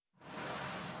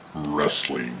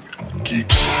Wrestling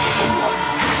Geeks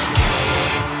Alliance.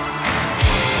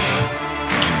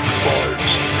 Geek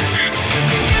Vibes Nation.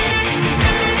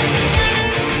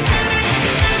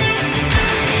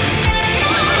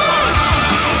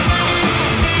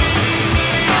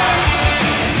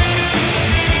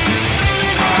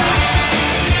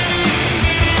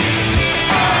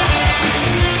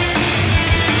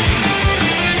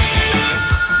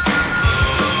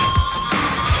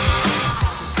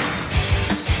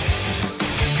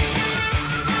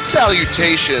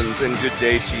 Salutations and good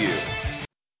day to you.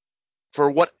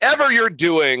 For whatever you're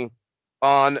doing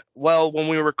on, well, when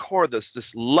we record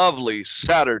this lovely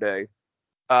Saturday,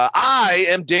 I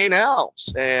am Dane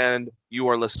Alves, and you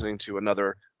are listening to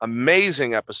another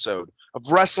amazing episode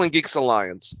of Wrestling Geeks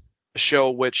Alliance, a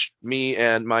show which me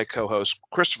and my co-host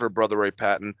Christopher Brother Ray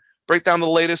Patton break down the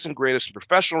latest and greatest in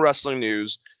professional wrestling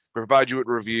news, provide you with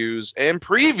reviews and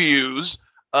previews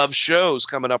of shows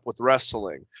coming up with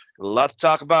wrestling. A lot to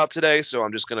talk about today, so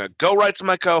I'm just going to go right to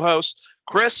my co-host.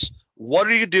 Chris, what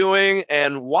are you doing,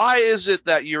 and why is it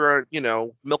that you're,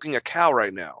 milking a cow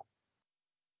right now?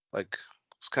 Like,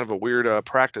 it's kind of a weird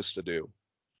practice to do.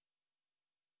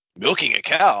 Milking a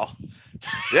cow?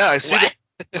 Yeah, I see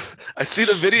I see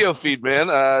the video feed, man.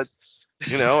 I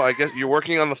guess you're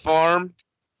working on the farm.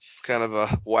 It's kind of a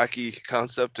wacky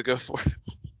concept to go for.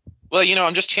 Well,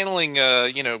 I'm just channeling,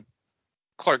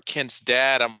 Clark Kent's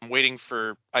dad. I'm waiting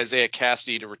for Isaiah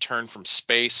Cassidy to return from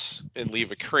space and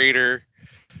leave a crater,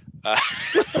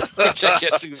 which I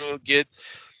guess we will get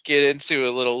into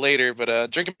a little later. But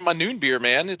drinking my noon beer,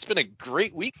 man. It's been a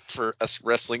great week for us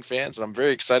wrestling fans, and I'm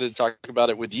very excited to talk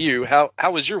about it with you. How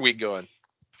was your week going?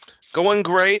 Going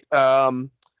great.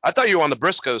 I thought you were on the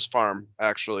Briscoes farm,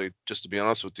 actually, just to be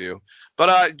honest with you.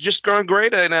 But just going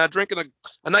great and drinking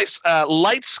a nice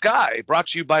Light Sky, brought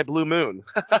to you by Blue Moon.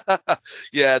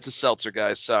 Yeah, it's a seltzer,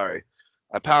 guys. Sorry.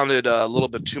 I pounded a little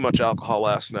bit too much alcohol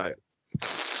last night.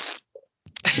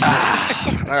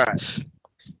 All right.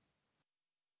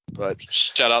 But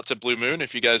shout out to Blue Moon.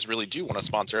 If you guys really do want to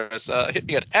sponsor us, hit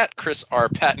me at Chris R.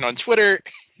 Patton on Twitter.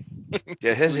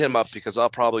 Yeah, hit him up because I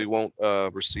probably won't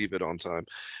receive it on time.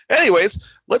 Anyways,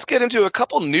 let's get into a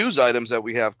couple news items that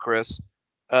we have, Chris,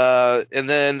 and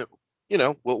then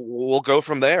we'll go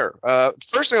from there.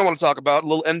 First thing I want to talk about, a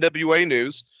little NWA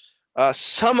news.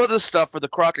 Some of the stuff for the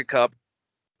Crockett Cup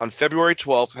on February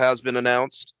 12th has been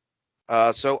announced.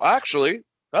 So actually,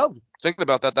 thinking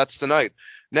about that, that's tonight.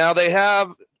 Now they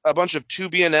have a bunch of to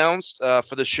be announced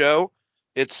for the show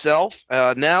itself.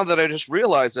 Now that I just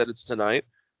realized that it's tonight,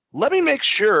 let me make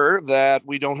sure that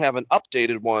we don't have an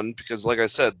updated one because, like I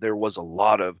said, there was a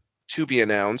lot of to be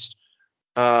announced.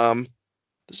 This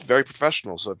is very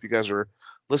professional, so if you guys are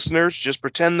listeners, just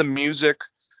pretend the music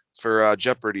for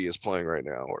Jeopardy is playing right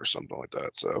now or something like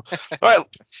that. So, all right,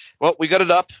 well, we got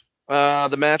it up.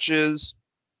 The matches.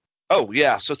 Oh,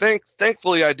 yeah, so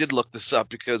thankfully I did look this up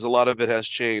because a lot of it has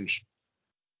changed.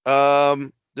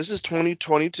 This is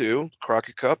 2022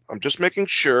 Crockett Cup. I'm just making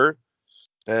sure.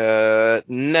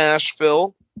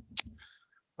 Nashville.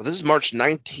 Oh, this is March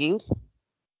 19th.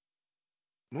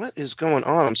 What is going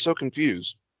on? I'm so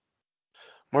confused.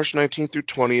 March 19th through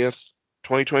 20th,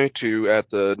 2022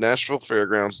 at the Nashville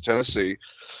Fairgrounds, Tennessee.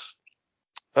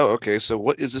 Oh, okay. So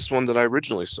what is this one that I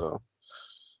originally saw?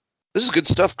 This is good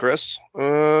stuff, Chris.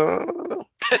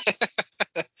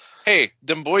 Hey,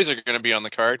 them boys are going to be on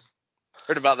the card.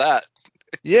 Heard about that.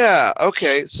 Yeah.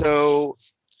 Okay. So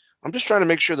I'm just trying to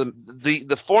make sure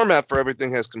the format for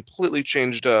everything has completely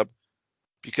changed up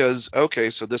because,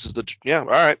 okay, so this is all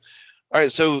right. All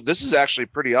right, so this is actually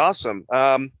pretty awesome.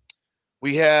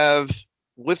 We have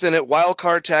within it wild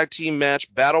card tag team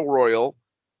match battle royal,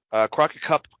 Crockett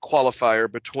Cup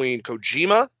qualifier between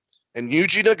Kojima and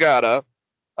Yuji Nagata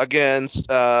against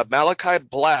Malachi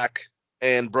Black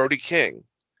and Brody King.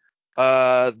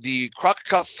 The Crockett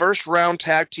Cup first round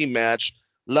tag team match,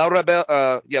 La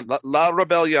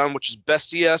Rebellion, which is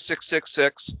Bestia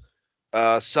 666,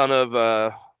 son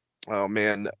of oh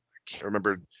man, I can't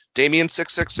remember, Damien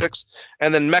 666,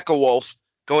 and then Mecha Wolf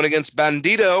going against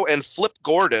Bandito and Flip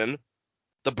Gordon.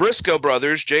 The Briscoe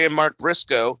brothers, Jay and Mark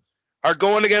Briscoe, are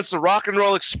going against the Rock and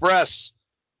Roll Express,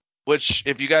 which,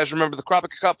 if you guys remember the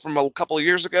Crockett Cup from a couple of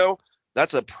years ago,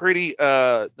 that's a pretty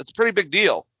big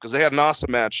deal because they had an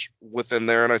awesome match within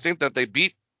there, and I think that they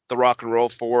beat the Rock and Roll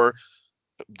for.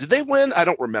 Did they win? I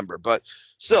don't remember, but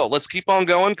still, let's keep on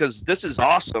going because this is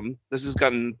awesome. This has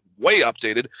gotten way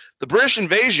updated. The British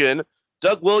Invasion,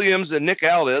 Doug Williams and Nick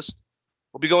Aldis,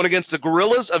 will be going against the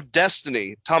Gorillas of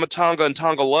Destiny, Tama Tonga and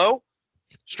Tonga Low.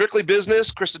 Strictly Business,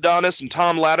 Chris Adonis and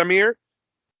Tom Latimer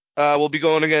will be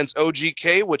going against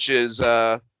OGK, which is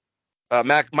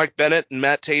Mike Bennett and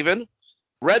Matt Taven.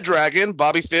 Red Dragon,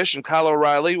 Bobby Fish and Kyle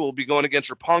O'Reilly will be going against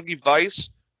Roppongi Vice,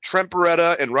 Trent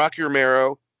Beretta, and Rocky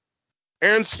Romero.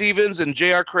 Aaron Stevens and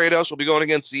J.R. Kratos will be going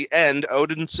against The End,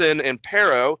 Odinson and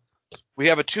Pero. We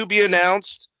have a to be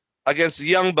announced against the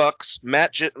Young Bucks,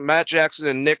 Matt Jackson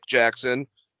and Nick Jackson.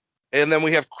 And then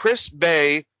we have Chris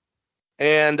Bay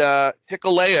and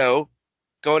Hikuleo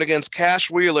going against Cash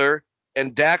Wheeler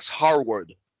and Dax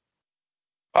Harwood.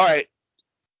 All right.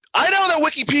 I know that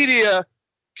Wikipedia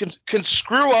can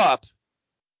screw up,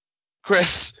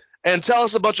 Chris, and tell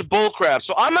us a bunch of bullcrap.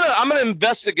 So I'm gonna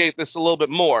investigate this a little bit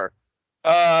more.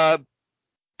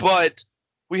 But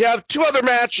we have two other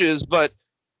matches. But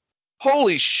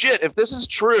holy shit, if this is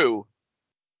true,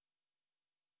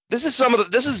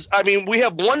 we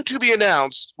have one to be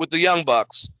announced with the Young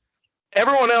Bucks.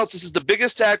 Everyone else, this is the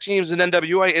biggest tag teams in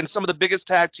NWA and some of the biggest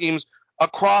tag teams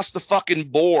across the fucking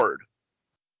board.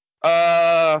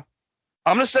 I'm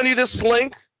gonna send you this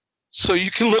link so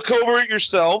you can look over it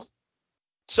yourself.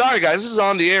 Sorry guys, this is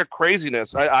on the air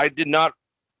craziness. I did not,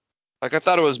 I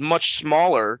thought it was much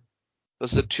smaller.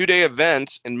 This is a 2-day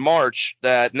event in March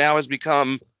that now has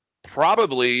become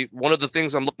probably one of the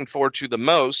things I'm looking forward to the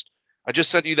most. I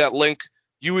just sent you that link.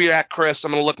 You react, Chris.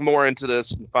 I'm going to look more into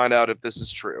this and find out if this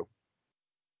is true.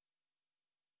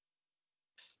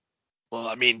 Well,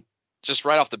 I mean, just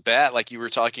right off the bat, like you were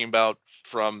talking about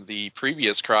from the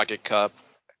previous Crockett Cup,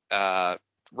 Rock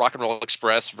and Roll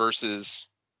Express versus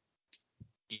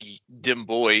Dim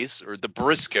Boys or the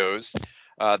Briscoes.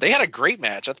 They had a great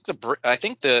match. I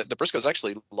think the Briscoes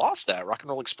actually lost that. Rock and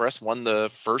Roll Express won the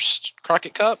first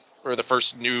Crockett Cup, or the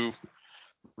first new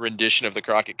rendition of the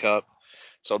Crockett Cup.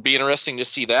 So it'll be interesting to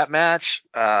see that match.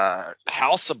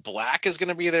 House of Black is going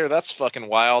to be there. That's fucking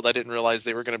wild. I didn't realize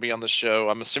they were going to be on the show.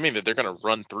 I'm assuming that they're going to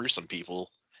run through some people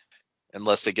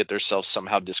unless they get themselves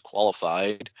somehow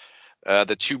disqualified.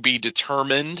 The to be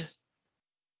determined,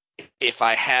 if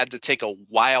I had to take a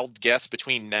wild guess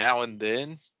between now and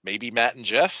then, maybe Matt and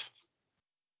Jeff.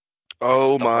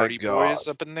 Oh the my Hardy God. Boys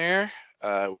up in there,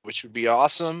 which would be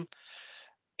awesome.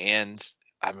 And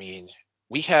I mean,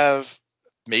 we have,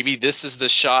 maybe this is the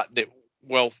shot that,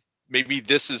 well, maybe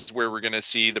this is where we're going to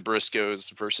see the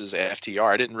Briscoes versus FTR.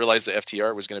 I didn't realize the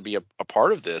FTR was going to be a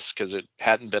part of this because it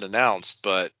hadn't been announced,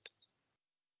 but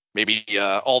maybe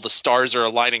all the stars are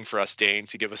aligning for us, Dane,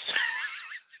 to give us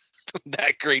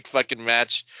that great fucking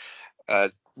match.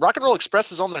 Rock and Roll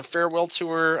Express is on their farewell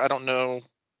tour. I don't know.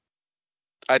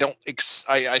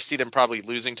 I see them probably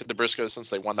losing to the Briscoes since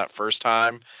they won that first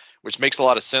time, which makes a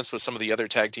lot of sense with some of the other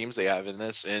tag teams they have in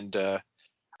this. And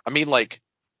I mean, like,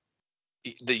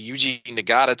 the Yuji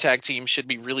Nagata tag team should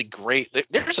be really great.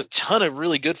 There's a ton of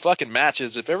really good fucking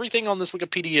matches. If everything on this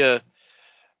Wikipedia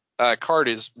card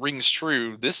rings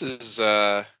true, this is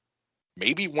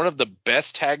maybe one of the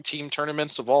best tag team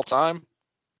tournaments of all time.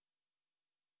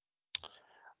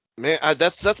 Man,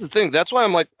 that's the thing. That's why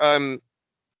I'm like, I'm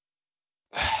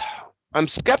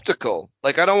skeptical.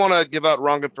 Like, I don't want to give out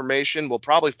wrong information. We'll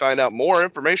probably find out more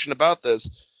information about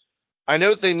this. I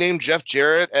know that they named Jeff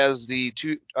Jarrett as the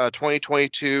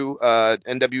 2022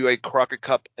 NWA Crockett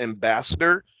Cup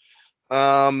ambassador.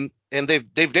 And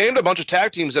they've named a bunch of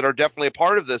tag teams that are definitely a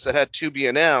part of this that had to be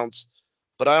announced.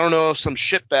 But I don't know if some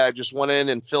shitbag just went in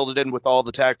and filled it in with all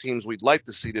the tag teams we'd like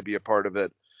to see to be a part of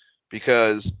it.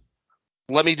 Because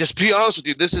let me just be honest with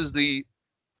you, this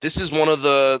is one of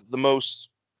the most,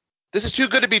 this is too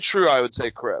good to be true, I would say,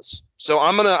 Chris. So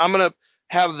I'm gonna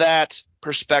have that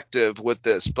perspective with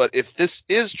this. But if this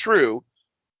is true,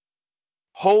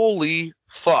 holy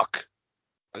fuck.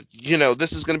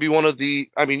 This is going to be one of the,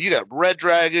 I mean, you got Red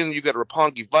Dragon, you got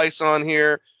Roppongi Vice on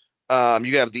here.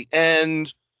 You have The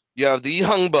End, you have the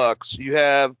Young Bucks, you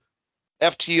have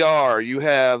FTR, you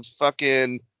have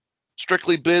fucking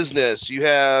Strictly Business, you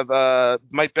have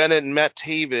Mike Bennett and Matt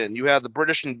Taven, you have the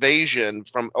British Invasion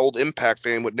from old Impact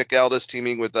fame with Nick Aldis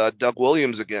teaming with Doug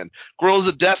Williams again, Girls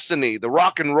of Destiny, the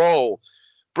Rock and Roll,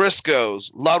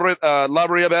 Briscoes, La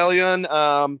Rebellion.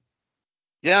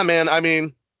 Yeah, man, I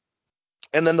mean,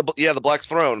 and then the Black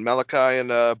Throne, Malachi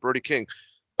and Brody King.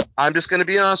 I'm just going to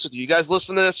be honest with you. You guys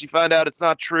listen to this, you find out it's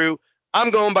not true.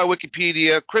 I'm going by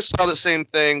Wikipedia. Chris saw the same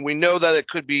thing. We know that it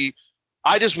could be.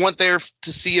 I just went there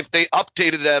to see if they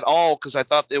updated it at all because I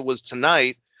thought it was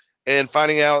tonight, and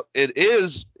finding out it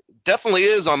definitely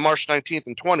is on March 19th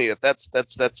and 20th. That's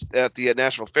at the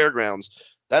National Fairgrounds.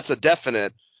 That's a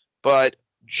definite. But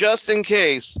just in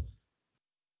case,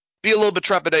 be a little bit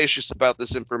trepidatious about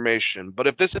this information. But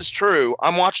if this is true,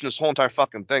 I'm watching this whole entire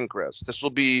fucking thing, Chris. This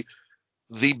will be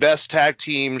the best tag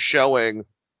team showing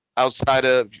outside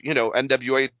of,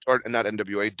 NWA, or not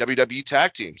NWA, WWE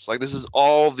tag teams. Like, this is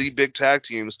all the big tag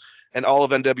teams and all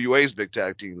of NWA's big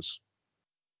tag teams.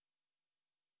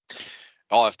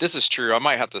 Oh, if this is true, I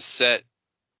might have to set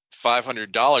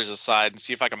 $500 aside and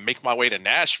see if I can make my way to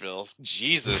Nashville.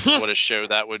 Jesus, what a show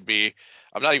that would be.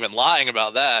 I'm not even lying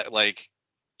about that. Like,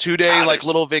 2-day, God, like,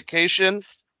 little vacation,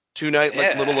 2-night,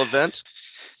 like, yeah. little event.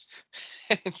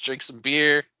 Drink some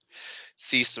beer,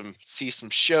 see some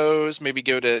shows, maybe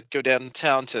go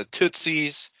downtown to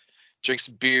Tootsie's, drink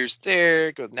some beers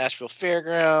there, go to Nashville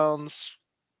Fairgrounds,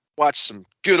 watch some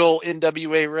good old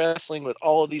NWA wrestling with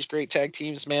all of these great tag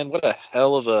teams. Man, what a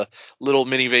hell of a little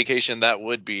mini vacation that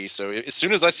would be. So as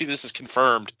soon as I see this is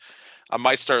confirmed, I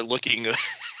might start looking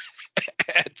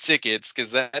at tickets,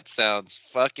 because that sounds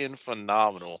fucking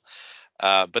phenomenal.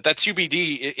 But that's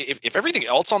UBD. If everything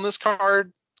else on this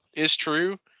card is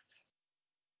true,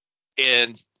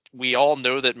 and we all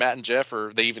know that Matt and Jeff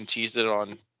they even teased it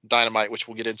on Dynamite, which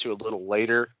we'll get into a little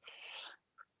later.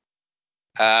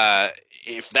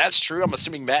 If that's true, I'm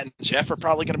assuming Matt and Jeff are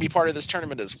probably going to be part of this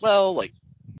tournament as well. Like,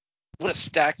 what a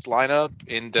stacked lineup.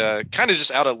 And kind of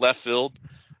just out of left field,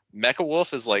 Mecha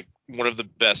Wolf is like one of the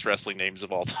best wrestling names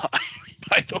of all time.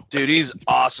 By the way. Dude, he's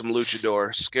awesome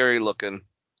luchador, scary looking.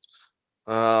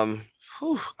 I'm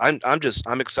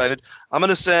excited. I'm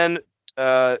gonna send.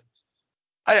 I'm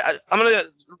gonna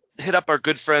hit up our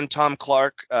good friend Tom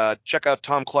Clark. Check out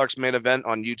Tom Clark's Main Event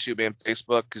on YouTube and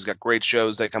Facebook. He's got great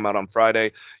shows. They come out on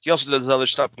Friday. He also does other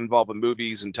stuff involved with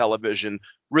movies and television.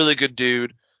 Really good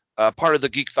dude. Part of the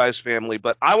Geek Fives family.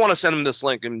 But I want to send him this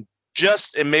link and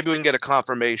maybe we can get a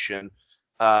confirmation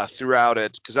throughout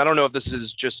it, because I don't know if this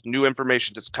is just new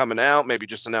information that's coming out, maybe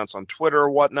just announced on Twitter or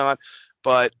whatnot.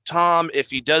 But Tom,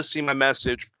 if he does see my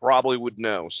message, probably would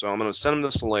know. So I'm going to send him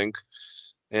this link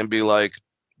and be like,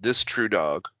 this true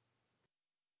dog.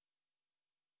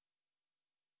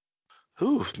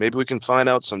 Maybe we can find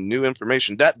out some new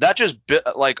information. That just,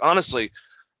 like, honestly,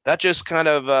 that just kind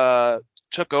of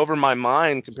took over my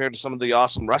mind compared to some of the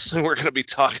awesome wrestling we're going to be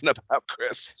talking about,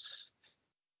 Chris.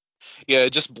 Yeah,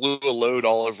 it just blew a load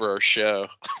all over our show,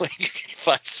 like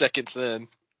 5 seconds in.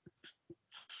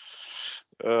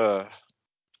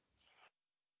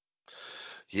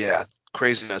 Yeah,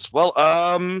 craziness. Well,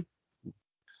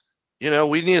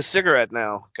 we need a cigarette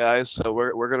now, guys. So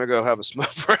we're gonna go have a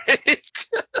smoke break.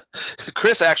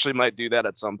 Chris actually might do that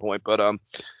at some point, but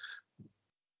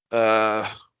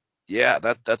yeah,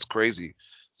 that's crazy.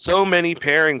 So many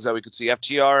pairings that we could see,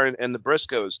 FTR and the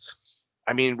Briscoes.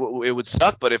 I mean, it would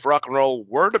suck, but if Rock and Roll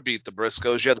were to beat the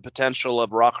Briscoes, you have the potential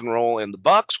of Rock and Roll and the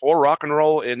Bucks, or Rock and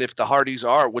Roll and if the Hardys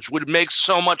are, which would make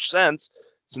so much sense,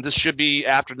 since this should be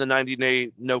after the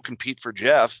 90-day no compete for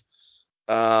Jeff.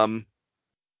 All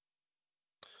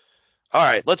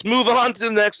right, let's move on to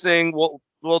the next thing.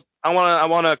 I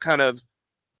want to kind of,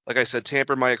 like I said,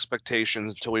 tamper my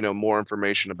expectations until we know more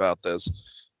information about this.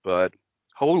 But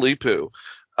holy poo.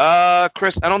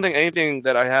 Chris, I don't think anything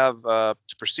that I have to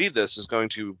precede this is going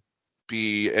to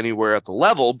be anywhere at the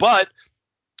level. But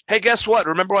hey, guess what?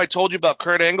 Remember I told you about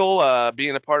Kurt Angle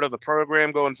being a part of a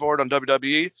program going forward on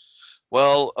WWE?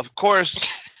 Well, of course,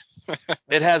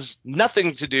 it has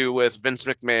nothing to do with Vince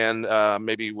McMahon,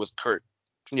 maybe with Kurt,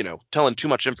 telling too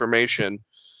much information.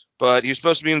 But he was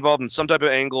supposed to be involved in some type of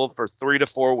angle for 3 to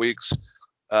 4 weeks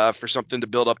for something to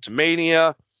build up to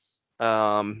Mania.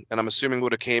 And I'm assuming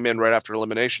would have came in right after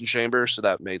Elimination Chamber, so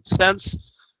that made sense.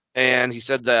 And he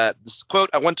said that, this quote,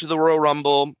 I went to the Royal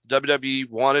Rumble. WWE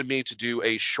wanted me to do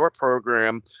a short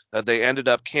program that they ended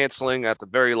up canceling at the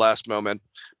very last moment.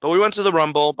 But we went to the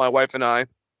Rumble, my wife and I.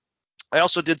 I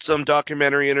also did some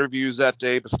documentary interviews that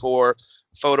day before,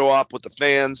 photo op with the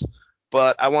fans.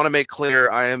 But I want to make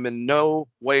clear I am in no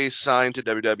way signed to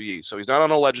WWE. So he's not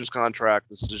on a Legends contract.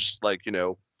 This is just like,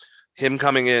 him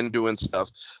coming in, doing stuff.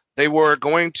 They were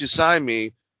going to sign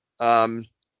me.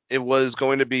 It was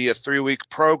going to be a 3-week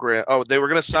program. Oh, they were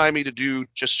going to sign me to do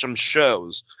just some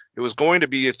shows. It was going to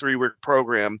be a 3-week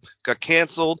program. Got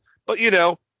canceled. But,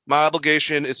 my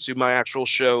obligation is to my actual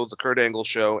show, the Kurt Angle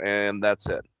show, and that's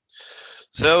it.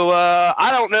 So I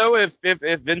don't know if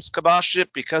Vince kiboshed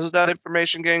it because of that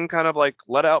information getting kind of like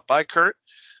let out by Kurt.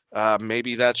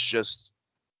 Maybe that's just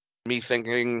me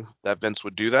thinking that Vince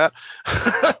would do that.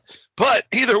 But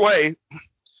either way,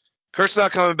 Kurt's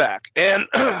not coming back. And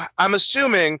I'm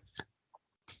assuming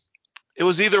it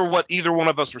was either what either one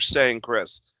of us were saying,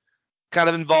 Chris. Kind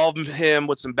of involved him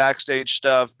with some backstage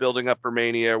stuff, building up for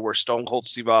Mania, where Stone Cold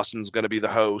Steve Austin's going to be the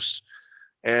host,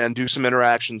 and do some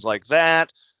interactions like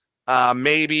that.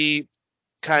 Maybe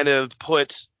kind of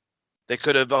they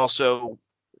could have also,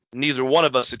 neither one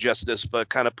of us suggested this, but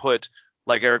kind of put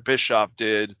like Eric Bischoff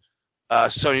did,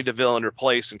 Sonya Deville in her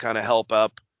place and kind of help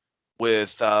up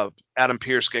with Adam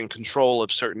Pearce getting control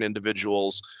of certain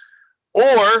individuals,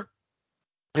 or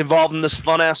involved in this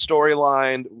fun ass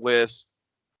storyline with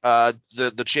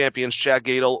the champions Chad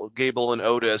Gable and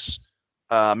Otis,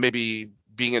 maybe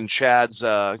being in Chad's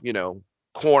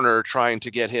corner trying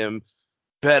to get him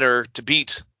better to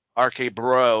beat RK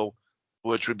Bro,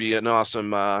 which would be an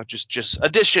awesome just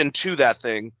addition to that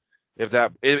thing. If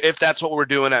that's what we're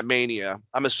doing at Mania,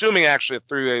 I'm assuming actually a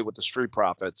 3-way with the Street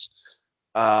Profits.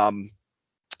 And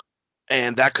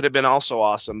that could have been also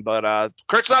awesome, but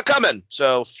Kurt's not coming,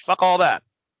 so fuck all that.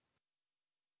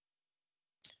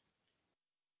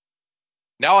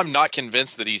 Now I'm not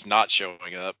convinced that he's not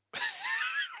showing up.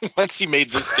 Once he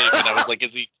made this statement, I was like,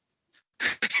 is he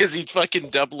fucking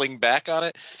doubling back on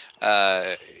it?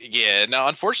 Yeah. Now,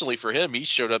 unfortunately for him, he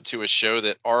showed up to a show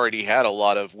that already had a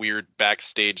lot of weird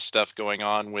backstage stuff going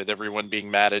on, with everyone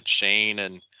being mad at Shane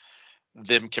and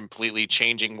them completely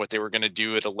changing what they were going to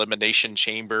do at Elimination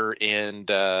Chamber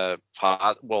and I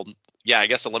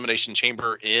guess Elimination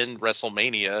Chamber in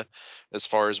WrestleMania, as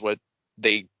far as what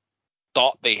they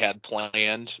thought they had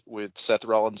planned with Seth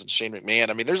Rollins and Shane McMahon.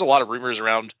 I mean, there's a lot of rumors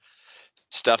around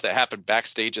stuff that happened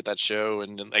backstage at that show,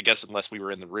 and I guess unless we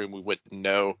were in the room, we wouldn't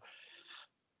know.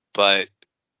 But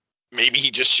maybe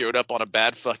he just showed up on a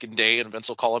bad fucking day, and Vince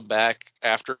will call him back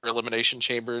after Elimination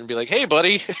Chamber and be like, "Hey,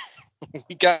 buddy,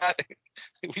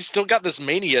 we still got this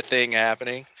Mania thing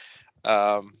happening."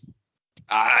 I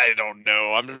don't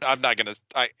know. I'm not gonna.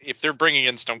 If they're bringing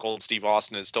in Stone Cold Steve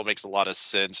Austin, it still makes a lot of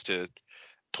sense to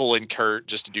pull in Kurt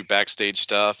just to do backstage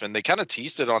stuff, and they kind of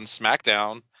teased it on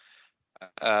SmackDown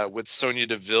with Sonya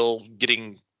Deville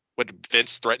getting what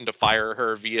Vince threatened to fire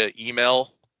her via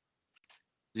email.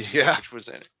 Yeah,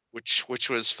 which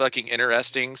was fucking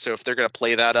interesting. So if they're gonna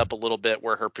play that up a little bit,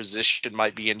 where her position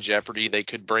might be in jeopardy, they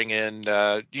could bring in,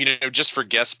 just for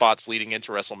guest spots leading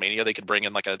into WrestleMania, they could bring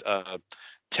in like a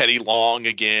Teddy Long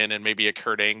again, and maybe a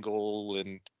Kurt Angle.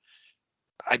 And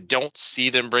I don't see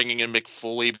them bringing in Mick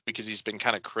Foley because he's been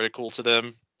kind of critical to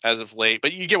them as of late.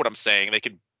 But you get what I'm saying. They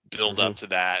could build up to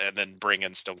that and then bring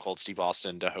in Stone Cold Steve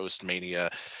Austin to host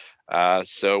Mania.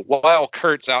 So while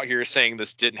Kurt's out here saying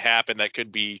this didn't happen, that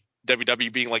could be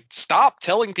WWE being like, stop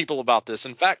telling people about this.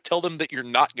 In fact, tell them that you're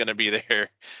not going to be there,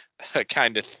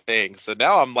 kind of thing. So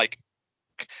now I'm like,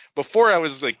 before I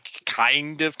was like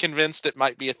kind of convinced it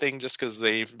might be a thing just because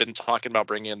they've been talking about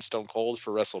bringing in Stone Cold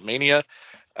for WrestleMania.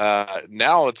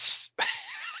 Now it's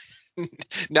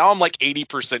now I'm like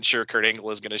 80% sure Kurt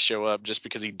Angle is going to show up just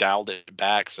because he dialed it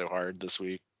back so hard this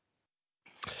week.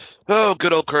 Oh,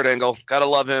 good old Kurt Angle. Gotta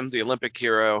love him, the Olympic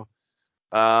hero.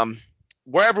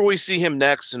 Wherever we see him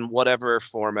next in whatever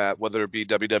format, whether it be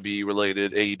WWE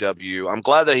related, AEW, I'm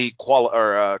glad that he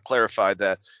clarified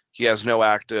that he has no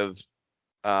active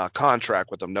contract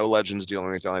with them, no Legends deal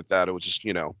or anything like that. It was just,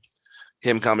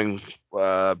 him coming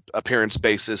appearance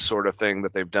basis sort of thing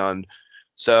that they've done.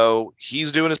 So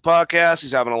he's doing his podcast.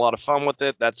 He's having a lot of fun with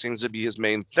it. That seems to be his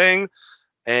main thing.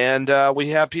 And we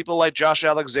have people like Josh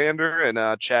Alexander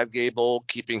and Chad Gable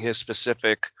keeping his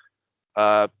specific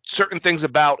certain things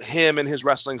about him and his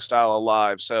wrestling style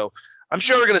alive. So I'm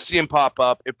sure we're going to see him pop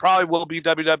up. It probably will be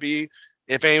WWE.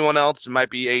 If anyone else, it might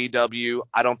be AEW.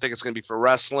 I don't think it's going to be for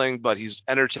wrestling, but he's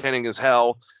entertaining as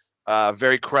hell,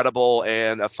 very credible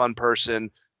and a fun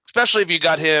person, especially if you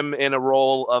got him in a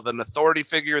role of an authority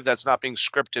figure that's not being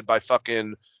scripted by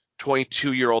fucking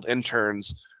 22-year-old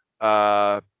interns.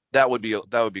 That would be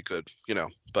good,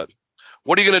 But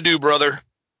what are you going to do, brother?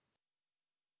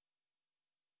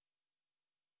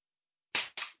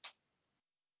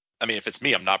 I mean, if it's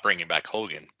me, I'm not bringing back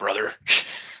Hogan, brother.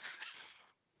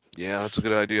 Yeah, that's a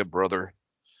good idea, brother.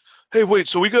 Hey, wait,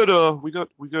 so we got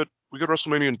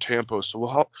WrestleMania in Tampa.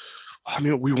 So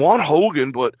we want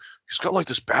Hogan, but he's got like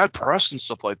this bad press and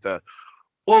stuff like that.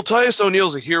 Well, Titus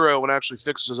O'Neil's a hero and actually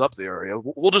fixes up the area.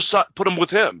 We'll just put him with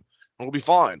him, and we'll be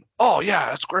fine. Oh yeah,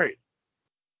 that's great.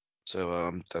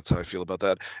 So that's how I feel about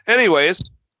that. Anyways,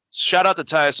 shout out to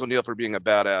Titus O'Neil for being a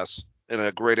badass and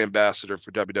a great ambassador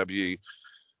for WWE.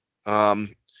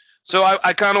 So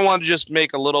I kind of want to just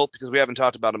make a little, because we haven't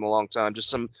talked about him in a long time, just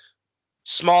some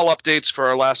small updates for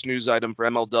our last news item for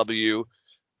MLW.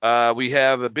 We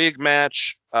have a big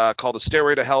match called the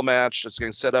Stairway to Hell match that's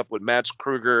getting set up with Mads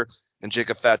Kruger and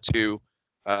Jacob Fatu.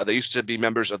 They used to be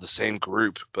members of the same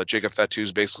group, but Jacob Fatu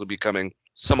is basically becoming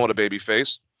somewhat a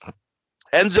babyface.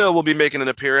 Enzo will be making an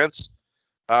appearance.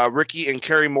 Ricky and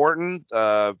Kerry Morton,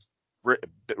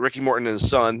 Ricky Morton and his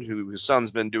son, his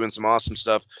son's been doing some awesome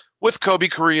stuff with Kobe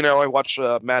Carino. I watched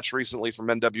a match recently from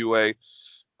NWA.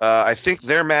 I think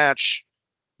their match,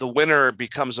 the winner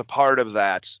becomes a part of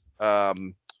that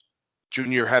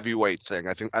junior heavyweight thing.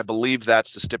 I believe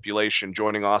that's the stipulation,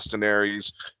 joining Austin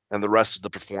Aries and the rest of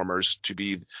the performers to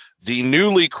be the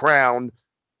newly crowned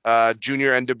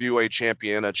junior NWA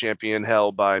champion, a champion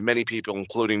held by many people,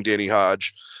 including Danny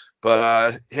Hodge.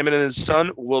 But him and his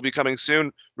son will be coming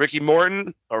soon. Ricky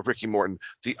Morton,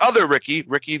 the other Ricky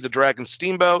the Dragon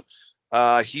Steamboat.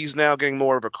 He's now getting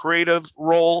more of a creative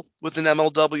role within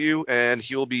MLW, and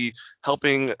he'll be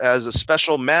helping as a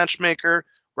special matchmaker,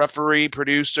 referee,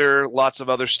 producer, lots of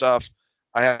other stuff.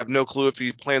 I have no clue if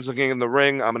he plans on getting in the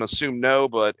ring. I'm going to assume no,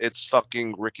 but it's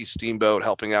fucking Ricky Steamboat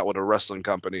helping out with a wrestling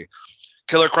company.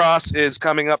 Killer Cross is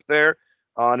coming up there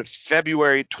on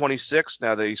February 26th.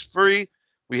 Now that he's free,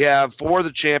 we have for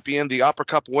the champion, the Opera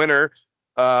Cup winner,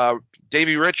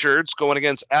 Davey Richards, going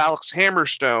against Alex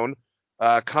Hammerstone,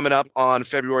 coming up on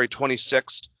February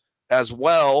 26th as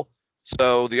well.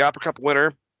 So the Opera Cup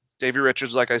winner, Davey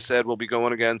Richards, like I said, will be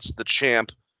going against the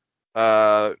champ,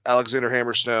 Alexander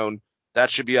Hammerstone. That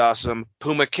should be awesome.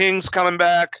 Puma King's coming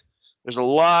back. There's a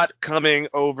lot coming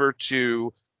over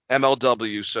to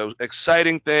MLW, so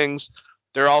exciting things.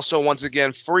 They're also, once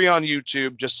again, free on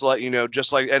YouTube, just to let you know,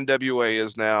 just like NWA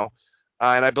is now.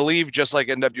 And I believe just like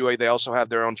NWA, they also have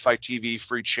their own Fight TV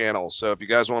free channel. So if you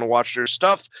guys want to watch their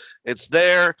stuff, it's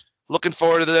there. Looking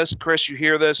forward to this. Chris, you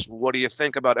hear this. What do you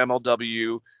think about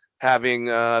MLW having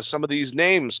some of these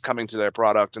names coming to their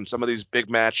product and some of these big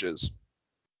matches?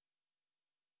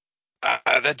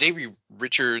 That Davey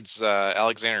Richards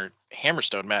Alexander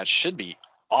Hammerstone match should be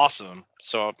awesome.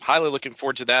 So I'm highly looking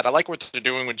forward to that. I like what they're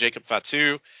doing with Jacob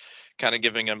Fatu, kind of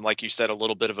giving him, like you said, a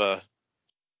little bit of a,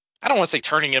 I don't want to say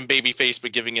turning him babyface,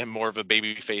 but giving him more of a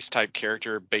babyface type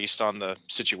character based on the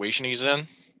situation he's in.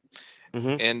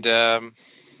 Mm-hmm.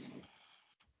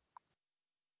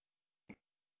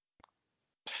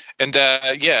 And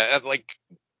yeah, like,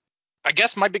 I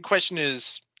guess my big question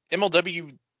is,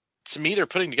 MLW, to me, they're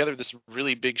putting together this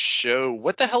really big show.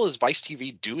 What the hell is Vice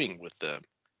TV doing with them?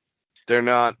 They're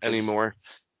not anymore.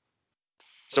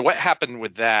 So what happened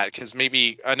with that? Because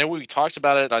maybe, I know we talked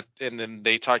about it, and then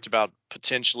they talked about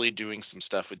potentially doing some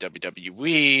stuff with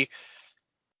WWE,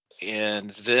 and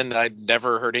then I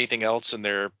never heard anything else. And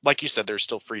they're, like you said, they're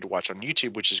still free to watch on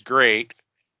YouTube, which is great.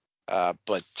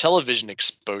 But television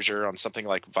exposure on something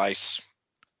like Vice,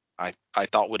 I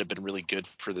thought would have been really good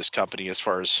for this company as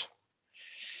far as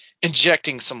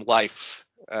injecting some life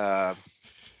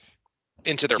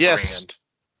into their brand.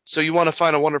 So you want to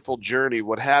find a wonderful journey.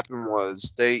 What happened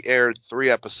was they aired 3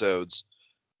 episodes.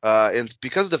 And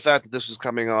because of the fact that this was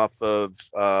coming off of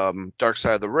Dark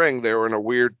Side of the Ring, they were in a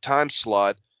weird time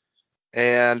slot.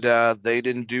 And they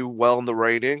didn't do well in the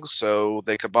ratings, so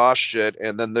they kiboshed it.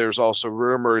 And then there's also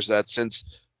rumors that since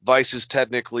Vice is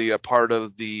technically a part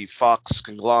of the Fox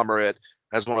conglomerate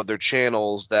as one of their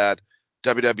channels, that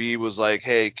WWE was like,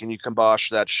 hey, can you kibosh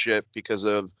that shit because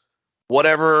of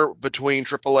whatever between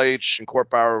Triple H and Court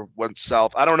Bauer went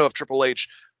south. I don't know if Triple H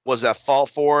was at fault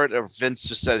for it or Vince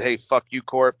just said, hey, fuck you,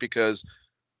 Court, because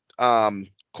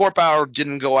Court Bauer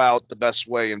didn't go out the best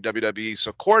way in WWE.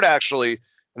 So Court actually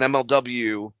and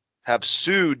MLW have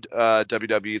sued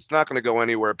WWE. It's not going to go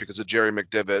anywhere because of Jerry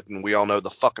McDevitt, and we all know the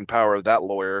fucking power of that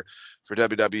lawyer for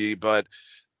WWE. But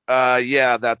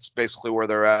yeah, that's basically where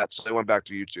they're at. So they went back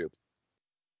to YouTube.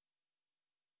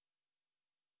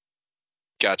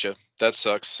 Gotcha. That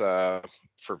sucks for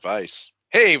Vice.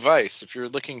 Hey, Vice, if you're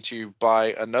looking to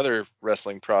buy another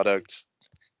wrestling product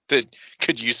that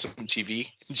could use some TV,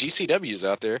 GCW's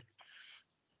out there.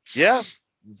 Yeah,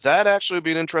 that actually would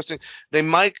be an interesting. They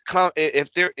might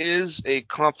if there is a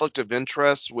conflict of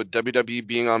interest with WWE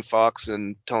being on Fox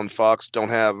and telling Fox don't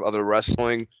have other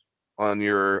wrestling on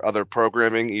your other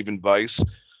programming, even Vice,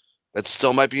 that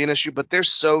still might be an issue. But they're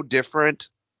so different.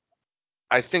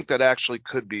 I think that actually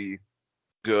could be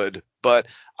good. But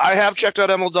I have checked out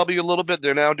MLW a little bit.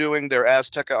 They're now doing their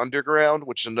Azteca Underground,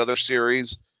 which is another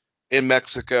series in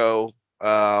Mexico.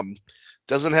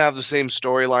 Doesn't have the same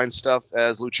storyline stuff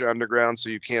as Lucha Underground, so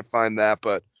you can't find that,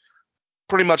 but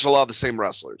pretty much a lot of the same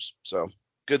wrestlers. So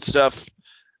good stuff.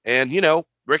 And, you know,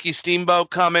 Ricky Steamboat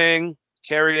coming,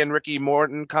 Kerry and Ricky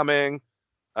Morton coming,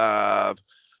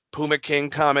 Puma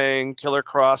King coming, Killer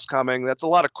Cross coming. That's a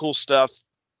lot of cool stuff.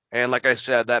 And like I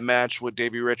said, that match with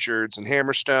Davey Richards and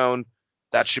Hammerstone,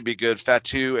 that should be good.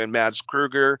 Fatu and Mads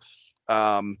Kruger.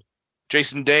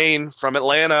 Jason Dane from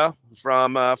Atlanta,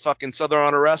 from fucking Southern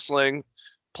Honor Wrestling,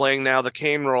 playing now the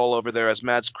Kane role over there as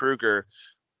Mads Kruger.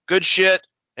 Good shit,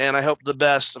 and I hope the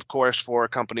best, of course, for a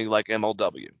company like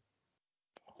MLW.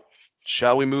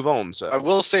 Shall we move on? So I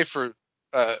will say for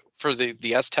the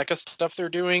Azteca stuff they're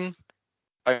doing,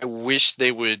 I wish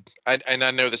they would, and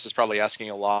I know this is probably asking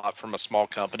a lot from a small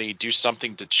company, do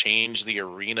something to change the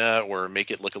arena or make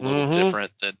it look a little Mm-hmm.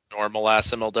 different than normal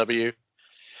ass MLW.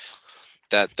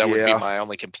 That would be Yeah. my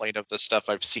only complaint of the stuff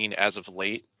I've seen as of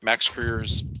late. Max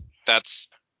Careers, that's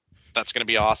going to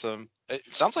be awesome.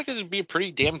 It sounds like it would be a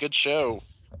pretty damn good show.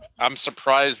 I'm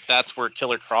surprised that's where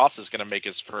Killer Cross is going to make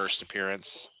his first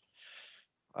appearance.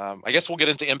 I guess we'll get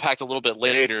into Impact a little bit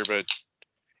later, but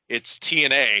it's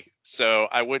TNA, so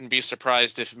I wouldn't be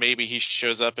surprised if maybe he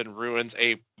shows up and ruins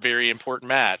a very important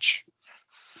match.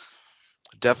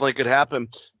 Definitely could happen.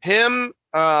 Him,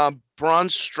 Braun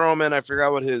Strowman, I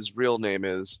forgot what his real name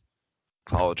is.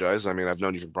 Apologize. I mean, I've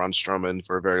known you for Braun Strowman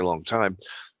for a very long time.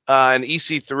 And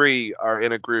EC3 are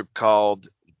in a group called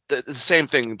the same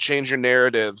thing, Change Your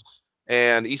Narrative.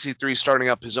 And EC3 starting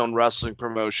up his own wrestling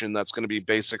promotion that's going to be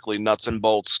basically nuts and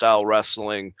bolts style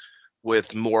wrestling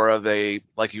with more of a,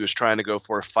 like he was trying to go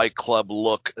for, a Fight Club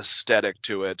look aesthetic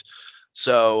to it.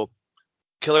 So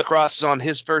Killer Cross is on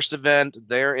his first event.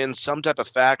 They're in some type of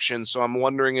faction, so I'm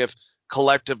wondering if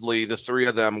collectively the three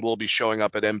of them will be showing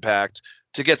up at Impact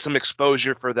to get some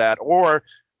exposure for that, or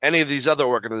any of these other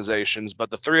organizations.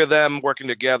 But the three of them working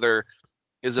together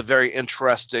is a very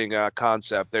interesting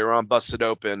concept. They were on Busted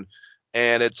Open,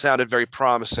 and it sounded very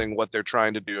promising what they're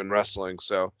trying to do in wrestling.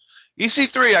 So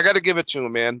EC3, I got to give it to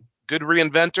him, man. Good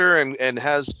reinventor and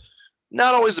has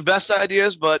not always the best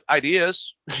ideas, but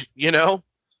ideas, you know.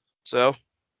 So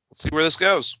let's see where this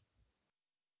goes.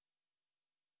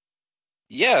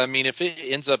 Yeah, I mean, if it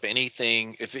ends up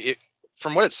anything, if it,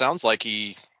 from what it sounds like,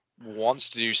 he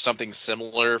wants to do something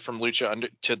similar from to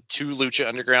Lucha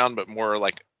Underground, but more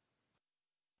like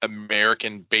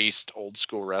American-based old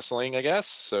school wrestling, I guess.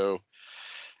 So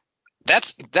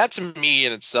that to me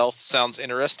in itself sounds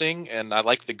interesting, and I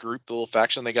like the group, the little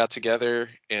faction they got together.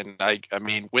 And I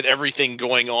mean, with everything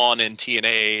going on in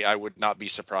TNA, I would not be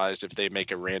surprised if they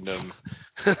make a random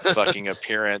fucking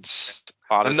appearance.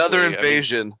 Another Honestly, I mean,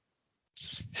 invasion.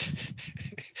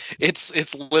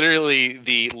 it's literally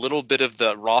the little bit of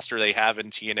the roster they have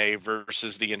in TNA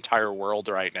versus the entire world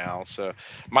right now. So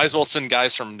might as well send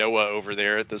guys from Noah over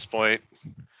there at this point.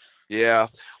 Yeah.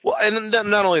 Well, and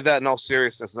not only that, in all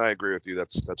seriousness, and I agree with you,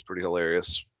 that's pretty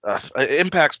hilarious.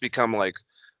 Impact's become like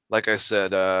I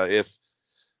said,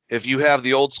 if you have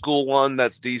the old school one,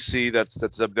 that's DC, that's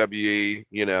WWE,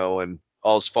 you know, and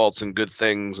all's faults and good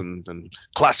things, and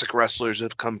classic wrestlers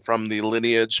that have come from the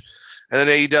lineage. And then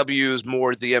AEW is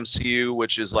more the MCU,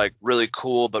 which is like really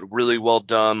cool, but really well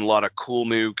done. A lot of cool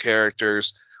new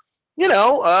characters. You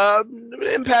know,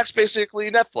 Impact's basically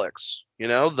Netflix. You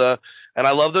know, and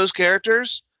I love those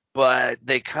characters, but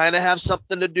they kind of have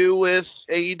something to do with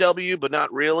AEW, but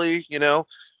not really. You know,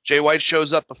 Jay White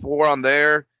shows up before on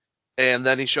there, and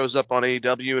then he shows up on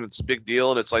AEW, and it's a big deal,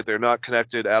 and it's like they're not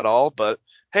connected at all. But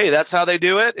hey, that's how they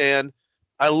do it, and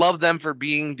I love them for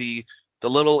being the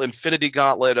little infinity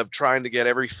gauntlet of trying to get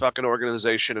every fucking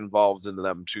organization involved in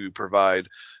them to provide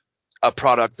a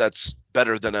product that's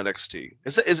better than NXT.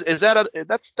 Is that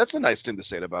that's a nice thing to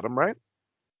say about them, right?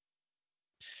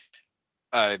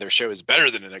 Their show is better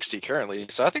than NXT currently,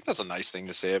 so I think that's a nice thing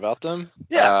to say about them.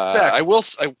 Yeah, I exactly. will.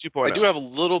 I 2.0. do have a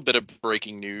little bit of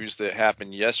breaking news that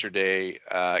happened yesterday.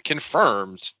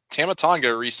 Confirmed, Tama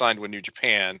Tonga re-signed with New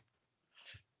Japan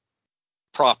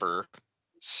proper.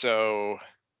 So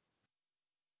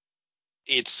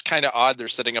it's kind of odd they're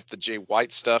setting up the Jay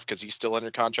White stuff because he's still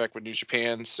under contract with New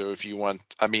Japan. So if you want,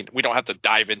 I mean, we don't have to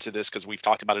dive into this because we've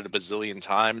talked about it a bazillion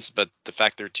times, but the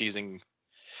fact they're teasing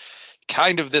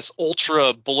kind of this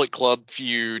ultra Bullet Club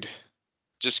feud,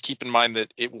 just keep in mind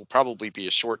that it will probably be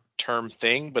a short-term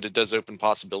thing, but it does open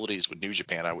possibilities with New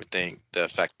Japan, I would think. The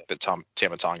fact that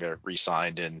Tama Tonga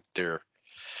re-signed, and they're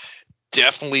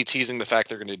definitely teasing the fact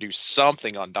they're going to do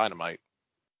something on Dynamite.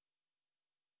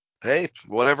 Hey,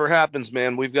 whatever happens,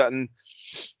 man, we've gotten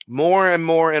more and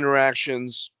more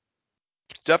interactions,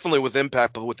 definitely with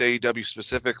Impact, but with AEW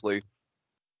specifically.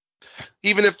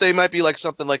 Even if they might be like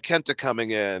something like Kenta coming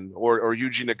in, or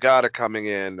Yuji Nagata coming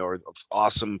in, or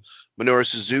awesome Minoru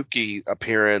Suzuki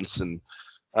appearance, and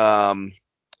um,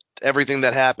 everything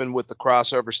that happened with the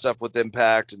crossover stuff with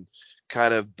Impact, and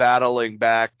kind of battling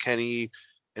back. Kenny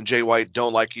and Jay White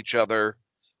don't like each other.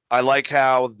 I like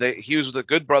how he was with the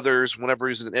Good Brothers whenever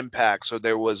he was in Impact, so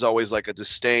there was always like a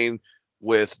disdain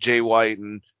with Jay White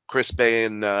and Chris Bay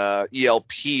and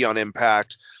ELP on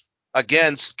Impact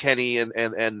against Kenny and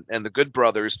the Good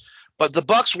Brothers. But the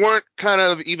Bucks weren't kind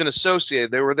of even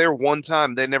associated. They were there one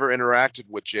time. They never interacted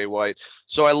with Jay White.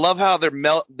 So I love how they're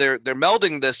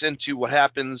melding this into what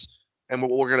happens and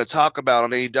what we're going to talk about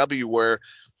on AEW. Where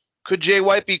could Jay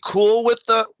White be cool with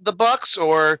the Bucks,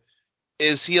 or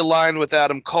Is he aligned with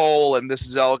Adam Cole, and this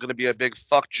is all going to be a big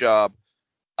fuck job?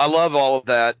 I love all of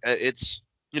that. It's,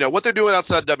 what they're doing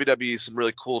outside WWE is some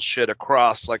really cool shit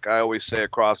across, like I always say,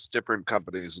 across different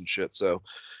companies and shit. So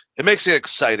it makes it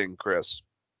exciting, Chris.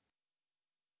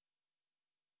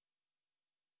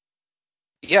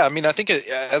 Yeah, I mean, I think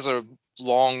as a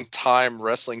long time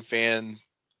wrestling fan,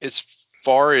 as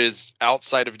far as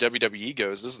outside of WWE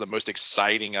goes, this is the most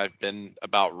exciting I've been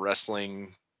about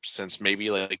wrestling since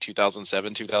maybe like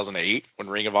 2007, 2008, when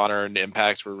Ring of Honor and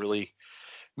Impact were really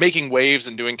making waves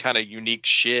and doing kind of unique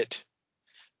shit.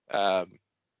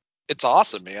 It's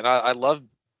awesome, man. I love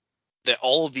that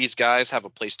all of these guys have a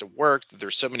place to work, that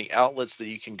there's so many outlets that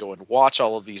you can go and watch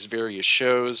all of these various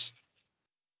shows.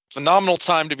 Phenomenal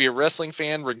time to be a wrestling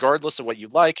fan, regardless of what you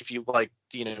like. If you like,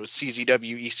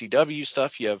 CZW, ECW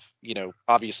stuff, you have,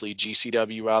 obviously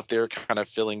GCW out there kind of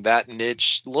filling that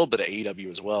niche, a little bit of AEW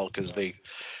as well, because they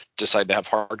decide to have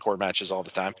hardcore matches all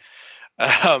the time.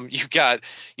 You got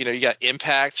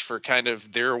Impact for kind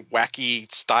of their wacky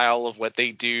style of what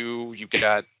they do. You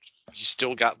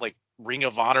still got like Ring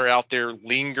of Honor out there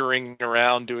lingering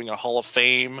around doing a Hall of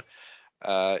Fame.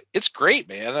 It's great,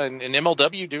 man. And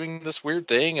MLW doing this weird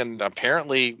thing, and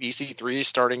apparently EC3 is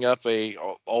starting up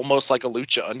almost like a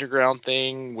Lucha Underground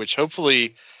thing, which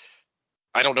hopefully,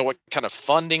 I don't know what kind of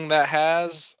funding that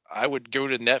has. I would go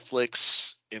to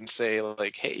Netflix and say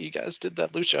like, hey, you guys did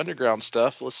that Lucha Underground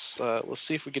stuff. Let's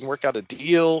see if we can work out a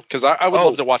deal, because I would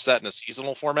love to watch that in a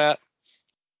seasonal format.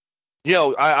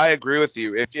 I agree with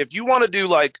you. If you want to do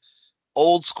like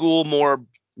old school, more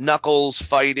knuckles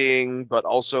fighting, but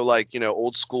also like,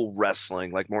 old school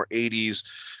wrestling, like more 80s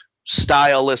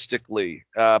stylistically,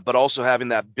 but also having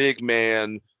that big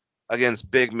man against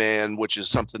big man, which is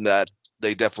something that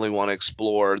they definitely want to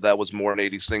explore. That was more an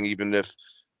 80s thing, even if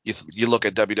you look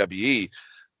at WWE.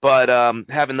 But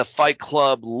having the Fight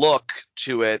Club look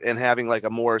to it and having like a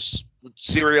more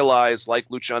serialized like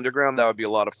Lucha Underground, that would be a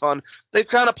lot of fun. They've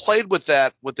kind of played with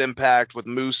that with Impact, with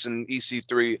Moose and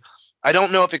EC3. I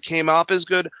don't know if it came off as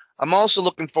good. I'm also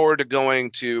looking forward to going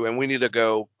to, and we need to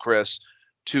go, Chris,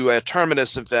 to a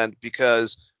Terminus event,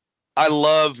 because I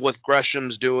love what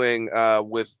Gresham's doing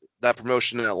with that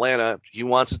promotion in Atlanta. He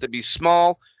wants it to be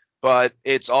small, but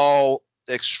it's all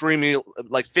extremely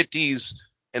like 50s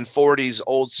and 40s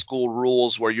old school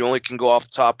rules where you only can go off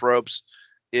the top ropes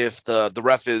if the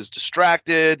ref is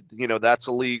distracted. That's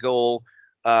illegal.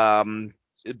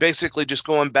 Basically just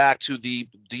going back to the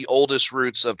oldest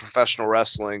roots of professional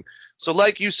wrestling. So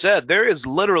like you said, there is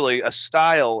literally a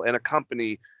style and a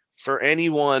company for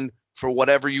anyone for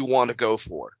whatever you want to go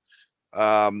for.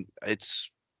 It's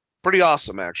pretty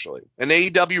awesome, actually. And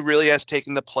AEW really has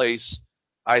taken the place,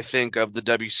 I think, of the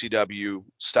WCW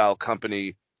style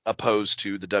company opposed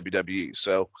to the WWE.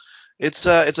 So it's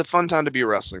a fun time to be a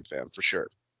wrestling fan for sure.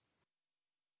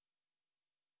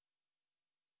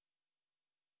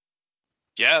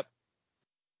 Yeah.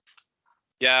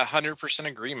 Yeah, 100%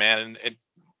 agree, man.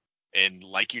 And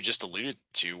like you just alluded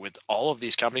to, with all of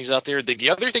these companies out there, the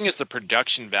other thing is the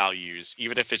production values,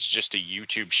 even if it's just a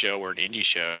YouTube show or an indie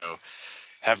show,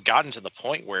 have gotten to the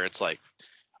point where it's like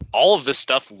all of this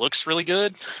stuff looks really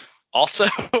good also,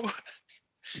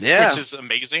 Yeah. which is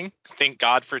amazing. Thank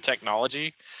God for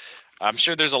technology. I'm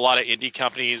sure there's a lot of indie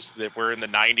companies that were in the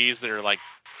 90s that are like,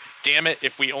 damn it,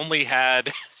 if we only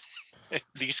had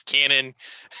these Canon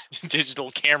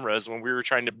digital cameras when we were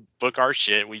trying to book our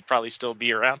shit, we'd probably still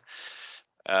be around.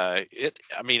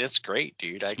 It's great,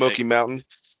 dude. Smoky Mountain.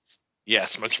 Yeah,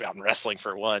 Smoky Mountain Wrestling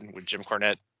for one, with Jim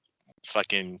Cornette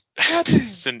fucking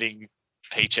sending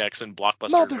paychecks and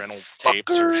Blockbuster rental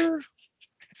tapes.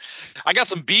 I got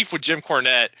some beef with Jim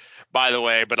Cornette, by the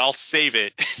way, but I'll save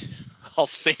it. I'll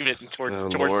save it towards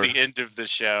the end of the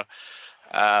show.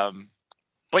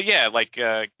 But yeah, like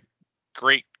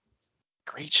great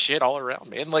shit all around,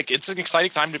 man. Like, it's an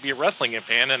exciting time to be a wrestling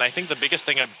fan, and I think the biggest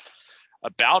thing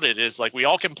about it is, like, we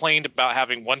all complained about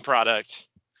having one product.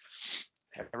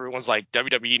 Everyone's like,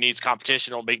 WWE needs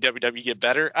competition, it'll make WWE get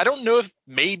better. I don't know if it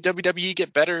made WWE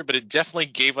get better, but it definitely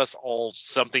gave us all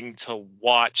something to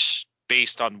watch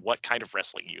based on what kind of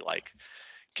wrestling you like,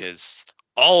 because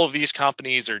all of these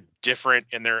companies are different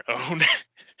in their own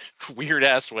weird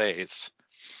ass ways.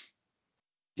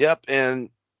 Yep, and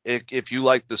if you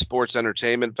like the sports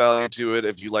entertainment value to it,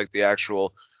 if you like the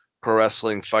actual pro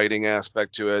wrestling fighting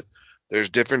aspect to it, there's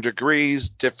different degrees,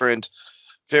 different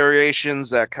variations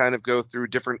that kind of go through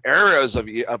different eras of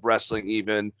wrestling,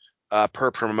 even per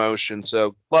promotion.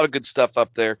 So a lot of good stuff up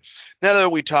there. Now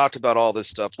that we talked about all this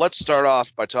stuff, let's start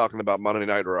off by talking about Monday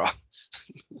Night Raw.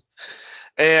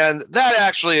 And that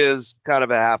actually is kind of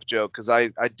a half joke, because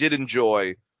I did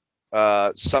enjoy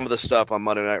some of the stuff on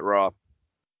Monday Night Raw.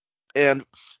 And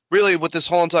really, with this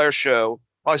whole entire show,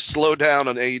 I slowed down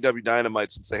on AEW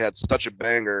Dynamite since they had such a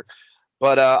banger.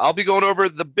 But I'll be going over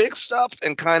the big stuff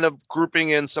and kind of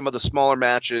grouping in some of the smaller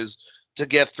matches to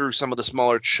get through some of the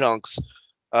smaller chunks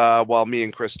while me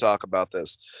and Chris talk about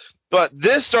this. But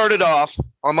this started off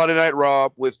on Monday Night Raw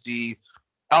with the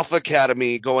Alpha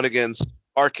Academy going against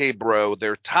RK Bro.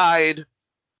 They're tied.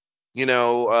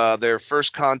 Their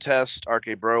first contest,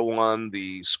 RK Bro won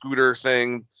the scooter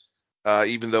thing,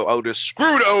 even though Otis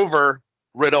screwed over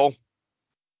Riddle.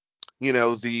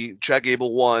 The Chad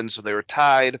Gable won, so they were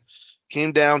tied.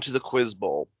 Came down to the Quiz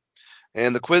Bowl.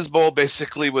 And the Quiz Bowl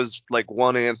basically was like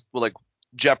like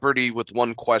Jeopardy with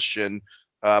one question,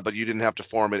 but you didn't have to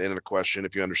form it in a question,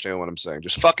 if you understand what I'm saying.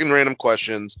 Just fucking random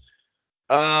questions.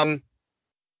 I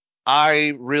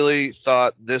really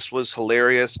thought this was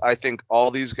hilarious. I think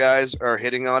all these guys are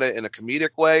hitting on it in a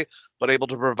comedic way, but able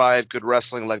to provide good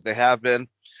wrestling like they have been.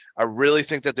 I really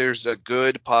think that there's a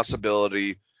good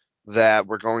possibility that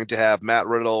we're going to have Matt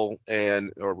Riddle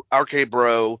or RK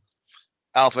Bro,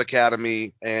 Alpha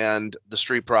Academy, and the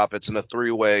Street Profits in a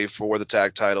three-way for the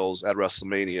tag titles at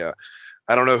WrestleMania.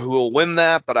 I don't know who will win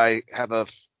that, but I have a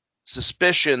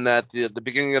suspicion that the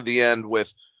beginning of the end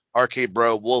with RK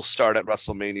Bro will start at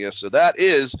WrestleMania. So that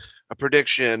is a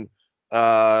prediction,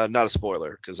 not a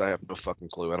spoiler, because I have no fucking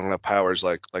clue. I don't have powers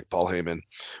like Paul Heyman.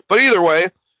 But either way,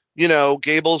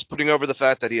 Gable's putting over the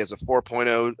fact that he has a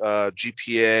 4.0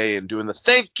 GPA and doing the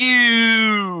thank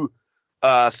you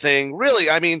thing. Really,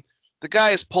 I mean, the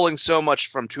guy is pulling so much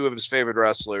from two of his favorite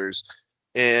wrestlers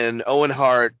in Owen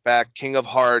Hart, back King of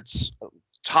Hearts,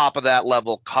 top of that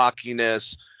level,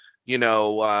 cockiness, in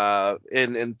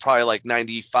probably like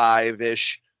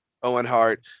 95-ish Owen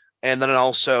Hart. And then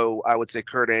also, I would say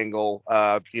Kurt Angle,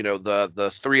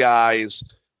 the three eyes,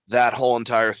 that whole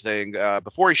entire thing.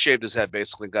 Before he shaved his head,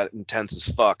 basically got intense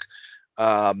as fuck.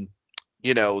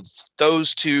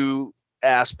 Those two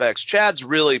aspects. Chad's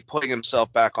really putting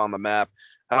himself back on the map,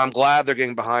 and I'm glad they're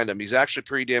getting behind him. He's actually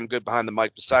pretty damn good behind the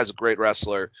mic, besides a great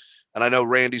wrestler. And I know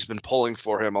Randy's been pulling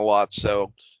for him a lot,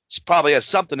 so it probably has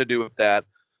something to do with that.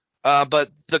 But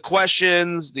the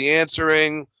questions, the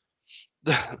answering,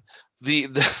 some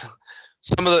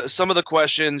of the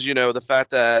questions, the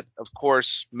fact that, of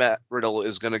course, Matt Riddle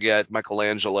is going to get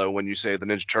Michelangelo when you say the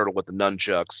Ninja Turtle with the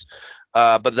nunchucks,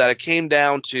 but that it came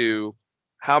down to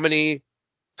how many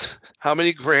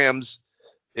grams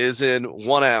is in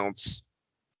 1 ounce,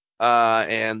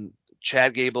 and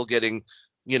Chad Gable getting,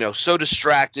 so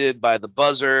distracted by the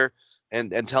buzzer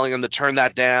and telling him to turn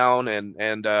that down,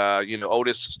 and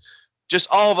Otis, just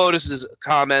all of Otis's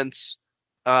comments,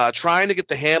 trying to get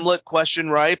the Hamlet question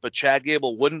right, but Chad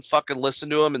Gable wouldn't fucking listen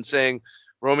to him and saying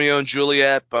Romeo and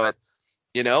Juliet. But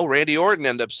Randy Orton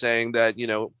ended up saying that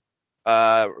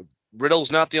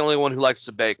Riddle's not the only one who likes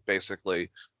to bake, basically,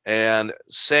 and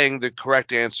saying the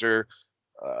correct answer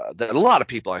that a lot of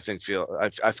people, I think,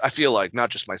 I feel like, not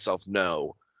just myself,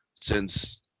 know,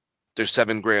 since there's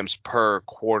 7 grams per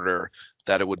quarter,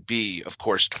 that it would be, of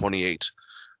course, 28.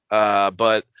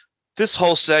 But this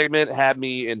whole segment had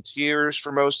me in tears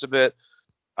for most of it.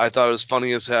 I thought it was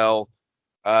funny as hell.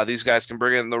 These guys can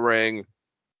bring it in the ring.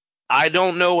 I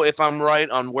don't know if I'm right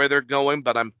on where they're going,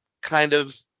 but I'm kind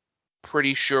of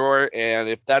pretty sure. And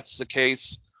if that's the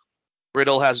case,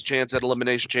 Riddle has a chance at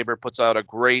Elimination Chamber, puts out a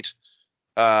great,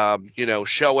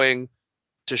 showing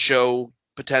to show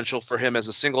potential for him as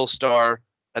a single star,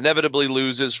 inevitably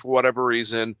loses for whatever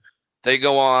reason. They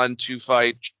go on to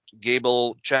fight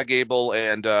Chad Gable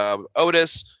and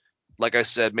Otis. Like I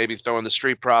said, maybe throwing the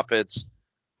Street Profits.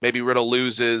 Maybe Riddle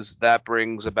loses. That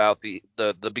brings about the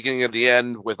beginning of the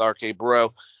end with RK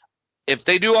Bro. If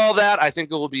they do all that, I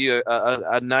think it will be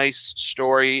a nice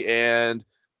story. And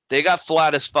they got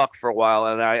flat as fuck for a while.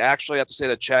 And I actually have to say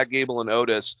that Chad Gable and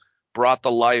Otis brought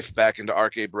the life back into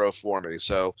RK Bro for me.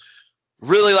 So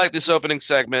really like this opening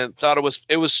segment. Thought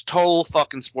it was total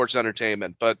fucking sports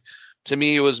entertainment, but to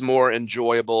me, it was more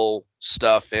enjoyable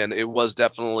stuff, and it was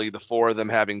definitely the four of them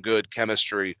having good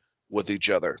chemistry with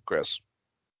each other, Chris.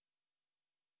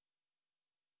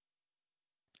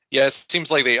 Yeah, it seems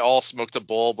like they all smoked a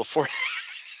bowl before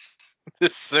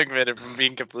this segment, if I'm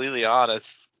being completely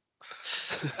honest.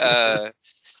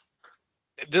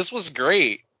 This was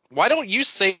great. Why don't you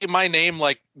say my name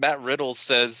like Matt Riddle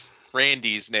says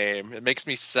Randy's name? It makes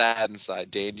me sad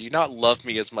inside, Dane. Do you not love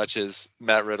me as much as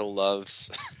Matt Riddle loves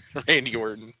Randy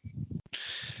Orton?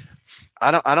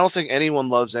 I don't think anyone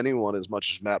loves anyone as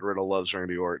much as Matt Riddle loves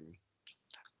Randy Orton.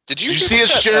 Did you see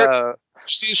his shirt? Did you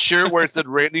see his shirt where it said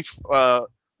Randy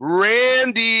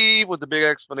with the big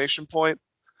exclamation point?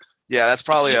 Yeah, that's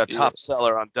probably a Yeah. top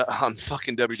seller on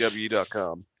fucking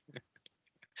WWE.com.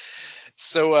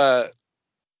 So,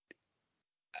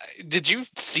 did you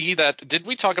see that? Did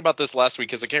we talk about this last week?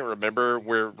 Because I can't remember,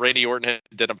 where Randy Orton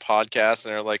did a podcast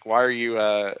and they're like, "Why are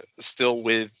you still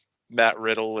with Matt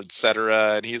Riddle,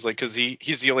 etc.?" And he's like, "Because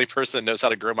he's the only person that knows how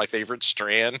to grow my favorite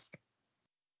strand."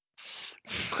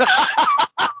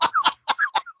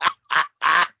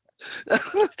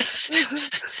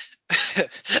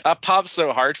 I popped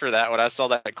so hard for that when I saw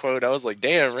that quote. I was like,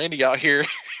 "Damn, Randy out here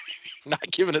not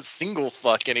giving a single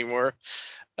fuck anymore."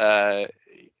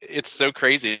 It's so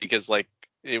crazy because like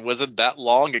it wasn't that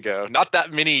long ago, not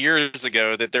that many years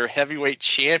ago, that their heavyweight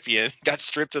champion got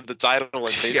stripped of the title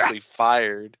and basically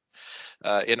fired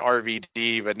in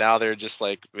RVD, but now they're just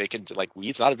like making like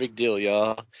it's not a big deal,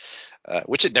 y'all,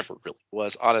 which it never really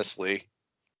was, honestly.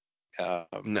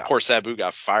 No. Poor Sabu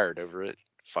got fired over it.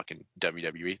 Fucking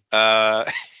WWE.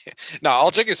 No,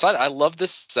 all joking aside, I love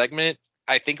this segment.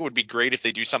 I think it would be great if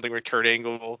they do something with Kurt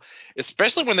Angle,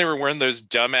 especially when they were wearing those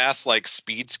dumbass like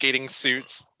speed skating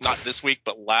suits. Not this week,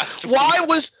 but last week.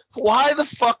 Why the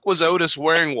fuck was Otis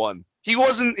wearing one? He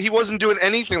wasn't doing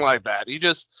anything like that.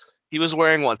 He was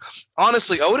wearing one.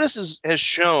 Honestly, Otis has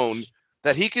shown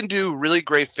that he can do really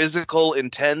great physical,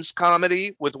 intense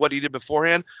comedy with what he did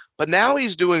beforehand, but now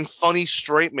he's doing funny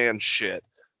straight man shit.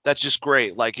 That's just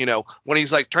great. Like, you know, when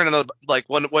he's like turning the, like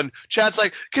when Chad's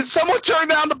like, "Can someone turn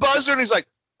down the buzzer?" And he's like,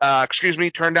 "Excuse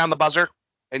me, turn down the buzzer."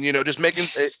 And, you know, just making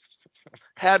it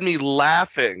had me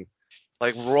laughing,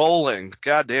 like rolling.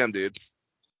 God damn, dude.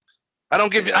 I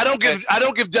don't give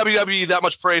WWE that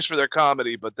much praise for their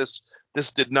comedy, but this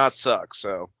did not suck.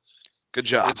 So good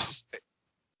job.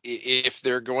 If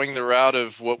they're going the route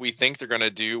of what we think they're going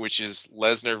to do, which is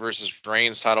Lesnar versus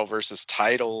Reigns, title versus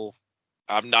title,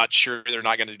 I'm not sure they're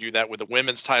not going to do that with the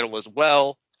women's title as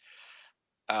well.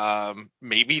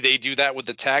 Maybe they do that with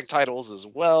the tag titles as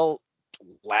well.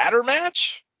 Ladder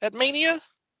match at Mania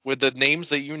with the names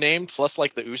that you named, plus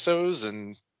like the Usos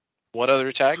and what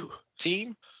other tag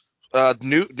team?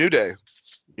 New Day.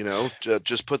 You know,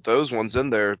 just put those ones in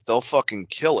there. They'll fucking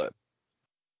kill it.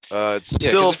 It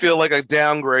still feel like a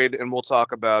downgrade, and we'll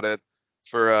talk about it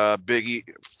for Biggie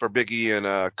and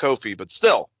Kofi, but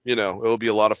still, you know, it would be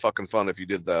a lot of fucking fun if you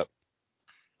did that.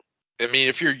 I mean,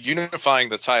 if you're unifying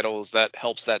the titles, that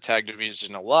helps that tag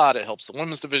division a lot. It helps the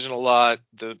women's division a lot.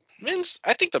 I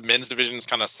think the men's division is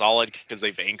kind of solid because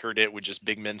they've anchored it with just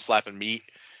big men slapping meat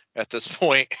at this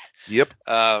point. Yep.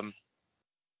 But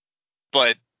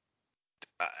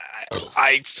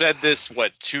I said this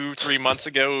 2-3 months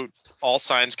ago. All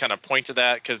signs kind of point to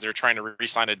that because they're trying to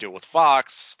re-sign a deal with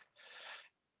Fox.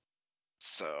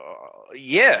 So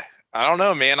yeah, I don't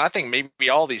know, man. I think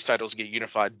maybe all these titles get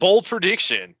unified. Bold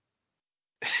prediction.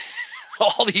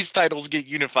 All these titles get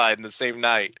unified in the same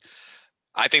night.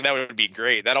 I think that would be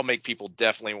great. That'll make people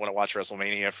definitely want to watch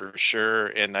WrestleMania for sure,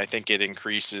 and I think it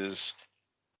increases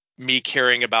me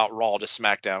caring about Raw to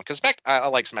SmackDown, because I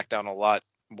like SmackDown a lot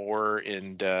more,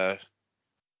 and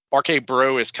RK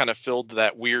Bro has kind of filled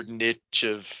that weird niche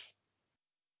of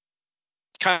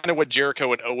kind of what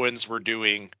Jericho and Owens were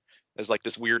doing as like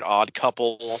this weird odd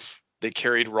couple. They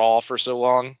carried Raw for so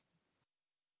long.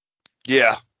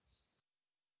 Yeah.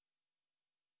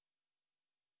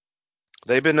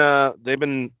 They've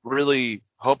been really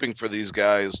hoping for these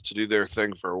guys to do their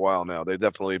thing for a while now. They've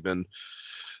definitely been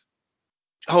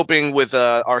hoping with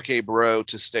RK Bro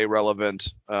to stay relevant.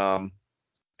 And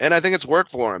I think it's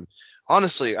worked for him.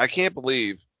 Honestly, I can't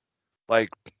believe like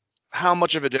how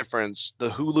much of a difference the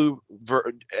Hulu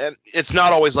and it's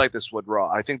not always like this with Raw.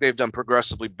 I think they've done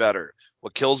progressively better.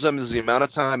 What kills them is the amount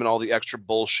of time and all the extra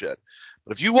bullshit.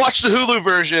 But if you watch the Hulu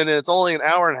version and it's only an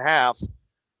hour and a half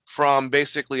from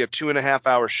basically a 2.5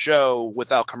 hour show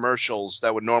without commercials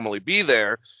that would normally be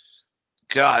there,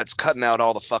 God, it's cutting out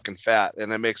all the fucking fat,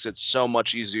 and it makes it so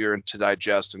much easier to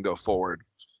digest and go forward.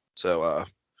 So,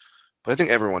 but I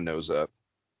think everyone knows that.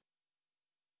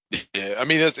 Yeah, I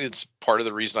mean, it's part of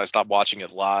the reason I stopped watching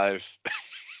it live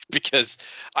because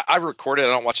I record it. I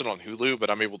don't watch it on Hulu, but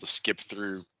I'm able to skip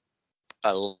through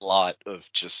a lot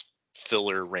of just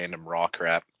filler random Raw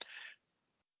crap.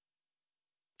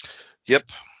 Yep.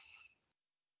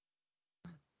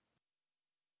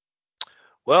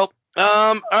 Well,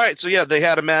 all right. So yeah, they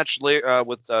had a match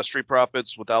with Street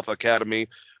Profits with Alpha Academy.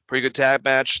 Pretty good tag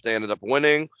match. They ended up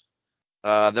winning.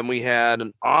 Then we had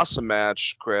an awesome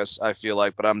match, Chris, I feel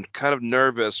like, but I'm kind of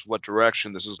nervous what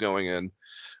direction this is going in.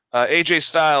 AJ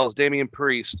Styles, Damian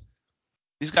Priest.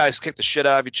 These guys kick the shit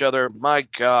out of each other. My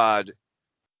God.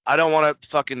 I don't want to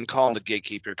fucking call him the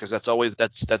gatekeeper because that's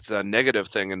a negative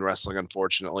thing in wrestling,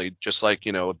 unfortunately, just like,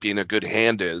 you know, being a good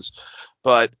hand is.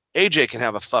 But AJ can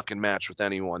have a fucking match with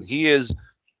anyone. He is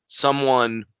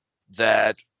someone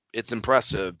that it's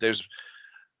impressive. There's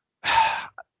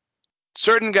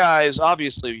certain guys,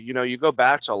 obviously, you go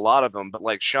back to a lot of them, but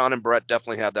like Sean and Brett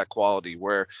definitely had that quality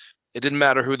where it didn't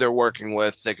matter who they're working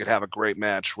with, they could have a great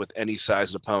match with any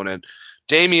sized opponent.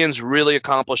 Damien's really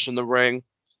accomplished in the ring.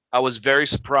 I was very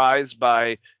surprised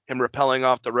by him rappelling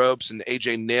off the ropes and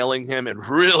AJ nailing him and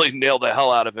really nailed the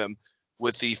hell out of him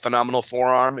with the phenomenal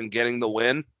forearm and getting the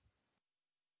win.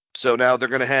 So now they're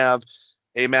going to have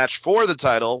a match for the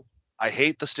title. I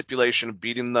hate the stipulation of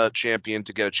beating the champion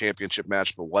to get a championship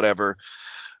match, but whatever.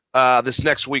 This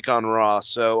next week on Raw.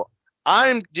 So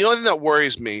the only thing that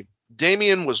worries me,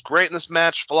 Damien was great in this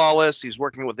match, flawless. He's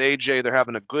working with AJ. They're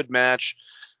having a good match.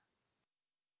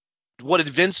 What, did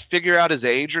Vince figure out his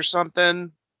age or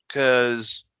something?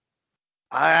 Because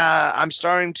I'm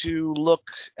starting to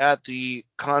look at the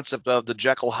concept of the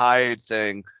Jekyll Hyde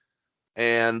thing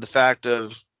and the fact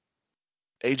of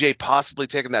AJ possibly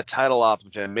taking that title off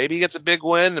of him. Maybe he gets a big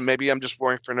win, and maybe I'm just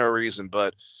worrying for no reason,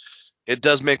 but it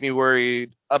does make me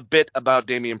worried a bit about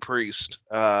Damian Priest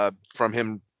from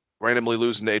him randomly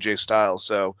losing to AJ Styles.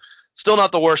 So still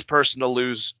not the worst person to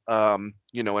lose, in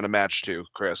a match to,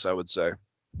 Chris, I would say.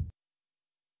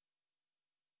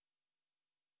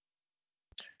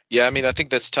 Yeah, I mean, I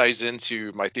think this ties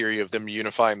into my theory of them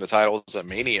unifying the titles at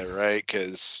Mania, right?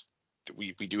 Because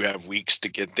we do have weeks to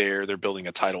get there. They're building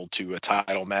a title to a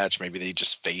title match. Maybe they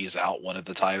just phase out one of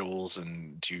the titles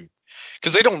and do,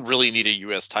 because they don't really need a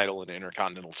U.S. title and an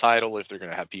Intercontinental title if they're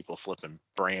going to have people flipping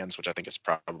brands, which I think is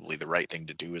probably the right thing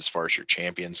to do as far as your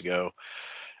champions go.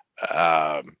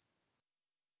 I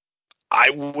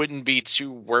wouldn't be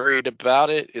too worried about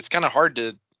it. It's kind of hard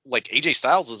to, like, AJ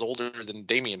Styles is older than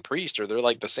Damian Priest, or they're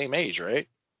like the same age, right?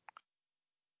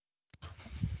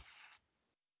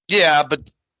 Yeah,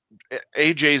 but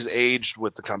AJ's aged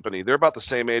with the company. They're about the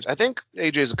same age. I think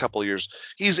AJ's a couple of years.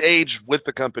 He's aged with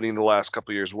the company in the last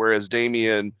couple of years, whereas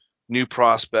Damian, new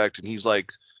prospect, and he's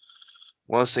like,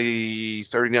 I want to say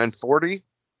 39, 40.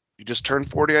 He just turned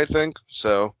 40, I think.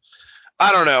 So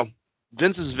I don't know.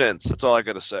 Vince is Vince. That's all I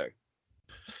got to say.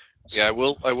 Yeah, I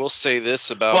will say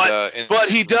this about but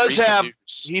he does have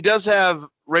news.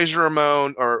 Razor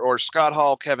Ramon or Scott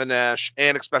Hall, Kevin Nash,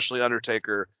 and especially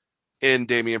Undertaker in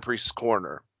Damian Priest's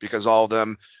corner because all of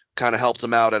them kind of helped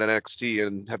him out at NXT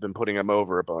and have been putting him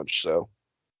over a bunch. So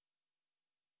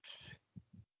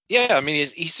Yeah, I mean,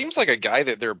 he seems like a guy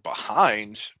that they're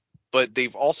behind, but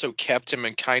they've also kept him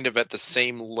in kind of at the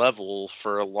same level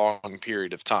for a long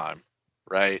period of time,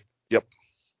 right? Yep.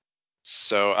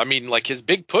 So, I mean, like, his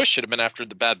big push should have been after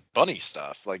the Bad Bunny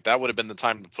stuff. Like, that would have been the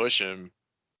time to push him.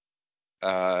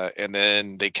 And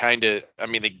then they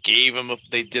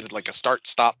they did like a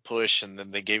start-stop push, and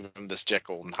then they gave him this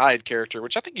Jekyll and Hyde character,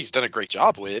 which I think he's done a great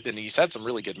job with, and he's had some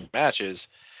really good matches.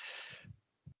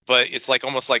 But it's like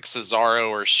almost like Cesaro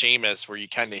or Sheamus, where you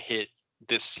kind of hit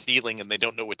this ceiling and they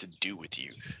don't know what to do with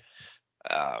you.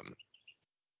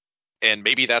 And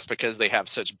maybe that's because they have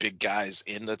such big guys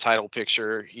in the title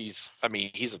picture. He's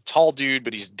a tall dude,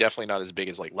 but he's definitely not as big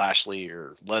as like Lashley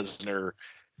or Lesnar.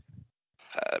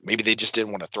 Maybe they just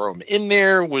didn't want to throw him in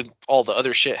there with all the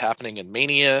other shit happening in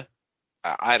Mania.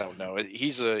 I don't know.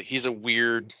 He's a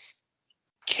weird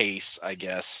case, I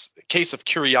guess. A case of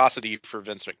curiosity for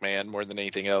Vince McMahon more than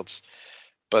anything else.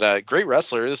 But great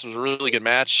wrestler. This was a really good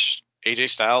match. AJ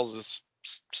Styles is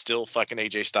still fucking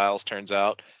AJ Styles, turns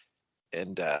out.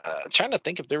 And trying to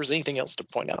think if there was anything else to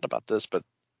point out about this, but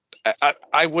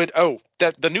I would. Oh,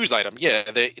 that the news item.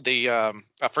 Yeah, they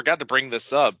I forgot to bring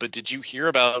this up, but did you hear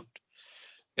about?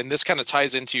 And this kind of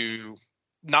ties into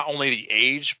not only the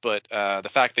age, but the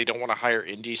fact they don't want to hire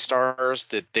indie stars.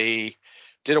 That they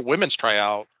did a women's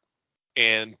tryout,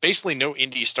 and basically no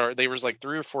indie star. There was like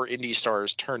 3 or 4 indie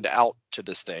stars turned out to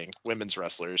this thing, women's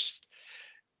wrestlers,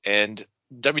 and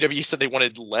WWE said they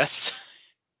wanted less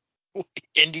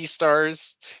indie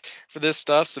stars for this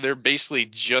stuff, so they're basically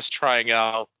just trying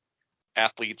out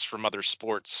athletes from other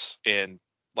sports and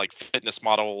like fitness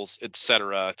models,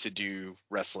 etc., to do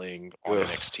wrestling on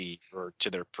NXT or to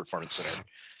their performance center,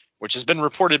 which has been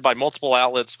reported by multiple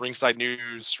outlets: Ringside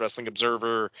News, Wrestling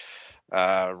Observer,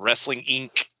 Wrestling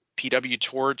Inc., PW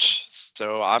Torch.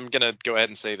 So I'm gonna go ahead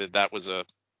and say that was a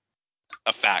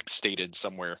fact stated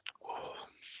somewhere.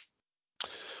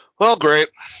 Well, great.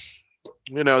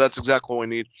 That's exactly what we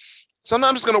need.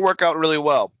 Sometimes it's going to work out really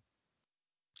well.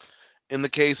 In the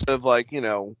case of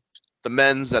the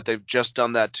men's that they've just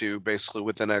done that to basically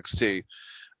with NXT,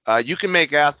 you can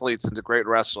make athletes into great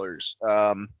wrestlers,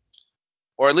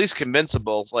 or at least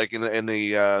convincible, like in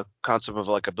the concept of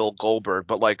like a Bill Goldberg.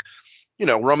 But like,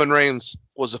 Roman Reigns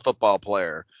was a football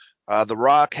player. The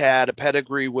Rock had a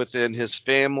pedigree within his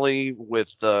family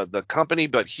with the company,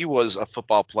 but he was a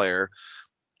football player.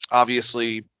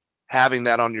 Obviously, having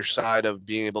that on your side of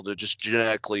being able to just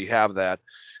genetically have that,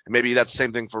 and maybe that's the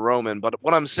same thing for Roman. But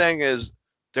what I'm saying is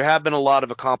there have been a lot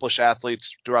of accomplished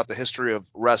athletes throughout the history of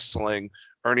wrestling.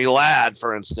 Ernie Ladd,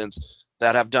 for instance,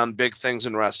 that have done big things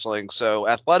in wrestling. So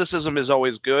athleticism is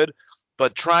always good,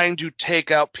 but trying to take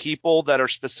out people that are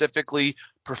specifically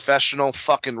professional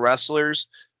fucking wrestlers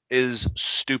is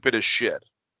stupid as shit.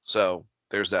 So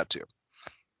there's that too.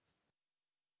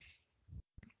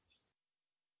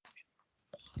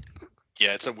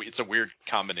 Yeah, it's a weird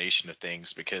combination of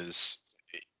things because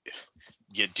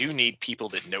you do need people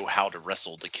that know how to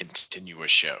wrestle to continue a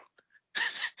show.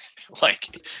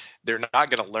 Like, they're not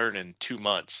going to learn in 2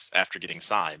 months after getting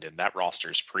signed, and that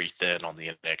roster is pretty thin on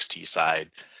the NXT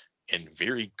side and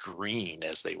very green,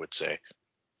 as they would say.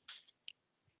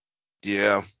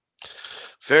 Yeah.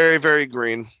 Very, very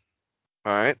green.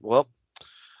 All right. Well,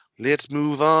 let's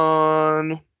move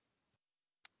on.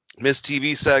 Miss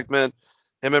TV segment.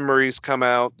 Him and Maurice come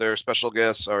out. Their special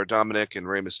guests are Dominic and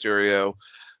Rey Mysterio.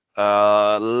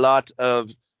 A lot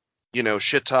of,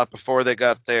 shit talk before they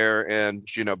got there and,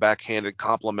 backhanded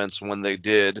compliments when they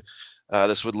did.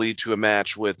 This would lead to a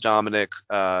match with Dominic,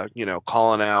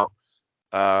 calling out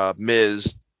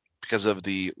Miz because of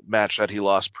the match that he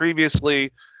lost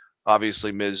previously.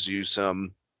 Obviously, Miz used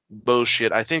some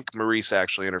bullshit. I think Maurice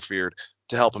actually interfered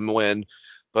to help him win.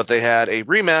 But they had a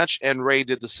rematch, and Rey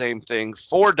did the same thing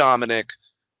for Dominic,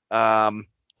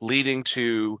 leading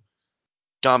to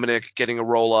Dominic getting a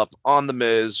roll-up on The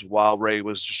Miz while Rey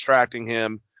was distracting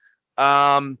him.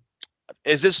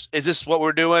 Is this what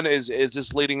we're doing? Is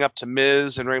this leading up to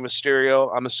Miz and Rey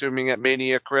Mysterio? I'm assuming at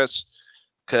Mania, Chris,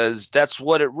 because that's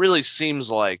what it really seems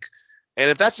like. And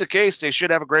if that's the case, they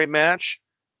should have a great match.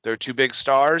 They're two big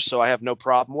stars, so I have no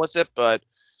problem with it. But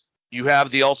you have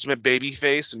the ultimate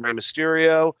babyface in Rey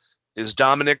Mysterio. Is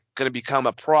Dominic going to become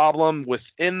a problem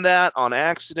within that on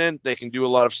accident? They can do a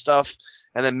lot of stuff.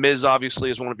 And then Miz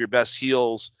obviously is one of your best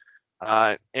heels.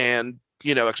 And,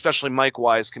 especially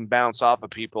Mike-wise, can bounce off of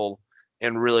people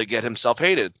and really get himself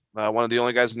hated. One of the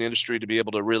only guys in the industry to be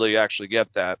able to really actually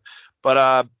get that.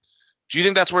 But do you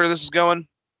think that's where this is going?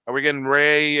 Are we getting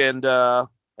Rey and Miz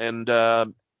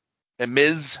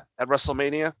at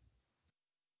WrestleMania?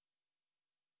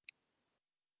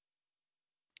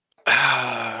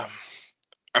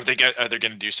 Are they going to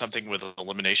do something with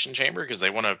Elimination Chamber, because they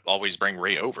want to always bring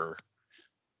Rey over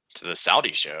to the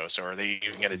Saudi show? So are they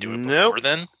even going to do it before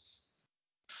then?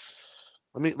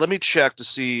 Let me check to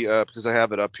see, because I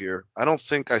have it up here. I don't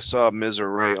think I saw Miz or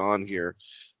Rey on here.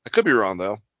 I could be wrong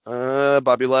though.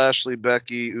 Bobby Lashley,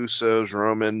 Becky, Usos,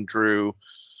 Roman, Drew,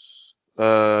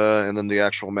 and then the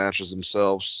actual matches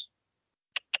themselves.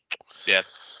 Yeah.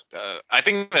 I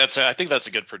think that's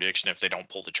a good prediction if they don't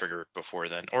pull the trigger before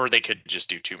then, or they could just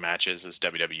do 2 matches as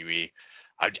WWE.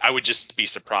 I would just be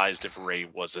surprised if Rey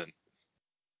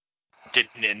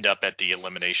didn't end up at the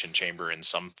Elimination Chamber in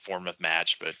some form of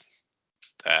match. But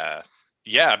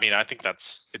yeah, I mean, I think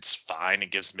it's fine.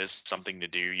 It gives Miz something to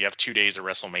do. You have 2 days of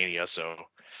WrestleMania, so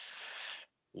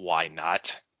why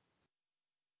not?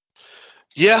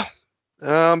 Yeah.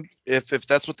 If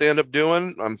that's what they end up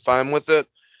doing, I'm fine with it.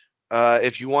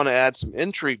 If you want to add some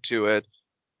intrigue to it,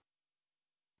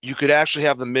 you could actually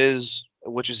have the Miz,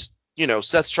 which is,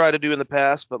 Seth's tried to do in the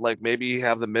past, but like maybe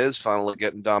have the Miz finally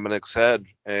get in Dominic's head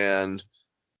and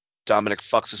Dominic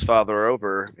fucks his father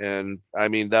over. And I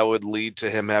mean, that would lead to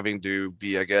him having to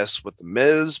be, I guess, with the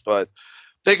Miz, but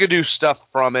they could do stuff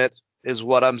from it, is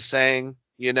what I'm saying,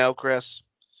 Chris.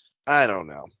 I don't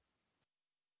know.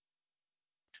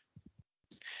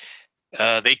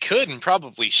 They could and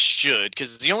probably should,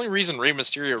 because the only reason Rey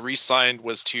Mysterio re-signed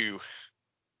was to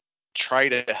try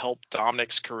to help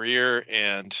Dominic's career,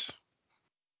 and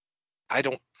I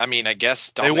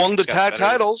guess Dominic, they won the tag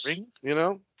titles, ring?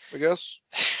 I guess.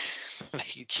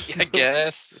 I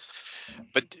guess.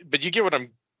 But you get what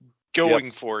I'm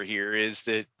going for here, is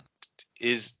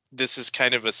this is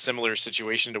kind of a similar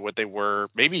situation to what they were,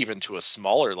 maybe even to a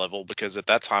smaller level, because at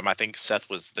that time I think Seth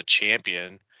was the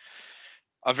champion.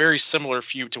 A very similar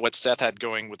feud to what Seth had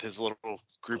going with his little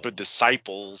group of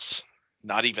disciples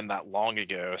not even that long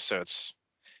ago. So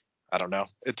I don't know.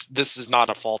 This is not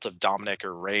a fault of Dominic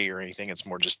or Rey or anything. It's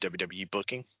more just WWE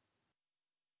booking.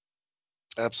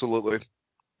 Absolutely.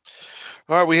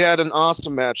 All right, we had an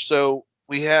awesome match. So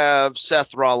we have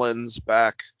Seth Rollins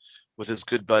back with his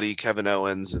good buddy Kevin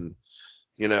Owens, and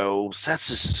Seth's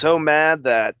just so mad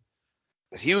that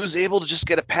he was able to just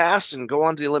get a pass and go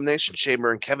on to the Elimination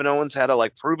Chamber, and Kevin Owens had to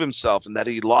like prove himself, and that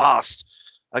he lost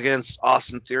against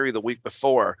Austin Theory the week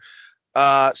before.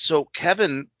 So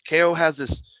KO has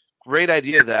this great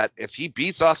idea that if he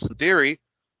beats Austin Theory,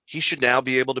 he should now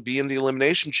be able to be in the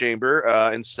Elimination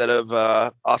Chamber instead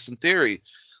of Austin Theory.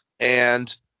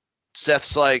 And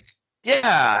Seth's like,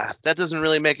 yeah, that doesn't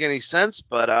really make any sense,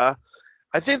 but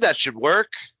I think that should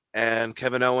work. And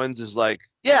Kevin Owens is like,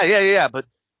 yeah, but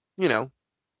you know,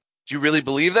 do you really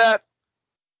believe that?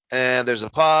 And there's a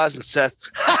pause, and Seth,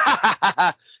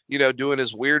 doing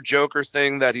his weird Joker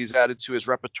thing that he's added to his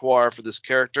repertoire for this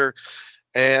character.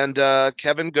 And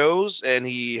Kevin goes, and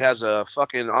he has a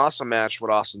fucking awesome match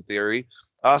with Austin Theory.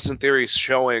 Austin Theory's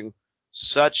showing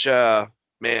such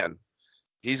man.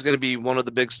 He's going to be one of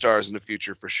the big stars in the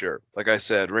future for sure. Like I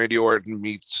said, Randy Orton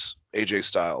meets AJ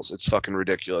Styles. It's fucking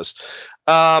ridiculous.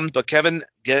 But Kevin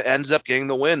ends up getting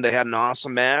the win. They had an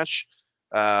awesome match.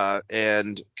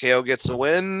 And KO gets the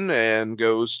win and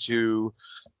goes to,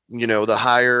 the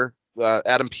higher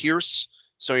Adam Pearce.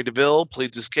 Sonya Deville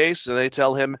pleads his case, and they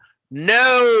tell him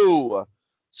no.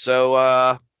 So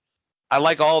I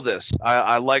like all this.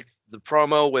 I like the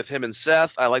promo with him and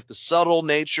Seth. I like the subtle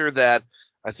nature that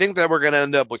I think that we're going to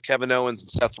end up with Kevin Owens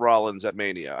and Seth Rollins at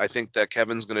Mania. I think that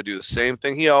Kevin's going to do the same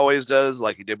thing he always does,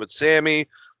 like he did with Sammy,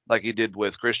 like he did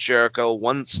with Chris Jericho.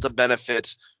 Once the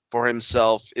benefit for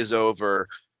himself is over,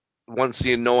 once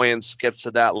the annoyance gets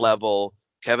to that level,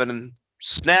 Kevin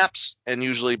snaps and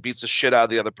usually beats the shit out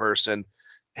of the other person.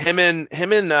 Him and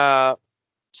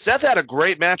Seth had a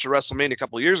great match at WrestleMania a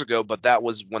couple of years ago, but that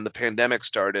was when the pandemic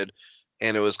started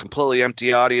and it was completely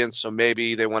empty audience, so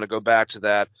maybe they want to go back to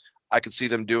that. I could see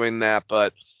them doing that,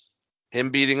 but him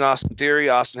beating Austin Theory,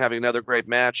 Austin having another great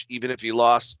match, even if he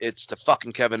lost, it's to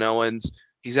fucking Kevin Owens.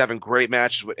 He's having great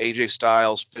matches with AJ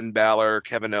Styles, Finn Balor,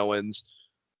 Kevin Owens.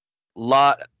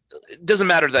 It doesn't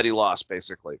matter that he lost,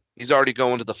 basically. He's already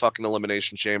going to the fucking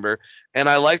Elimination Chamber. And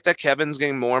I like that Kevin's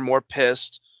getting more and more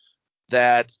pissed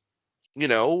that,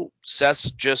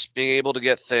 Seth's just being able to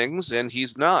get things and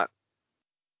he's not.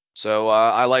 So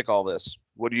I like all this.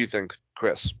 What do you think,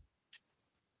 Chris?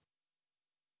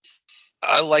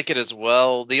 I like it as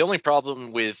well. The only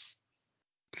problem with,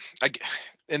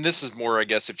 and this is more, I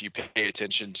guess, if you pay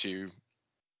attention to,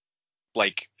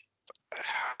 like,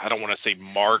 I don't want to say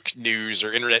mark news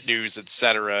or internet news,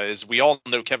 etc., is we all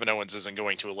know Kevin Owens isn't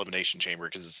going to Elimination Chamber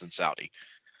because it's in Saudi.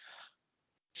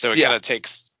 So it kind of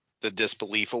takes the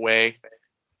disbelief away.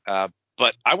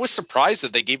 But I was surprised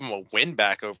that they gave him a win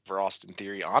back over Austin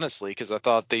Theory, honestly, because I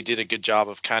thought they did a good job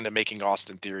of kind of making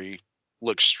Austin Theory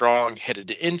look strong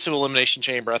headed into Elimination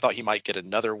Chamber. I thought he might get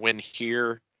another win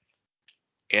here.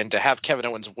 And to have Kevin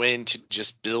Owens win to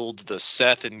just build the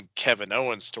Seth and Kevin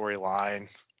Owens storyline,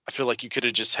 I feel like you could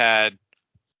have just had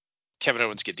Kevin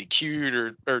Owens get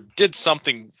DQ'd or did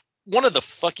something, one of the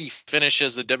fucky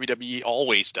finishes that WWE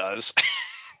always does,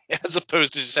 as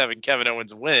opposed to just having Kevin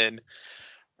Owens win.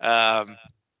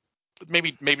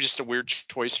 Maybe just a weird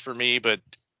choice for me, but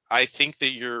I think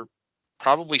that you're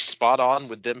probably spot on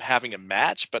with them having a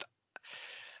match. But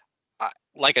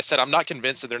like I said, I'm not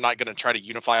convinced that they're not going to try to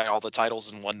unify all the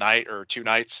titles in one night or two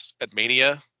nights at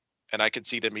Mania. And I could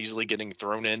see them easily getting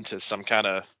thrown into some kind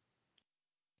of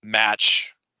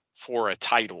match for a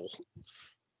title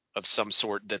of some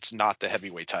sort that's not the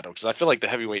heavyweight title. Because I feel like the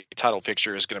heavyweight title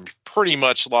picture is going to be pretty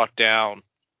much locked down.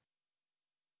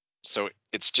 So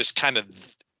it's just kind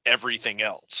of everything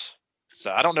else. So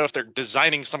I don't know if they're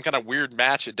designing some kind of weird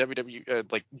match at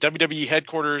WWE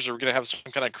headquarters, or we're going to have some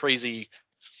kind of crazy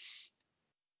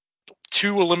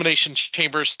two elimination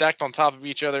chambers stacked on top of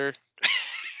each other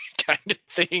kind of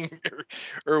thing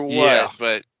or what. Yeah.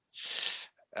 But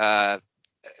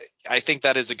I think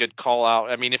that is a good call out.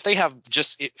 I mean, if they have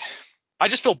I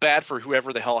just feel bad for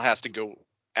whoever the hell has to go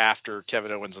after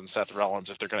Kevin Owens and Seth Rollins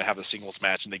if they're going to have a singles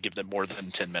match and they give them more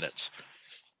than 10 minutes.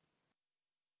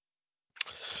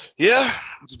 Yeah,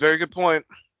 it's a very good point.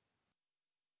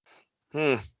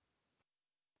 I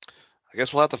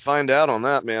guess we'll have to find out on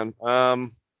that, man.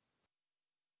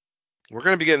 We're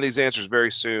going to be getting these answers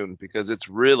very soon because it's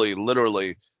really,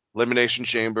 literally, Elimination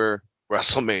Chamber,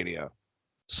 WrestleMania.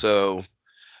 So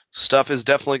stuff has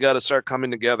definitely got to start coming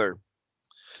together.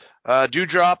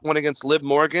 Doudrop went against Liv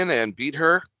Morgan and beat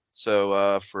her.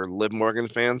 So for Liv Morgan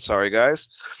fans, sorry guys.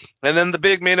 And then the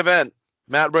big main event,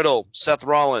 Matt Riddle, Seth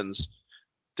Rollins.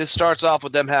 This starts off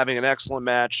with them having an excellent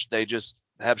match. They just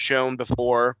have shown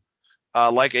before,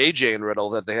 like AJ and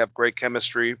Riddle, that they have great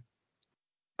chemistry.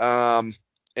 And,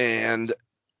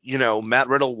 Matt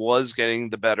Riddle was getting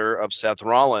the better of Seth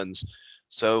Rollins.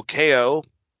 So KO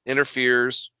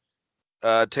interferes,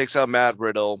 takes out Matt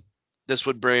Riddle. this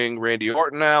would bring Randy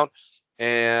Orton out,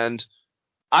 and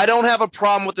I don't have a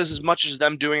problem with this as much as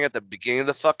them doing it at the beginning of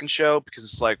the fucking show, because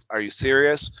it's like, are you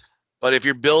serious? But if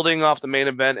you're building off the main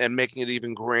event and making it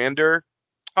even grander,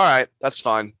 all right, that's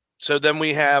fine. So then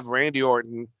we have Randy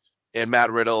Orton and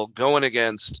Matt Riddle going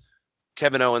against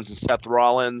Kevin Owens and Seth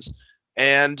Rollins,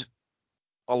 and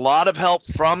a lot of help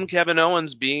from Kevin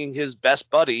Owens being his best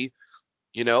buddy.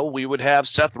 You know, we would have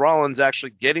Seth Rollins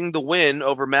actually getting the win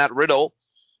over Matt Riddle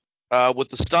with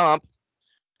the stomp.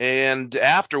 And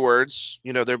afterwards,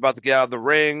 you know, they're about to get out of the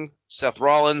ring. Seth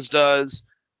Rollins does.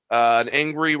 An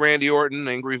angry Randy Orton,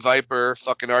 angry Viper,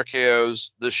 fucking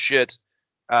RKO's the shit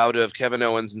out of Kevin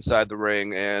Owens inside the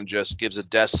ring and just gives a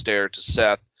death stare to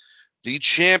Seth. The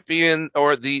champion,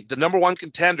 or the number one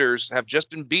contenders, have just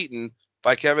been beaten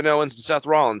by Kevin Owens and Seth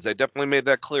Rollins. They definitely made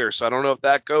that clear. So I don't know if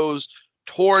that goes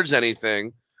towards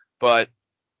anything, but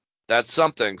that's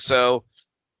something. So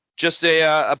just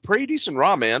a pretty decent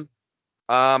Raw, man.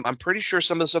 I'm pretty sure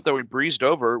some of the stuff that we breezed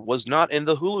over was not in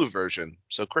the Hulu version.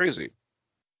 So crazy.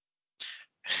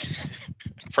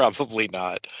 Probably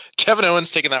not. Kevin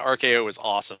Owens taking that RKO was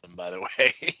awesome, by the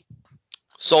way.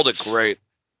 Sold it great.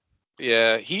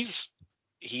 Yeah,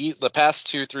 the past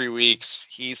 2-3 weeks,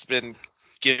 he's been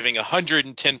giving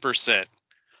 110%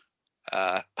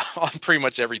 on pretty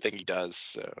much everything he does.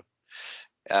 So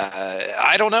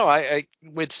I don't know. I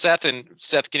with Seth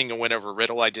getting a win over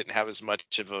Riddle, I didn't have as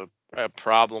much of a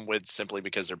problem with, simply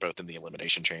because they're both in the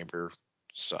Elimination Chamber.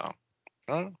 So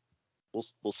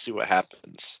we'll see what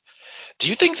happens. Do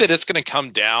you think that it's going to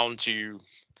come down to?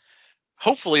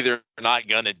 Hopefully, they're not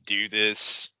going to do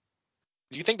this.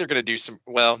 Do you think they're going to do some?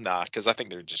 Well, nah, because I think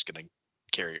they're just going to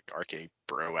carry RK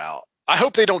Bro out. I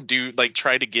hope they don't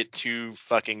try to get too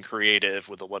fucking creative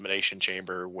with Elimination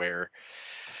Chamber, where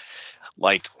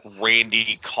like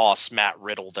Randy costs Matt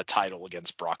Riddle the title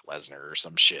against Brock Lesnar or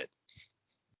some shit.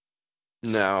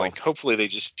 No. Like, hopefully they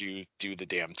just do the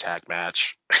damn tag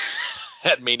match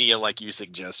at Mania like you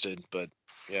suggested. But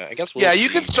yeah, I guess we'll see. You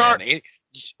can start. Man.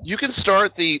 You can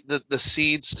start the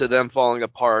seeds to them falling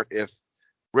apart if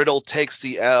Riddle takes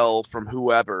the L from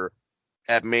whoever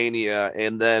at Mania,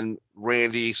 and then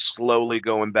Randy slowly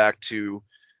going back to,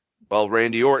 well,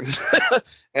 Randy Orton,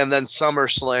 and then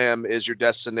SummerSlam is your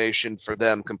destination for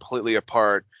them completely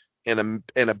apart in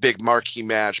a big marquee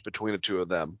match between the two of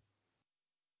them.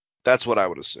 That's what I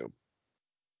would assume.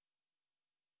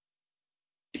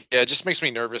 Yeah, it just makes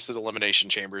me nervous that Elimination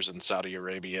Chambers in Saudi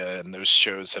Arabia and those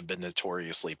shows have been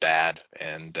notoriously bad.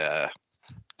 And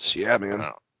yeah, man,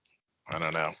 I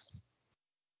don't know.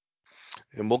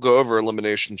 And we'll go over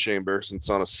Elimination Chamber since it's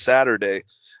on a Saturday.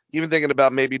 Even thinking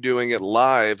about maybe doing it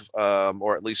live,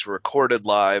 or at least recorded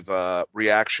live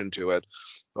reaction to it.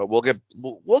 But we'll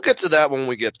get to that when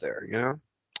we get there, you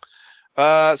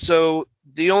know. So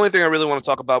the only thing I really want to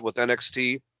talk about with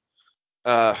NXT,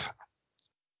 I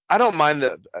don't mind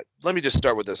let me just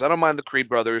start with this. I don't mind the Creed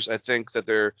brothers. I think that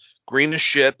they're green as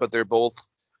shit, but they're both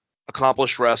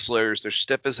accomplished wrestlers. They're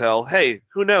stiff as hell. Hey,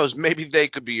 who knows? Maybe they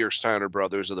could be your Steiner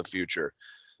brothers of the future.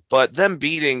 But them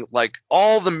beating, like,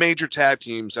 all the major tag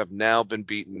teams have now been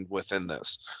beaten within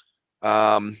this.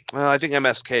 I think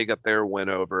MSK got their win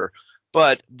over,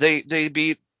 but they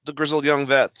beat the Grizzled Young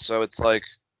Vets. So it's like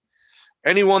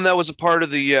anyone that was a part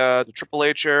of the Triple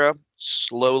H era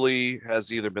slowly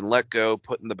has either been let go,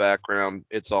 put in the background.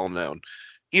 It's all known.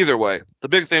 Either way, the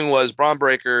big thing was Braun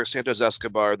Breaker, Santos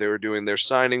Escobar. They were doing their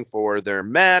signing for their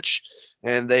match,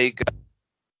 and they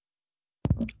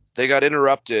got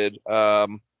interrupted,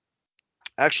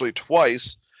 actually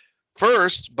twice.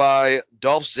 First by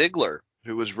Dolph Ziggler,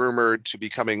 who was rumored to be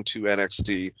coming to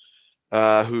NXT,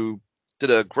 who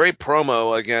did a great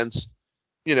promo against,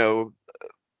 you know,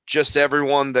 just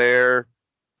everyone there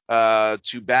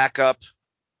to back up,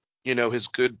 you know, his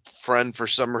good friend for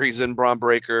some reason, Braun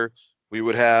Breaker. We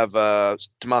would have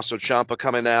Tommaso Ciampa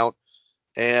coming out,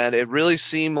 and it really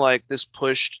seemed like this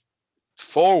pushed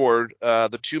forward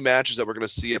the two matches that we're going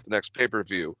to see at the next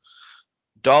pay-per-view.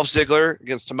 Dolph Ziggler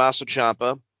against Tommaso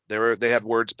Ciampa. They had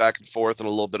words back and forth and a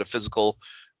little bit of physical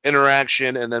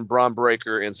interaction, and then Braun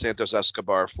Breaker and Santos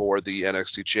Escobar for the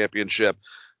NXT Championship.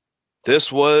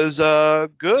 This was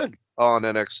good on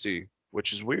NXT,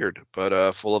 which is weird,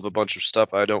 but full of a bunch of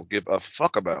stuff I don't give a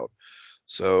fuck about.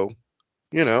 So,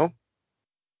 you know,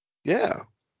 yeah.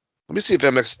 Let me see if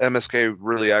MSK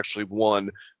really actually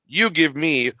won. You give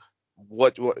me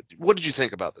what did you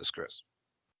think about this, Chris?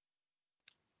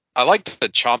 I liked the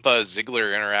Ciampa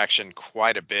Ziggler interaction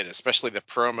quite a bit, especially the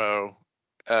promo.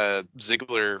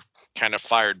 Ziggler kind of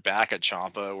fired back at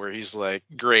Ciampa, where he's like,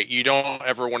 "Great, you don't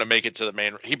ever want to make it to the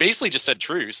main." He basically just said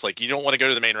truce, like, you don't want to go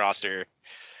to the main roster.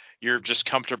 you're just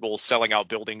comfortable selling out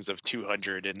buildings of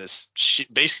 200 in this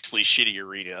basically shitty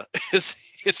arena.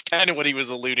 It's kind of what he was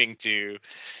alluding to.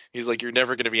 He's like, you're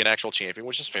never going to be an actual champion,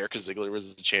 which is fair because Ziggler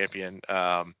was a champion.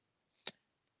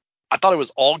 I thought it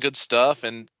was all good stuff,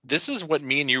 and this is what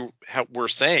me and you were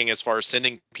saying as far as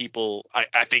sending people.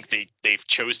 I think they've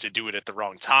chose to do it at the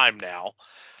wrong time now.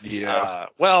 Yeah.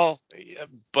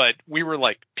 But we were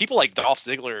like, people like Dolph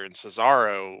Ziggler and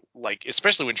Cesaro, like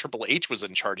especially when Triple H was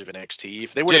in charge of NXT,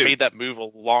 if they would have made that move a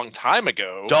long time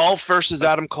ago. Dolph versus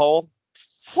Adam Cole.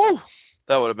 Whew,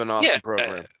 that would have been an awesome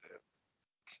program.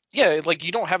 Yeah, like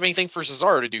you don't have anything for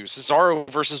Cesaro to do. Cesaro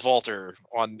versus Walter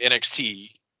on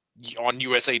NXT on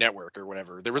USA Network or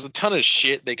whatever. There was a ton of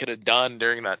shit they could have done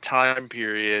during that time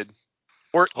period.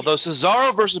 Although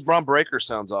Cesaro versus Braun Breaker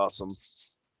sounds awesome.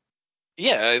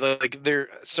 Yeah, like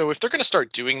so if they're going to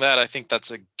start doing that, I think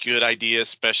that's a good idea,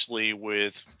 especially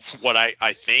with what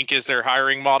I think is their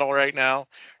hiring model right now.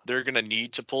 They're going to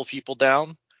need to pull people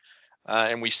down.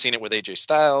 And we've seen it with AJ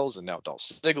Styles and now Dolph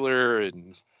Ziggler,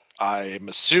 and I'm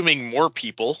assuming more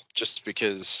people just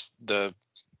because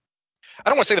I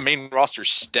don't want to say the main roster's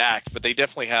stacked, but they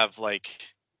definitely have like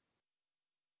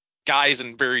guys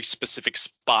in very specific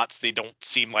spots. They don't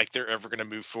seem like they're ever going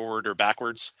to move forward or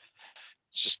backwards.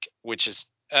 It's just, which is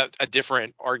a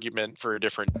different argument for a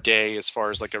different day as far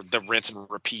as like the rinse and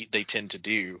repeat they tend to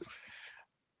do.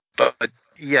 But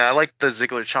yeah, I like the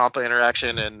Ziggler Ciampa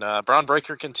interaction, and Braun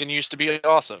Breaker continues to be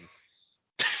awesome.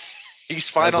 He's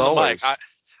fine As on always. the mic.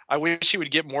 I wish he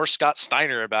would get more Scott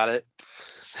Steiner about it.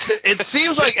 It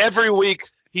seems like every week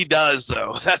he does,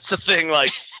 though. That's the thing.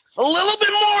 Like, a little bit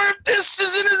more of this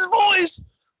is in his voice.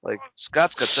 Like,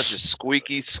 Scott's got such a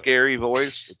squeaky, scary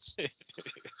voice. It's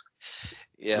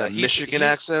that Michigan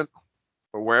accent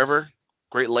or wherever.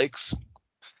 Great Lakes.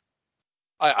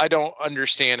 I don't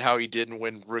understand how he didn't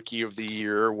win Rookie of the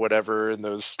Year or whatever in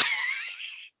those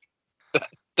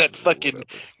that fucking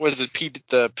whatever. What is it,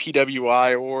 the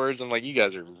PWI awards? I'm like, you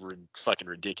guys are fucking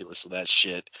ridiculous with that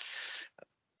shit.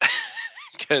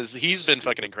 Because he's been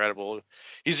fucking incredible.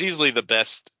 He's easily the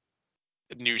best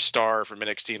new star from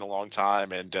NXT in a long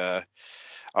time, and I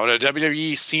don't know,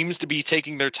 WWE seems to be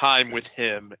taking their time with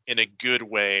him in a good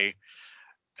way.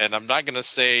 And I'm not gonna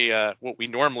say what we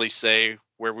normally say,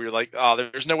 where we're like, oh,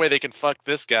 there's no way they can fuck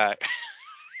this guy.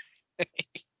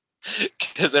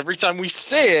 Because every time we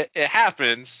say it, it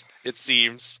happens, it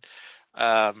seems.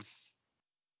 But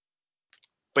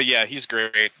yeah, he's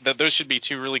great. Those should be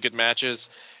two really good matches.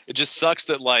 It just sucks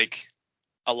that like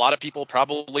a lot of people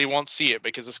probably won't see it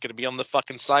because it's going to be on the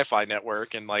fucking Sci-Fi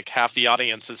Network, and like half the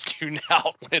audience is tuned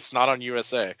out when it's not on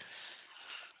USA.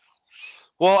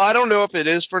 Well, I don't know if it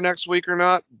is for next week or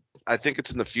not. I think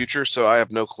it's in the future, so I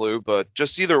have no clue. But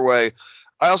just either way,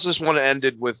 I also just want to end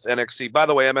it with NXT. By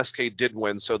the way, MSK did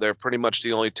win, so they're pretty much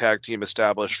the only tag team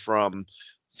established from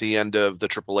the end of the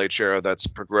Triple H era that's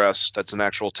progressed. That's an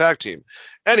actual tag team.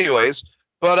 Anyways,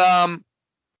 but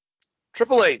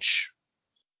Triple H,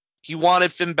 he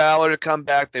wanted Finn Balor to come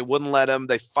back. They wouldn't let him.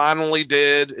 They finally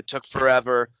did. It took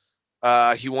forever.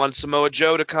 He wanted Samoa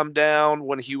Joe to come down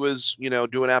when he was,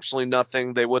 doing absolutely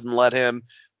nothing. They wouldn't let him.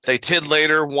 They did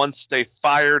later once they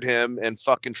fired him and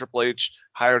fucking Triple H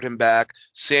hired him back.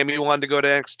 Sammy wanted to go to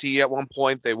NXT at one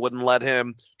point. They wouldn't let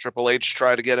him. Triple H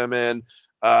tried to get him in.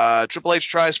 Triple H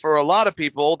tries for a lot of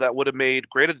people that would have made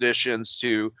great additions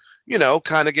to,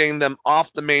 kind of getting them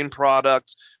off the main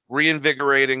product,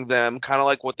 reinvigorating them, kind of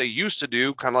like what they used to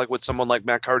do, kind of like with someone like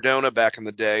Matt Cardona back in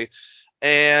the day.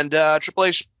 And Triple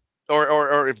H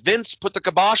or Vince put the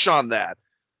kibosh on that.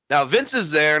 Now Vince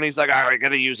is there and he's like, all right, we're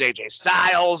going to use AJ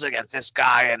Styles against this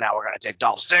guy, and now we're going to take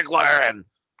Dolph Ziggler. And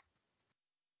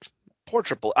poor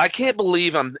Triple H. I can't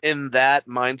believe I'm in that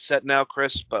mindset now,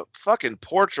 Chris, but fucking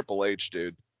poor Triple H,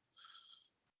 dude.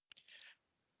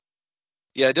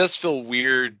 Yeah, it does feel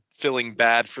weird feeling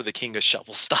bad for the King of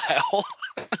Shovel style.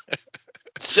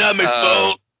 It's not my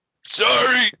fault.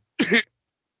 Sorry.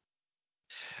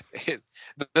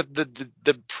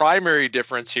 The primary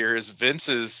difference here is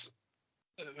Vince's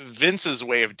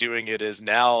way of doing it is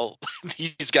now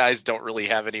these guys don't really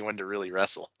have anyone to really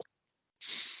wrestle.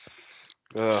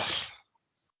 What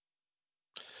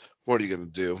are you gonna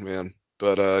do, man?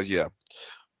 But yeah,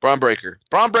 Braun Breaker.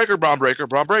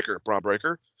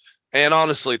 And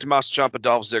honestly, Tommaso Ciampa,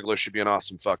 Dolph Ziggler should be an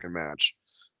awesome fucking match.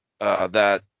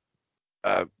 I'm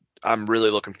really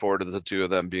looking forward to the two of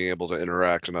them being able to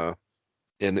interact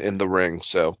in the ring.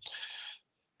 So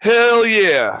hell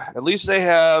yeah. At least they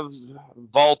have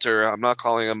Walter. I'm not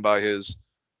calling him by his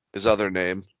other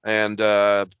name, and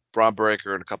Braun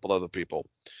Breaker and a couple other people.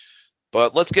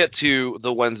 But let's get to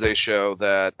the Wednesday show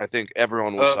that I think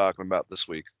everyone was talking about this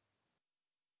week.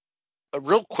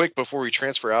 real quick before we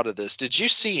transfer out of this, did you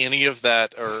see any of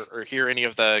that or hear any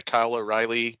of the Kyle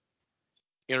O'Reilly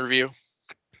interview?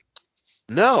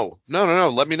 No.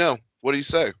 Let me know. What do you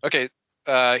say? Okay.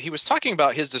 He was talking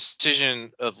about his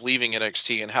decision of leaving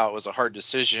NXT and how it was a hard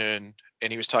decision.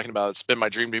 And he was talking about, it's been my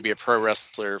dream to be a pro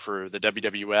wrestler for the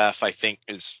WWF, I think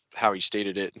is how he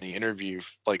stated it in the interview,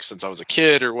 like since I was a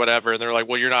kid or whatever. And they're like,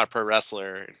 well, you're not a pro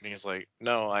wrestler. And he's like,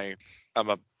 no, I'm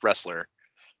a wrestler.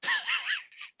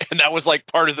 And that was like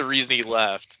part of the reason he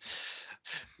left,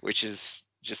 which is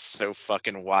just so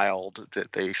fucking wild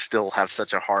that they still have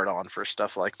such a hard on for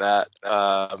stuff like that.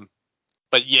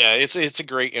 But yeah, it's a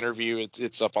great interview.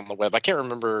 It's up on the web. I can't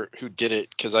remember who did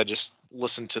it because I just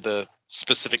listened to the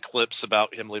specific clips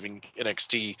about him leaving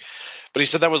NXT. But he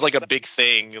said that was like a big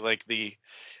thing, like the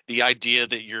idea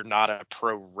that you're not a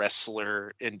pro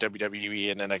wrestler in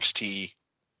WWE and NXT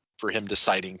for him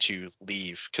deciding to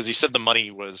leave, because he said the money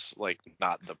was like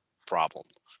not the problem,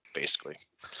 basically.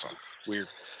 So weird.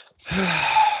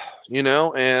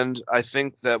 And I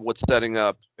think that what's setting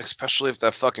up, especially if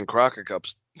that fucking Crockett Cup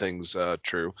thing's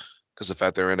true, because the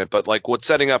fact they're in it, but like what's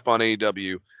setting up on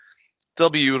AEW,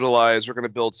 they'll be utilized. We're going to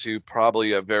build to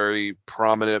probably a very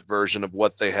prominent version of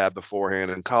what they had beforehand.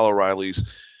 And Kyle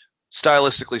O'Reilly's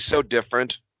stylistically so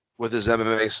different with his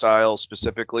MMA style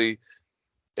specifically.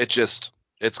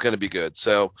 It's going to be good.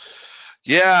 So,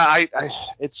 yeah,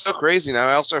 it's so crazy now.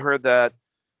 I also heard that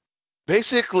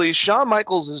basically Shawn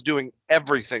Michaels is doing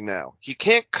everything now. He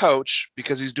can't coach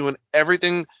because he's doing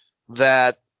everything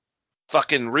that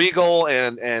fucking Regal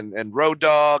and Road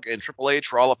Dogg and Triple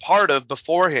H were all a part of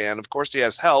beforehand. Of course, he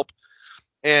has help,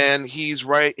 and he's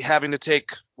having to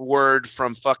take word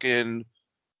from fucking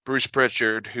Bruce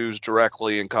Pritchard, who's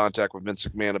directly in contact with Vince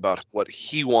McMahon about what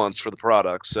he wants for the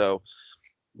product. So,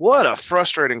 what a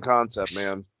frustrating concept,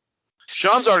 man.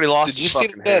 Sean's already lost his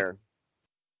fucking hair.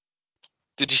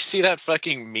 Did you see that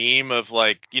fucking meme of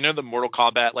like, the Mortal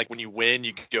Kombat, like when you win,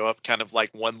 you go up kind of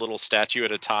like one little statue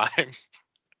at a time?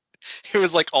 It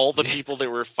was like all the people that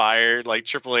were fired, like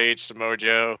Triple H, Samoa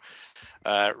Joe,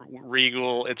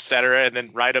 Regal, etc. And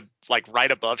then right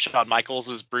above Shawn Michaels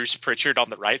is Bruce Pritchard on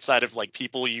the right side of like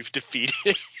people you've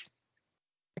defeated.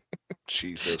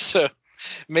 Jesus. So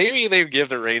maybe they give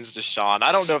the reins to Shawn.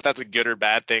 I don't know if that's a good or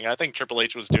bad thing. I think Triple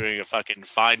H was doing a fucking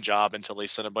fine job until they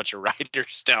sent a bunch of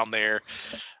writers down there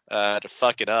to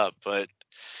fuck it up. But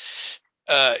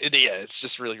yeah, it's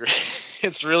just really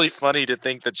it's really funny to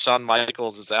think that Shawn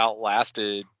Michaels is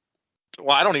outlasted.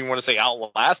 Well, I don't even want to say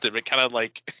outlasted, but kind of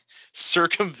like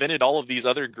circumvented all of these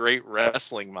other great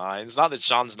wrestling minds. Not that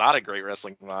Shawn's not a great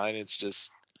wrestling mind. It's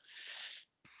just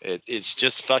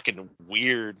fucking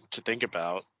weird to think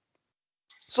about.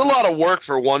 It's a lot of work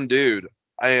for one dude,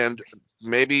 and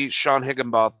maybe Sean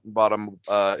Higginbottom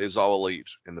is all elite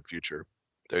in the future.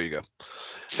 There you go.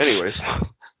 Anyways.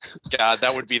 God,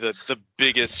 that would be the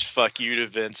biggest fuck you to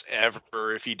Vince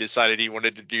ever if he decided he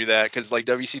wanted to do that, because like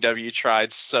WCW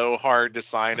tried so hard to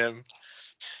sign him.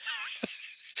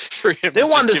 For him they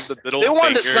wanted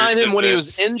to sign him when he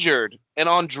was injured and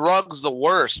on drugs, the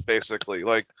worst, basically.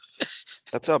 Like,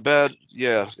 that's how bad.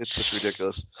 Yeah, it's just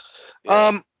ridiculous.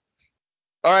 Yeah.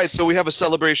 All right, so we have a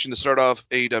celebration to start off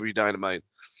AEW Dynamite,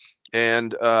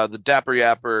 and the Dapper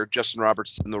Yapper Justin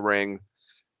Roberts is in the ring,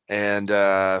 and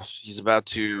he's about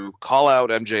to call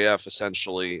out MJF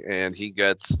essentially, and he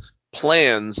gets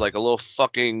plans, like a little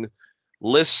fucking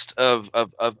list of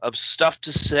stuff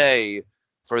to say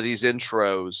for these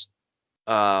intros.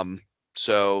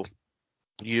 So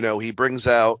he brings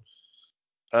out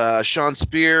Sean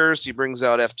Spears, he brings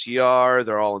out FTR,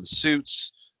 they're all in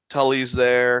suits, Tully's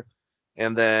there.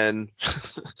 And then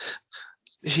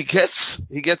he gets to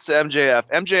MJF.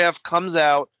 MJF comes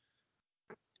out.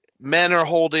 Men are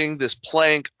holding this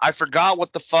plank. I forgot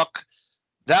what the fuck.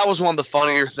 That was one of the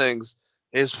funnier things,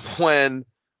 is when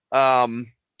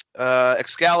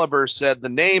Excalibur said the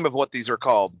name of what these are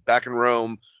called back in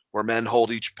Rome, where men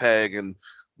hold each peg and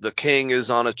the king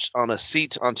is on a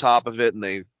seat on top of it, and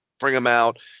they bring him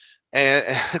out. And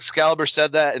Excalibur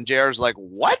said that, and JR's like,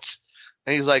 what?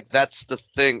 And he's like, that's the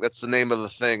thing. That's the name of the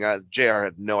thing. JR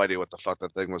had no idea what the fuck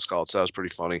that thing was called, so that was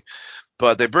pretty funny.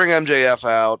 But they bring MJF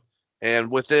out, and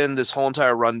within this whole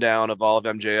entire rundown of all of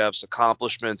MJF's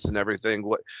accomplishments and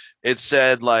everything, it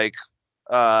said like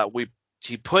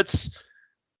he puts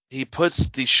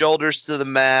the shoulders to the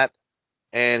mat,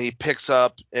 and he picks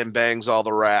up and bangs all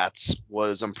the rats,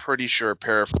 was, I'm pretty sure,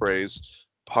 paraphrase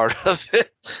part of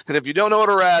it. And if you don't know what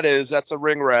a rat is, that's a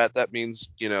ring rat. That means,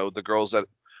 the girls that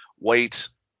wait,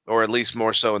 or at least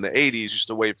more so in the 80s, used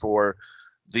to wait for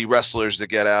the wrestlers to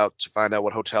get out to find out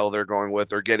what hotel they're going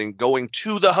with, or going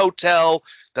to the hotel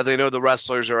that they know the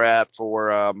wrestlers are at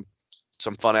for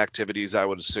some fun activities, I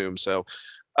would assume. So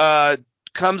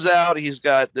comes out, he's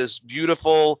got this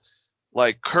beautiful,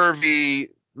 like curvy,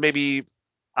 maybe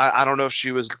I don't know if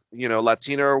she was,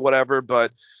 Latina or whatever,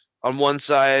 but on one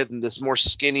side, and this more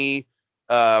skinny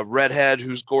redhead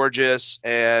who's gorgeous,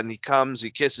 and he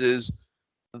kisses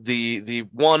the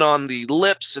one on the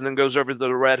lips, and then goes over to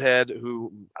the redhead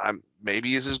who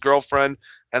maybe is his girlfriend,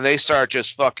 and they start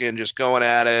just going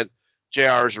at it.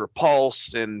 JR is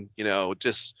repulsed, and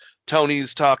just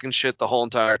Tony's talking shit the whole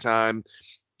entire time.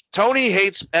 Tony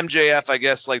hates MJF, I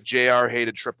guess, like JR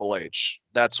hated Triple H.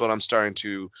 That's what I'm starting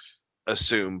to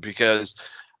assume, because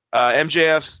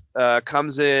MJF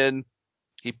comes in,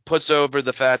 he puts over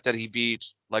the fact that he beat,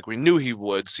 like we knew he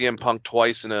would, CM Punk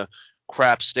twice in a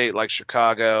crap state like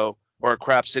Chicago, or a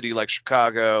crap city like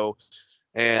Chicago,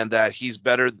 and that he's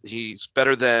better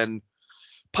than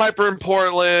Piper in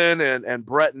Portland and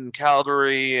Brett in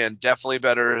Calgary, and definitely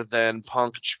better than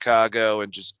Punk in Chicago,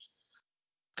 and just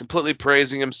completely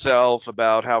praising himself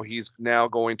about how he's now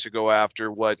going to go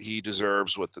after what he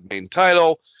deserves with the main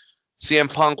title.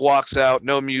 CM Punk walks out,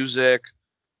 no music,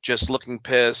 just looking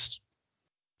pissed,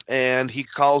 and he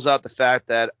calls out the fact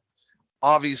that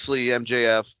obviously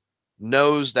MJF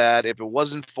knows that if it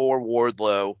wasn't for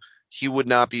Wardlow, he would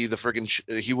not be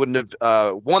he wouldn't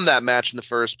have won that match in the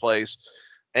first place,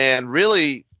 and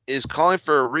really is calling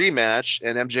for a rematch,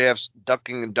 and MJF's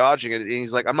ducking and dodging it, and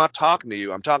he's like, I'm not talking to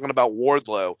you, I'm talking about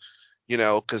Wardlow,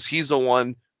 because he's the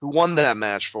one who won that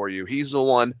match for you. He's the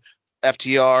one,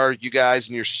 FTR, you guys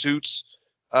in your suits,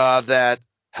 that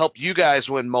helped you guys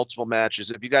win multiple matches.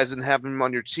 If you guys didn't have him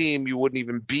on your team, you wouldn't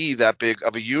even be that big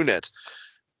of a unit.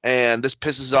 And this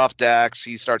pisses off Dax.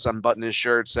 He starts unbuttoning his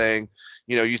shirt, saying,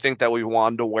 you think that we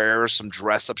wanted to wear some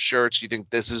dress-up shirts? You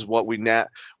think this is what we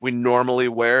normally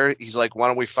wear? He's like, why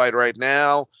don't we fight right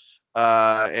now?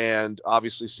 And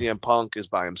obviously CM Punk is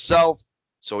by himself,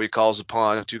 so he calls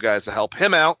upon two guys to help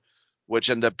him out, which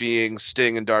end up being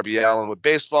Sting and Darby Allin with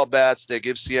baseball bats. They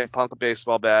give CM Punk a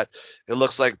baseball bat. It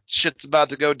looks like shit's about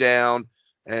to go down,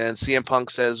 and CM Punk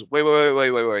says, wait.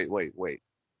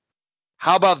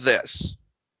 How about this?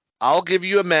 I'll give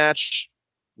you a match,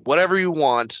 whatever you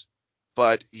want,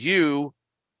 but you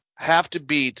have to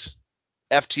beat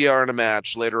FTR in a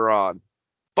match later on.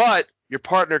 But your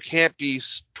partner can't be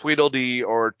Tweedledee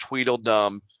or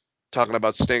Tweedledum, talking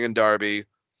about Sting and Darby.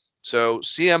 So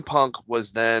CM Punk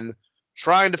was then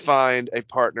trying to find a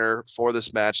partner for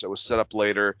this match that was set up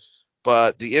later,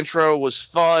 but the intro was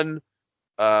fun.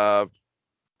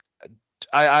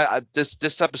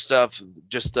 This type of stuff,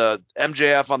 just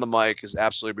MJF on the mic is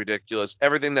absolutely ridiculous.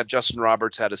 Everything that Justin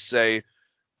Roberts had to say,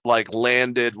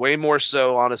 landed way more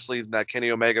so, honestly, than that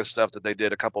Kenny Omega stuff that they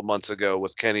did a couple months ago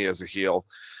with Kenny as a heel.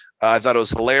 I thought it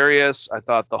was hilarious. I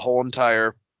thought the whole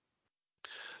entire,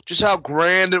 just how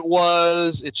grand it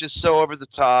was. It's just so over the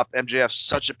top. MJF's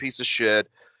such a piece of shit.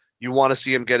 You want to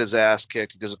see him get his ass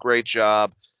kicked. He does a great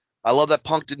job. I love that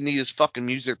Punk didn't need his fucking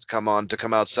music to come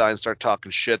outside and start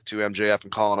talking shit to MJF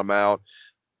and calling him out.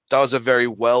 That was a very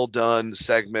well done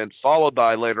segment, followed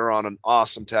by later on an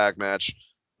awesome tag match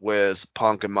with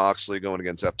Punk and Moxley going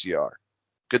against FTR.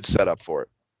 Good setup for it.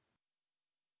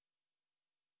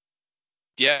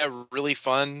 Yeah, really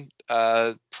fun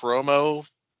promo.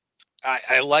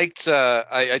 I liked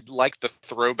the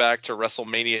throwback to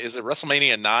WrestleMania. Is it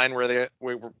WrestleMania 9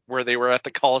 where they were at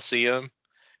the Coliseum?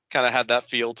 Kind of had that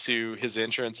feel to his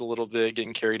entrance a little bit,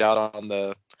 getting carried out on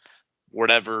the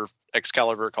whatever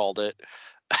Excalibur called it.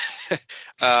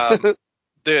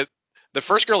 The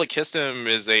first girl that kissed him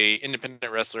is a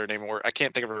independent wrestler named, I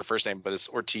can't think of her first name, but it's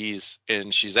Ortiz,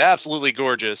 and she's absolutely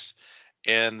gorgeous.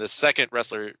 And the second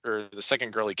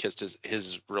girl he kissed is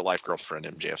his real life girlfriend,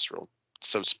 MJF's real.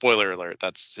 So spoiler alert,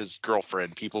 that's his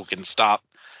girlfriend. People can stop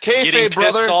getting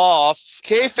pissed off.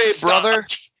 Kayfabe, brother.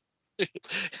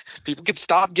 People can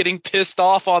stop getting pissed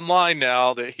off online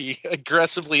now that he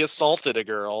aggressively assaulted a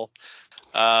girl.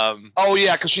 Oh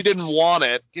yeah, because she didn't want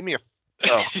it. Give me a.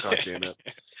 Oh god damn it.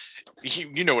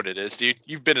 You know what it is, dude.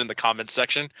 You've been in the comments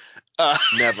section.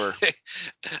 Never.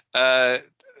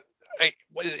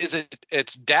 What is it?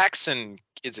 It's Dax and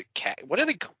is it Cat? What are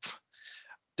they?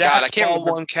 Dax, I can't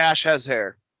remember. One Cash has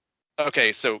hair.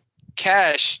 Okay, so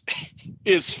Cash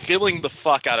is filling the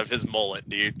fuck out of his mullet,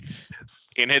 dude.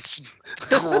 And it's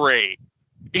great.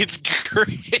 It's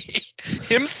great.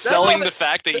 Him selling the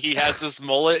fact that he has this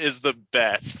mullet is the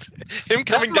best. Him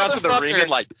coming down to the ring and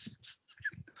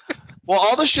well,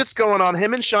 all the shit's going on.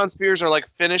 Him and Sean Spears are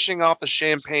finishing off the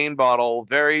champagne bottle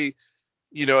very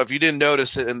if you didn't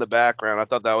notice it in the background, I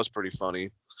thought that was pretty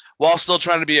funny, while still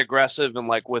trying to be aggressive and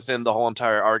like within the whole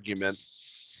entire argument.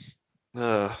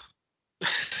 Uh,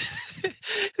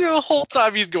 The whole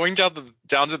time he's going down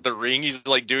to the ring, he's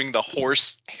like doing the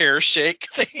horse hair shake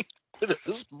thing with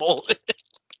his mullet.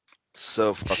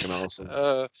 so fucking awesome.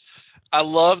 I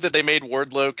love that they made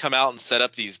Wardlow come out and set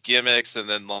up these gimmicks, and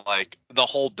then like the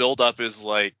whole buildup is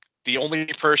like the only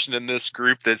person in this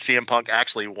group that CM Punk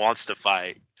actually wants to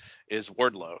fight is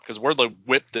Wardlow, because Wardlow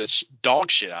whipped this dog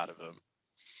shit out of him.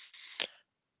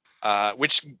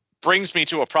 Which brings me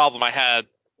to a problem I had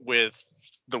with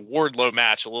the Wardlow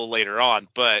match a little later on,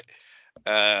 but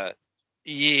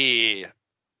yeah,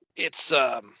 it's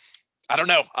I don't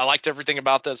know. I liked everything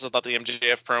about this. I thought the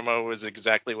MJF promo was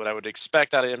exactly what I would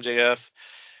expect out of MJF.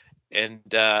 And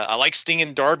I like Sting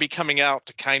and Darby coming out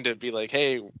to kind of be like,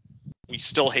 hey, we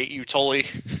still hate you, Tully.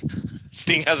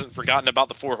 Sting hasn't forgotten about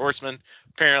the Four Horsemen,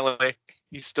 apparently.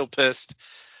 He's still pissed.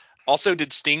 Also,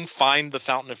 did Sting find the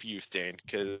Fountain of Youth, Dane?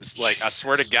 Because, like, I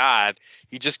swear to God,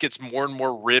 he just gets more and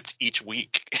more ripped each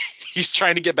week. He's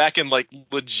trying to get back in, like,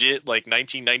 legit, like,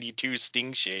 1992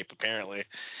 Sting shape, apparently.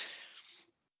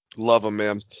 Love them,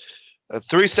 man.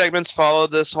 3 segments followed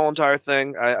this whole entire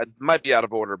thing. I might be out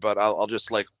of order, but I'll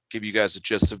just like give you guys a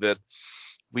gist of it.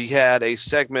 We had a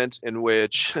segment in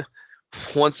which,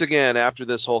 once again, after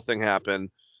this whole thing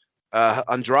happened,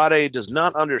 Andrade does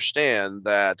not understand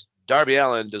that Darby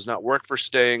Allin does not work for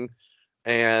Sting,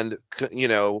 and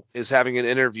is having an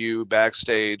interview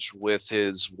backstage with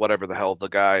his whatever the hell, the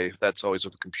guy that's always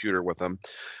with the computer with him,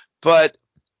 but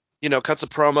cuts a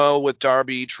promo with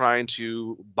Darby trying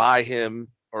to buy him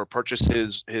or purchase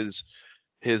his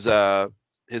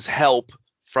help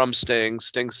from Sting.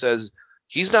 Sting says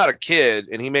he's not a kid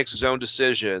and he makes his own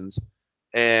decisions,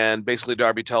 and basically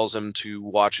Darby tells him to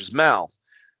watch his mouth.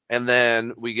 And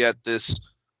then we get this,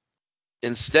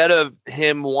 instead of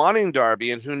him wanting Darby,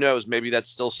 and who knows, maybe that's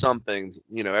still something,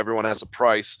 everyone has a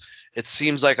price. It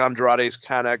seems like Andrade's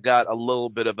kind of got a little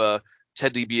bit of a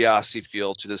Ted DiBiase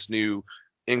feel to this new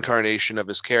incarnation of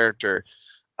his character.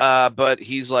 But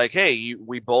he's like, hey,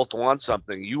 we both want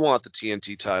something. You want the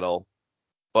TNT title,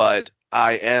 but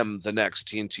I am the next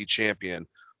TNT champion.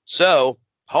 So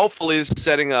hopefully this is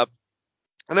setting up,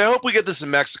 and I hope we get this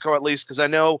in Mexico at least, because I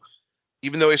know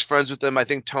even though he's friends with them, I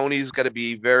think Tony's got to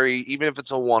be even if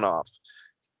it's a one-off,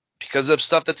 because of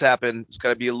stuff that's happened, he's got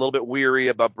to be a little bit weary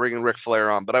about bringing Ric Flair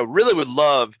on. But I really would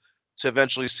love to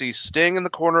eventually see Sting in the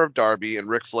corner of Darby and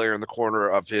Ric Flair in the corner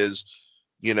of his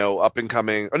up and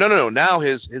coming. Oh, no. Now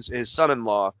his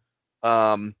son-in-law,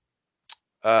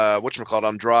 whatchamacallit,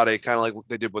 Andrade, kind of like what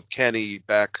they did with Kenny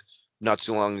back not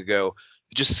too long ago.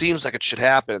 It just seems like it should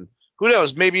happen. Who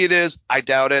knows? Maybe it is. I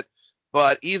doubt it.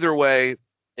 But either way,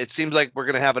 it seems like we're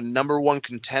going to have a number 1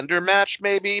 contender match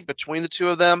maybe between the two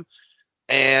of them.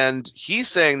 And he's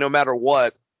saying no matter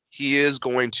what, he is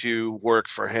going to work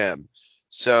for him.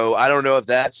 So I don't know if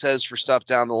that says for stuff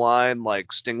down the line,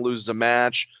 like Sting loses a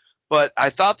match. But I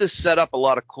thought this set up a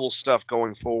lot of cool stuff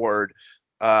going forward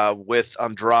with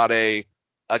Andrade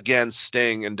against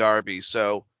Sting and Darby.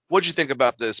 So what'd you think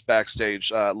about this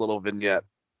backstage little vignette?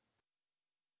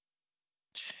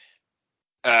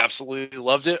 Absolutely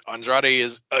loved it. Andrade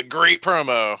is a great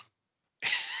promo.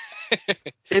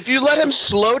 If you let him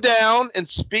slow down and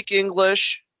speak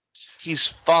English, he's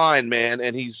fine, man,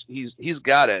 and he's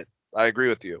got it. I agree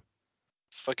with you.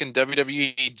 Fucking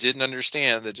WWE didn't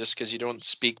understand that just because you don't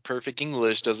speak perfect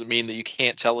English doesn't mean that you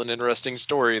can't tell an interesting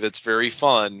story that's very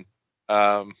fun.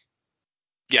 Yeah,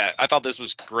 I thought this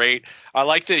was great. I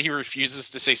like that he refuses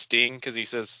to say Sting because he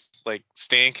says like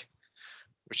stink,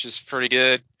 which is pretty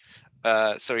good.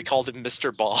 So he called him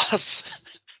Mr. Boss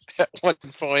at one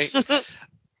point.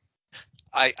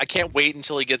 I can't wait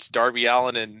until he gets Darby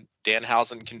Allin and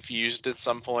Danhausen confused at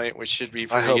some point, which should be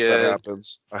pretty good.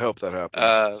 I hope that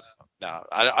happens. No,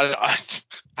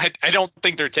 I don't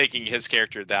think they're taking his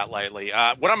character that lightly.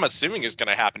 What I'm assuming is going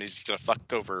to happen is he's going to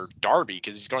fuck over Darby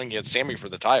because he's going to get Sammy for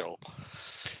the title.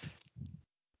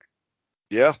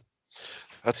 Yeah,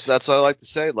 that's what I like to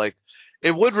say. Like,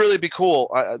 it would really be cool.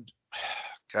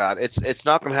 God, it's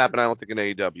not going to happen, I don't think, in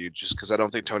AEW, just because I don't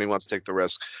think Tony wants to take the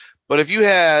risk. But if you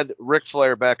had Ric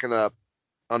Flair backing up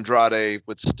Andrade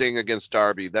with Sting against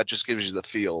Darby, that just gives you the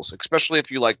feels, especially if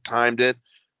you like timed it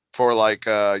for like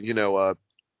a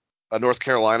North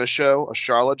Carolina show, a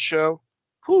Charlotte show.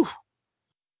 Whew.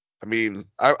 I mean,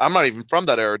 I'm not even from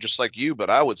that era, just like you, but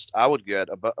I would get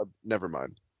never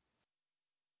mind.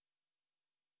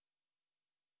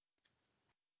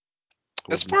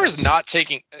 As far as not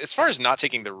taking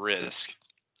the risk,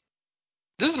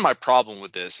 this is my problem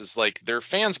with this. Is like their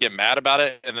fans get mad about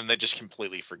it and then they just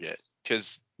completely forget.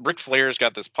 because Ric Flair's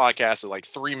got this podcast that like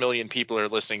 3 million people are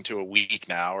listening to a week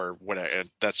now, or whatever.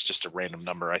 That's just a random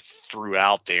number I threw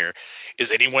out there.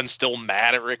 Is anyone still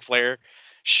mad at Ric Flair?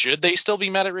 Should they still be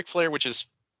mad at Ric Flair? Which is,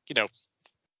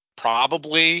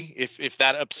 probably, if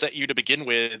that upset you to begin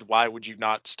with, why would you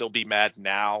not still be mad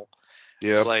now?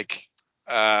 Yeah. It's like,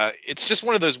 it's just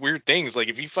one of those weird things. Like,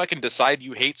 if you fucking decide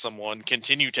you hate someone,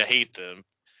 continue to hate them.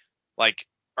 Like,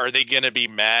 are they gonna be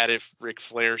mad if Ric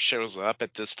Flair shows up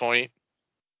at this point?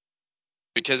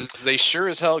 Because they sure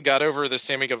as hell got over the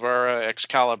Sammy Guevara,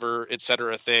 Excalibur,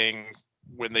 etc. thing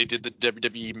when they did the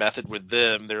WWE method with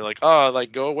them. They're like, oh,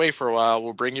 like, go away for a while,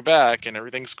 we'll bring you back, and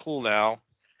everything's cool now.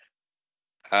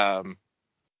 I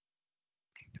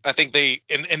think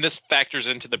and this factors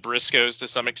into the Briscoes to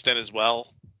some extent as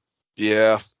well.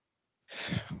 Yeah.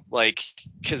 Like,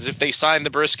 because if they sign the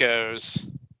Briscoes,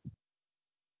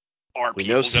 are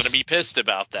people going to be pissed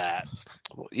about that?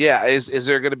 Yeah, is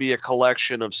there going to be a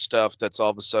collection of stuff that's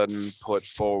all of a sudden put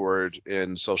forward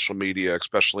in social media,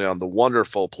 especially on the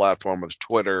wonderful platform of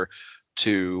Twitter,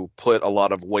 to put a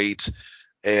lot of weight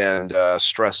and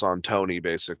stress on Tony,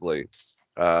 basically,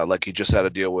 like he just had to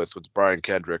deal with Brian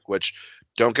Kendrick, which,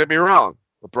 don't get me wrong,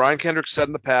 what Brian Kendrick said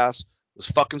in the past was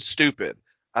fucking stupid.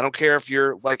 I don't care if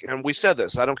you're like, and we said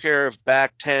this, I don't care if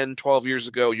back 10, 12 years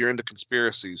ago you're into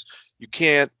conspiracies. You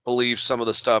can't believe some of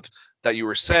the stuff that you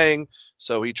were saying,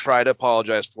 so he tried to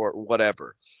apologize for it,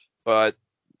 whatever. But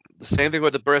the same thing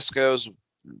with the Briscoes.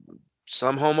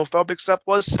 Some homophobic stuff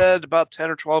was said about 10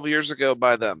 or 12 years ago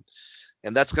by them.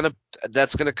 And that's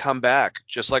gonna come back,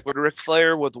 just like with Ric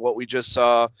Flair, with what we just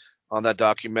saw on that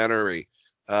documentary.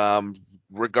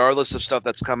 Regardless of stuff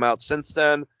that's come out since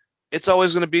then, it's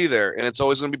always going to be there, and it's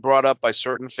always going to be brought up by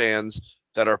certain fans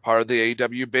that are part of the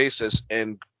AEW basis.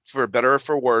 And for better or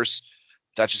for worse,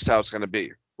 that's just how it's going to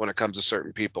be when it comes to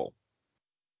certain people.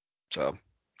 So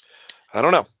I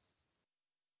don't know.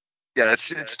 Yeah,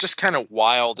 it's just kind of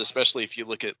wild, especially if you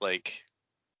look at like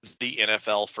the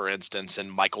NFL, for instance, and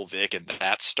Michael Vick and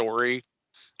that story.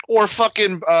 Or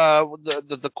fucking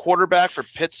the quarterback for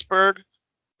Pittsburgh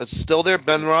that's still there,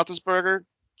 Ben Roethlisberger.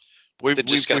 We got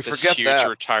this forget huge that.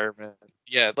 retirement.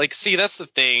 Yeah, like, see, that's the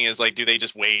thing is, like, do they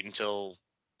just wait until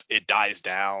it dies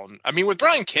down? I mean, with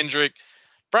Brian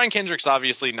Kendrick's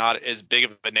obviously not as big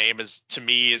of a name as, to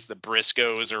me, as the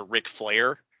Briscoes or Ric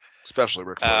Flair. Especially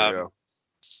Ric Flair, yeah.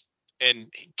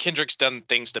 And Kendrick's done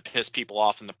things to piss people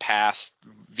off in the past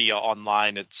via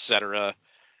online, etc.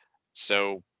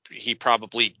 So he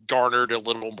probably garnered a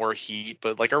little more heat.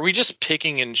 But, like, are we just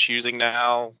picking and choosing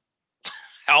now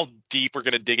how deep we're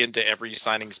going to dig into every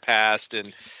signings past?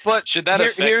 And but should that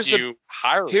affect you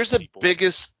hiring people?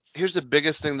 Here's the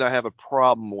biggest thing that I have a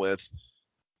problem with.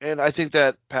 And I think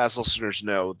that past listeners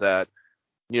know that,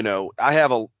 I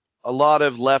have a lot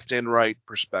of left and right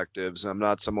perspectives. I'm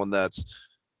not someone that's,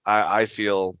 I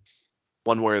feel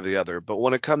one way or the other. But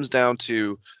when it comes down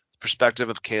to the perspective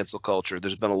of cancel culture,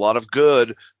 there's been a lot of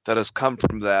good that has come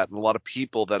from that, and a lot of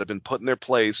people that have been put in their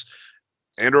place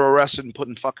and are arrested and put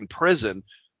in fucking prison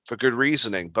for good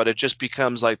reasoning. But it just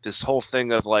becomes like this whole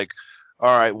thing of like,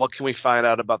 all right, what can we find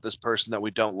out about this person that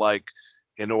we don't like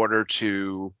in order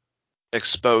to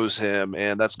expose him?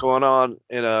 And that's going on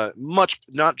in a much,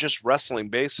 not just wrestling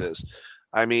basis.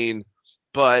 I mean,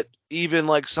 but even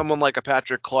like someone like a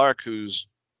Patrick Clark, who's,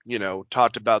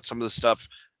 talked about some of the stuff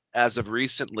as of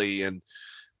recently, and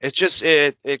it just,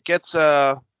 it gets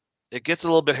a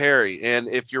little bit hairy. And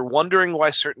if you're wondering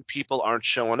why certain people aren't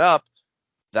showing up,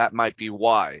 that might be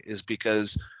why, is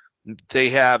because they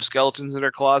have skeletons in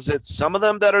their closet. Some of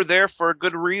them that are there for a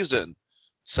good reason.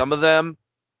 Some of them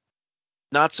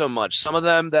not so much. Some of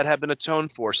them that have been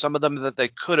atoned for. Some of them that they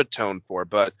could atone for.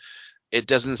 But it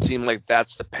doesn't seem like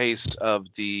that's the pace of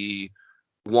the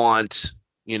want.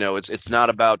 It's not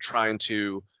about trying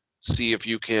to see if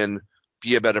you can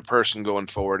be a better person going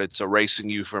forward. It's erasing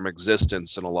you from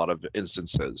existence in a lot of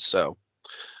instances. So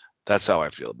that's how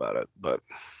I feel about it. But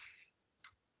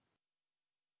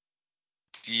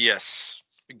yes,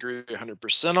 agree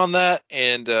 100% on that.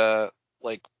 And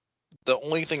like, the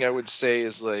only thing I would say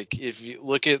is, like, if you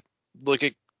look at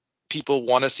people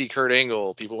want to see Kurt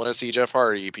Angle, people want to see Jeff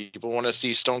Hardy, people want to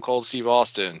see Stone Cold Steve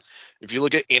Austin. If you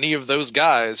look at any of those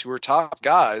guys who are top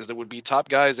guys that would be top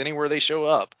guys anywhere they show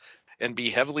up and be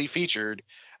heavily featured,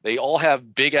 they all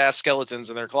have big ass skeletons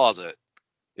in their closet.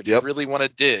 If you really want to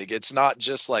dig, it's not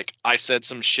just like, I said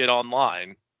some shit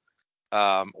online,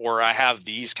 or I have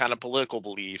these kind of political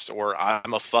beliefs, or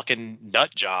I'm a fucking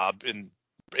nut job,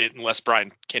 unless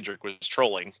Brian Kendrick was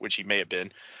trolling, which he may have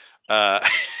been.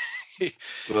 You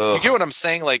get what I'm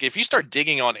saying? Like, if you start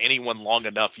digging on anyone long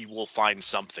enough, you will find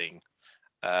something.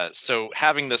 So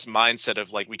having this mindset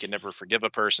of like we can never forgive a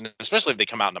person, especially if they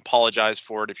come out and apologize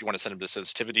for it, if you want to send them to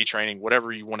sensitivity training,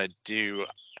 whatever you want to do,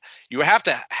 you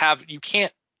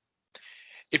can't,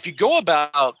 if you go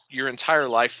about your entire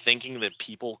life thinking that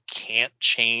people can't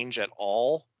change at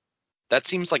all, that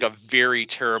seems like a very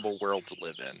terrible world to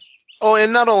live in. Oh,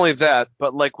 and not only that,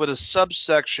 but like with a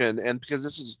subsection, and because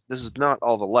this is not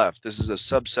all the left, this is a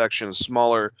subsection, a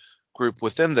smaller group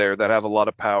within there that have a lot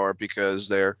of power because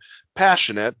they're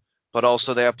passionate, but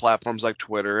also they have platforms like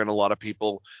Twitter, and a lot of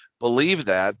people believe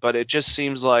that. But it just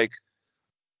seems like,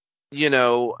 you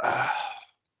know,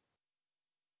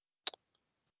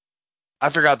 I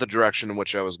forgot the direction in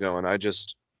which I was going. I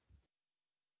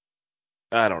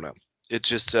don't know. It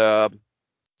just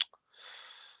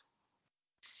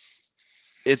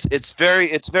it's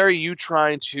very you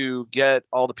trying to get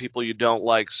all the people you don't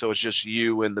like, so it's just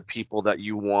you and the people that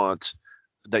you want,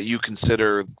 that you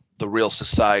consider the real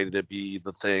society to be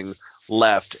the thing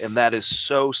left, and that is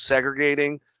so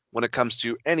segregating when it comes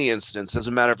to any instance.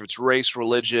 Doesn't matter if it's race,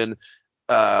 religion,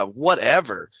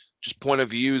 whatever, just point of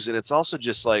views, and it's also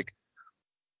just like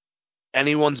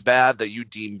anyone's bad that you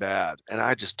deem bad, and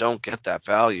I just don't get that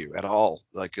value at all.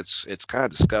 Like it's kind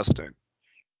of disgusting.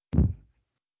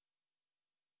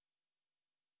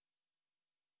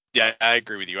 Yeah, I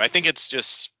agree with you. I think it's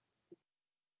just,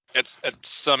 it's at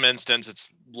some instance it's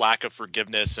lack of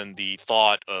forgiveness and the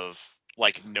thought of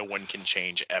like no one can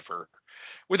change ever.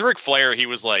 With Ric Flair, he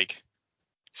was like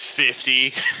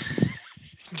 50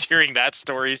 during that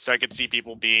story, so I could see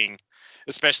people being,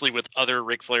 especially with other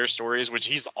Ric Flair stories, which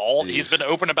he's been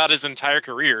open about his entire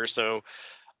career. So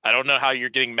I don't know how you're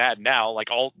getting mad now.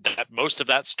 Like all that, most of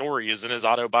that story is in his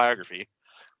autobiography,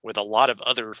 with a lot of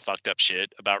other fucked up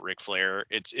shit about Ric Flair.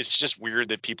 It's just weird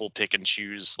that people pick and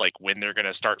choose like when they're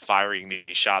gonna start firing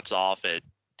these shots off at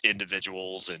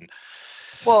individuals, and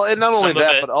Well, and not only some of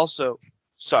that, it. but also,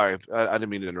 sorry, I didn't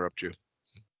mean to interrupt you.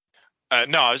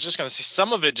 No, I was just gonna say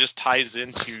some of it just ties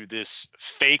into this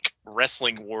fake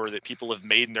wrestling war that people have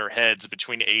made in their heads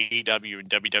between AEW and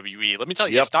WWE. Let me tell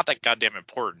you, Yep. it's not that goddamn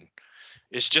important.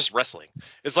 It's just wrestling.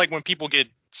 It's like when people get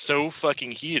so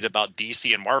fucking heated about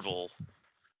DC and Marvel,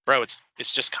 bro, it's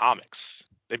just comics.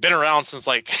 They've been around since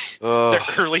like the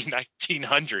Ugh. early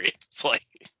 1900s. It's like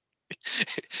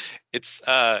it's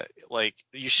like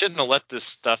you shouldn't have let this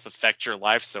stuff affect your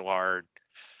life so hard.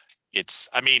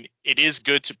 I mean, it is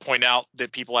good to point out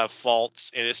that people have faults,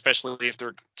 and especially if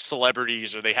they're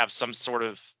celebrities or they have some sort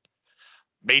of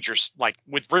major, like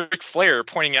with Ric Flair,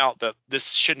 pointing out that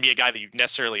this shouldn't be a guy that you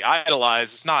necessarily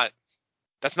idolize.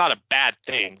 That's not a bad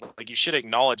thing. Like you should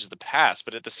acknowledge the past,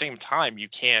 but at the same time,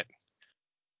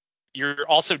 you're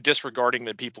also disregarding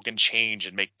that people can change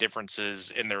and make differences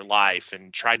in their life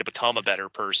and try to become a better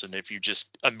person if you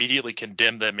just immediately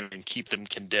condemn them and keep them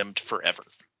condemned forever.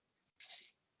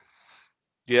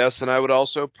 Yes, and I would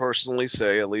also personally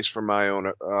say, at least from my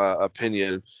own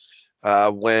opinion,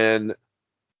 when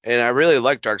and I really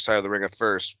liked Dark Side of the Ring at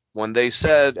first. When they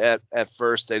said at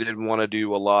first they didn't want to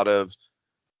do a lot of,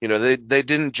 they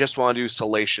didn't just want to do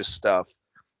salacious stuff,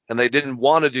 and they didn't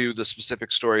want to do the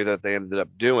specific story that they ended up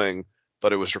doing,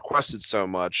 but it was requested so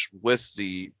much with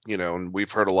and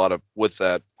we've heard a lot of with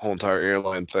that whole entire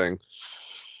airline thing.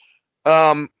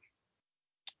 Um,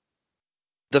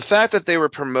 the fact that they were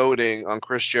promoting on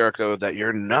Chris Jericho that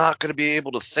you're not going to be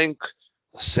able to think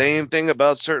the same thing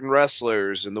about certain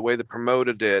wrestlers and the way they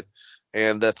promoted it,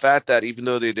 and the fact that even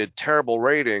though they did terrible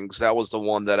ratings, that was the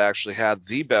one that actually had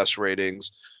the best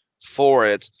ratings for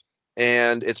it.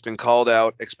 And it's been called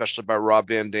out, especially by Rob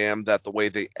Van Dam, that the way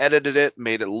they edited it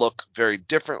made it look very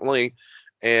differently.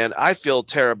 And I feel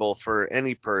terrible for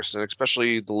any person,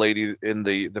 especially the lady in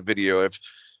the video,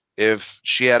 if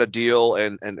she had a deal,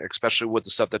 and especially with the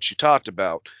stuff that she talked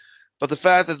about. But the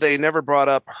fact that they never brought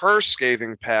up her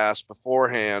scathing past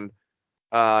beforehand,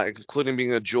 including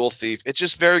being a jewel thief, it's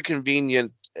just very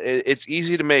convenient. It's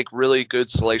easy to make really good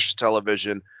salacious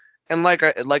television. And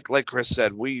like Chris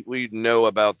said, we know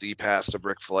about the past of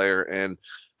Ric Flair and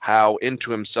how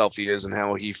into himself he is and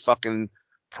how he fucking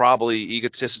probably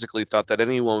egotistically thought that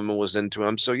any woman was into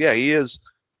him. So yeah, he is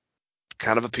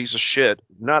kind of a piece of shit.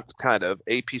 Not kind of,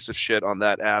 a piece of shit on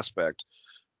that aspect.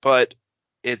 But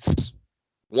it's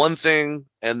one thing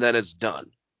and then it's done.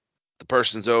 The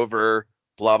person's over,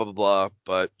 blah, blah, blah.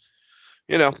 But,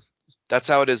 you know, that's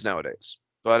how it is nowadays.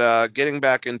 But getting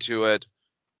back into it,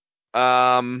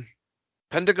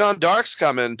 Pentagon Dark's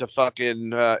coming to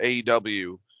fucking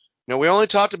AEW. We only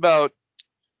talked about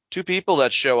two people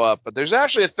that show up, but there's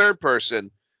actually a third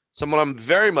person, someone I'm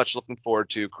very much looking forward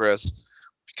to, Chris,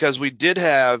 because we did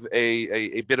have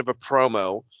a bit of a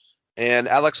promo, and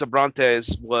Alex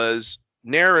Abrantes was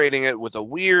narrating it with a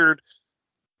weird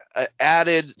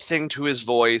added thing to his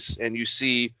voice, and you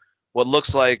see what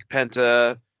looks like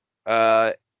Penta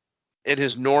uh, in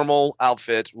his normal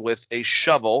outfit with a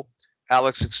shovel.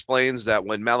 Alex explains that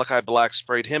when Malachi Black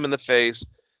sprayed him in the face,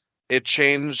 it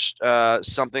changed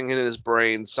something in his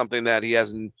brain, something that he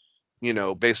hasn't,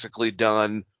 basically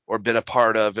done or been a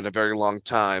part of in a very long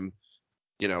time.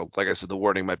 Like I said, the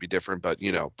wording might be different, but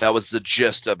that was the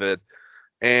gist of it.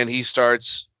 And he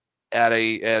starts at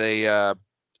a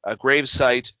grave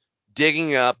site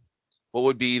digging up what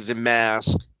would be the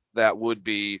mask that would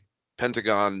be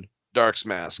Pentagon Dark's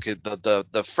mask,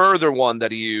 the further one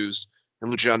that he used in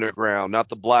Lucha Underground, not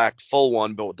the black full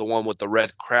one, but the one with the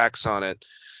red cracks on it.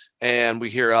 And we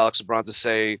hear Alex Abrantes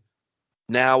say,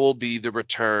 "Now will be the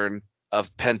return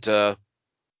of Penta."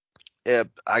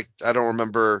 I don't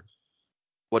remember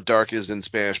what dark is in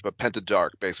Spanish, but Penta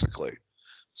Dark, basically.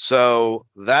 So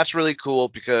that's really cool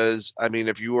because, I mean,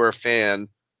 if you were a fan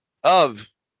of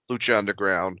Lucha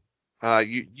Underground,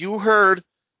 you heard,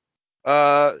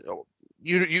 uh,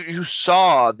 you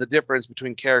saw the difference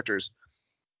between characters.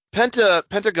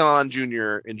 Pentagon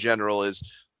Jr. in general is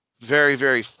very,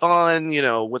 very fun,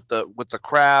 with the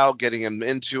crowd, getting him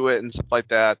into it and stuff like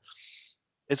that.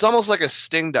 It's almost like a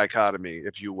Sting dichotomy,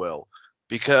 if you will,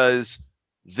 because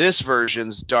this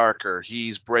version's darker.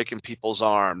 He's breaking people's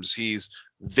arms. He's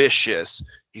vicious.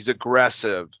 He's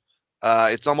aggressive.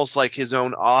 It's almost like his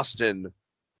own Austin,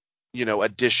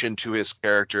 addition to his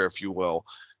character, if you will.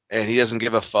 And he doesn't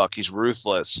give a fuck. He's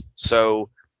ruthless. So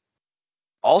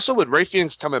also with Ray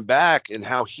Phoenix coming back and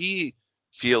how he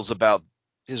feels about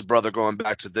his brother going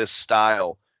back to this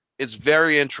style, it's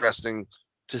very interesting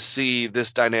to see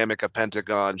this dynamic of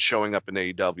Pentagon showing up in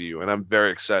AEW, and I'm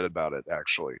very excited about it,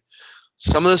 actually.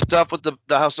 Some of the stuff with the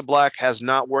House of Black has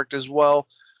not worked as well.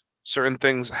 Certain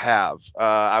things have.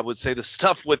 I would say the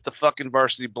stuff with the fucking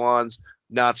Varsity Blondes,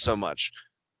 not so much.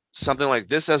 Something like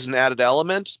this as an added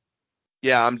element,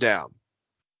 yeah, I'm down.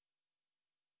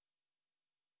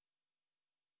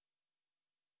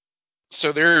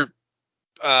 So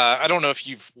I don't know if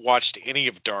you've watched any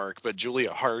of Dark, but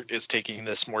Julia Hart is taking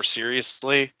this more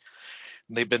seriously.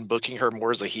 They've been booking her more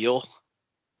as a heel.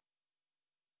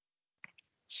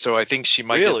 So I think she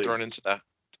might Really? get thrown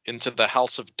into the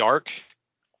House of Dark,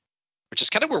 which is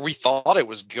kind of where we thought it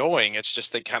was going. It's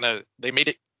just they made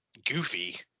it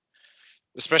goofy,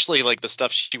 especially like the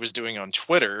stuff she was doing on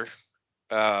Twitter.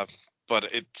 But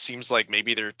it seems like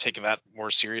maybe they're taking that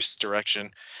more serious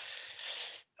direction.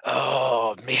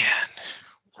 Oh man,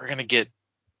 we're gonna get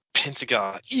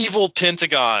Pentagon, evil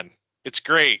Pentagon. It's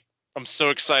great. I'm so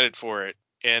excited for it.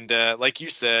 And like you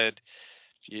said,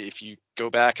 if you go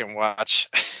back and watch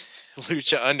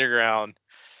Lucha Underground,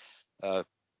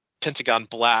 Pentagon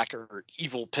Black or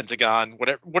Evil Pentagon,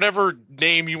 whatever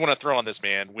name you want to throw on this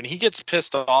man, when he gets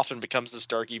pissed off and becomes this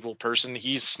dark evil person,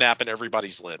 he's snapping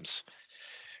everybody's limbs.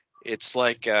 It's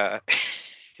like the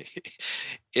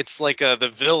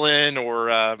villain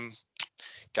or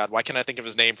God, why can't I think of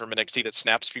his name from NXT that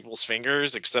snaps people's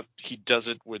fingers? Except he does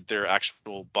it with their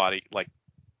actual body, like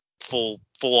full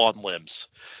on limbs.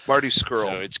 Marty Scurll.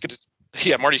 So it's good.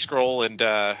 Yeah, Marty Scurll and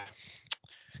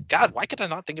God, why could I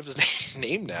not think of his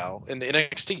name now in the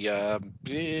NXT?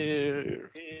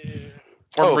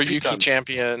 Former Pete UK Dunne.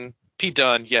 champion Pete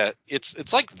Dunne. Yeah,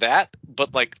 it's like that,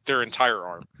 but like their entire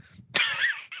arm.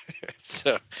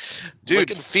 So,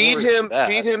 dude, feed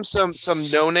him some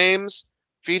no names,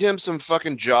 feed him some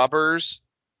fucking jobbers,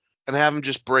 and have him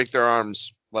just break their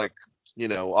arms like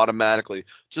automatically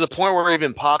to the point where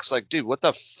even Pac's like, dude, what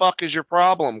the fuck is your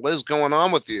problem? What is going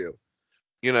on with you?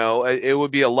 It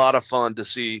would be a lot of fun to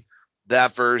see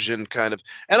that version kind of.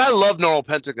 And I love normal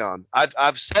Pentagon.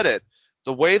 I've said it.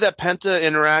 The way that Penta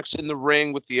interacts in the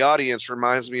ring with the audience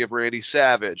reminds me of Randy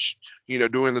Savage,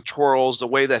 doing the twirls, the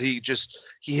way that he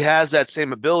has that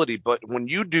same ability. But when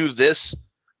you do this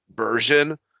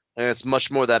version, and it's much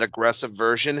more that aggressive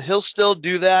version, he'll still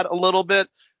do that a little bit,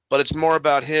 but it's more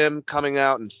about him coming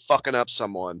out and fucking up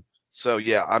someone. So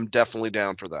yeah, I'm definitely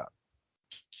down for that.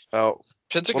 Oh,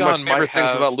 Pentagon one of my favorite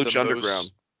things about might Lucha have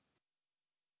Underground.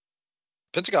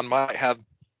 Pentagon might have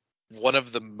one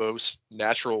of the most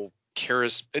natural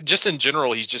just in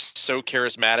general, he's just so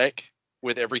charismatic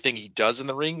with everything he does in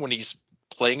the ring when he's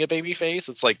playing a babyface.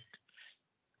 It's like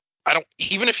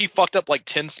even if he fucked up like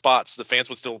 10 spots, the fans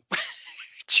would still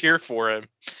cheer for him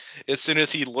as soon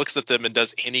as he looks at them and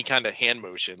does any kind of hand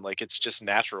motion. Like, it's just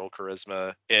natural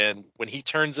charisma. And when he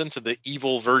turns into the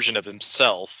evil version of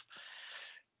himself,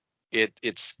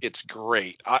 it's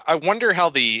great. I wonder how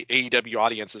the AEW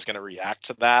audience is going to react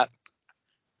to that.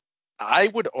 I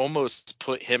would almost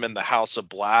put him in the House of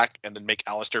Black and then make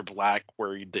Aleister Black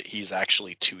worried that he's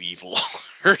actually too evil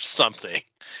or something.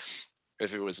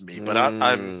 If it was me, but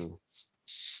I'm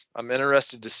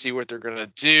interested to see what they're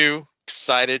gonna do.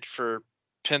 Excited for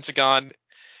Pentagon.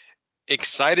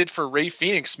 Excited for Ray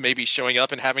Phoenix maybe showing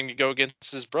up and having to go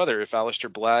against his brother if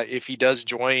Aleister Black, if he does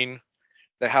join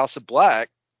the House of Black.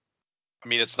 I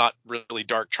mean, it's not really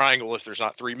Dark Triangle if there's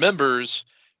not 3 members,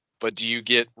 but do you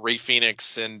get Ray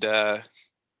Phoenix and the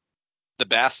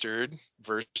Bastard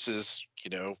versus,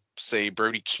 say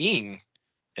Brody King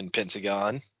in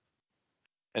Pentagon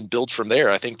and build from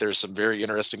there? I think there's some very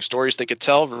interesting stories they could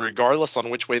tell regardless on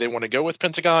which way they want to go with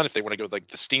Pentagon. If they want to go like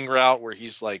the Sting route where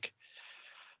he's like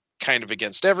kind of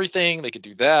against everything, they could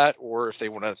do that. Or if they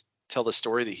want to tell the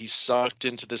story that he's sucked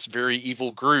into this very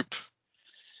evil group,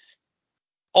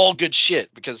 all good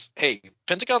shit, because hey,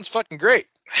 Pentagon's fucking great.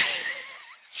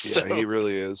 So yeah, he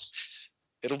really is.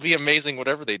 It'll be amazing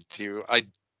whatever they do.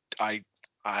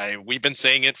 We've been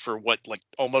saying it for what, like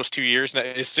almost 2 years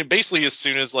now. Basically as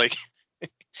soon as like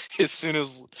as soon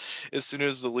as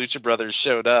the Lucha Brothers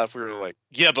showed up, we were like,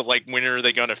 yeah, but like when are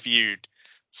they gonna feud?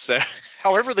 So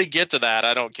however they get to that,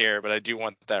 I don't care, but I do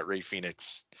want that Ray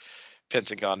Phoenix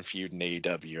Pentagon feud in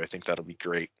AEW. I think that'll be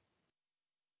great.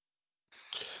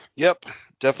 Yep,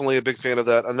 definitely a big fan of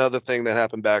that. Another thing that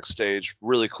happened backstage,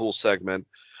 really cool segment.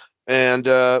 And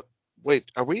wait,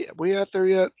 are we out there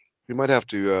yet? We might have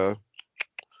to.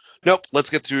 Nope, let's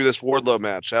get through this Wardlow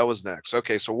match. That was next.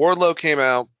 Okay, so Wardlow came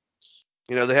out.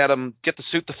 They had him get the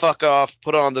suit the fuck off,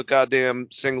 put on the goddamn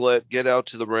singlet, get out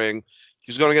to the ring. He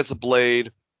was going against the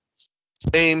Blade.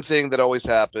 Same thing that always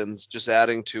happens, just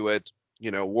adding to it.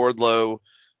 Wardlow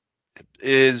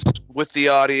is with the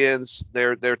audience.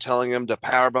 They're telling him to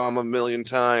powerbomb him a million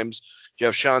times. You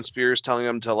have Shawn Spears telling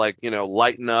him to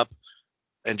lighten up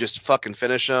and just fucking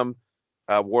finish him.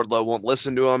 Wardlow won't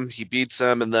listen to him. He beats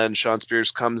him, and then Shawn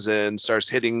Spears comes in, starts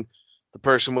hitting the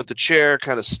person with the chair,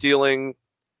 kind of stealing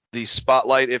the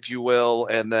spotlight, if you will,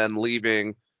 and then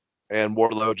leaving, and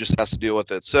Wardlow just has to deal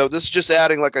with it. So this is just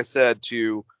adding, like I said,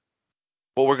 to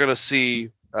what we're going to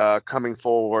see coming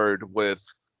forward with,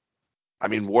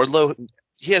 Wardlow.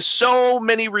 He has so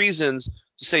many reasons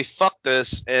to say fuck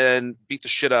this and beat the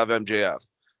shit out of MJF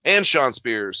and Shawn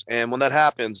Spears, and when that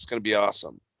happens, it's going to be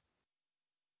awesome.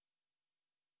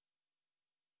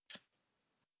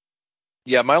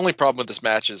 Yeah, my only problem with this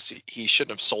match is he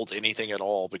shouldn't have sold anything at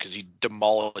all because he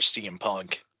demolished CM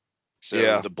Punk. So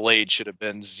Yeah. The Blade should have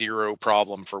been zero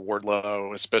problem for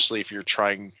Wardlow, especially if you're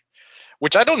trying,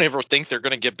 which I don't ever think they're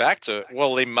going to get back to.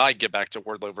 Well, they might get back to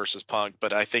Wardlow versus Punk,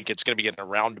 but I think it's going to be in a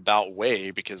roundabout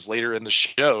way because later in the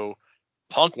show,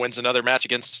 Punk wins another match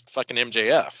against fucking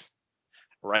MJF,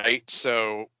 right?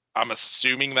 So I'm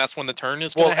assuming that's when the turn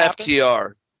is going to happen.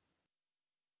 FTR.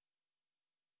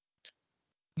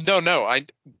 No,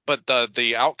 but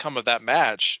the outcome of that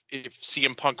match, if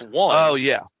CM Punk won, oh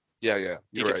yeah,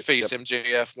 he could face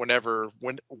MJF whenever,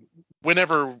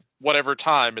 whatever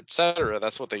time, etc.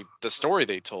 That's what the story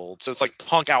they told. So it's like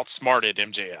Punk outsmarted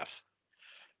MJF,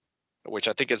 which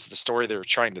I think is the story they were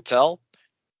trying to tell.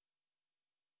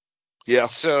 Yeah.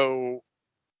 So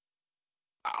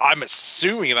I'm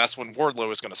assuming that's when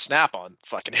Wardlow is going to snap on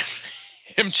fucking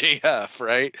MJF,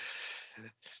 right?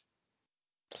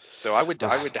 So I would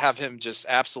have him just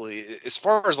absolutely, as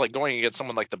far as like going against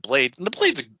someone like the Blade. And the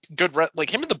Blade's a good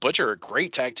like him and the Butcher are a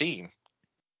great tag team.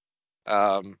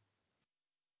 But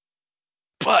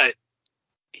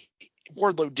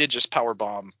Wardlow did just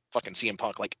powerbomb fucking CM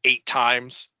Punk like 8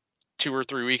 times 2 or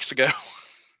 3 weeks ago.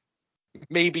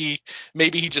 maybe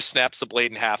he just snaps the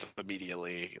Blade in half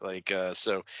immediately.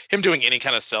 So him doing any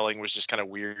kind of selling was just kind of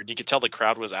weird. You could tell the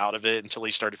crowd was out of it until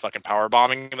he started fucking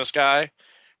powerbombing this guy.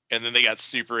 And then they got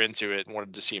super into it and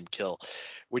wanted to see him kill,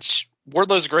 which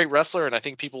Wardlow's a great wrestler. And I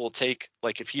think people will take,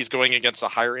 like, if he's going against a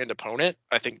higher end opponent,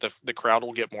 I think the crowd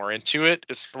will get more into it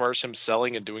as far as him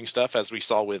selling and doing stuff, as we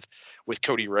saw with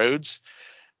Cody Rhodes.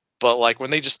 But like when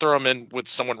they just throw him in with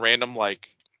someone random, like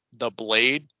the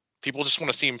Blade, people just want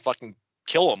to see him fucking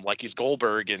kill him like he's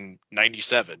Goldberg in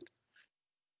 97.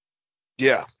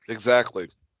 Yeah, exactly.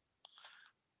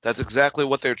 That's exactly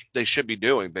what they should be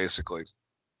doing, basically.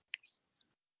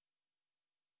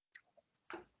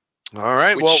 All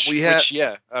right. That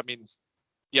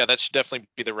should definitely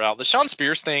be the route. The Shawn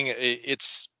Spears thing,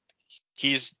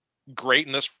 he's great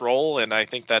in this role, and I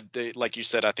think that, like you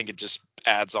said, I think it just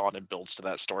adds on and builds to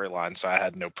that storyline. So I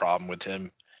had no problem with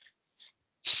him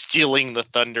stealing the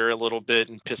thunder a little bit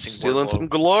and pissing stealing Wardlow some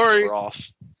glory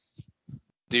off.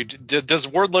 Dude, does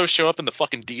Wardlow show up in the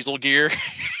fucking diesel gear?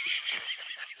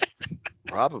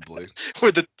 Probably.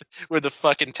 with the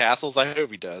fucking tassels. I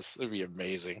hope he does. It'd be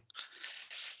amazing.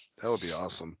 That would be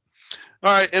awesome.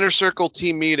 All right, Inner Circle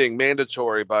team meeting,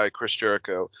 mandatory by Chris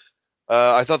Jericho.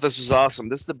 I thought this was awesome.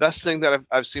 This is the best thing that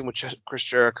I've seen with Chris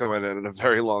Jericho in a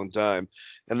very long time.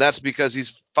 And that's because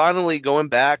he's finally going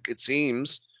back, it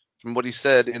seems, from what he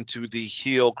said, into the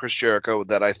heel Chris Jericho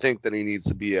that I think that he needs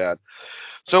to be at.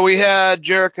 So we had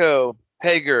Jericho,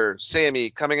 Hager, Sammy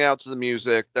coming out to the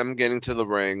music, them getting to the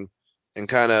ring, and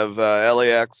kind of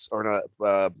LAX, or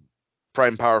not, Pride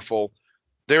and Powerful.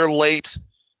 They're late.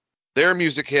 Their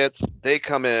music hits. They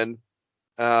come in.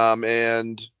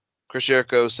 And Chris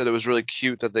Jericho said it was really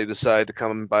cute that they decided to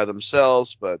come by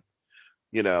themselves, but,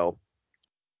 you know,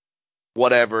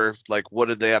 whatever. Like, what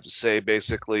did they have to say,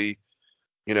 basically?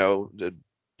 You know,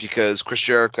 because Chris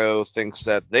Jericho thinks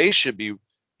that they should be,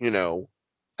 you know,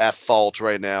 at fault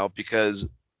right now because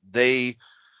they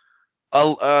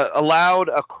allowed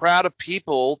a crowd of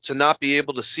people to not be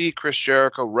able to see Chris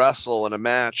Jericho wrestle in a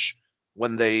match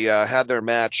when they had their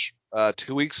match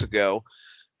 2 weeks ago.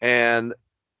 And,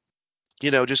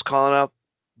 you know, just calling up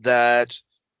that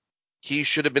he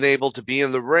should have been able to be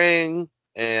in the ring,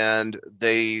 and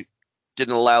they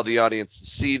didn't allow the audience to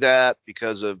see that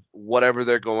because of whatever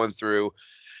they're going through.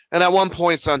 And at one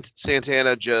point,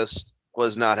 Santana just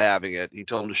was not having it. He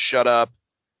told him to shut up.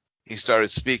 He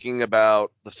started speaking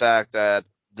about the fact that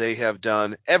they have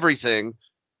done everything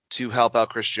to help out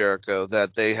Chris Jericho,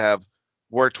 that they have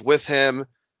worked with him,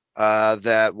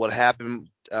 that what happened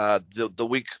the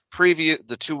week previous,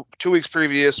 the two weeks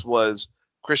previous, was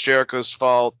Chris Jericho's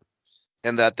fault,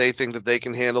 and that they think that they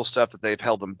can handle stuff, that they've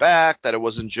held him back, that it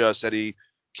wasn't just Eddie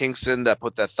Kingston that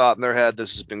put that thought in their head.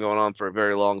 This has been going on for a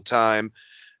very long time.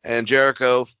 And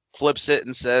Jericho flips it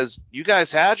and says, you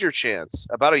guys had your chance.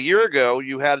 About a year ago,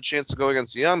 you had a chance to go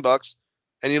against the Young Bucks,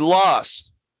 and you lost.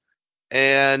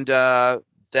 And that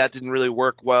didn't really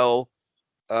work well.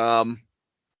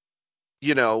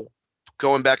 You know,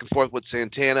 going back and forth with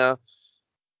Santana,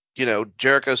 you know,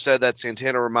 Jericho said that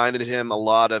Santana reminded him a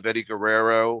lot of Eddie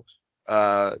Guerrero,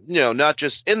 you know, not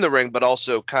just in the ring, but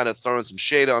also kind of throwing some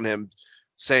shade on him,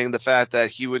 saying the fact that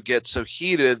he would get so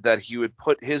heated that he would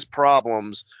put his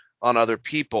problems on other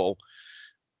people.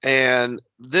 And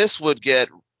this would get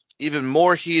even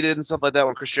more heated and stuff like that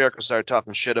when Chris Jericho started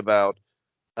talking shit about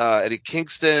Eddie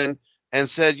Kingston, and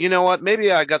said, you know what,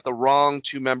 maybe I got the wrong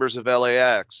two members of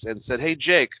LAX, and said, hey,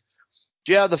 Jake,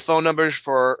 do you have the phone numbers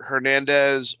for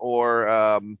Hernandez or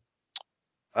oh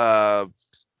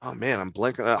man, I'm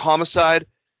blanking, Homicide?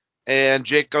 And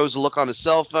Jake goes to look on his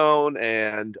cell phone,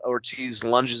 and Ortiz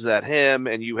lunges at him,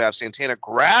 and you have Santana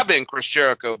grabbing Chris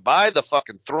Jericho by the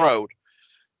fucking throat,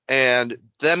 and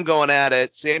them going at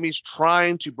it. Sammy's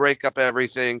trying to break up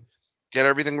everything, get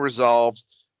everything resolved,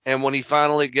 and when he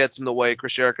finally gets in the way,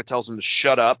 Chris Jericho tells him to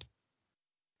shut up,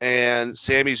 and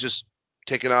Sammy's just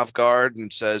taken off guard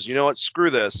and says, you know what, screw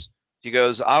this. He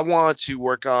goes, I want to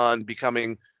work on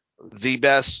becoming the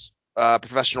best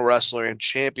professional wrestler and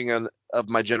champion of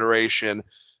my generation,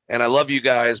 and I love you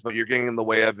guys, but you're getting in the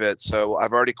way of it. So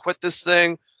I've already quit this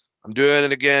thing. I'm doing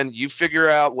it again. You figure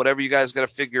out whatever you guys got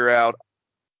to figure out.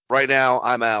 Right now,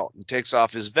 I'm out. And takes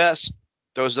off his vest,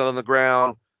 throws it on the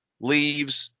ground,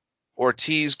 leaves.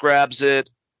 Ortiz grabs it,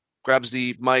 grabs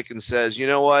the mic, and says, you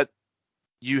know what?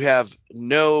 You have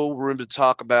no room to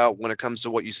talk about when it comes to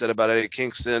what you said about Eddie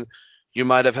Kingston. You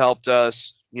might have helped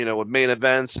us, you know, with main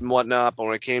events and whatnot, but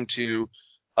when it came to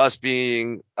us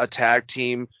being a tag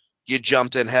team, you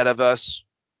jumped ahead of us,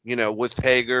 you know, with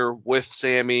Hager, with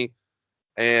Sammy,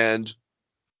 and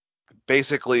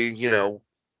basically, you know,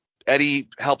 Eddie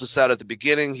helped us out at the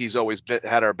beginning. He's always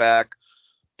had our back,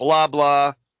 blah,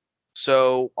 blah.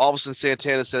 So all of a sudden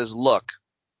Santana says, look,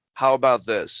 how about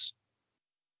this?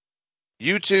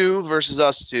 You two versus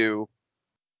us two,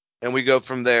 and we go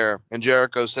from there. And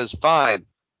Jericho says, fine.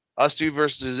 Us two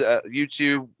versus you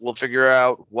two, we'll figure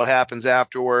out what happens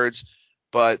afterwards.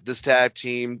 But this tag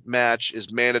team match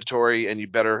is mandatory, and you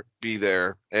better be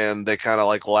there. And they kind of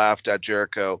like laughed at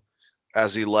Jericho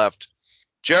as he left.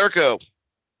 Jericho,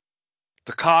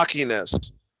 the cockiness,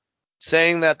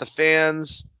 saying that the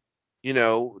fans, you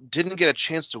know, didn't get a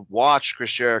chance to watch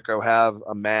Chris Jericho have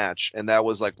a match, and that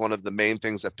was like one of the main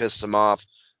things that pissed him off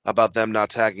about them not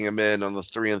tagging him in on the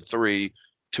 3-3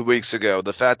 2 weeks ago.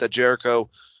 The fact that Jericho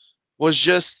was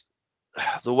just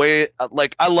the way,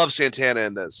 like, I love Santana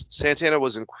in this. Santana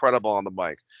was incredible on the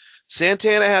mic.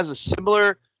 Santana has a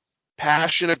similar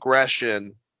passion,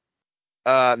 aggression,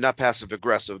 not passive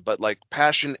aggressive, but like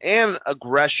passion and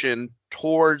aggression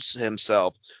towards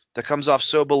himself that comes off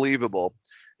so believable.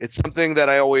 It's something that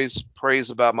I always praise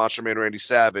about Macho Man Randy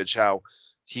Savage, how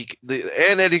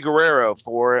and Eddie Guerrero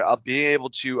for being able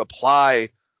to apply,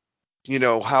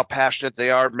 how passionate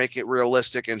they are, make it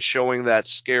realistic, and showing that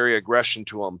scary aggression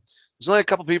to them. There's only a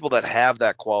couple people that have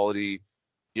that quality,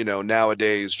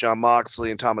 nowadays. John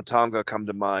Moxley and Tama Tonga come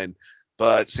to mind,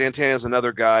 but Santana is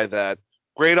another guy that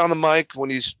great on the mic when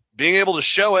he's being able to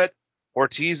show it.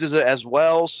 Ortiz is as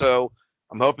well, so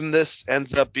I'm hoping this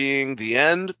ends up being the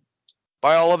end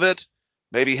by all of it.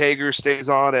 Maybe Hager stays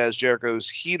on as Jericho's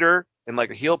heater in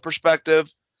like a heel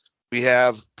perspective. We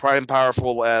have Pride and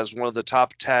Powerful as one of the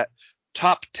top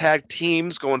tag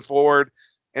teams going forward,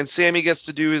 and Sammy gets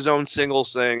to do his own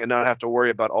singles thing and not have to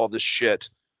worry about all this shit.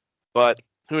 But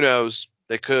who knows?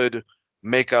 They could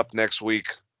make up next week.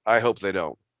 I hope they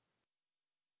don't.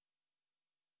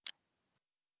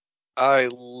 I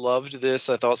loved this.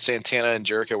 I thought Santana and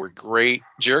Jericho were great.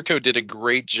 Jericho did a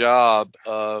great job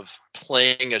of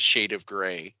playing a shade of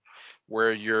gray,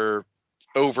 where you're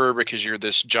over because you're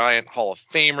this giant Hall of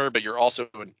Famer, but you're also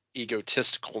an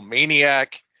egotistical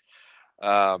maniac.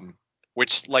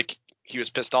 Which, like, he was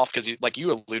pissed off because, like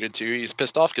you alluded to, he's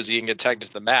pissed off because he didn't get tagged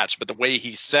into the match. But the way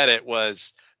he said it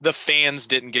was, the fans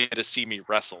didn't get to see me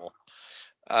wrestle,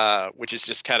 which is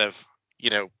just kind of,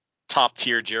 top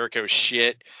tier Jericho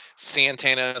shit.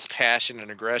 Santana's passion and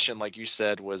aggression, like you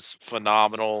said, was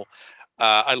phenomenal.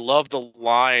 I love the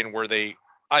line where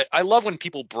I love when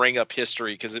people bring up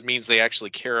history because it means they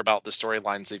actually care about the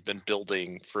storylines they've been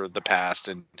building for the past.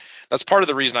 And that's part of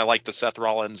the reason I like the Seth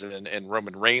Rollins and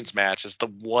Roman Reigns match, is the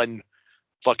one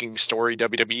fucking story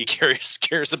WWE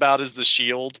cares about is the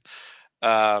Shield.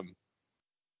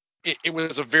 It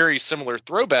was a very similar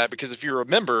throwback because if you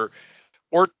remember,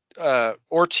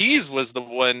 Ortiz was the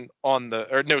one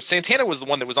Santana was the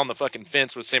one that was on the fucking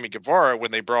fence with Sammy Guevara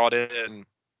when they brought in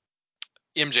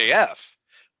MJF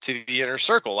to the Inner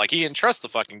Circle. Like, he didn't trust the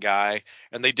fucking guy,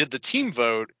 and they did the team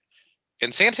vote,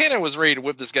 and Santana was ready to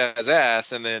whip this guy's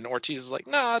ass, and then Ortiz is like,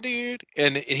 nah, dude.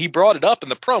 And he brought it up in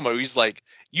the promo. He's like,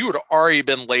 you would have already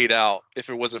been laid out if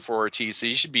it wasn't for Ortiz, so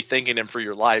you should be thanking him for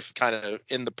your life, kind of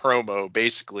in the promo,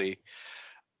 basically.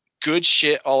 Good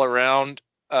shit all around.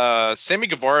 Sammy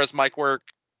Guevara's mic work,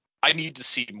 I need to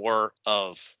see more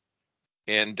of,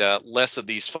 and less of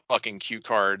these fucking cue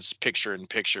cards, picture in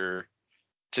picture,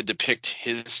 to depict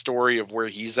his story of where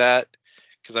he's at.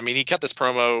 Because, I mean, he cut this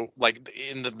promo, like,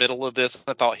 in the middle of this.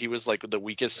 I thought he was, like, the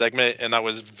weakest segment, and I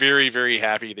was very, very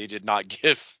happy they did not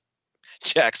give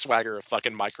Jack Swagger a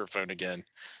fucking microphone again.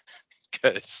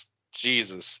 Because,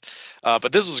 Jesus.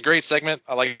 But this was a great segment.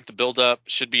 I like the build-up.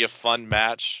 Should be a fun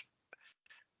match.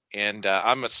 And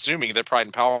I'm assuming that Pride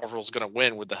and Powerful is going to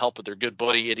win with the help of their good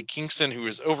buddy Eddie Kingston, who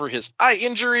is over his eye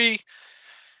injury.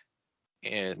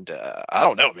 And I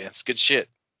don't know, man. It's good shit.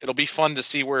 It'll be fun to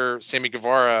see where Sammy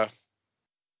Guevara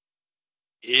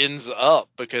ends up,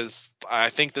 because I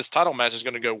think this title match is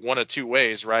going to go one of two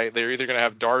ways, right? They're either going to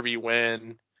have Darby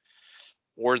win,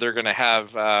 or they're going to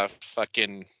have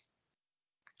fucking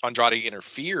Andrade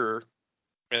interfere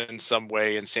in some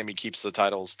way, and Sammy keeps the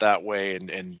titles that way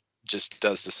and just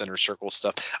does this Inner Circle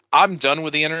stuff. I'm done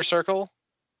with the Inner Circle.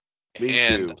 Me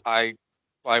and too.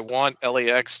 I want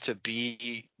LAX to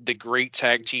be the great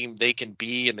tag team they can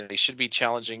be, and they should be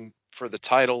challenging for the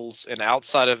titles. And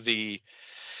outside of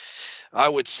I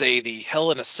would say the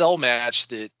Hell in a Cell match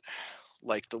that,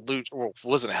 like,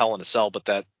 wasn't a Hell in a Cell, but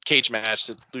that cage match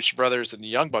that Lucha Brothers and the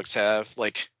Young Bucks have,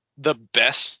 like, the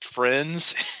best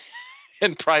friends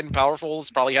and Pride and Powerful has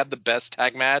probably had the best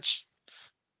tag match.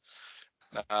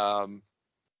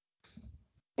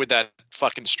 With that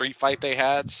fucking street fight they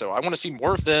had. So I want to see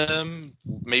more of them,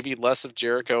 maybe less of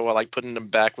Jericho. I like putting them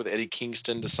back with Eddie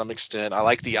Kingston to some extent. I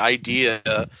like the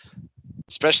idea,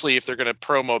 especially if they're going to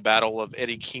promo battle of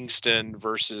Eddie Kingston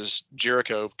versus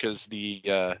Jericho, because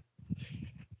the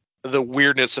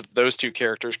weirdness of those two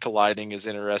characters colliding is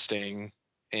interesting.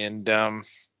 And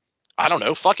I don't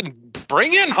know, fucking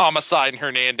bring in Homicide and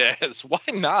Hernandez. Why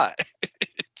not?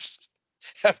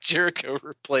 Have Jericho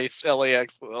replace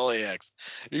LAX with LAX.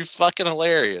 It'd be fucking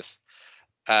hilarious.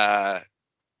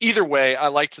 Either way, I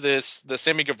liked this. The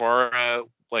Sammy Guevara,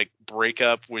 like,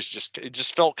 breakup was it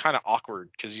just felt kind of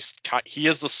awkward because he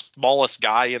is the smallest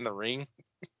guy in the ring.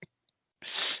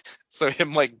 So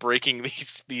him, like, breaking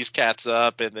these cats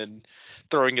up and then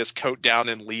throwing his coat down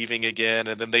and leaving again,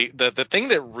 and then the thing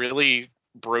that really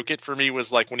broke it for me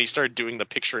was, like, when he started doing the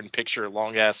picture in picture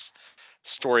long ass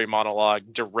story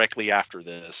monologue directly after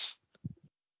this.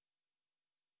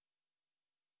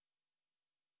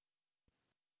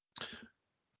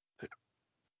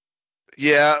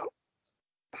 Yeah,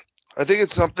 I think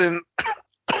it's something.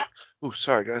 Ooh,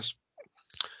 sorry guys.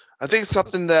 I think it's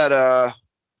something that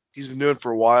he's been doing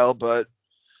for a while, but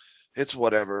It's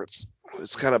whatever.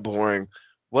 It's kind of boring.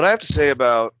 What I have to say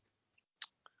about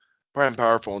Prime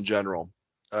Powerful in general,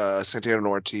 Santana and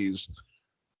Ortiz.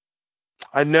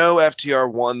 I know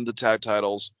FTR won the tag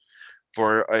titles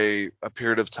for a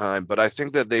period of time, but I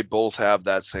think that they both have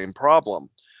that same problem.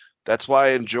 That's why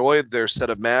I enjoyed their set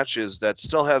of matches that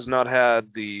still has not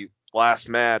had the last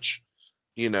match,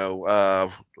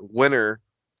 winner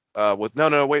with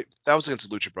no, wait, that was against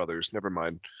the Lucha Brothers. Never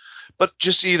mind. But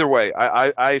just either way,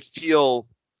 I feel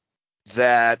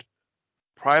that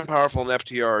Prime Powerful and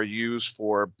FTR are used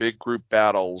for big group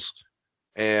battles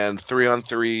and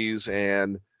 3-on-3s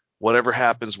and whatever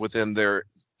happens within their,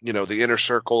 the inner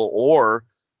circle or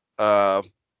uh,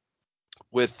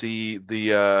 with the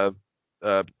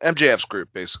MJF's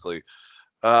group, basically,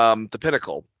 the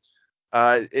Pinnacle.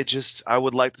 I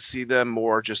would like to see them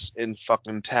more just in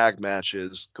fucking tag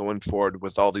matches going forward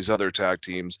with all these other tag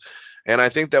teams. And I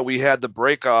think that we had the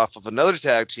break off of another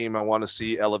tag team I want to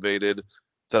see elevated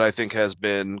that I think has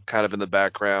been kind of in the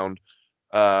background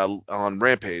on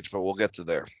Rampage, but we'll get to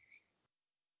there.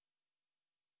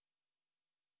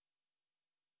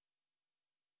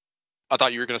 I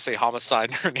thought you were going to say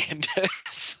Homicide and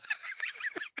Hernandez.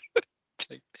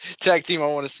 tag team I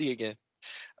want to see again.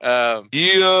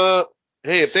 Yeah.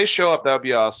 Hey, if they show up, that would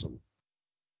be awesome.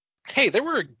 Hey, they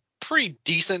were a pretty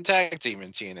decent tag team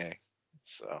in TNA.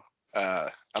 So,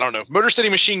 I don't know. Motor City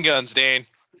Machine Guns, Dane.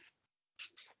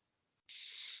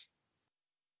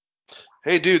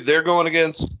 Hey, dude, they're going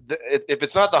against. If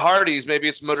it's not the Hardys, maybe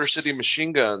it's Motor City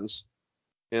Machine Guns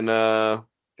in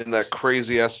that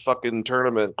crazy ass fucking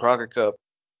tournament, Crockett Cup.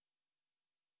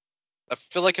 I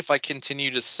feel like if I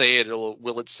continue to say it, it'll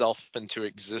will itself into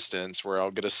existence, where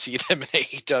I'll get to see them in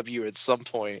AEW at some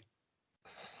point.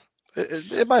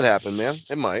 It might happen, man.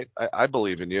 It might. I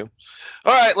believe in you.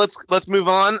 All right, let's move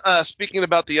on. Speaking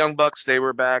about the Young Bucks, they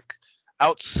were back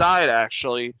outside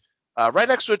actually, right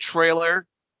next to a trailer,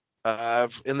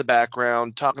 in the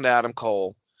background, talking to Adam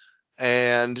Cole,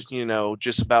 and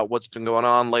just about what's been going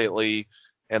on lately,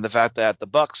 and the fact that the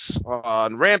Bucks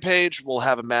on Rampage will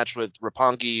have a match with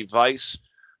Roppongi Vice,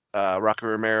 Rocky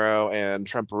Romero, and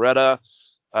Trent Beretta.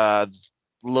 A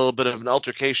little bit of an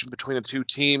altercation between the two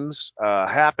teams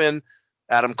happen.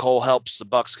 Adam Cole helps the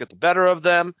Bucks get the better of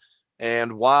them,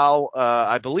 and while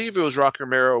I believe it was Rocky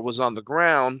Romero was on the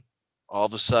ground, all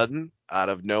of a sudden, out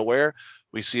of nowhere,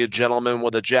 we see a gentleman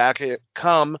with a jacket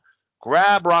come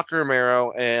grab Rocky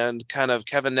Romero and kind of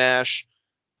Kevin Nash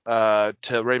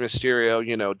to Rey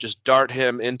Mysterio, just dart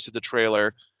him into the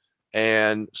trailer,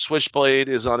 and Switchblade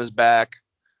is on his back.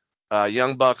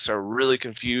 Young Bucks are really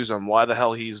confused on why the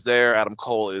hell he's there. Adam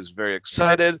Cole is very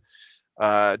excited.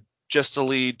 Just to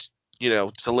lead,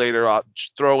 to later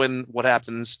throw in what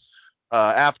happens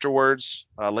afterwards,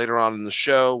 later on in the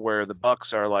show, where the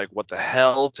Bucks are like, "What the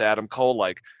hell?" to Adam Cole,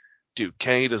 like, "Dude,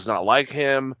 Kenny does not like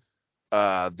him.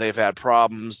 They've had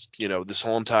problems, this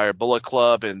whole entire Bullet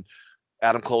Club," and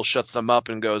Adam Cole shuts them up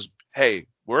and goes, "Hey,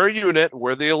 we're a unit,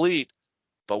 we're the elite,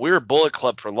 but we're Bullet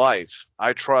Club for life.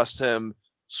 I trust him,"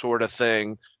 sort of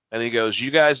thing. And he goes,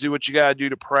 "You guys do what you gotta do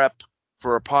to prep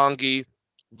for Roppongi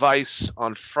Vice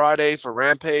on Friday for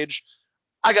Rampage.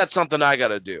 I got something I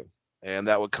gotta do." And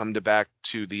that would come back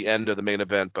to the end of the main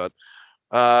event. But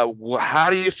how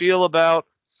do you feel about?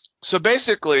 So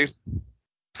basically,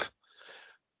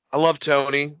 I love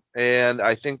Tony, and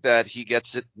I think that he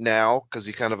gets it now because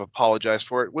he kind of apologized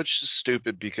for it, which is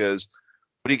stupid because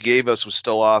what he gave us was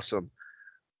still awesome.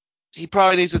 He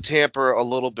probably needs to tamper a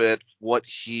little bit what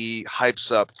he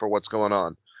hypes up for what's going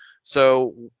on.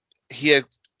 So he had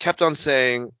kept on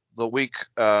saying the week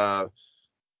of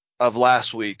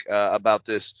last week about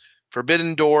this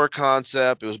Forbidden Door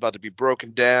concept. It was about to be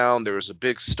broken down. There was a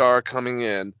big star coming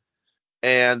in,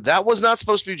 and that was not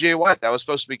supposed to be Jay White. That was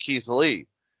supposed to be Keith Lee.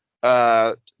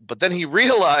 But then he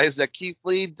realized that Keith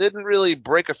Lee didn't really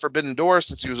break a forbidden door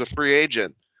since he was a free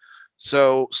agent.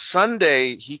 So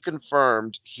Sunday, he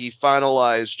confirmed he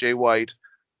finalized Jay White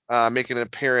making an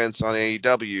appearance on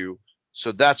AEW.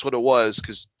 So that's what it was,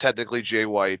 because technically Jay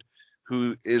White,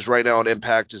 who is right now on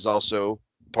Impact, is also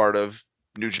part of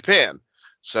New Japan.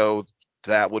 So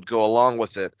that would go along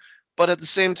with it. But at the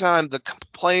same time, the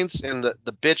complaints and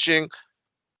the bitching.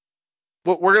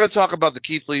 We're going to talk about the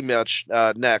Keith Lee match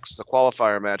next, the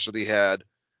qualifier match that he had.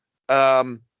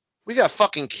 We got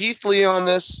fucking Keith Lee on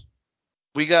this.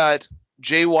 We got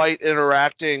Jay White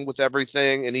interacting with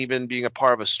everything and even being a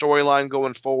part of a storyline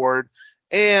going forward.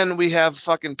 And we have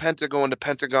fucking Penta going to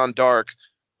Pentagon Dark,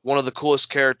 one of the coolest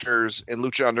characters in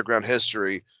Lucha Underground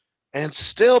history. And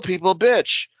still people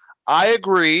bitch. I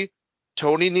agree.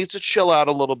 Tony needs to chill out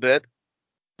a little bit,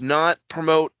 not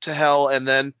promote to hell and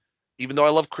then even though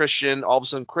I love Christian, all of a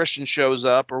sudden Christian shows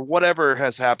up or whatever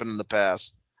has happened in the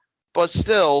past. But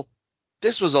still,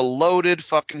 this was a loaded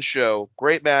fucking show.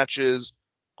 Great matches,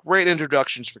 great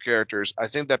introductions for characters. I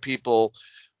think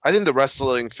the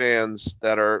wrestling fans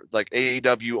that are like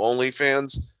AEW only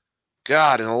fans,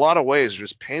 God, in a lot of ways, are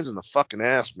just pains in the fucking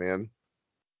ass, man.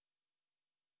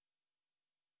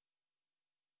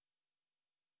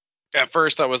 At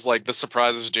first, I was like, this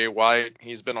surprises Jay White.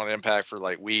 He's been on Impact for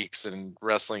like weeks and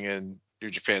wrestling in New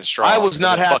Japan Strong. I was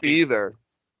not happy either.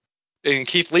 And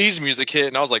Keith Lee's music hit,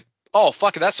 and I was like, oh,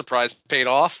 fuck, that surprise paid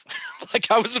off.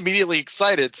 Like, I was immediately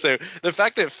excited. So the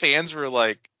fact that fans were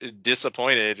like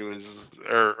disappointed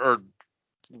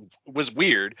was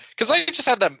weird, because I just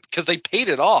had them, because they paid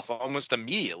it off almost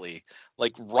immediately,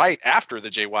 like right after the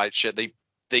Jay White shit.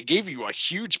 They gave you a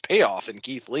huge payoff in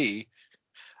Keith Lee.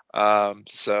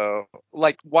 So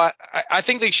like, what I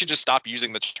think they should just stop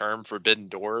using the term Forbidden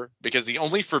Door, because the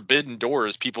only Forbidden Door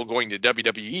is people going to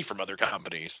WWE from other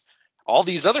companies. All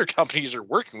these other companies are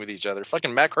working with each other.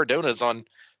 Fucking Matt Cardona's on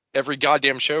every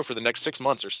goddamn show for the next 6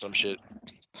 months or some shit.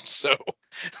 So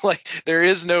like, there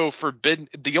is no forbidden.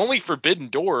 The only Forbidden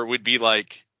Door would be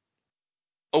like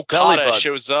Okada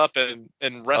shows up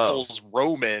and wrestles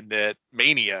Roman at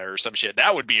Mania or some shit.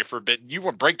 That would be a forbidden. You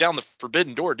want to break down the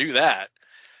Forbidden Door, do that.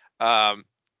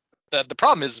 The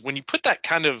problem is when you put that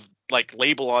kind of like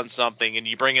label on something and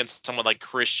you bring in someone like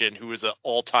Christian, who is an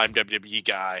all-time WWE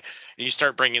guy, and you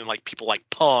start bringing like people like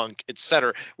Punk,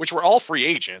 etc., which were all free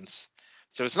agents.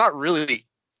 So it's not really,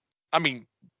 I mean,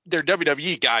 they're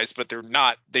WWE guys, but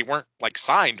they weren't like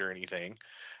signed or anything.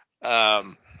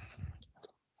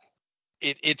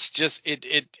 It's just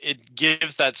it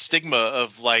gives that stigma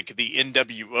of like the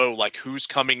NWO, like who's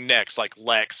coming next, like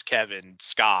Lex, Kevin,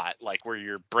 Scott, like where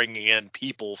you're bringing in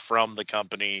people from the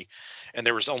company, and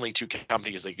there was only 2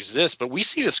 companies that exist. But we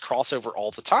see this crossover all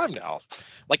the time now.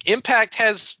 Like Impact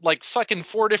has like fucking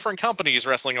 4 different companies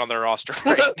wrestling on their roster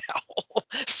right now.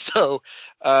 So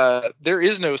there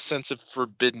is no sense of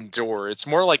Forbidden Door. It's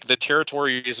more like the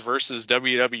territories versus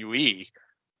WWE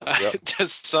to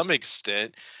some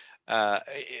extent.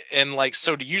 And like,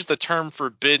 so to use the term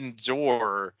Forbidden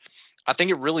Door, I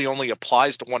think it really only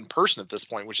applies to one person at this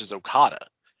point, which is Okada.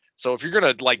 So if you're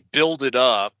going to like build it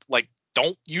up, like,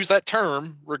 don't use that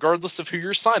term regardless of who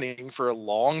you're signing for a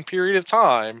long period of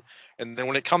time. And then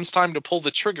when it comes time to pull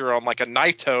the trigger on like a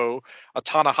Naito, a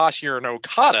Tanahashi, or an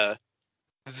Okada,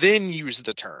 then use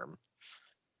the term.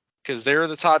 Because they're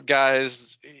the top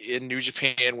guys in New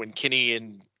Japan when Kenny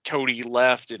and Cody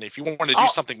left. And if you want to do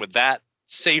something with that,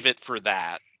 save it for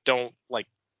that. Don't, like,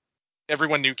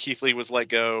 everyone knew Keith Lee was let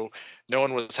go. No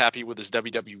one was happy with his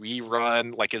WWE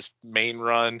run, like his main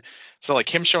run. So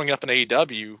like him showing up in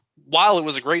AEW, while it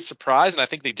was a great surprise, and I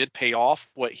think they did pay off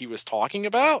what he was talking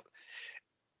about,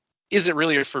 is it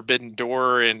really a Forbidden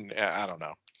Door? And I don't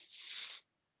know.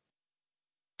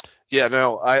 Yeah,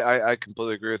 no, I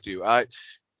completely agree with you.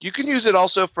 You can use it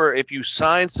also for if you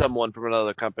sign someone from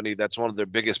another company that's one of their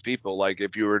biggest people. Like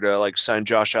if you were to like sign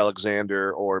Josh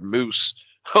Alexander or Moose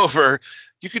over,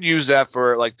 you could use that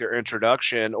for like their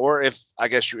introduction, or if I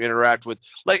guess you interact with,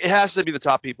 like, it has to be the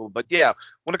top people. But yeah,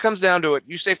 when it comes down to it,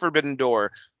 you say Forbidden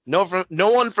Door, no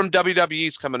one from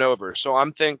WWE's coming over. So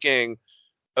I'm thinking,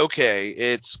 okay,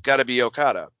 it's got to be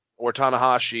Okada or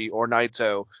Tanahashi or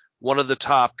Naito, one of the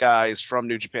top guys from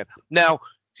New Japan. Now,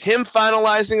 him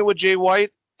finalizing it with Jay White,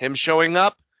 him showing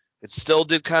up, it still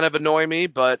did kind of annoy me,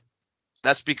 but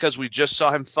that's because we just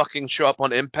saw him fucking show up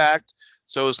on Impact.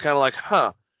 So it was kind of like,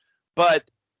 huh. But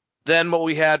then what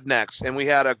we had next, and we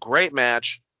had a great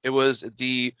match. It was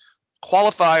the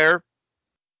qualifier,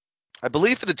 I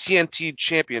believe, for the TNT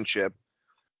Championship.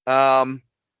 Revolution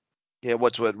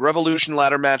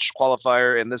ladder match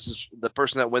qualifier, and this is the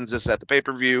person that wins this at the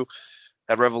pay-per-view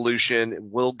at Revolution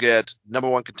will get number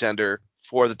 1 contender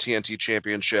for the TNT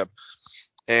Championship.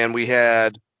 And we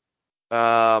had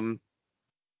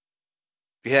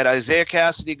Isaiah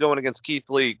Cassidy going against Keith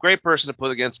Lee. Great person to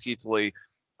put against Keith Lee.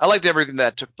 I liked everything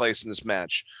that took place in this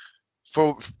match.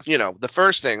 For, the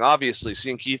first thing, obviously,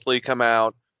 seeing Keith Lee come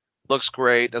out, looks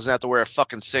great. Doesn't have to wear a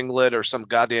fucking singlet or some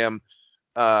goddamn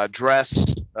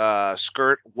dress,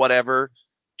 skirt, whatever.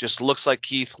 Just looks like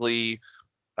Keith Lee.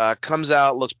 Comes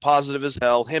out, looks positive as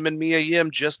hell. Him and Mia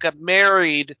Yim just got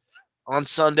married on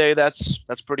Sunday. That's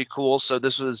pretty cool. So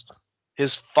this was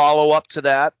his follow-up to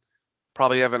that.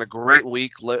 Probably having a great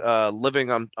week,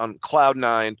 living on cloud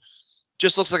 9.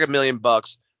 Just looks like $1 million.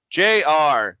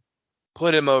 JR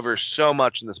put him over so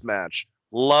much in this match.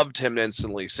 Loved him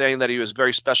instantly, saying that he was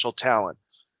very special talent.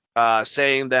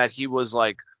 Saying that he was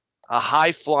like a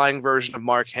high-flying version of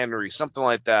Mark Henry, something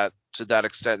like that. to that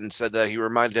extent and said that he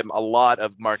reminded him a lot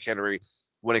of Mark Henry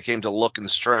when it came to look and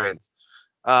strength.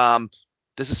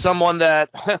 This is someone that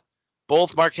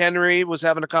both Mark Henry was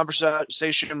having a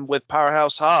conversation with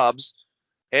Powerhouse Hobbs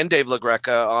and Dave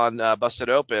LaGreca on Busted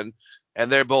Open,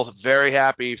 and they're both very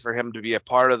happy for him to be a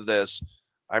part of this.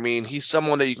 I mean, he's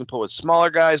someone that you can put with smaller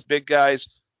guys, big guys.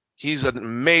 He's an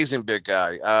amazing big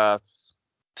guy.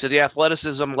 To the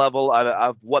athleticism level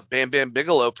of what Bam Bam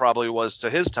Bigelow probably was to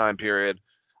his time period.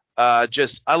 I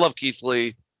love Keith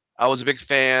Lee. I was a big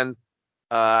fan.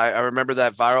 I remember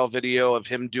that viral video of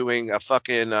him doing a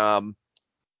fucking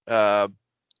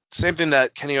same thing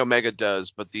that Kenny Omega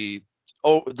does, but the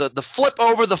flip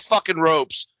over the fucking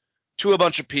ropes to a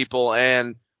bunch of people,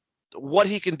 and what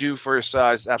he can do for his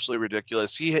size is absolutely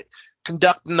ridiculous. He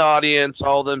conducted an audience,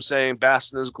 all of them saying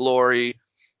bask in his glory.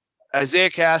 Isaiah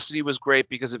Cassidy was great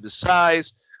because of his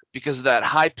size, because of that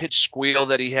high-pitched squeal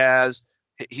that he has.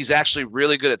 He's actually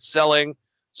really good at selling,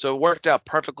 so it worked out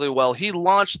perfectly well. He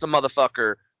launched the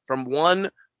motherfucker from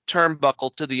one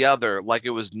turnbuckle to the other like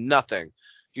it was nothing.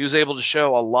 He was able to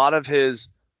show a lot of his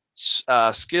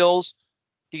skills.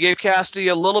 He gave Cassidy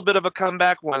a little bit of a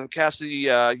comeback when Cassidy,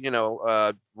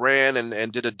 ran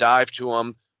and did a dive to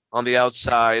him on the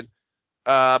outside.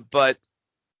 But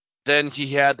then he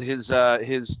had his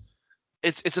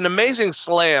it's an amazing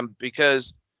slam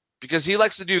because he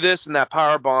likes to do this and that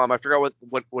power bomb. I forgot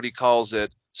what he calls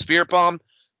it, spear bomb.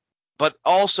 But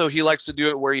also he likes to do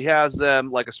it where he has them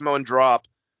like a Samoan drop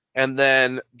and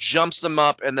then jumps them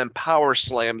up and then power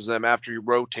slams them after he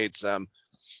rotates them.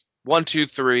 1, 2,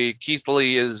 3. Keith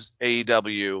Lee is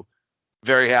AEW.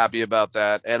 Very happy about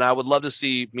that. And I would love to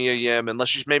see Mia Yim, unless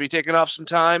she's maybe taking off some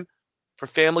time for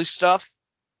family stuff,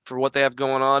 for what they have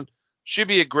going on. She'd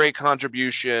be a great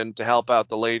contribution to help out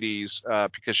the ladies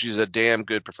because she's a damn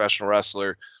good professional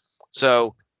wrestler.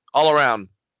 So all around,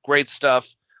 great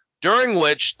stuff. During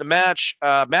which the match,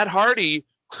 Matt Hardy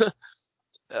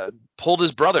pulled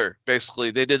his brother,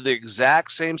 basically. They did the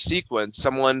exact same sequence.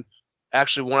 Someone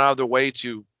actually went out of their way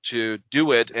to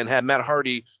do it and had Matt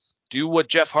Hardy do what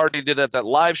Jeff Hardy did at that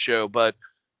live show, but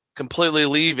completely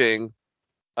leaving,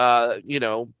 forgot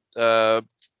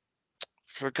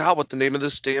what the name of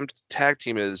this damn tag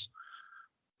team is.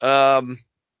 Private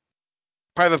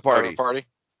Party. Private Party.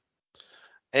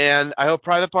 And I hope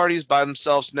Private Party is by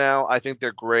themselves now. I think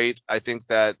they're great. I think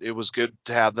that it was good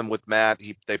to have them with Matt.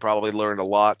 They probably learned a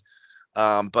lot.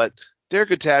 But they're a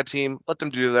good tag team. Let them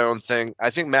do their own thing. I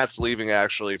think Matt's leaving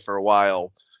actually for a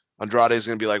while. Andrade's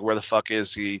going to be like, where the fuck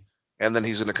is he? And then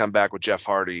he's going to come back with Jeff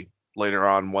Hardy later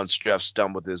on once Jeff's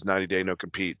done with his 90-day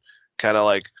no-compete. Kind of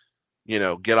like,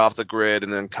 get off the grid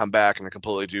and then come back in a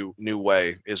completely new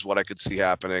way is what I could see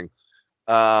happening.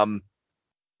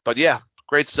 But yeah,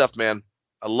 great stuff, man.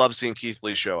 I love seeing Keith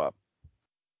Lee show up.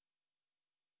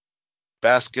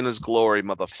 Bask in his glory,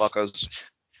 motherfuckers.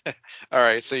 All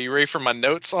right, so you ready for my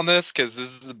notes on this? Because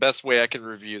this is the best way I can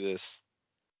review this.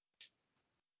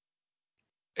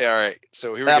 All right,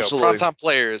 so here we go. Primetime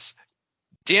players.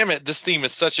 Damn it, this theme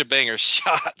is such a banger.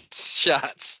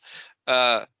 Shots.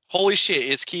 Holy shit,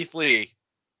 it's Keith Lee. ...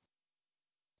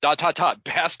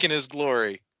 Bask in his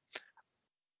glory.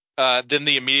 Then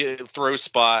the immediate throw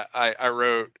spot, I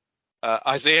wrote,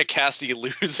 Isaiah Cassidy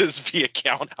loses via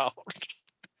count out.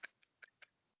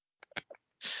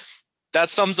 That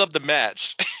sums up the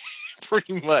match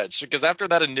pretty much, because after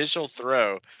that initial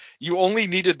throw, you only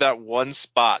needed that one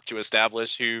spot to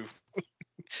establish who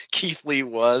Keith Lee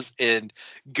was, and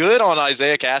good on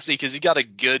Isaiah Cassidy because he got a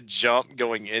good jump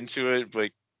going into it,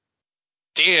 but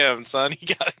damn, son,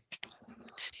 he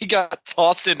got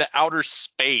tossed into outer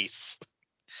space.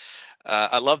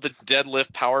 I love the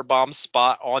deadlift powerbomb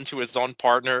spot onto his own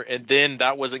partner, and then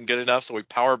that wasn't good enough, so we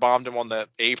powerbombed him on the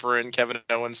apron, Kevin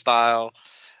Owens style.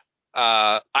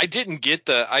 I didn't get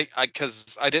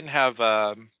because I didn't have.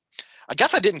 I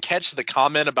guess I didn't catch the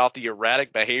comment about the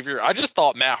erratic behavior. I just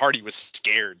thought Matt Hardy was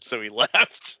scared, so he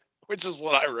left, which is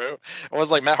what I wrote. I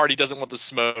was like, Matt Hardy doesn't want the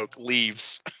smoke,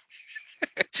 leaves.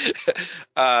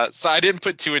 So I didn't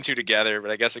put 2 and 2 together,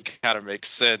 but I guess it kind of makes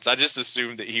sense. I just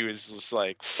assumed that he was just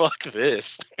like, fuck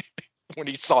this, when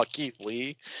he saw Keith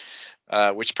Lee,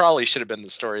 which probably should have been the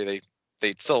story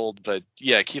they sold. But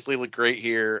yeah, Keith Lee looked great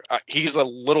here. He's a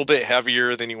little bit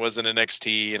heavier than he was in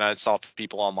NXT, and I saw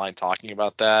people online talking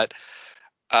about that.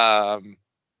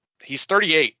 He's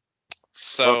 38,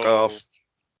 so fuck off.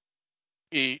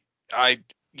 If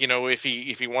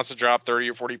he wants to drop 30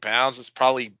 or 40 pounds, it's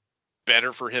probably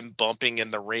better for him bumping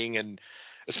in the ring, and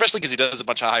especially because he does a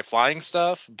bunch of high flying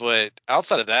stuff. But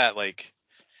outside of that, like,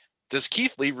 does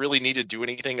Keith Lee really need to do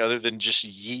anything other than just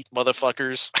yeet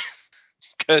motherfuckers?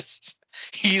 because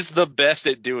he's the best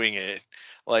at doing it.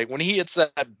 Like when he hits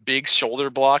that big shoulder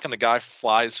block and the guy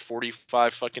flies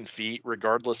 45 fucking feet,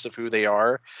 regardless of who they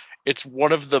are, it's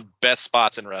one of the best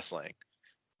spots in wrestling.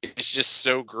 It's just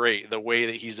so great the way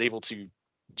that he's able to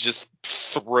just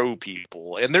throw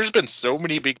people. And there's been so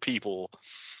many big people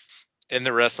in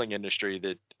the wrestling industry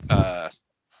that I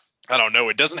don't know,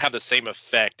 it doesn't have the same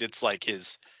effect. It's like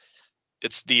it's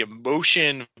the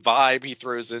emotion vibe he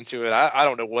throws into it. I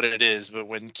don't know what it is, but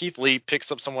when Keith Lee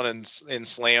picks up someone and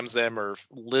slams them or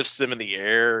lifts them in the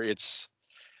air, it's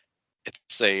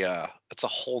a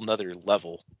whole nother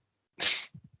level.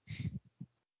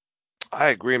 I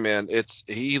agree, man.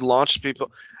 He launched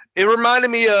people. It reminded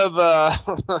me of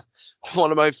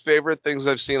one of my favorite things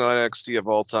I've seen on NXT of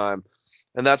all time,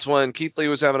 and that's when Keith Lee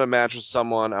was having a match with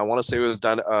someone. I want to say it was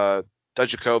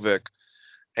Dijakovic,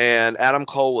 and Adam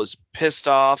Cole was pissed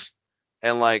off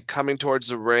and like coming towards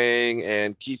the ring,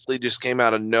 and Keith Lee just came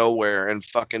out of nowhere and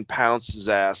fucking pounced his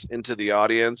ass into the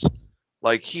audience.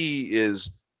 Like, he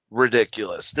is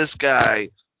ridiculous. This guy,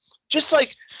 just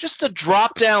a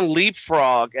drop down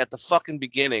leapfrog at the fucking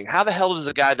beginning. How the hell does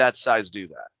a guy that size do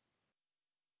that?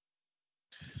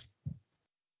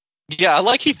 Yeah, I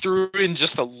like he threw in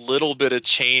just a little bit of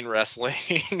chain wrestling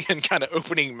and kind of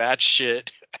opening match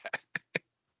shit.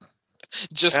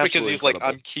 Just Absolutely because he's like,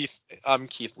 incredible. I'm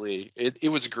Keith Lee.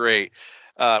 It was great.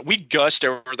 We gushed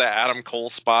over that Adam Cole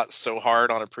spot so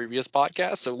hard on a previous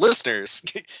podcast. So listeners,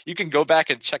 you can go back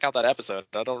and check out that episode.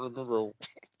 I don't remember.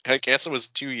 I guess it was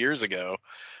 2 years ago.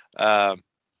 But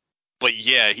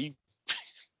yeah,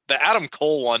 the Adam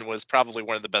Cole one was probably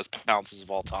one of the best pounces of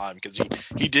all time because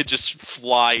he did just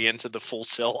fly into the Full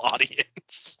Sail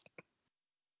audience.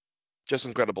 Just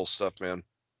incredible stuff, man.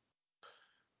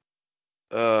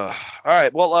 All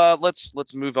right, well,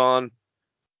 let's move on.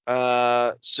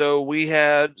 So we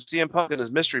had CM Punk and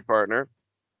his mystery partner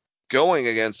going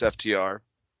against FTR.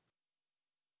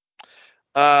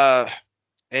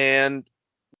 And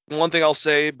one thing I'll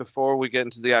say before we get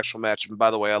into the actual match, and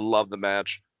by the way, I love the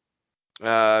match.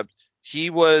 He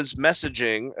was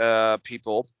messaging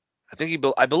people.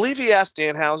 I believe he asked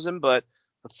Danhausen, but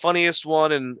the funniest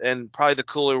one and probably the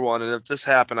cooler one, and if this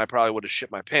happened, I probably would have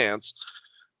shit my pants,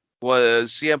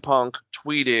 was CM Punk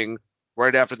tweeting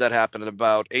right after that happened at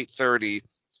about 8:30,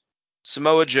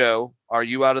 Samoa Joe, are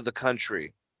you out of the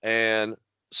country? And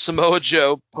Samoa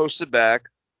Joe posted back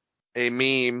a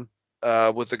meme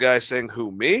with the guy saying,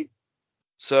 who, me?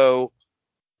 So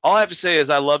all I have to say is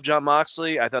I love Jon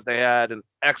Moxley. I thought they had an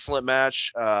excellent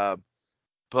match.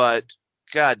 But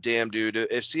god damn, dude,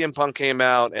 if CM Punk came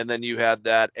out and then you had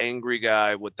that angry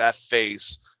guy with that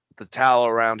face, the towel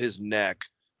around his neck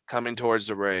coming towards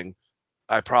the ring,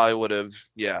 I probably would have,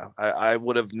 I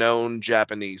would have known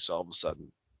Japanese all of a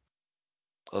sudden.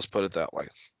 Let's put it that way.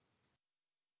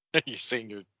 You're saying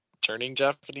you're turning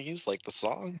Japanese like the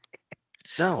song?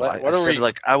 No, What I are said we?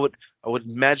 like I would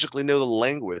magically know the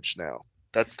language now.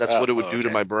 That's what it would do to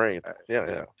Okay. my brain.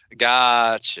 Yeah.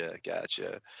 Gotcha.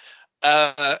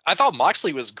 I thought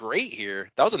Moxley was great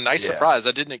here. That was a nice Yeah. surprise.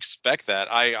 I didn't expect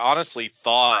that. I honestly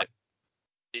thought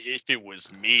if it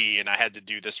was me and I had to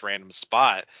do this random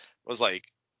spot, I was like,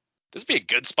 this would be a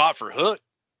good spot for Hook.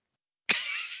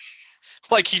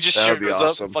 Like he just That would be shows up and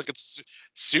awesome. fucking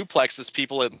suplexes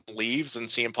people and leaves, and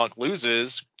CM Punk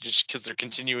loses just because they're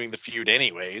continuing the feud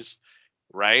anyways,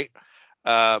 right?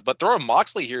 But throwing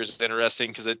Moxley here is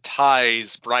interesting because it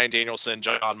ties Bryan Danielson,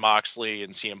 Jon Moxley,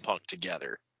 and CM Punk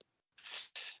together.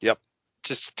 Yep.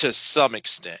 To some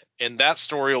extent, and that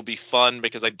story will be fun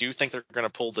because I do think they're going to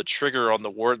pull the trigger on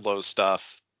the Wardlow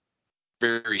stuff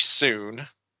very soon.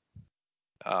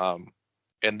 And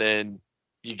then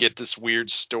you get this weird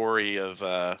story of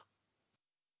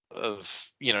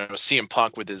CM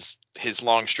Punk with his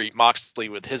long streak, Moxley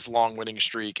with his long winning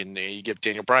streak, and you give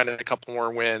Daniel Bryan a couple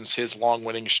more wins, his long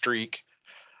winning streak.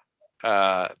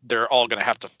 They're all going to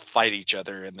have to fight each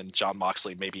other, and then Jon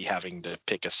Moxley maybe having to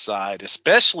pick a side,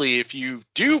 especially if you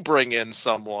do bring in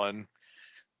someone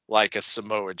like a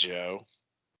Samoa Joe.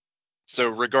 So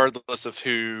regardless of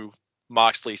who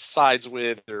Moxley sides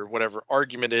with or whatever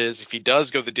argument is, if he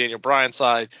does go the Daniel Bryan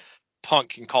side, Punk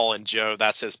can call in Joe.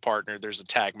 That's his partner. There's a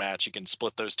tag match. You can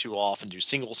split those two off and do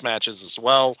singles matches as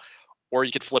well, or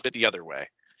you could flip it the other way.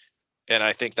 And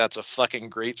I think that's a fucking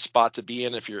great spot to be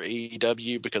in if you're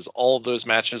AEW because all of those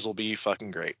matches will be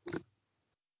fucking great.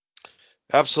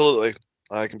 Absolutely.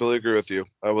 I completely agree with you.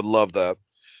 I would love that.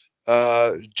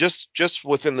 Just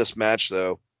within this match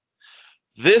though,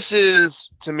 this is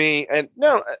to me, and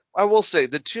no, I will say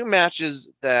the two matches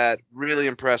that really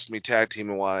impressed me tag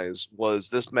team wise was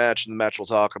this match and the match we'll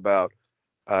talk about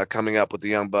coming up with the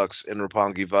Young Bucks and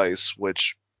Roppongi Vice,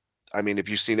 which, I mean, if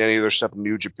you've seen any of their stuff in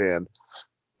New Japan,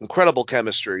 incredible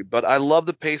chemistry. But I love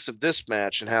the pace of this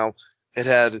match and how it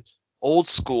had old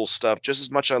school stuff just as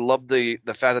much. I love the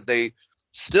fact that they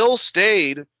still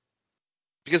stayed,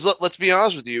 because let's be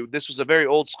honest with you, this was a very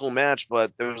old school match,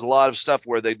 but there was a lot of stuff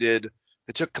where they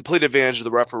took complete advantage of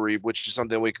the referee, which is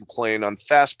something we complain on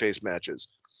fast paced matches.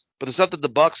 But the stuff that the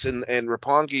Bucks and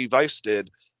Roppongi Vice did,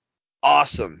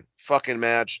 awesome fucking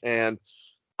match. And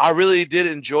I really did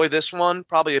enjoy this one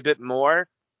probably a bit more.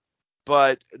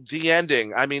 But the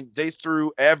ending, I mean, they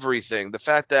threw everything. The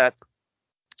fact that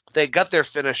they got their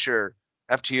finisher,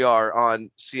 FTR, on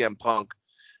CM Punk,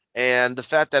 and the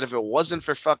fact that if it wasn't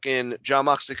for fucking Jon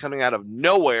Moxley coming out of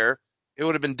nowhere, it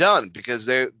would have been done, because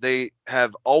they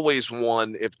have always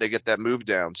won if they get that move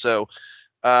down. So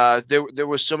there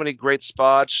was so many great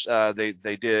spots. They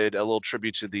did a little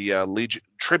tribute to the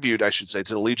tribute, I should say,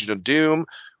 to the Legion of Doom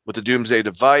with the Doomsday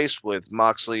Device, with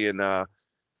Moxley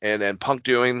and Punk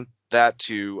doing that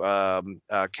to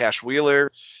Cash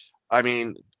Wheeler. I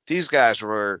mean, these guys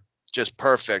were just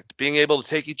perfect. Being able to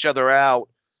take each other out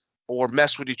or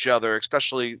mess with each other,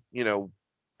 especially,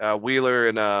 Wheeler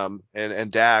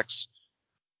and Dax.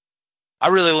 I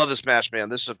really love this match, man.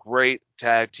 This is a great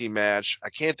tag team match.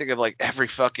 I can't think of like every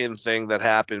fucking thing that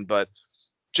happened, but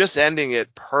just ending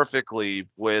it perfectly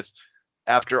with,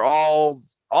 after all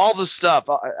the stuff,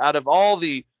 out of all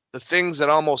the things that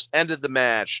almost ended the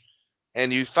match,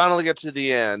 and you finally get to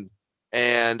the end,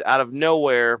 and out of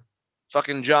nowhere,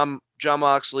 fucking John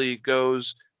Moxley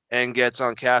goes and gets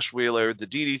on Cash Wheeler, the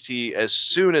DDT, as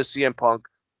soon as CM Punk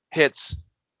hits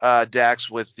Dax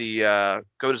with the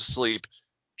go to sleep,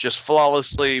 just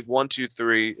flawlessly, 1, 2,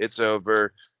 3, it's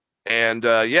over. And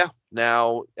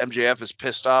now MJF is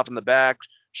pissed off in the back.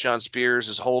 Sean Spears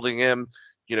is holding him,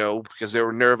 because they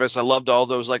were nervous. I loved all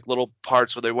those like little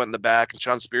parts where they went in the back, and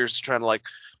Sean Spears is trying to like,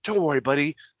 don't worry,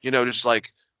 buddy, just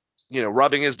like,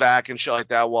 rubbing his back and shit like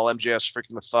that, while MJF's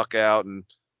freaking the fuck out. And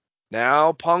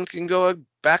now Punk can go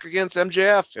back against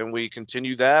MJF, and we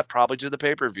continue that probably to the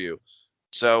pay-per-view.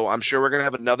 So I'm sure we're going to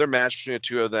have another match between the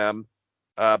two of them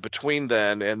between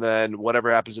then, and then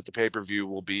whatever happens at the pay-per-view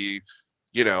will be,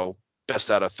 best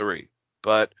out of 3.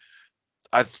 But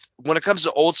when it comes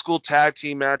to old school tag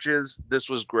team matches, this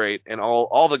was great, and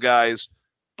all the guys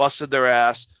busted their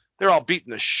ass. They're all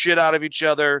beating the shit out of each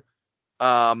other.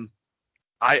 I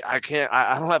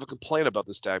don't have a complaint about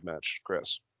this tag match,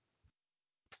 Chris.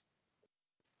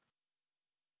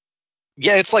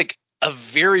 Yeah, it's like a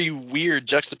very weird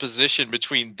juxtaposition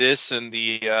between this and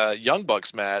the Young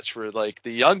Bucks match, where like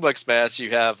the Young Bucks match,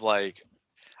 you have like,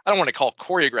 I don't want to call it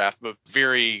choreographed, but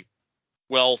very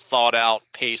well thought out,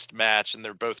 paced match, and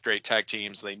they're both great tag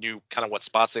teams. They knew kind of what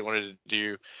spots they wanted to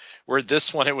do. Where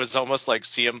this one, it was almost like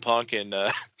CM Punk and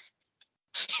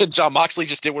and Jon Moxley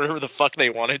just did whatever the fuck they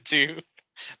wanted to.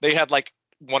 They had like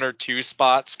 1 or 2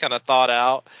 spots kind of thought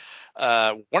out.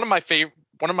 One of my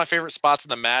favorite spots in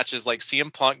the match is like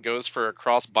CM Punk goes for a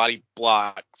cross-body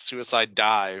block, suicide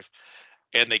dive,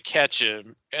 and they catch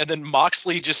him, and then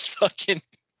Moxley just fucking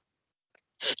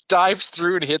dives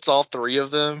through and hits all 3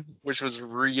 of them, which was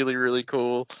really, really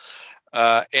cool.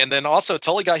 And then also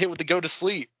Tully got hit with the go to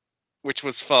sleep, which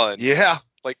was fun. Yeah.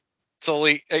 Like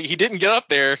Tully, he didn't get up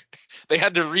there. They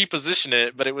had to reposition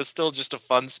it, but it was still just a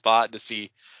fun spot to see,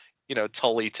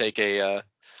 Tully take a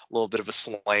little bit of a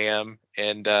slam.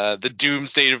 And the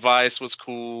Doomsday Device was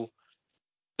cool.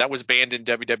 That was banned in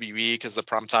WWE because the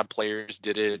Primetime Players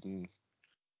did it and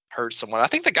hurt someone. I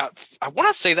think I want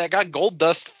to say that got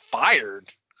Goldust fired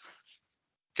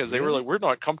because they were like, we're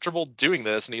not comfortable doing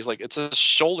this. And he's like, it's a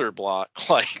shoulder block.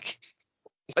 Like,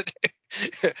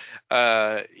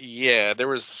 yeah, there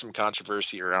was some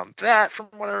controversy around that from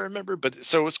what I remember. But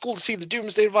so it was cool to see the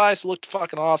Doomsday Device. It looked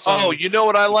fucking awesome. Oh, you know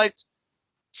what I liked?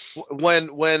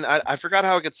 When I forgot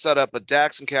how it gets set up, but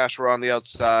Dax and Cash were on the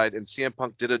outside, and CM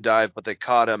Punk did a dive, but they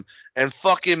caught him, and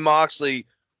fucking Moxley,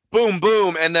 boom,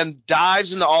 boom, and then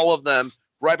dives into all of them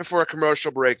right before a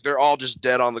commercial break. They're all just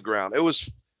dead on the ground.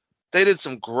 They did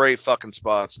some great fucking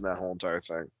spots in that whole entire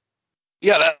thing.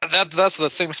 Yeah, that's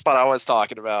the same spot I was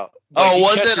talking about. Like,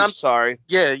 was it? I'm sorry.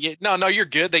 Yeah. No, you're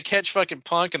good. They catch fucking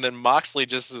Punk, and then Moxley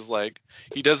just is like,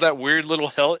 he does that weird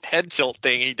little head tilt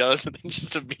thing he does, and then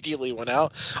just immediately went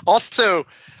out. Also,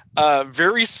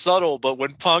 very subtle, but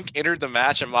when Punk entered the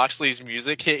match and Moxley's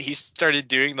music hit, he started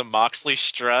doing the Moxley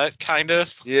strut, kind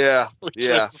of. Yeah, which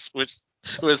was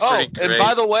pretty great. And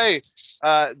by the way,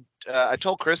 I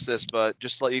told Chris this, but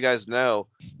just to let you guys know,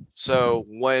 so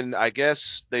when I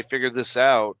guess they figured this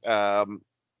out, CM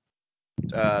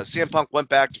Punk went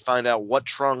back to find out what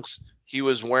trunks he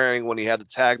was wearing when he had the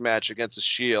tag match against the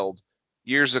Shield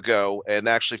years ago, and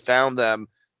actually found them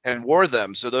and wore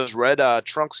them. So those red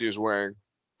trunks he was wearing,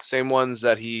 same ones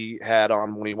that he had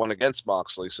on when he won against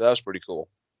Moxley. So that was pretty cool.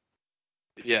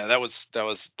 Yeah, that was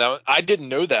I didn't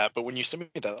know that, but when you sent me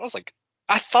that, I was like,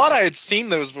 I thought I had seen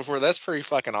those before. That's pretty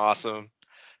fucking awesome.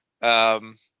 God,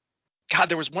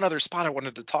 there was one other spot I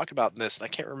wanted to talk about in this, and I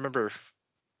can't remember.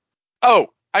 Oh,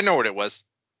 I know what it was.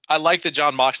 I like that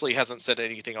John Moxley hasn't said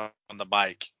anything on the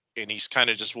mic, and he's kind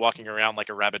of just walking around like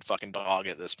a rabid fucking dog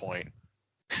at this point.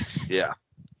 Yeah.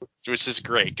 Which is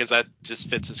great because that just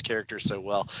fits his character so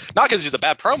well. Not because he's a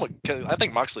bad promo, because I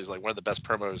think Moxley's like one of the best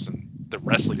promos in the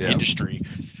wrestling industry.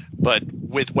 But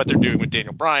with what they're doing with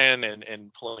Daniel Bryan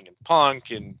and pulling in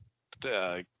Punk and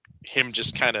him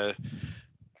just kind of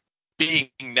being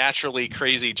naturally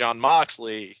crazy John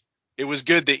Moxley, it was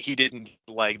good that they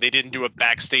didn't do a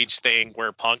backstage thing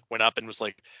where Punk went up and was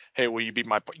like, hey, will you be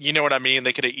my, you know what I mean?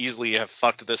 They could have easily have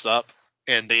fucked this up,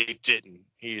 and they didn't.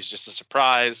 He was just a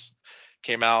surprise.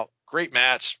 Came out, great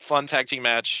match, fun tag team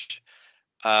match.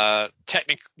 The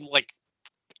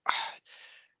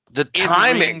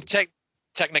timing,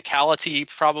 technicality,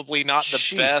 probably not the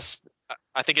Jeez. best.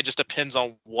 I think it just depends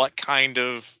on what kind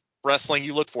of wrestling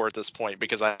you look for at this point,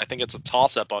 because I think it's a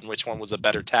toss up on which one was a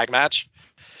better tag match.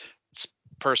 It's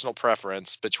personal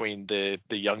preference between the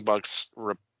Young Bucks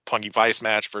Punky Vice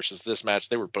match versus this match.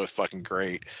 They were both fucking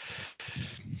great.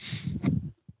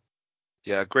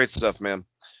 Yeah, great stuff, man.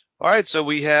 All right, so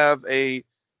we have a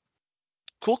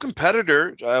cool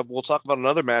competitor. We'll talk about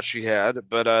another match she had,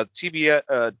 but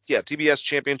TBS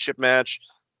Championship match.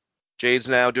 Jade's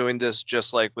now doing this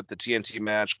just like with the TNT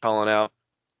match, calling out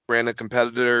random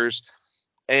competitors.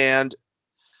 And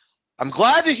I'm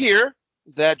glad to hear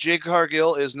that Jade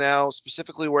Cargill is now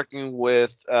specifically working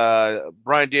with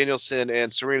Bryan Danielson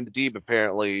and Serena Deeb,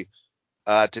 apparently,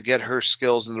 to get her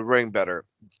skills in the ring better.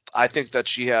 I think that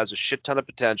she has a shit ton of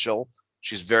potential.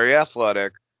 She's very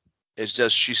athletic. It's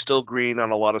just she's still green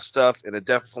on a lot of stuff, and it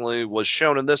definitely was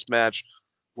shown in this match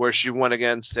where she went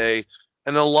against an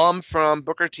alum from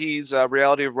Booker T's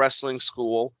Reality of Wrestling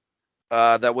school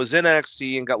that was in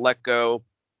NXT and got let go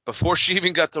before she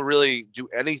even got to really do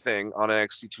anything on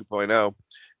NXT 2.0,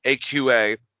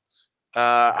 AQA.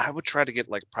 I would try to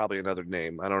get probably another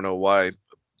name. I don't know why.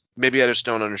 Maybe I just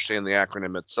don't understand the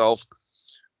acronym itself.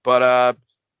 But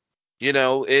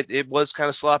it was kind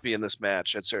of sloppy in this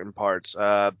match at certain parts.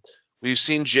 We've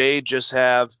seen Jade just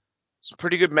have some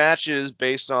pretty good matches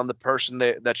based on the person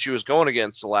that she was going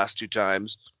against the last two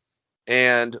times.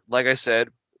 And like I said,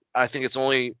 I think it's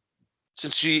only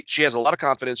since she has a lot of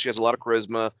confidence, she has a lot of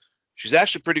charisma. She's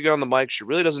actually pretty good on the mic. She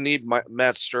really doesn't need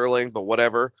Matt Sterling, but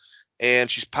whatever. And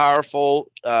she's powerful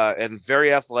and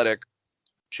very athletic.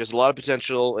 She has a lot of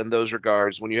potential in those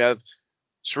regards. When you have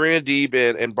Serena Deeb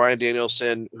and Bryan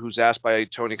Danielson, who's asked by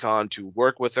Tony Khan to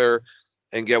work with her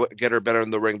and get her better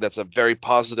in the ring, that's a very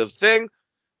positive thing.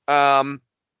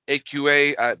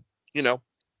 AQA,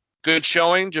 good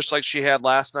showing, just like she had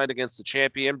last night against the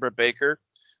champion Britt Baker.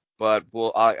 But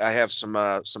I have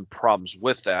some problems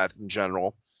with that in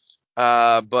general.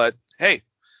 But hey,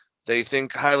 they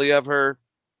think highly of her.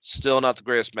 Still not the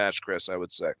greatest match, Chris, I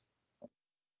would say.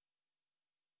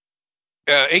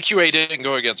 AQA didn't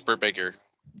go against Britt Baker.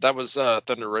 That was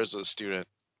Thunder Rosa's student,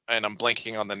 and I'm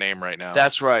blanking on the name right now.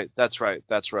 That's right. I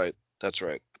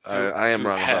am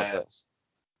wrong about that.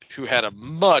 Who had a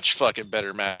much fucking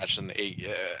better match than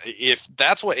if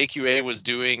that's what AQA was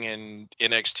doing in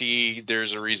NXT,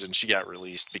 there's a reason she got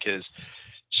released, because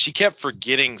she kept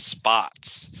forgetting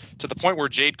spots to the point where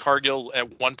Jade Cargill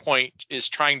at one point is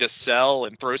trying to sell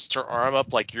and throws her arm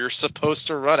up like, you're supposed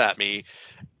to run at me.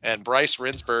 And Bryce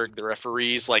Rinsberg, the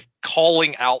referee's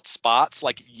calling out spots,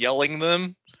 yelling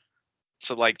them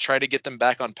to try to get them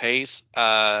back on pace.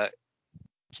 I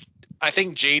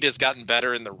think Jade has gotten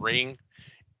better in the ring.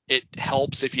 It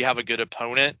helps if you have a good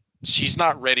opponent. She's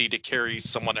not ready to carry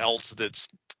someone else that's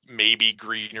maybe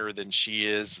greener than she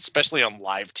is, especially on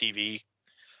live TV.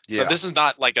 Yeah. So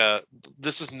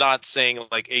this is not saying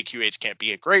AQH can't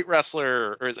be a great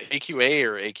wrestler, or is it AQA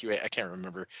or AQA? I can't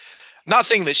remember. Not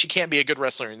saying that she can't be a good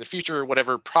wrestler in the future or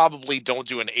whatever. Probably don't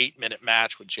do an 8-minute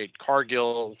match with Jade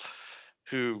Cargill,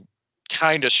 who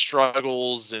kind of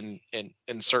struggles in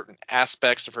certain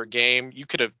aspects of her game. You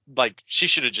could have she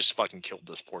should have just fucking killed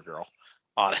this poor girl,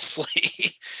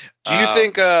 honestly. Do you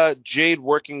think Jade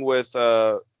working with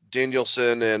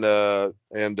Danielson and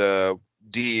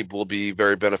Deeb will be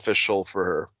very beneficial for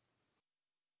her?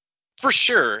 For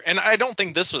sure, and I don't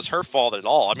think this was her fault at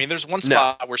all. I mean, there's one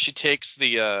spot where she takes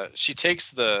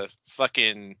the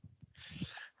fucking,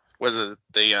 was it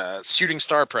the shooting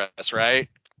star press, right?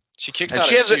 She kicks And out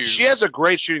she at has 2. she has a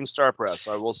great shooting star press.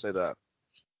 I will say that.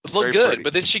 It looked Very good, pretty.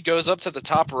 but then she goes up to the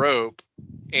top rope,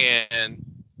 and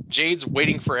Jade's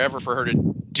waiting forever for her to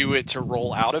do it to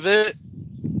roll out of it,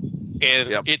 and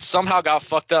Yep. it somehow got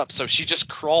fucked up, so she just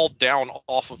crawled down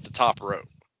off of the top rope.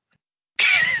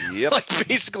 Yep. Like,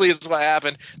 basically is what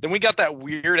happened. Then we got that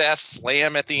weird ass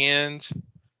slam at the end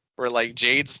where like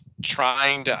Jade's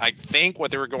trying to, I think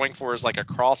what they were going for is like a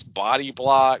cross body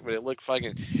block, but it looked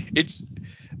fucking,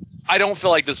 I don't feel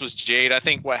like this was Jade. I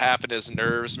think what happened is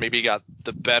nerves maybe got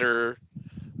the better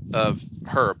of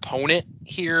her opponent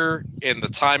here, and the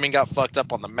timing got fucked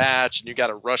up on the match, and you got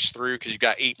to rush through because you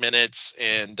got 8 minutes,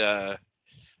 and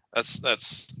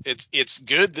it's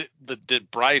good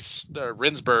that Bryce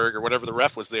Rinsberg or whatever the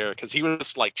ref was there, because he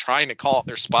was like trying to call up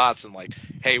their spots and like,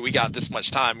 hey, we got this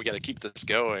much time, we got to keep this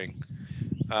going.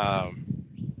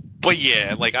 But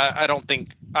yeah, like I don't think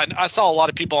I saw a lot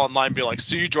of people online be like,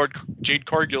 see, Jade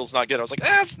Cargill's not good. I was like,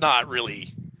 that's not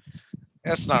really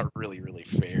really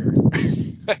fair.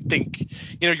 I think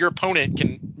your opponent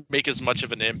can make as much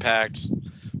of an impact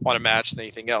on a match than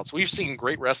anything else. We've seen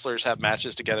great wrestlers have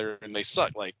matches together and they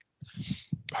suck. Like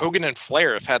Hogan and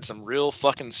Flair have had some real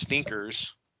fucking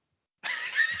stinkers,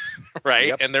 right?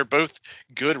 Yep. And they're both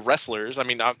good wrestlers. I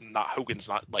mean, not Hogan's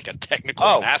not like a technical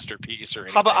Oh. masterpiece or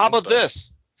anything. How about but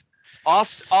this?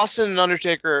 Austin and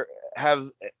Undertaker have,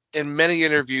 in many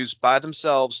interviews by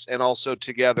themselves and also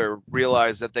together,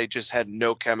 realized that they just had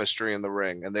no chemistry in the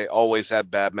ring, and they always had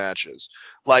bad matches.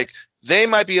 Like, they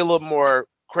might be a little more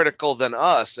critical than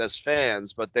us as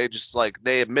fans, but they just, like,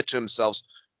 they admit to themselves,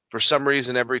 for some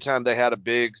reason, every time they had a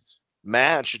big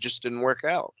match, it just didn't work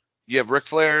out. You have Ric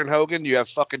Flair and Hogan, you have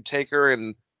fucking Taker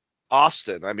and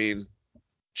Austin. I mean,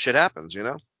 shit happens, you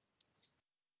know?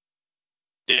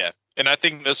 Yeah. And I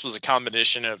think this was a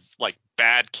combination of like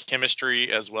bad chemistry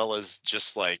as well as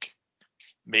just like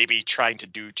maybe trying to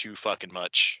do too fucking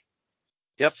much.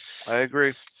 Yep, I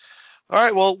agree. All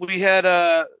right, well, we had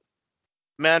a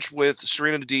match with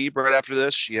Serena Deeb right after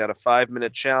this. She had a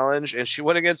 5-minute challenge, and she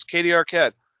went against Katie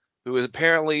Arquette, who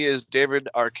apparently is David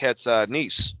Arquette's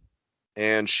niece,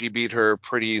 and she beat her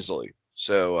pretty easily.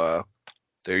 So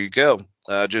there you go.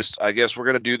 I guess we're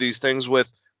gonna do these things with.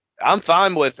 I'm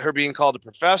fine with her being called a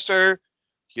professor,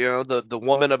 the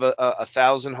woman of a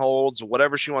thousand holds,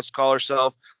 whatever she wants to call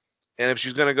herself. And if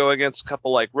she's gonna go against a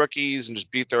couple like rookies and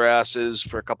just beat their asses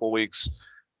for a couple weeks,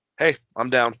 hey, I'm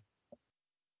down.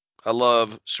 I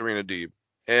love Serena Deeb,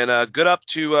 and good up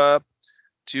to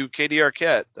Katie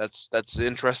Arquette. That's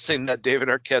interesting that David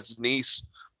Arquette's niece,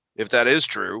 if that is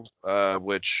true,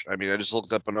 which I mean I just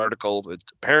looked up an article. It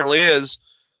apparently is.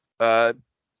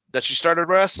 That she started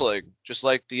wrestling, just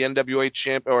like the NWA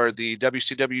champ or the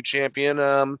WCW champion,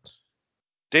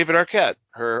 David Arquette,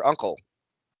 her uncle.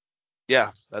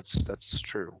 Yeah, that's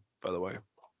true, by the way.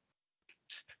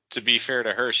 To be fair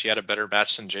to her, she had a better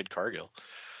match than Jade Cargill.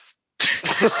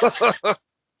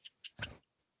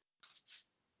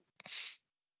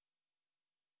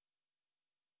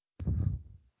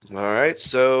 All right,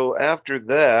 so after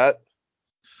that,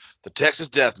 the Texas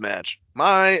Death Match.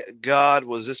 My God,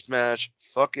 was this match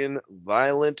fucking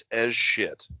violent as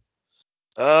shit.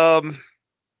 You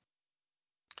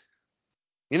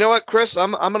know what, Chris?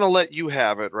 I'm gonna let you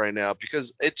have it right now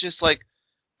because it's just like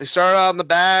they started out in the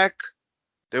back.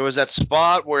 There was that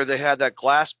spot where they had that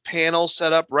glass panel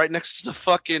set up right next to the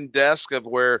fucking desk of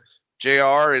where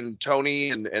JR and Tony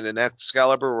and an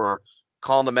Excalibur were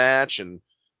calling the match. And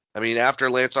I mean, after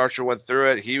Lance Archer went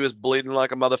through it, he was bleeding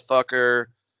like a motherfucker.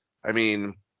 I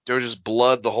mean, there was just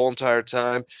blood the whole entire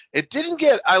time. It didn't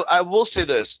get. I will say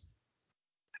this.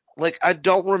 Like, I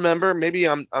don't remember. Maybe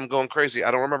I'm going crazy. I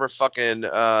don't remember fucking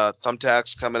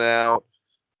Thumbtacks coming out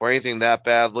or anything that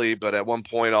badly. But at one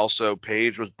point, also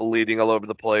Paige was bleeding all over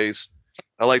the place.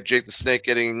 I like Jake the Snake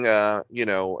getting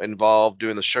involved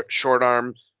doing the short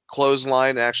arm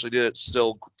clothesline. Actually did it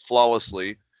still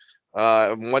flawlessly.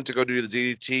 Went to go do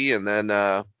the DDT and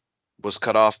then was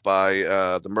cut off by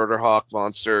the Murder Hawk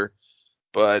monster.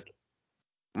 But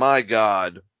my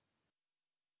God.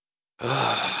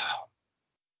 I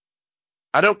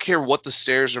don't care what the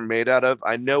stairs are made out of.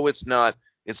 I know it's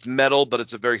metal, but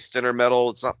it's a very thinner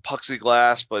metal. It's not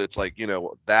plexiglass, but it's like,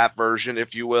 that version,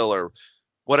 if you will, or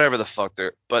whatever the fuck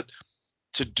they're. But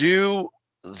to do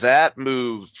that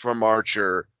move from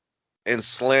Archer and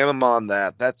slam him on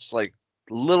that's like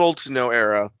little to no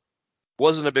era.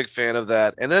 Wasn't a big fan of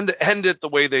that. And then to end it the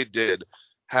way they did,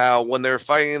 how when they're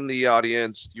fighting in the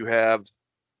audience, you have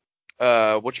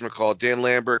whatchamacallit, Dan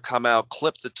Lambert come out,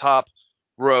 clip the top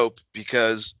rope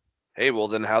because, hey, well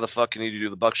then how the fuck can you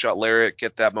do the buckshot lariat,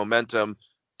 get that momentum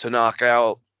to knock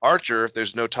out Archer if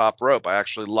there's no top rope. I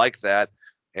actually like that,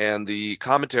 and the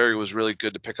commentary was really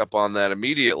good to pick up on that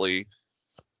immediately.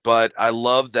 But I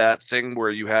love that thing where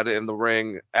you had it in the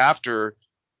ring after,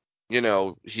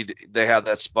 they had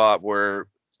that spot where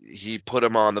he put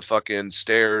him on the fucking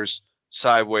stairs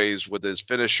sideways with his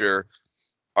finisher.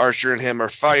 Archer and him are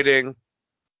fighting,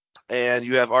 and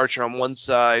you have Archer on one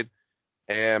side,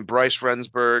 and Bryce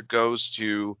Rensburg goes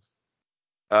to,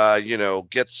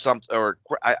 get something, or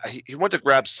he went to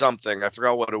grab something. I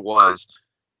forgot what it was,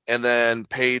 and then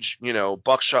Page,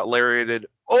 buckshot lariated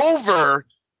over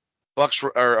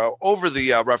over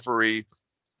the referee,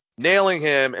 nailing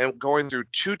him and going through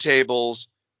two tables.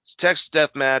 It's Texas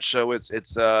death match, so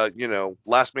it's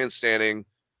last man standing,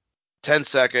 10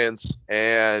 seconds,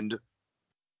 and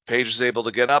Page was able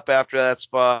to get up after that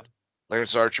spot.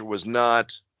 Lance Archer was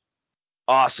not.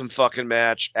 Awesome fucking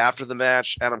match. After the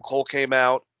match, Adam Cole came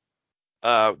out,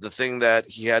 the thing that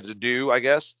he had to do, I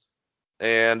guess,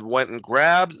 and went and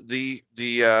grabbed the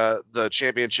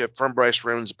championship from Bryce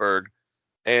Rensburg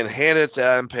and handed it to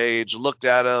Adam Page, looked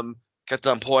at him, kept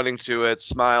on pointing to it,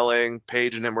 smiling.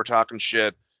 Page and him were talking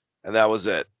shit, and that was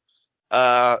it.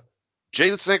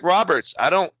 Jake the Snake Roberts, I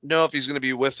don't know if he's going to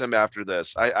be with him after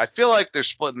this. I feel like they're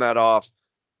splitting that off,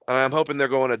 and I'm hoping they're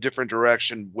going a different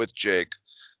direction with Jake.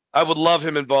 I would love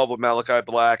him involved with Malachi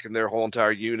Black and their whole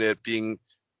entire unit, being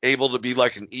able to be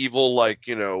like an evil,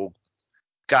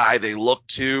 guy they look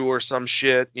to or some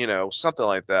shit, something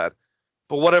like that.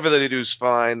 But whatever they do is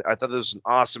fine. I thought this was an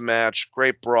awesome match.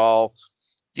 Great brawl.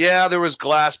 Yeah, there was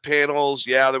glass panels.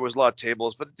 Yeah, there was a lot of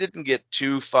tables, but it didn't get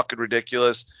too fucking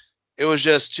ridiculous. It was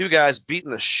just two guys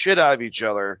beating the shit out of each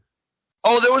other.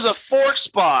 Oh, there was a fork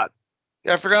spot.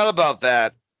 Yeah, I forgot about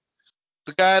that.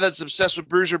 The guy that's obsessed with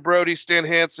Bruiser Brody, Stan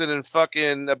Hansen, and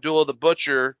fucking Abdullah the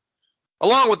Butcher,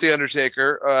 along with The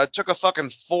Undertaker, took a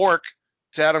fucking fork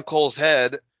to Adam Cole's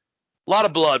head. A lot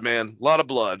of blood, man. A lot of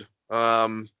blood.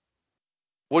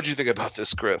 What'd you think about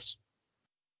this, Chris?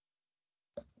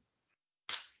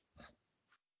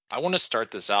 I want to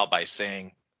start this out by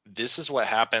saying this is what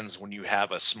happens when you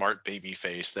have a smart baby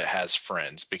face that has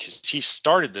friends, because he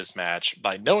started this match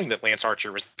by knowing that Lance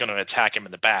Archer was going to attack him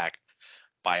in the back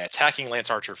by attacking Lance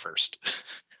Archer first,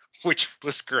 which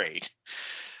was great.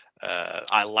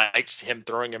 I liked him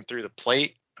throwing him through the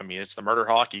plate. I mean, it's the Murder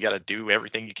Hawk. You got to do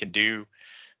everything you can do.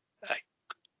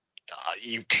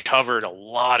 You covered a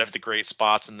lot of the great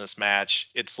spots in this match.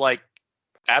 It's like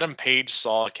Adam Page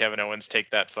saw Kevin Owens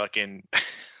take that fucking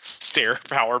stair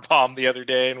power bomb the other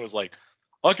day and was like,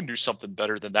 I can do something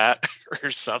better than that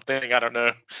or something. I don't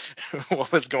know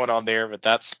what was going on there, but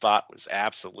that spot was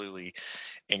absolutely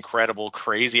incredible,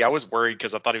 crazy. I was worried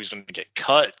because I thought he was going to get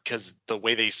cut because the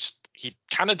way he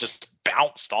kind of just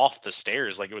bounced off the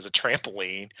stairs like it was a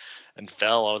trampoline and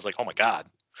fell. I was like, oh my God.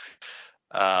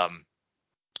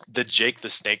 The Jake the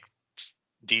Snake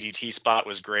DDT spot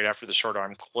was great after the short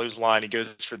arm clothesline. He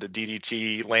goes for the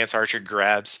DDT. Lance Archer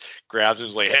grabs and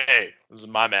was like, hey, this is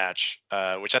my match,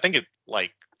 which I think is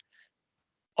like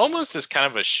almost is kind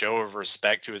of a show of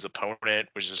respect to his opponent,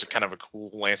 which is kind of a cool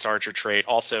Lance Archer trait.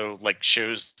 Also, like,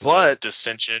 shows the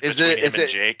dissension between him and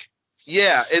Jake.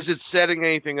 Yeah, is it setting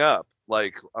anything up?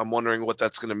 Like, I'm wondering what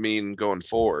that's going to mean going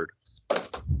forward.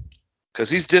 Because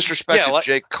he's disrespected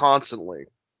Jake constantly.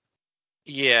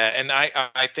 Yeah, and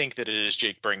I think that it is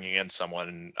Jake bringing in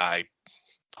someone. I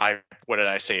what did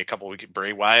I say a couple weeks?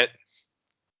 Bray Wyatt.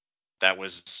 That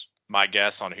was my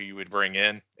guess on who you would bring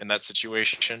in that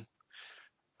situation.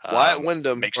 Wyatt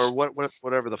Wyndham, or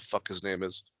whatever the fuck his name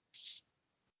is.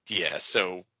 Yeah,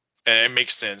 so it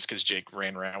makes sense because Jake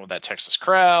ran around with that Texas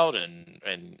crowd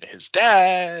and his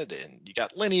dad, and you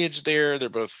got lineage there. They're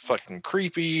both fucking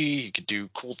creepy. You could do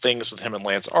cool things with him and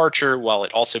Lance Archer while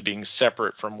it also being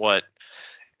separate from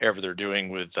whatever they're doing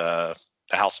with the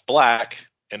House of Black.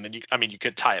 And then you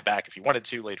could tie it back if you wanted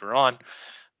to later on.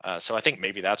 So I think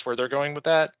maybe that's where they're going with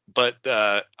that. But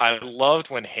I loved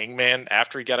when Hangman,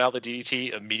 after he got out of the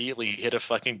DDT, immediately hit a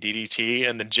fucking DDT,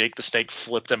 and then Jake the Snake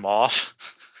flipped him off.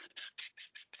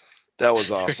 That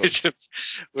was awesome.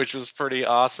 which was pretty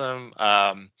awesome.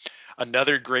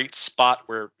 Another great spot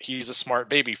where he's a smart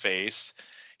baby face.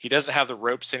 He doesn't have the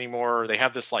ropes anymore. They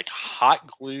have this like hot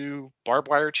glue barbed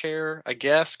wire chair, I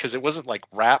guess, because it wasn't like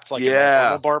wrapped like a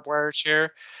normal barbed wire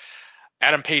chair.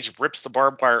 Adam Page rips the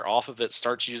barbed wire off of it,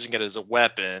 starts using it as a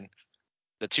weapon.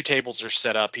 The two tables are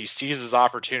set up. He sees his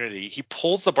opportunity. He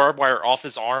pulls the barbed wire off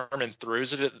his arm and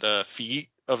throws it at the feet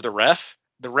of the ref.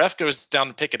 The ref goes down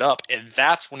to pick it up, and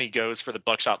that's when he goes for the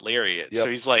buckshot lariat. Yep. So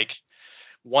he's like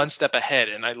one step ahead,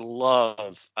 and I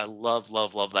love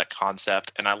that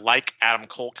concept. And I like Adam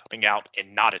Cole coming out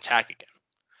and not attacking him,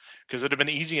 because it'd have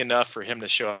been easy enough for him to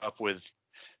show up with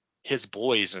his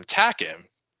boys and attack him.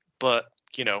 But,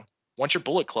 once you're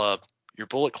Bullet Club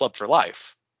for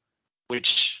life,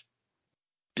 which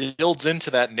builds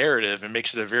into that narrative and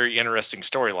makes it a very interesting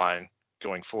storyline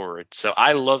going forward. So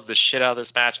I love the shit out of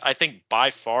this match. I think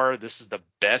by far this is the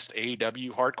best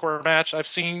AEW hardcore match I've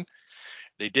seen.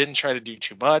 They didn't try to do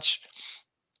too much.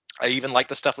 I even like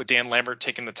the stuff with Dan Lambert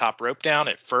taking the top rope down.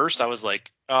 At first, I was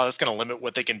like, oh, that's going to limit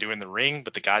what they can do in the ring,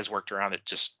 but the guys worked around it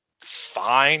just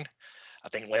fine. I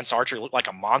think Lance Archer looked like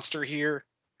a monster here.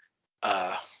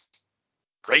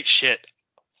 Great shit.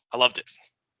 I loved it.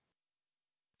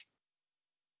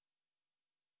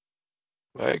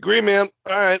 I agree, man.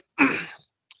 All right.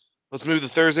 Let's move to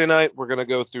Thursday night. We're going to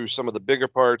go through some of the bigger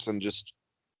parts and just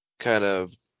kind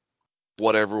of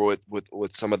whatever with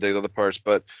some of the other parts.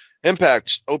 But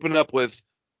Impact opened up with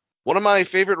one of my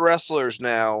favorite wrestlers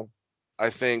now, I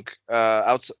think,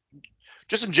 outside,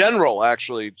 just in general,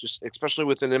 actually, just especially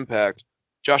within Impact.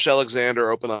 Josh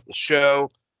Alexander opened up the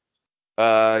show.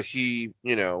 He,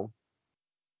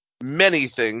 many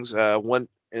things, went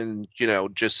and,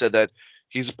 just said that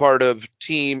he's a part of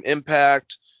Team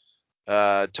Impact,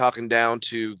 talking down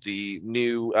to the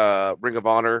new Ring of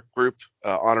Honor group,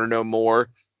 Honor No More,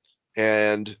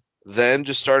 and then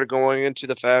just started going into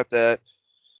the fact that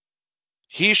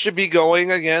he should be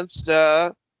going against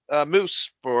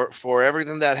Moose for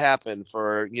everything that happened,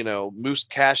 for Moose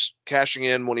cashing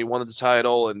in when he wanted the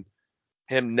title, and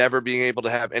him never being able to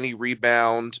have any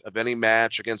rebound of any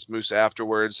match against Moose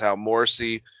afterwards. How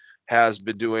Morrissey has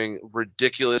been doing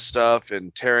ridiculous stuff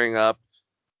and tearing up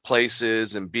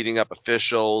places and beating up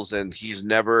officials, and he's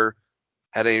never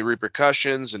had any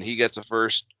repercussions, and he gets a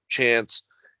first chance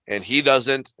and he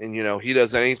doesn't, and he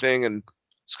does anything, and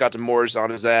Scott D'Amore's on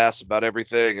his ass about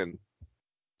everything, and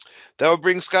that would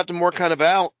bring Scott D'Amore kind of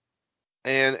out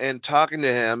and talking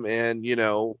to him, and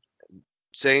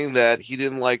saying that he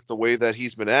didn't like the way that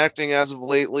he's been acting as of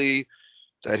lately,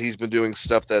 that he's been doing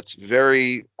stuff that's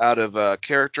very out of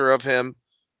character of him.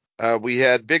 We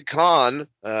had Big Con,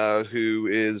 who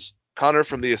is Connor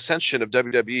from the Ascension of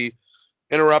WWE,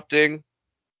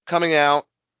 coming out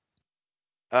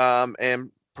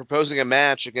and proposing a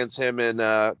match against him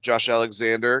and Josh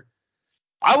Alexander.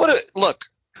 I would have, look,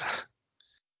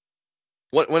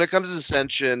 when it comes to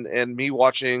Ascension and me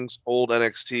watching old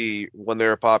NXT when they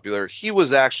were popular, he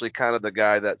was actually kind of the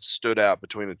guy that stood out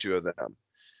between the two of them.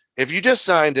 If you just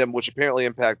signed him, which apparently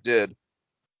Impact did,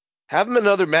 have him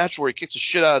another match where he kicks the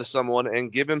shit out of someone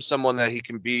and give him someone that he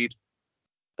can beat.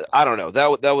 I don't know.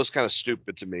 That was kind of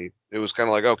stupid to me. It was kind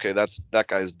of like, okay, that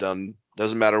guy's done.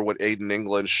 Doesn't matter what Aiden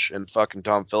English and fucking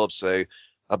Tom Phillips say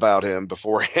about him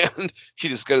beforehand. He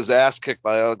just got his ass kicked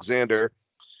by Alexander.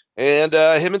 And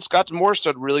him and Scott D'Amore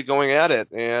started really going at it.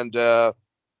 And at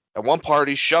one part,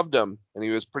 he shoved him, and he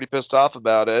was pretty pissed off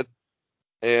about it.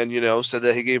 And, said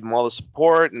that he gave him all the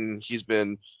support, and he's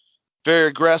been very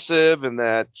aggressive, and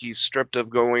that he's stripped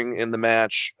of going in the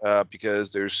match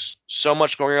because there's so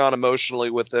much going on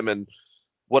emotionally with him, and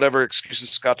whatever excuses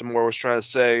Scott D'Amore was trying to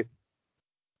say,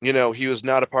 he was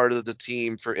not a part of the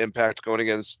team for Impact going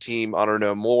against Team Honor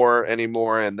No More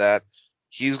anymore, and that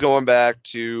he's going back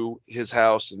to his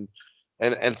house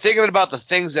and thinking about the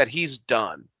things that he's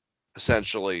done,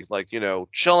 essentially, like,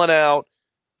 chilling out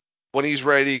when he's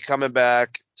ready, coming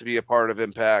back to be a part of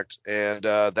Impact. And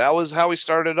that was how he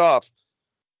started off.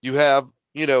 You have,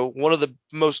 one of the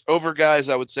most over guys,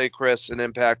 I would say, Chris, in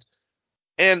Impact.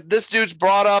 And this dude's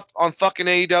brought up on fucking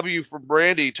AEW for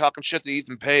Brandy talking shit to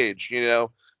Ethan Page,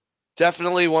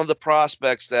 Definitely one of the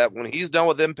prospects that when he's done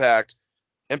with Impact,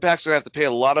 Impact's going to have to pay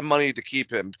a lot of money to keep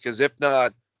him, because if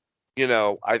not,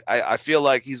 I feel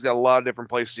like he's got a lot of different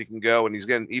places he can go, and he's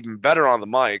getting even better on the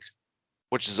mic,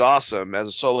 which is awesome as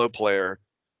a solo player.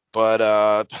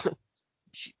 But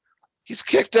he's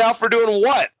kicked out for doing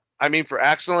what? I mean, for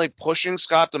accidentally pushing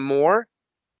Scott D'Amore?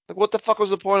 Like, what the fuck was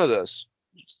the point of this?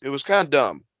 It was kind of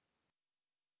dumb.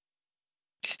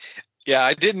 Yeah,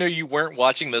 I didn't know you weren't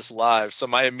watching this live, so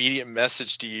my immediate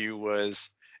message to you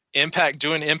was Impact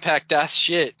doing Impact ass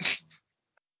shit.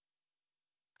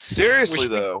 Seriously,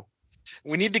 though.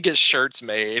 We need to get shirts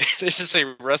made. They just say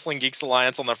Wrestling Geeks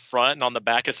Alliance on the front, and on the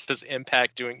back it says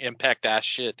Impact doing Impact ass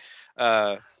shit.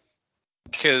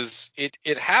 Because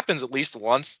it happens at least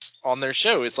once on their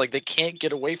show. It's like they can't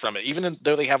get away from it. Even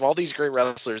though they have all these great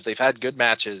wrestlers, they've had good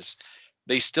matches,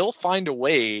 they still find a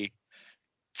way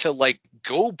to, like,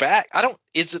 go back.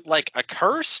 Is it like a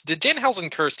curse? Did Danhausen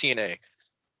curse TNA?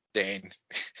 Dane.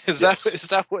 Is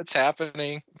that what's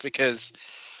happening? Because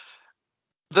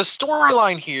the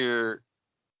storyline here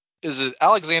is that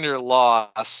Alexander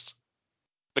lost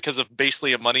because of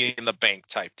basically a Money in the Bank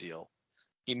type deal.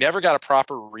 He never got a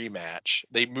proper rematch.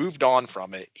 They moved on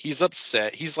from it. He's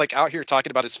upset. He's like out here talking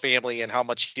about his family and how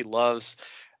much he loves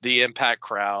the Impact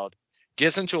crowd.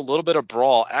 Gets into a little bit of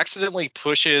brawl, accidentally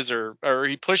pushes or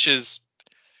he pushes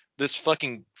this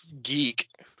fucking geek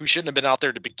who shouldn't have been out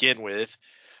there to begin with.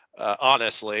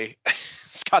 Honestly,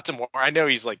 Scott D'Amore. I know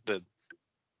he's like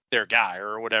their guy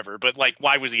or whatever, but like,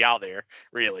 why was he out there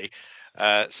really?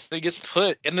 So he gets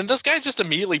put, and then this guy just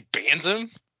immediately bans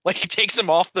him. Like, he takes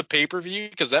him off the pay-per-view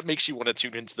because that makes you want to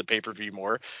tune into the pay-per-view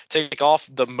more. Take off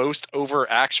the most over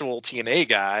actual TNA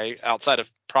guy outside of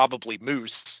probably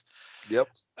Moose. Yep.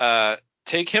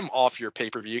 Take him off your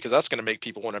pay-per-view because that's going to make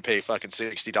people want to pay fucking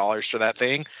 $60 for that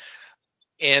thing.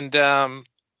 And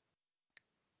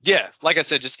yeah, like I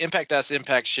said, just Impact ass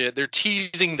Impact shit. They're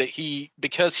teasing that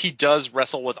because he does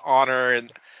wrestle with honor,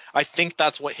 and I think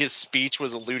that's what his speech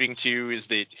was alluding to, is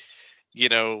that, you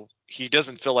know, he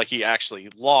doesn't feel like he actually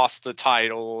lost the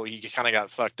title. He kind of got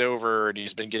fucked over, and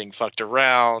he's been getting fucked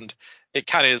around. It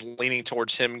kind of is leaning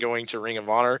towards him going to Ring of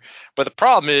Honor. But the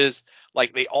problem is,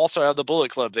 like, they also have the Bullet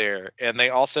Club there, and they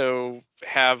also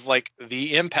have, like,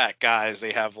 the Impact guys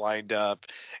they have lined up,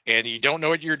 and you don't know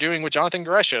what you're doing with Jonathan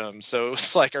Gresham. So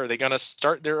it's like, are they going to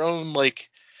start their own, like,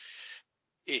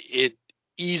 it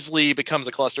easily becomes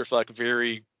a clusterfuck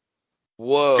very,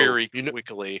 Whoa. very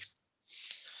quickly.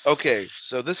 Okay,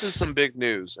 so this is some big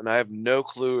news, and I have no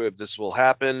clue if this will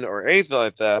happen or anything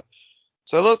like that.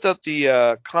 So I looked up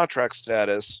the contract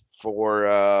status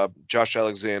for Josh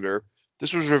Alexander.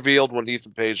 This was revealed when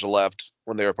Ethan Page left,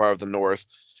 when they were part of the North.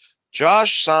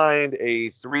 Josh signed a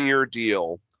 3-year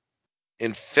deal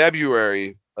in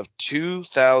February of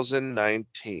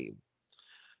 2019.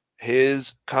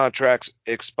 His contract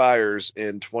expires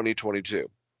in 2022.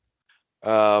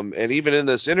 And even in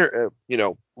this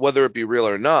whether it be real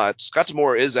or not, Scott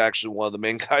D'Amore is actually one of the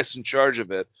main guys in charge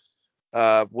of it.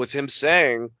 With him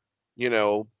saying, you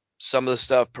know, some of the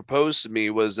stuff proposed to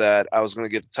me was that I was going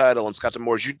to get the title, and Scott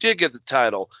D'Amore's, you did get the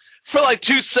title for like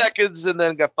 2 seconds and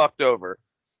then got fucked over.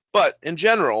 But in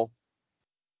general,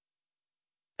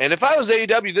 and if I was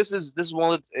AEW, this is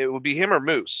one it would be him or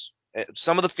Moose.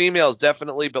 Some of the females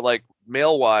definitely, but like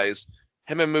male wise,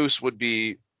 him and Moose would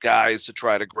be guys to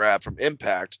try to grab from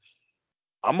Impact.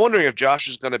 I'm wondering if Josh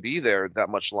is going to be there that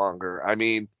much longer. I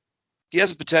mean, he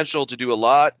has the potential to do a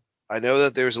lot. I know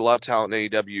that there's a lot of talent in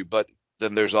AEW, but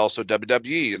then there's also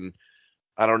WWE, and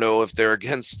I don't know if they're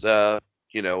against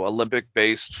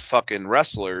Olympic-based fucking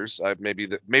wrestlers. Maybe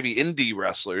indie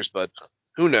wrestlers, but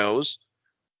who knows?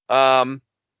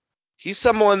 He's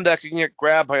someone that can get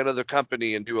grabbed by another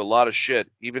company and do a lot of shit,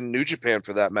 even New Japan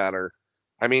for that matter.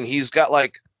 I mean, he's got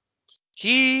like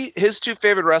his 2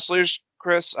 favorite wrestlers,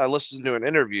 Chris. I listened to an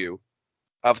interview.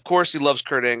 Of course, he loves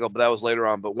Kurt Angle, but that was later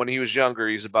on. But when he was younger,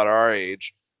 he's about our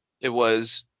age. It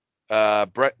was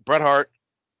Bret Hart,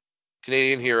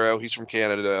 Canadian hero. He's from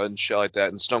Canada and shit like that,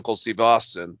 and Stone Cold Steve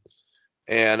Austin.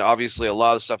 And obviously, a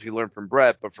lot of stuff he learned from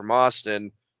Bret, but from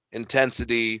Austin,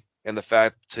 intensity and the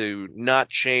fact to not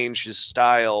change his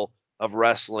style of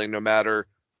wrestling, no matter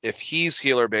if he's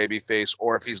heel or babyface,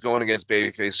 or if he's going against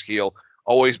babyface heel,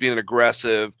 always being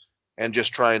aggressive and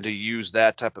just trying to use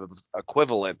that type of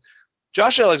equivalent.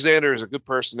 Josh Alexander is a good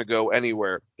person to go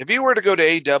anywhere. If he were to go to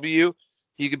AEW,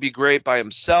 he could be great by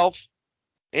himself,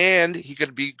 and he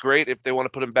could be great if they want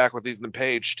to put him back with Ethan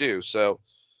Page too. So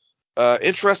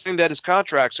interesting that his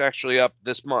contract's actually up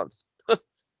this month.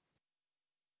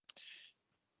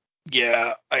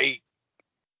 Yeah, I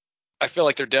feel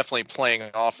like they're definitely playing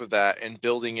off of that and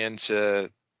building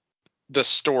into the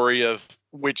story of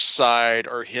which side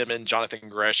are him and Jonathan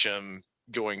Gresham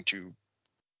going to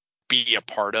be a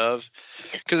part of.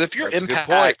 Because if you're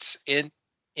Impact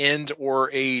and or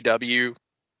AEW,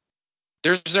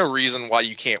 there's no reason why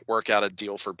you can't work out a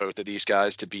deal for both of these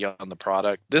guys to be on the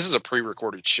product. This is a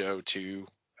pre-recorded show too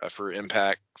for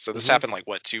Impact, so this happened like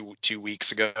what two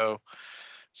weeks ago.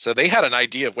 So they had an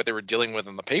idea of what they were dealing with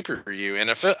on the pay-per-view,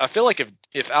 and I feel like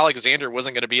if Alexander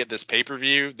wasn't going to be at this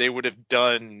pay-per-view, they would have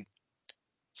done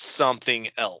something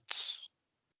else,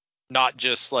 not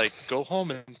just like go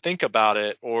home and think about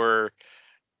it, or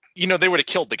they would have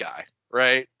killed the guy,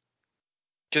 right?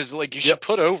 Because like you should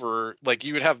put over, like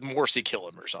you would have Morrissey kill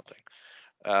him or something,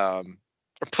 or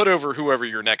put over whoever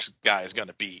your next guy is going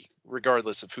to be,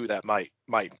 regardless of who that might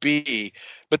be.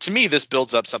 But to me, this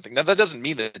builds up something. Now that doesn't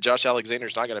mean that Josh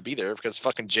Alexander's not going to be there, because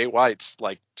fucking Jay White's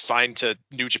like signed to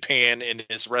New Japan and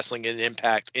is wrestling in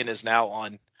Impact and is now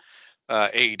on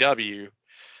AEW.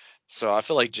 So I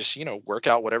feel like just, work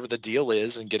out whatever the deal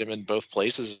is and get him in both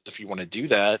places. If you want to do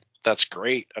that, that's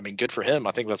great. I mean, good for him.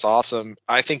 I think that's awesome.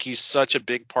 I think he's such a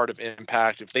big part of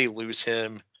Impact. If they lose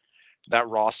him, that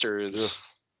roster is,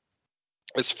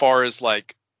 as far as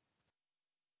like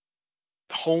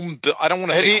I don't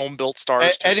want to say home built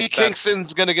stars. Eddie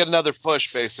Kingston's going to get another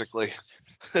push, basically,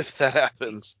 if that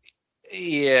happens.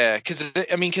 Yeah, because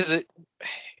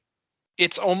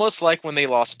it's almost like when they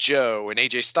lost Joe and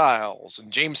AJ Styles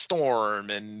and James Storm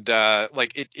and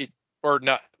or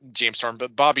not James Storm,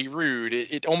 but Bobby Roode.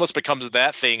 It almost becomes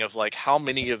that thing of like, how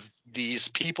many of these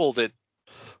people that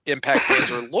Impact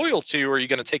fans are loyal to are you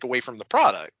going to take away from the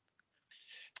product?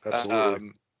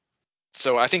 Absolutely.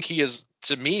 So I think he is,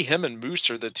 to me, him and Moose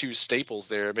are the two staples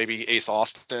there. Maybe Ace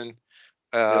Austin.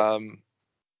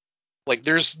 Like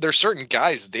there's certain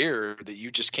guys there that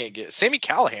you just can't get. Sami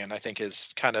Callihan, I think,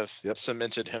 has kind of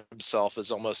cemented himself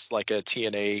as almost like a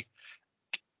TNA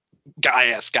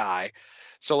guy.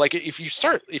 So like if you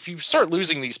start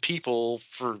losing these people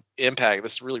for Impact,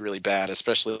 that's really, really bad,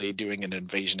 especially doing an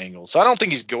invasion angle. So I don't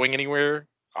think he's going anywhere.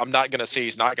 I'm not gonna say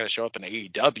he's not gonna show up in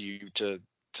AEW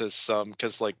to some,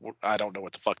 because like I don't know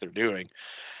what the fuck they're doing.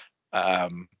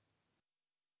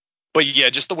 But yeah,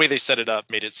 just the way they set it up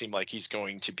made it seem like he's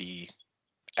going to be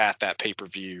at that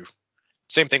pay-per-view.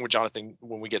 Same thing with Jonathan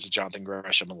when we get to Jonathan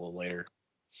Gresham a little later.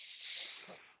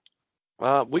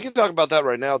 We can talk about that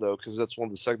right now, though, because that's one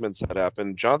of the segments that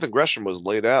happened. Jonathan Gresham was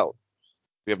laid out.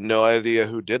 We have no idea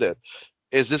who did it.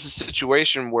 Is this a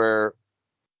situation where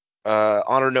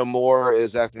Honor No More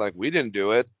is acting like we didn't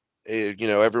do it?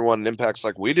 Everyone in Impact's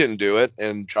like we didn't do it,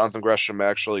 and Jonathan Gresham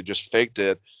actually just faked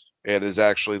it and is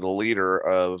actually the leader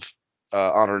of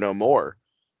Honor No More.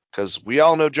 Because we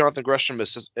all know Jonathan Gresham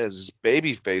is his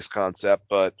babyface concept,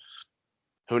 but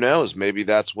who knows? Maybe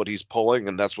that's what he's pulling,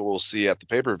 and that's what we'll see at the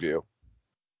pay-per-view.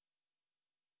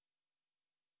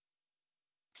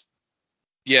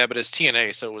 Yeah, but it's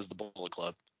TNA, so it was the Bullet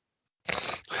Club.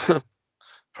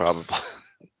 Probably.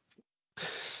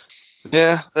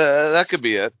 Yeah, that could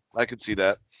be it. I could see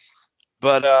that.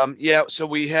 But so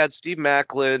we had Steve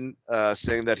Maclin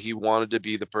saying that he wanted to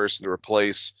be the person to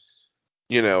replace,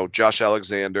 Josh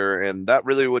Alexander, and that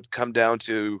really would come down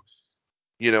to,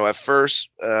 at first,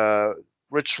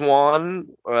 Rich Swann,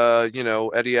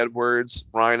 Eddie Edwards,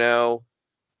 Rhino,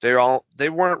 they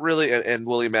weren't really, and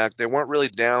Willie Mack, they weren't really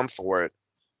down for it.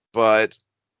 But,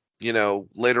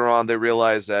 later on they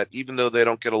realized that even though they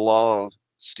don't get along,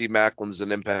 Steve Maclin's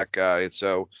an Impact guy.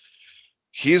 So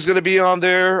he's going to be on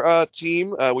their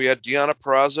team. We had Deonna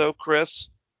Purrazzo, Chris,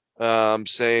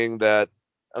 saying that,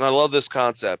 and I love this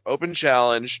concept, open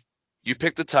challenge. You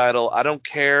pick the title. I don't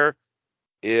care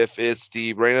if it's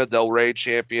the Reina Del Rey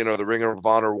champion or the Ring of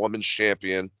Honor Women's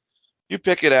champion. You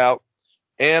pick it out.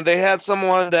 And they had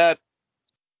someone that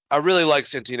I really like,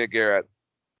 Santina Garrett.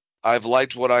 I've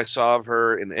liked what I saw of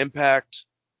her in Impact,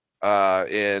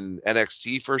 in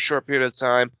NXT for a short period of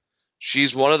time.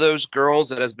 She's one of those girls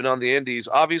that has been on the indies.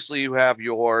 Obviously, you have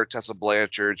your Tessa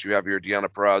Blanchards, you have your Deonna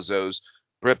Purrazzos,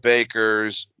 Britt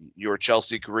Bakers, your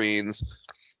Chelsea Greens,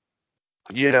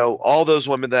 all those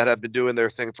women that have been doing their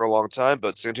thing for a long time.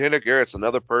 But Santina Garrett's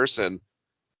another person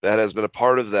that has been a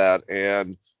part of that,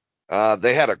 and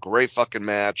they had a great fucking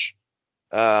match.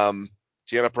 Deonna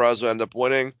Purrazzo ended up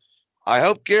winning. I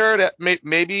hope Garrett,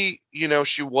 maybe,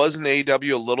 she was in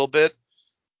AEW a little bit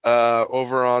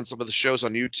over on some of the shows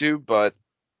on YouTube, but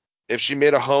if she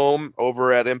made a home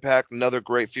over at Impact, another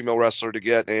great female wrestler to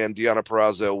get, and Deonna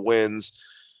Purrazzo wins.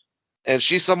 And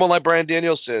she's someone like Bryan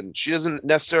Danielson. She doesn't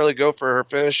necessarily go for her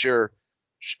finisher.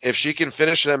 If she can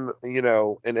finish them,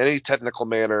 in any technical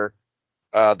manner,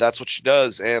 that's what she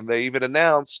does. And they even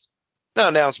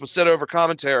but said over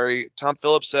commentary, Tom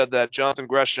Phillips said that Jonathan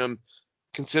Gresham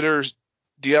considers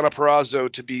Deonna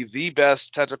Purrazzo to be the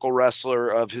best technical wrestler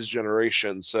of his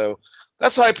generation. So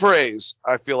that's high praise,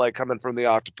 I feel like, coming from the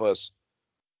Octopus.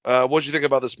 What did you think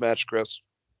about this match, Chris?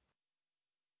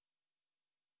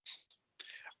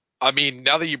 I mean,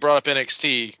 now that you brought up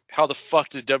NXT, how the fuck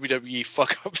did WWE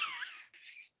fuck up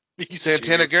these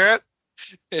Santana two? Garrett?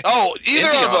 Oh, either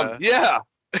of them. Yeah.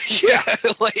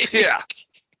 Yeah.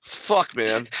 Fuck,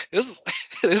 man. This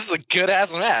is a good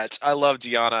ass match. I love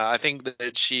Deonna. I think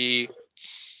that she,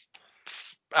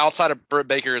 outside of Britt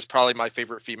Baker, is probably my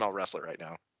favorite female wrestler right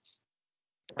now.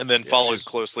 And then followed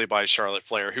closely by Charlotte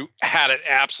Flair, who had an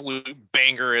absolute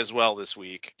banger as well this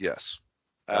week. Yes,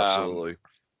 absolutely.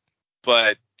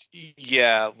 But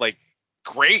yeah,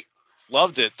 great.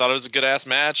 Loved it. Thought it was a good ass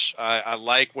match. I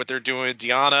like what they're doing with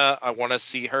Deonna. I want to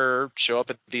see her show up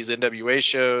at these NWA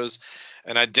shows.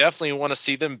 And I definitely want to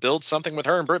see them build something with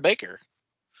her and Britt Baker.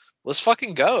 Let's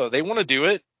fucking go. They want to do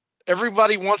it.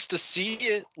 Everybody wants to see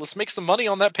it. Let's make some money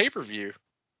on that pay-per-view.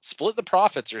 Split the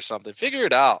profits or something. Figure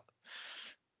it out.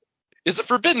 Is the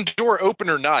Forbidden Door open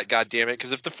or not? God damn it!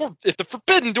 Because if the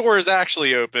Forbidden Door is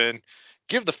actually open,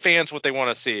 give the fans what they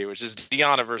want to see, which is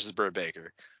Deanna versus Britt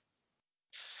Baker.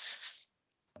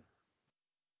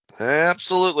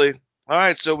 Absolutely. All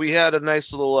right, so we had a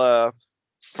nice little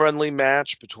friendly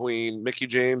match between Mickie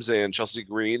James and Chelsea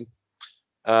Green.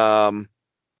 No,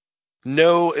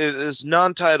 it is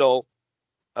non-title.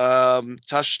 Tasha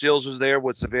Steelz was there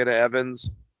with Savannah Evans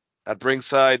at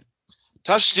ringside.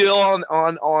 Tasha Steelz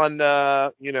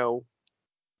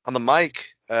on the mic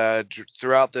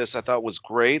throughout this, I thought was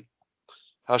great.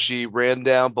 How she ran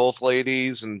down both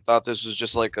ladies and thought this was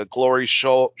just like a glory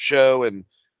show and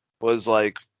was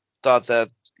like thought that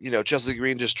Chelsea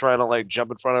Green just trying to like jump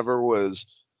in front of her was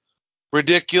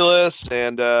ridiculous,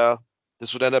 and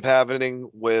this would end up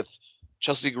happening with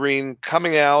Chelsea Green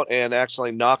coming out and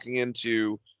accidentally knocking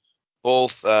into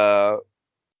both whatchamacallit,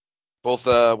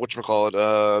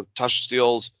 Tasha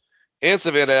Steelz and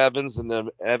Savannah Evans, and then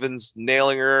Evans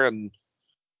nailing her, and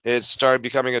it started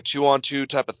becoming a 2-on-2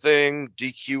 type of thing.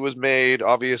 DQ was made,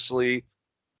 obviously.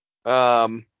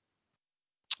 And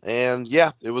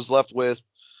yeah, it was left with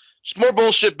just more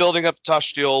bullshit building up to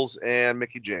Tasha Steelz and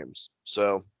Mickie James.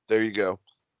 So there you go.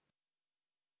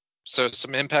 So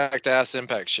some impact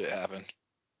shit happened.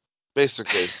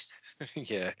 Basically.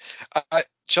 Yeah.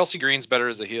 Chelsea Green's better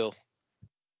as a heel.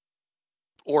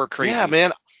 Or crazy. Yeah,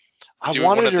 man. I Do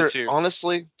one wanted of the her, two.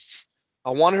 honestly, I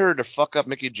wanted her to fuck up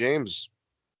Mickie James.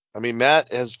 I mean,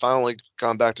 Matt has finally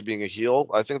gone back to being a heel.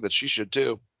 I think that she should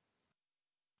too.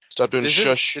 Stop doing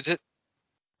shush.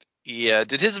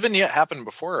 Did his vignette happen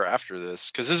before or after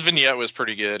this? Because his vignette was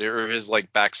pretty good, or his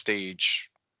like backstage.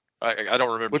 I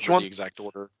don't remember Which one? the exact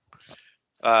order.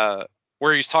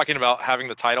 Where he's talking about having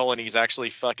the title and he's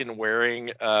actually fucking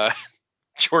wearing a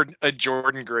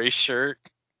Jordan Gray shirt,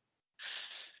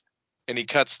 and he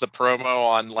cuts the promo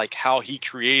on like how he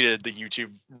created the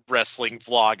YouTube wrestling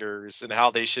vloggers and how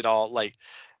they should all like.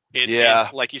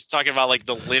 Like he's talking about like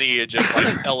the lineage of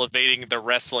like elevating the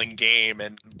wrestling game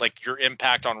and like your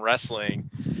impact on wrestling.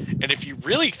 And if you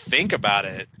really think about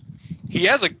it, he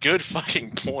has a good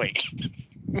fucking point.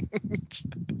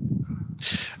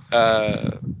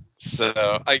 I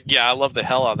love the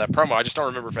hell out of that promo. I just don't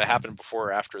remember if it happened before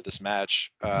or after this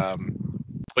match. But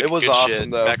it was good awesome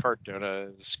shit. though. Matt Cardona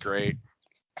is great.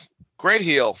 Great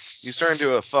heel. He's turned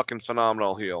into a fucking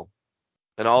phenomenal heel,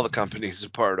 and all the companies he's a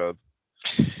part of.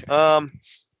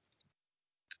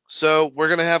 So we're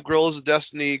gonna have Gorillas of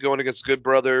Destiny going against Good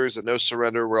Brothers at No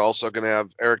Surrender. We're also gonna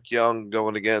have Eric Young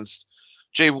going against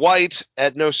Jay White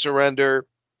at No Surrender.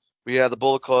 We had the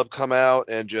Bullet Club come out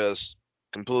and just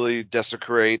completely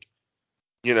desecrate,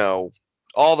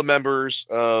 all the members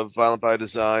of Violent by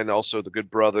Design, also the Good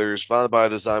Brothers. Violent by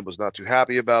Design was not too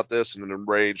happy about this, and an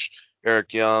enraged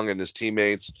Eric Young and his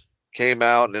teammates came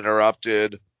out and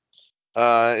interrupted.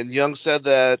 And Young said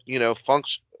that,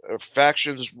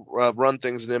 factions run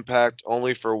things in Impact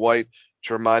only for White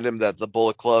to remind him that the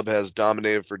Bullet Club has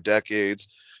dominated for decades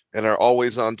and are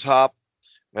always on top.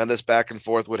 And this back and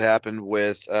forth would happen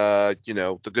with,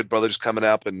 the Good Brothers coming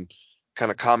up and kind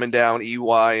of calming down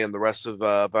EY and the rest of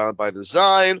Violent by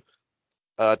Design.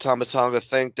 Tama Tonga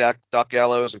thanked Doc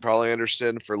Gallows and Carl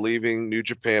Anderson for leaving New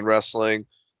Japan Wrestling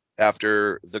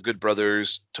after the Good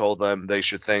Brothers told them they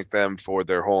should thank them for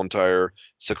their whole entire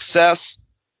success.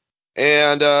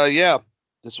 And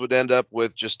this would end up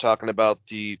with just talking about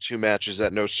the two matches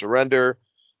at No Surrender,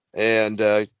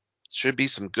 and should be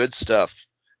some good stuff.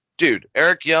 Dude,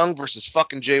 Eric Young versus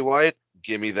fucking Jay White,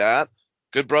 give me that.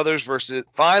 The Good Brothers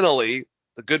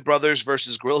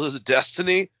versus Gorillas of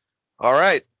Destiny. All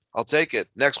right, I'll take it.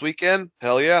 Next weekend,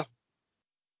 hell yeah.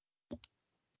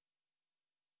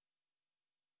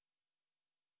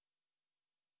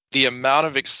 The amount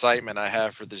of excitement I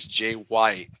have for this Jay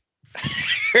White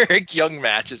Eric Young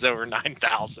match is over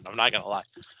 9,000. I'm not gonna lie.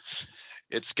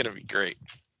 It's gonna be great.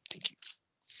 Thank you.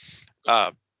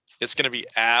 It's gonna be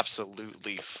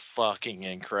absolutely fucking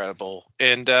incredible.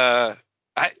 And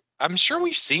I'm sure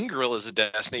we've seen Gorillas of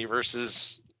Destiny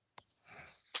versus.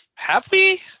 Have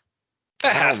we?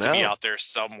 That has to be out there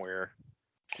somewhere.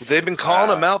 They've been calling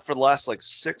them out for the last like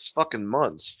 6 fucking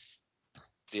months.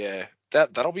 Yeah,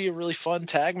 that'll be a really fun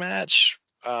tag match.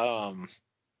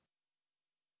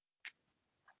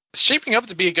 It's shaping up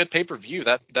to be a good pay-per-view.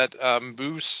 That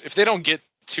Moose, if they don't get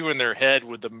too in their head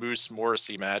with the Moose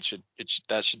Morrissey match,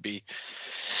 that should be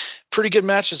pretty good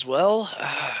match as well.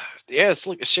 It's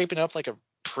shaping up like a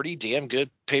pretty damn good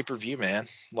pay-per-view, man.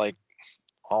 Like,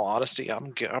 all honesty, I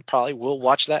probably will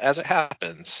watch that as it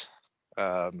happens.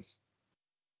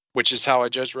 which is how I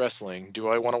judge wrestling. Do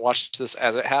I want to watch this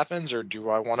as it happens, or do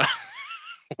I want to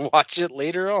watch it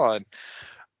later on?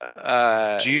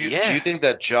 Do you think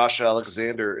that Josh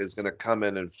Alexander is going to come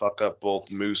in and fuck up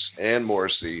both Moose and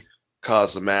Morrissey,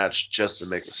 cause the match just to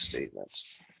make a statement?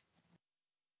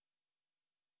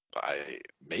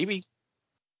 Maybe.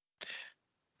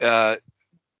 The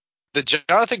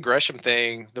Jonathan Gresham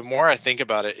thing, the more I think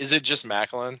about it, is it just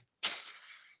Macklin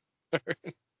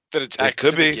that attacked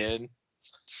could him be. again?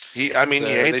 He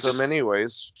hates just- him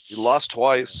anyways. He lost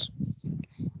twice.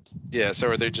 Yeah, so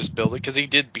are they just building? Because he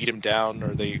did beat him down,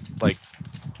 or they like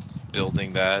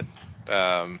building that?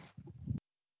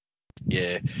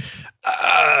 Yeah.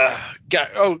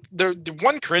 The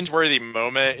one cringeworthy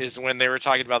moment is when they were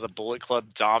talking about the Bullet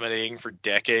Club dominating for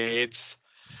decades.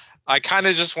 I kind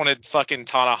of just wanted fucking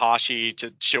Tanahashi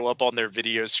to show up on their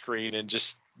video screen and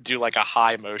just do like a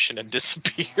high motion and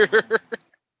disappear.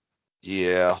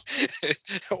 Yeah.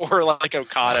 Or like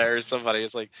Okada or somebody.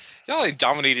 It's like, y'all ain't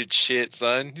dominated shit,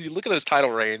 son. You look at those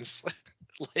title reigns.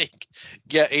 Like,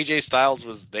 yeah, AJ Styles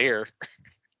was there,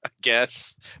 I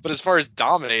guess. But as far as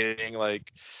dominating,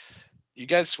 like, you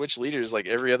guys switch leaders like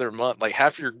every other month. Like,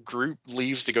 half your group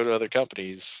leaves to go to other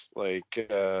companies. Like,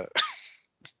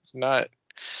 not.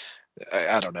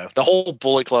 I don't know. The whole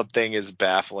Bullet Club thing is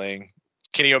baffling.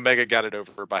 Kenny Omega got it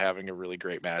over by having a really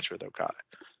great match with Okada.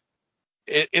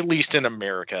 At least in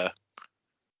America.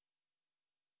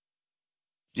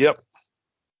 Yep.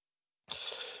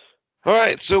 All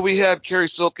right, so we had Kerry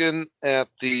Silkin at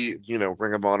the,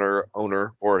 Ring of Honor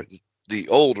owner, or the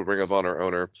old Ring of Honor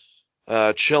owner,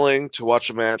 chilling to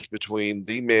watch a match between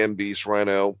the Man Beast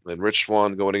Rhino and Rich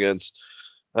Swann going against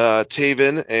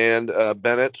Taven and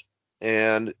Bennett.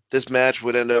 And this match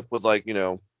would end up with, like,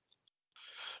 a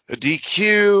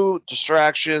DQ,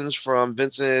 distractions from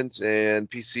Vincent and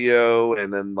PCO,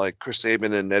 and then like Chris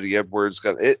Sabin and Eddie Edwards.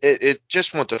 It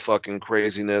just went to fucking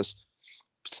craziness.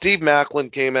 Steve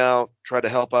Macklin came out, tried to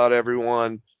help out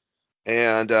everyone,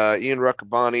 and Ian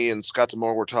Riccaboni and Scott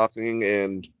D'Amore were talking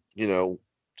and,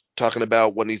 talking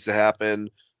about what needs to happen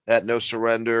at No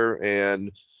Surrender.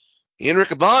 And Ian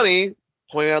Riccaboni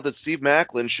pointed out that Steve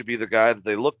Macklin should be the guy that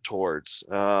they look towards.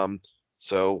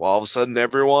 So all of a sudden,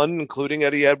 everyone, including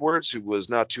Eddie Edwards, who was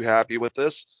not too happy with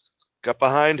this, got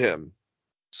behind him.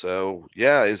 So,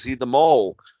 yeah, is he the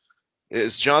mole?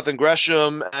 Is Jonathan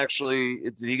Gresham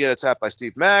did he get attacked by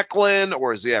Steve Macklin,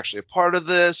 or is he actually a part of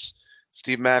this?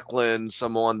 Steve Macklin,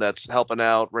 someone that's helping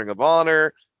out Ring of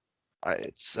Honor.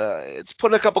 It's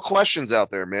putting a couple questions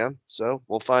out there, man. So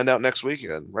we'll find out next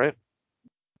weekend, right?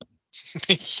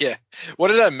 Yeah. What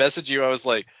did I message you? I was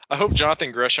like, I hope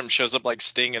Jonathan Gresham shows up like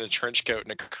Sting in a trench coat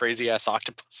and a crazy ass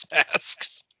octopus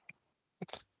masks.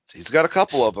 He's got a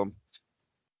couple of them.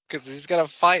 Because he's got to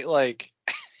fight like.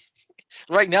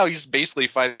 Right now, he's basically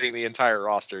fighting the entire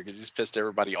roster because he's pissed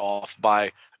everybody off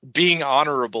by being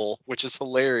honorable, which is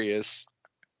hilarious.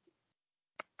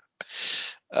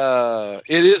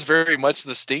 It is very much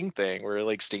the Sting thing, where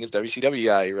like Sting is WCW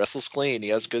guy, he wrestles clean, he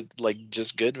has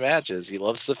good matches, he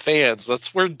loves the fans.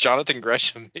 That's where Jonathan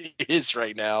Gresham is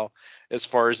right now, as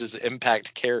far as his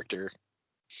Impact character.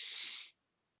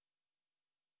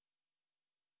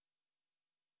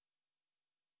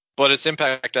 But it's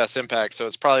Impact as Impact, so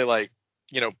it's probably like,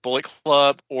 Bullet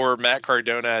Club or Matt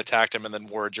Cardona attacked him and then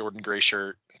wore a Jordan Gray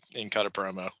shirt and cut a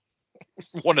promo.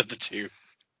 One of the two.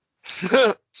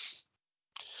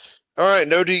 All right,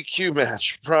 no DQ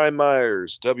match. Brian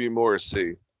Myers, W.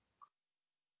 Morrissey.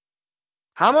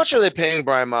 How much are they paying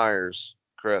Brian Myers,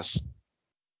 Chris?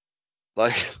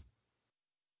 Like,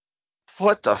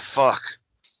 what the fuck?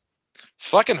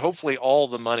 Fucking hopefully all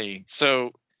the money.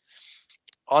 So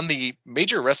on the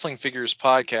Major Wrestling Figures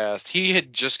podcast, he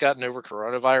had just gotten over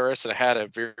coronavirus and had a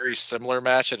very similar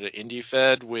match at an indie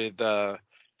fed with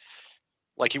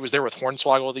like he was there with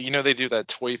Hornswoggle. They do that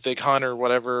toy fig hunt or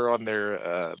whatever on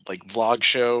their like vlog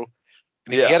show.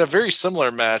 And he had a very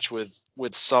similar match with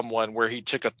someone where he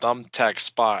took a thumbtack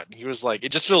spot. He was like,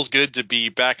 it just feels good to be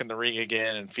back in the ring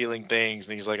again and feeling things.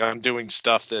 And he's like, I'm doing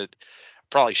stuff that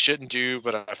I probably shouldn't do,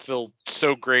 but I feel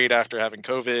so great after having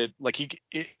COVID. Like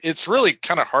it's really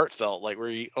kind of heartfelt, like where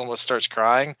he almost starts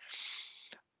crying.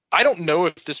 I don't know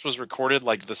if this was recorded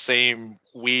like the same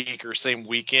week or same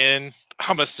weekend.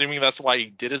 I'm assuming that's why he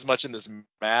did as much in this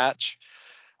match,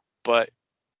 but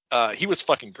he was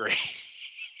fucking great.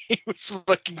 He was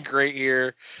fucking great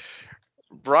here.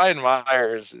 Brian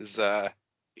Myers is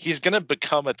he's gonna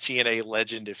become a TNA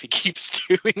legend if he keeps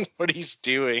doing what he's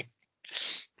doing.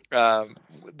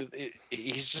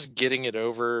 He's just getting it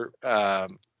over.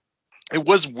 It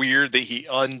was weird that he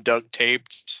unduct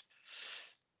taped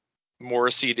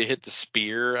Morrissey to hit the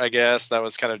spear, I guess. That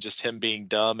was kind of just him being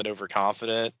dumb and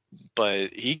overconfident.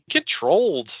 But he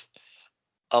controlled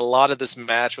a lot of this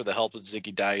match with the help of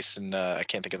Ziggy Dice and I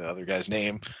can't think of the other guy's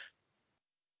name.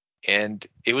 And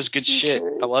it was good shit.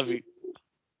 I love you.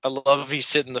 I love he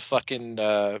sit in the fucking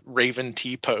Raven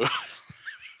T pose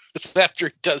after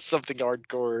he does something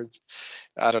hardcore.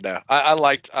 I don't know. I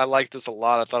liked this a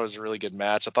lot. I thought it was a really good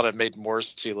match. I thought it made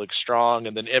Morrissey look strong,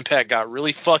 and then Impact got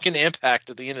really fucking impact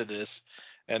at the end of this,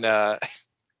 and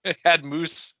it had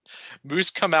Moose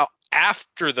come out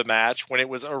after the match when it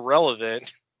was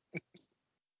irrelevant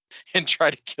and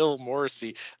try to kill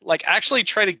Morrissey. Like actually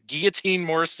try to guillotine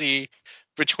Morrissey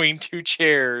between two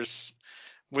chairs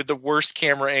with the worst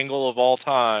camera angle of all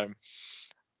time.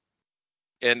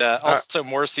 And also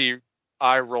Morrissey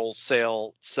eye roll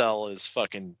sell is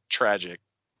fucking tragic.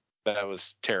 That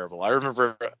was terrible. I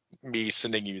remember me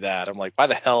sending you that. I'm like, why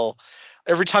the hell?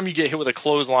 Every time you get hit with a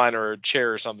clothesline or a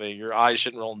chair or something, your eyes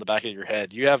shouldn't roll in the back of your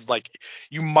head.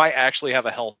 You might actually have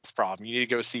a health problem. You need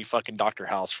to go see fucking Dr.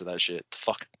 House for that shit. The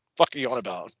fuck are you on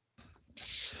about?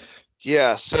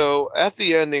 Yeah, so at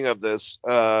the ending of this,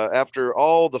 after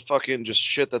all the fucking just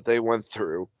shit that they went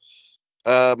through,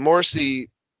 Morrissey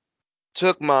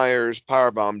took Myers,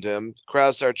 powerbombed him. The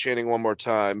crowd started chanting one more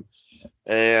time,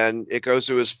 and it goes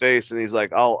to his face, and he's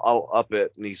like, I'll up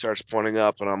it. And he starts pointing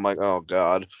up, and I'm like, oh,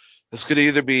 God. This could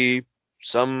either be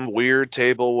some weird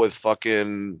table with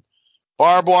fucking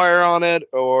barbed wire on it,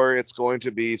 or it's going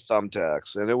to be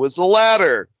thumbtacks. And it was the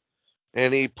latter.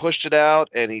 And he pushed it out,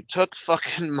 and he took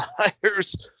fucking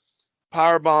Myers,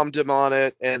 powerbombed him on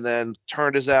it, and then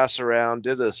turned his ass around,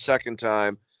 did it a second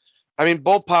time. I mean,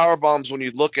 both power bombs, when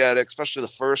you look at it, especially the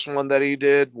first one that he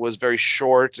did, was very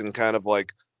short and kind of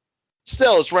like,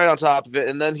 still, it's right on top of it.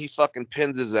 And then he fucking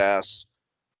pins his ass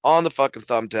on the fucking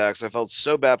thumbtacks. I felt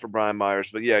so bad for Brian Myers,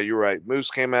 but yeah, you're right. Moose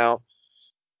came out,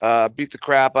 beat the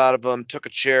crap out of him, took a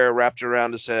chair, wrapped it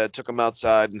around his head, took him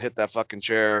outside, and hit that fucking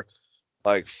chair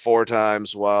like 4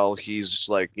 times while he's just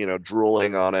like,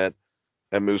 drooling on it,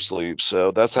 and Moose leaves.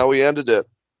 So that's how we ended it.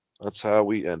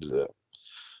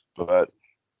 But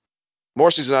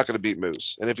Morrissey's not going to beat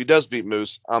Moose. And if he does beat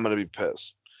Moose, I'm going to be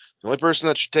pissed. The only person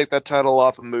that should take that title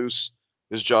off of Moose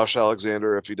is Josh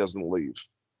Alexander if he doesn't leave.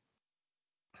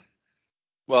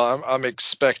 Well, I'm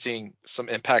expecting some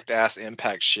impact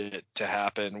shit to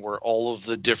happen where all of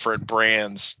the different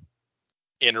brands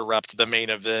interrupt the main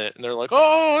event and they're like,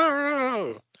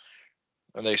 oh,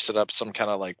 and they set up some kind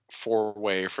of like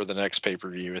 4-way for the next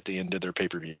pay-per-view at the end of their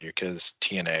pay-per-view because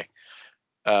TNA.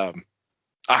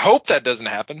 I hope that doesn't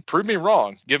happen. Prove me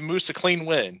wrong. Give Moose a clean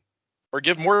win, or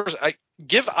give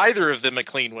either of them a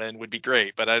clean win would be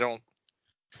great, but I don't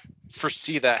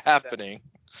foresee that happening.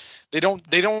 They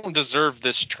don't deserve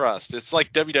this trust. It's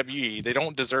like WWE. They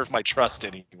don't deserve my trust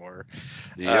anymore.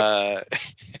 Yep.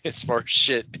 As far as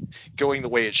shit going the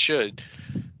way it should.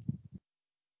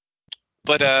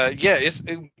 But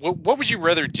what would you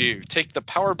rather do? Take the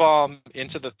power bomb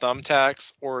into the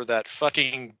thumbtacks or that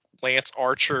fucking Lance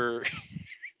Archer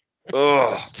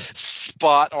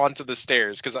spot onto the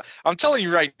stairs? Because I'm telling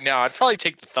you right now, I'd probably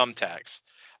take the thumbtacks.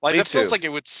 Like that feels like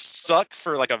it would suck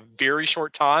for like a very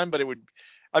short time, but it would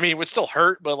still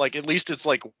hurt, but like at least it's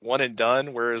like one and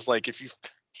done. Whereas like if you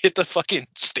hit the fucking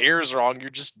stairs wrong, you're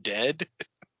just dead.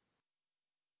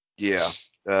 Yeah,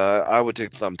 I would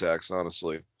take the thumbtacks,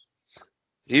 honestly.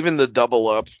 Even the double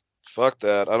up, fuck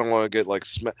that. I don't want to get like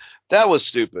that was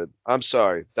stupid. I'm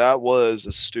sorry. That was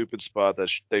a stupid spot that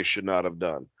they should not have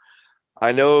done.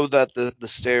 I know that the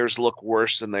stairs look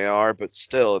worse than they are, but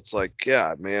still, it's like,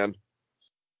 God, man,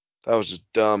 that was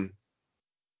just dumb.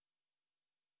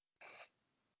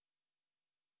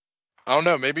 I don't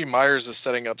know. Maybe Myers is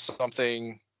setting up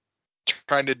something,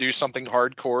 trying to do something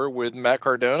hardcore with Matt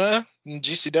Cardona in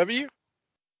GCW.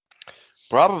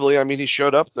 Probably. I mean, he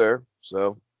showed up there,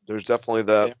 so there's definitely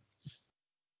that. Yeah.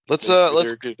 Let's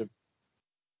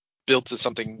build to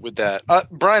something with that.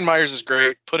 Brian Myers is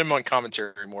great. Put him on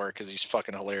commentary more because he's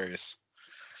fucking hilarious.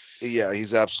 Yeah,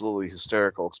 he's absolutely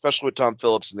hysterical, especially with Tom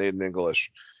Phillips and Aiden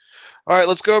English. All right,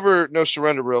 let's go over No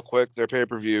Surrender real quick, their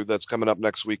pay-per-view that's coming up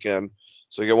next weekend.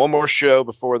 So we got one more show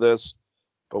before this,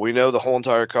 but we know the whole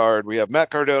entire card. We have Matt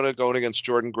Cardona going against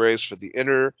Jordan Grace for the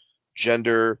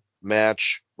intergender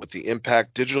match with the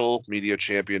Impact Digital Media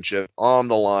Championship on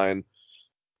the line.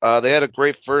 They had a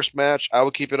great first match. I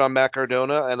would keep it on Matt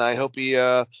Cardona, and I hope he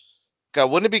God,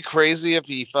 wouldn't it be crazy if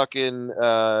he fucking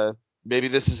maybe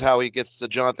this is how he gets to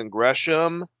Jonathan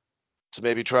Gresham to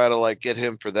maybe try to like get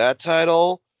him for that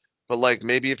title. But like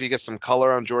maybe if he gets some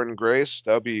color on Jordan Grace,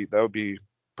 that would be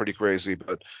pretty crazy.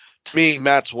 But to me,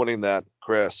 Matt's winning that,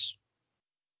 Chris.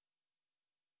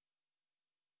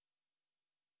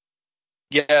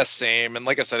 Yeah, same. And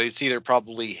like I said, it's either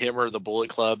probably him or the Bullet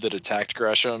Club that attacked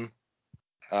Gresham.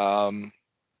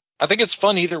 I think it's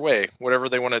fun either way. Whatever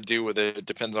they want to do with it, it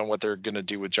depends on what they're going to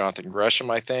do with Jonathan Gresham,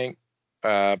 I think.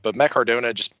 But Matt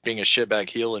Cardona just being a shitbag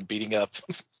heel and beating up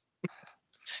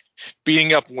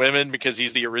women because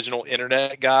he's the original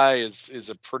internet guy is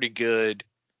a pretty good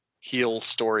heel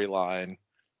storyline.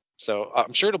 So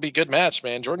I'm sure it'll be a good match,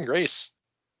 man. Jordan Grace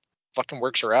fucking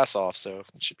works her ass off, so it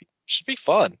should be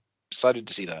fun. Excited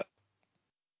to see that.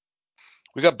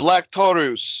 We got Black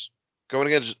Taurus going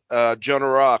against Jonah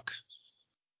Rock.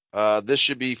 This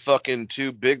should be fucking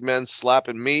two big men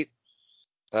slapping meat.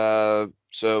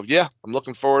 So yeah, I'm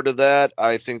looking forward to that.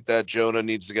 I think that Jonah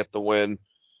needs to get the win.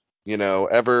 You know,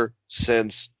 ever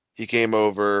since he came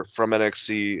over from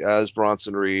NXT as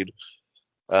Bronson Reed,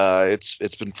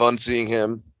 it's been fun seeing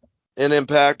him in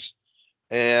Impact,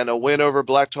 and a win over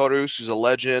Black Taurus, who's a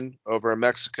legend over in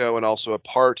Mexico and also a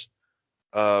part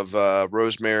of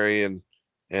Rosemary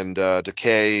and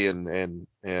Decay and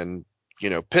you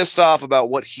know, pissed off about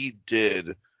what he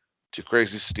did to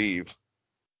Crazy Steve.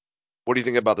 What do you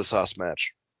think about this Haas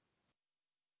match?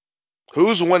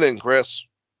 Who's winning, Chris?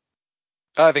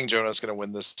 I think Jonah's going to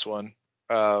win this one.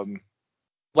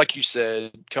 Like you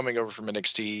said, coming over from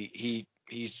NXT,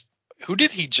 he's who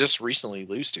did he just recently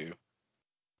lose to?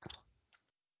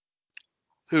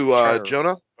 Who,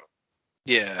 Jonah?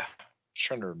 Yeah, I'm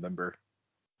trying to remember.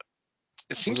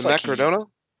 It seems Was it like Matt Cardona?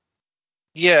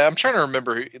 Yeah, I'm trying to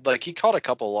remember. Like he caught a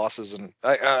couple losses, and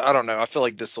I don't know. I feel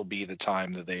like this will be the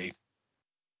time that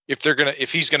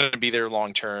if he's gonna be there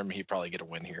long term, he'd probably get a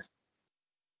win here.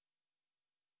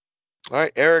 All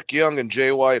right, Eric Young and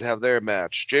Jay White have their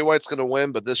match. Jay White's going to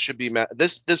win, but this should be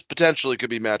this potentially could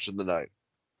be match of the night.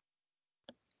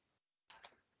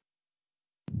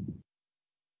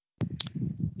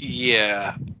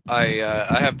 Yeah, I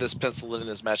have this penciled in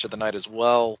as match of the night as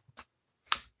well.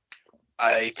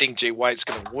 I think Jay White's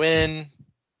going to win.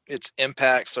 It's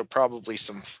Impact, so probably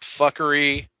some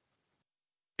fuckery.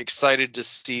 Excited to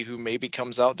see who maybe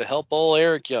comes out to help old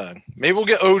Eric Young. Maybe we'll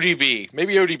get ODB.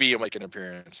 Maybe ODB will make an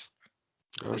appearance.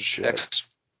 Oh shit.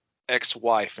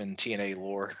 Ex-wife in TNA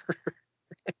lore.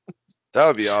 That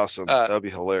would be awesome. That would be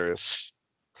hilarious.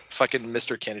 Fucking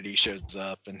Mr. Kennedy shows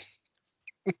up and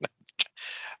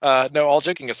no, all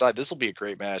joking aside, this will be a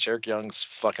great match. Eric Young's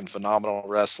fucking phenomenal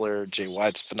wrestler. Jay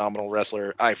White's phenomenal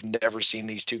wrestler. I've never seen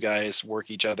these two guys work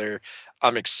each other.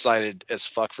 I'm excited as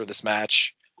fuck for this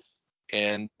match.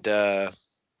 And this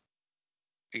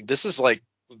is like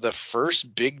the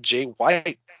first big Jay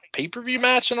White pay-per-view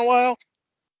match in a while.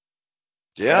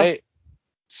 Yeah. Right?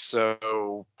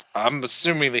 So I'm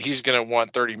assuming that he's going to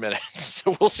want 30 minutes.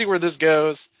 So we'll see where this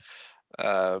goes.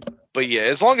 But yeah,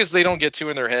 as long as they don't get too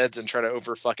in their heads and try to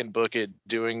over fucking book it,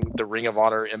 doing the Ring of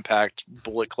Honor Impact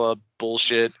Bullet Club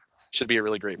bullshit, should be a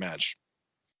really great match.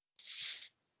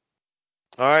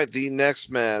 All right, the next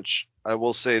match, I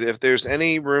will say that if there's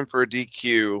any room for a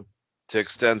DQ to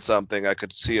extend something, I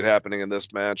could see it happening in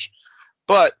this match.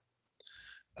 But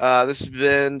this has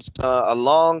been a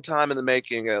long time in the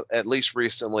making, at least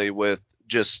recently, with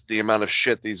just the amount of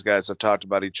shit these guys have talked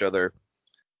about each other.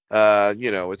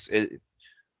 You know,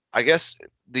 I guess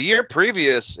the year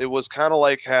previous, it was kind of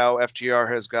like how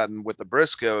FTR has gotten with the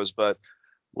Briscoes, but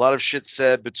a lot of shit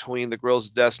said between the Guerrillas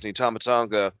of Destiny, Tama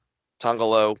Tonga,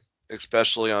 Tongalo,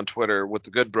 especially on Twitter, with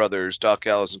the Good Brothers, Doc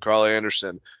Gallows and Carl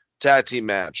Anderson. Tag team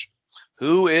match.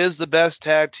 Who is the best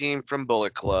tag team from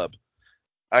Bullet Club?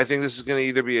 I think this is going to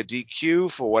either be a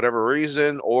DQ for whatever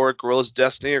reason, or Guerrillas of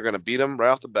Destiny are going to beat them right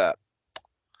off the bat.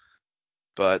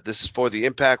 But this is for the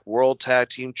Impact World Tag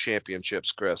Team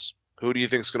Championships, Chris. Who do you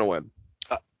think is going to win?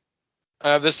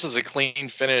 This is a clean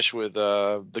finish with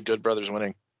the Good Brothers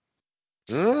winning.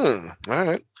 All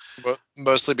right. But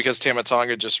mostly because Tama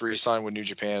Tonga just re-signed with New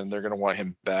Japan. They're going to want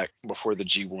him back before the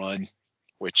G1,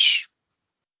 which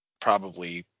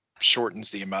probably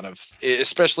shortens the amount of,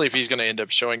 especially if he's going to end up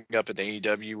showing up at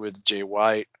AEW with Jay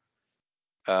White.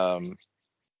 Yeah,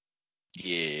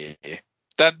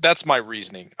 that's my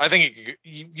reasoning. I think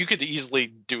you could easily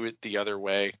do it the other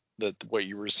way, what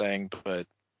you were saying, but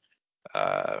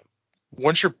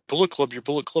once you're Bullet Club, you're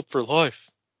Bullet Club for life.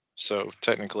 So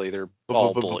technically, they're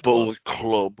all Bullet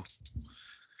Club.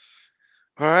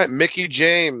 All right, Mickie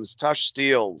James, Tasha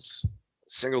Steelz,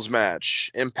 singles match,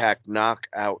 Impact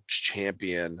Knockout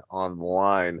Champion on the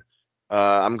line.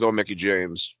 I'm going Mickie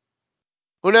James.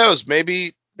 Who knows?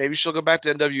 Maybe she'll go back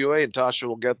to NWA and Tasha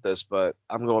will get this, but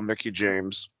I'm going Mickie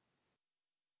James.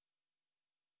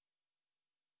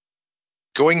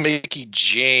 Going Mickie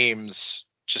James,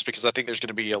 just because I think there's going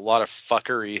to be a lot of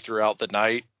fuckery throughout the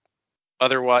night.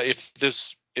 Otherwise, if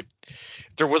this if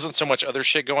there wasn't so much other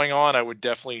shit going on, I would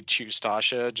definitely choose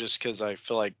Tasha just because I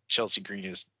feel like Chelsea Green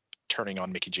is turning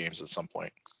on Mickey James at some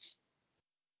point.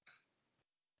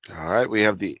 All right, we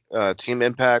have the Team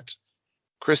Impact: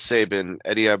 Chris Sabin,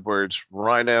 Eddie Edwards,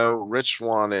 Rhino, Rich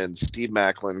Swann, and Steve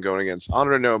Macklin going against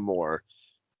Honor No More,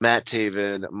 Matt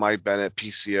Taven, Mike Bennett,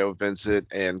 PCO, Vincent,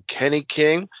 and Kenny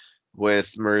King,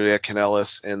 with Maria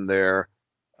Kanellis in their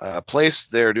place.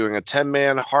 They're doing a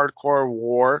 10-man hardcore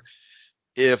war.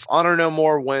 If Honor No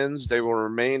More wins, they will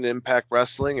remain Impact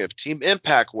Wrestling. If Team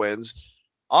Impact wins,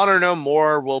 Honor No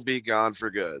More will be gone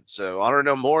for good. So Honor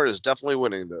No More is definitely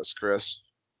winning this, Chris.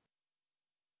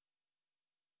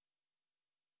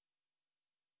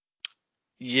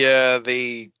 Yeah,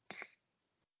 I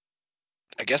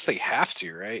guess they have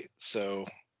to, right? So,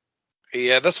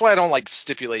 yeah, that's why I don't like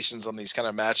stipulations on these kind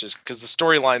of matches, because the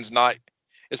storyline's not.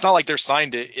 It's not like they're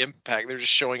signed to Impact. They're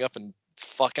just showing up and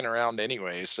fucking around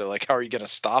anyway. So, like, how are you gonna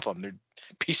stop them?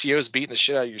 PCO's beating the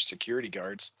shit out of your security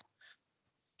guards.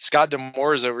 Scott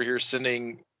D'Amore is over here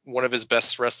sending one of his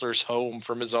best wrestlers home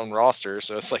from his own roster.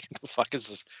 So it's like, the fuck is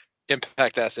this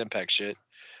Impact shit?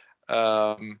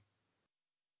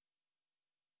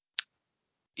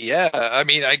 Yeah, I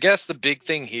mean, I guess the big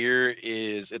thing here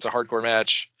is it's a hardcore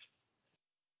match.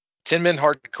 10-man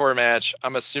hardcore match.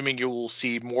 I'm assuming you will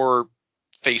see more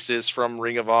faces from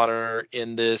Ring of Honor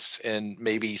in this, and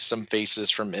maybe some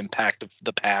faces from Impact of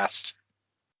the past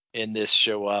in this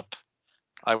show up.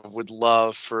 I would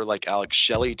love for like Alex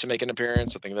Shelley to make an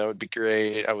appearance. I think that would be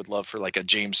great. I would love for like a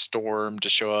James Storm to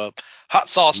show up. Hot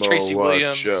Sauce Tracy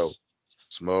Williams.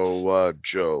 Samoa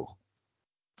Joe.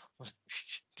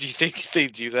 Do you think they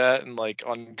do that? And like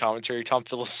on commentary, Tom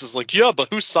Phillips is like, yeah, but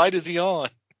whose side is he on?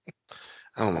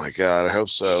 Oh my god, I hope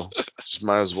so. Just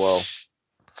might as well.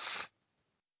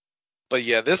 But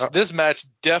yeah, this match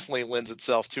definitely lends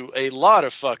itself to a lot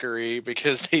of fuckery,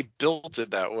 because they built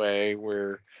it that way,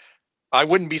 where I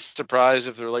wouldn't be surprised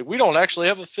if they're like, we don't actually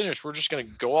have a finish. We're just going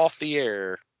to go off the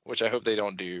air, which I hope they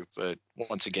don't do. But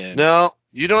once again. No,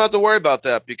 you don't have to worry about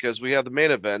that, because we have the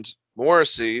main event.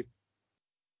 Morrissey,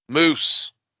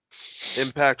 Moose,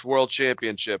 Impact World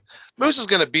Championship. Moose is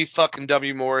going to beat fucking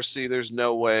W. Morrissey. There's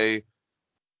no way.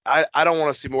 I don't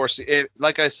want to see Morrissey.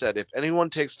 Like I said, if anyone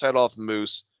takes title off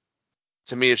Moose,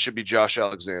 to me it should be Josh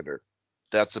Alexander.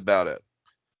 That's about it.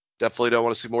 Definitely don't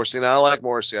want to see Morrissey. And I like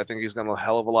Morrissey. I think he's going to a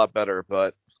hell of a lot better,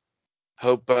 but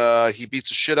hope he beats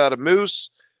the shit out of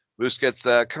Moose. Moose gets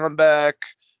that comeback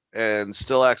and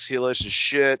still acts heelish as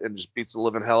shit and just beats the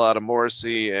living hell out of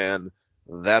Morrissey, and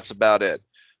that's about it.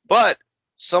 But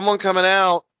someone coming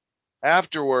out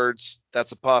afterwards,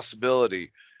 that's a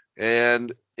possibility.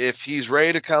 And if he's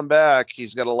ready to come back,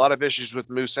 he's got a lot of issues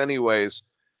with Moose anyways.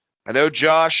 I know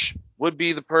Josh would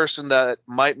be the person that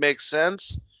might make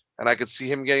sense, and I could see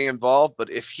him getting involved. But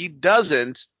if he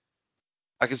doesn't,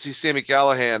 I can see Sami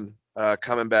Callihan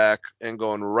coming back and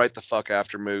going right the fuck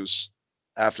after Moose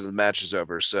after the match is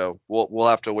over. So we'll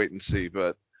have to wait and see,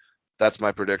 but that's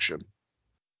my prediction.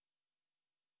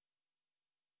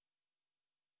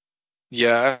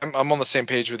 Yeah, I'm on the same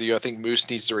page with you. I think Moose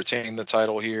needs to retain the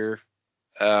title here.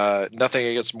 Nothing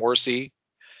against Morrissey.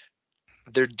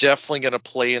 They're definitely going to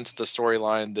play into the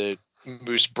storyline that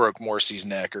Moose broke Morrissey's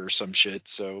neck or some shit.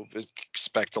 So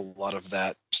expect a lot of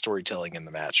that storytelling in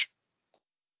the match.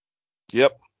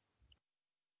 Yep.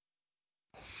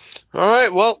 All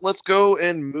right, well, let's go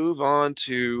and move on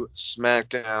to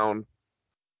SmackDown.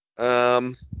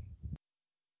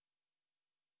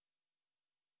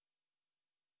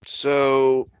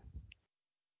 So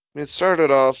it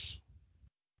started off.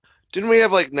 Didn't we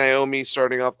have like Naomi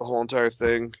starting off the whole entire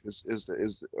thing?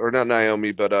 Is or not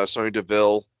Naomi, but Sonya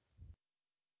Deville.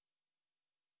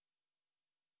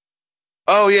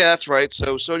 Oh yeah, that's right.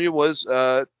 So Sonya was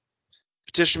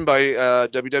petitioned by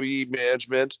WWE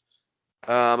management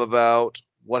about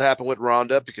what happened with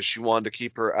Ronda, because she wanted to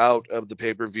keep her out of the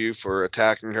pay-per-view for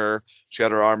attacking her. She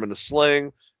had her arm in a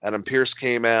sling. Adam Pearce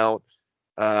came out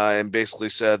and basically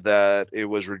said that it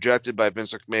was rejected by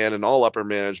Vince McMahon and all upper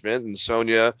management. And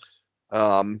Sonya,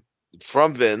 from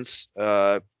Vince,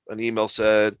 an email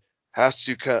said,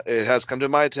 it has come to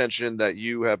my attention that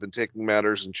you have been taking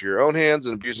matters into your own hands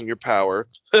and abusing your power.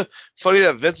 Funny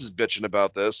that Vince is bitching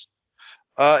about this.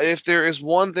 If there is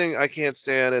one thing I can't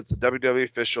stand, it's a WWE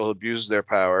official who abuses their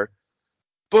power.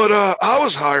 But I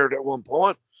was hired at one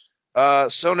point.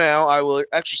 So now I will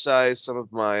exercise some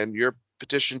of mine. Your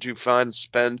petition to fine and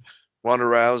spend Ronda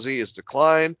Rousey is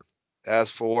declined. As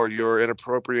for your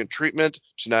inappropriate treatment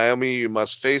to Naomi, you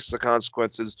must face the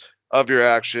consequences of your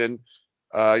action.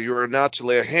 You are not to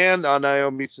lay a hand on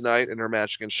Naomi tonight in her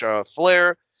match against Charlotte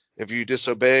Flair. If you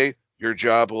disobey, your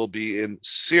job will be in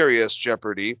serious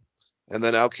jeopardy. And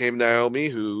then out came Naomi,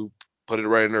 who put it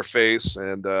right in her face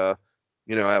and, at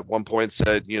one point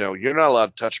said, you're not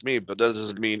allowed to touch me, but that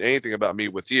doesn't mean anything about me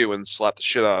with you, and slapped the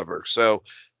shit out of her. So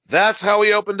that's how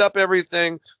we opened up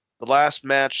everything. The last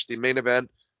match, the main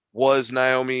event, was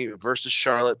Naomi versus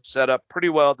Charlotte, set up pretty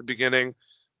well at the beginning.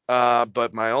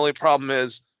 But my only problem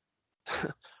is,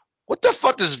 what the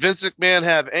fuck does Vince McMahon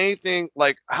have anything,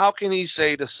 like, how can he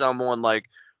say to someone, like,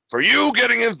 for you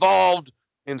getting involved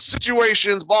in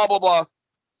situations, blah, blah, blah.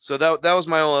 So that was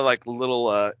my only, like,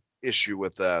 little issue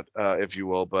with that, if you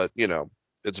will. But,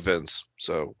 it's Vince.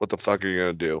 So what the fuck are you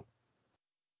going to do?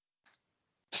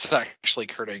 It's actually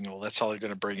Kurt Angle. That's how they're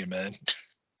going to bring him in.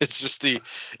 It's just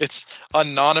it's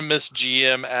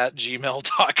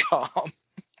anonymousgm@gmail.com.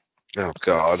 Oh,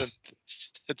 God.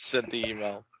 It sent the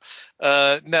email.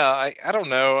 No, I don't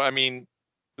know. I mean,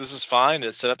 this is fine.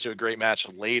 It's set up to a great match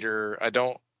later. I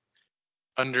don't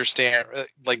understand.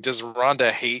 Like, does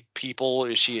Ronda hate people?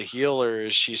 Is she a heel or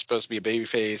is she supposed to be a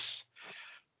babyface?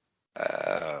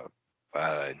 I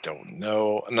don't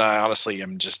know. And I honestly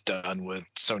am just done with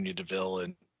Sonya Deville,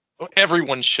 and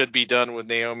everyone should be done with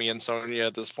Naomi and Sonya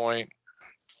at this point.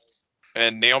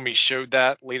 And Naomi showed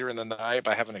that later in the night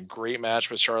by having a great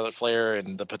match with Charlotte Flair,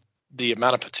 and the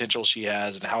amount of potential she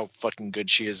has and how fucking good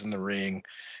she is in the ring.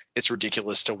 It's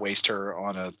ridiculous to waste her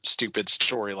on a stupid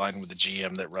storyline with a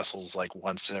GM that wrestles like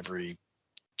once every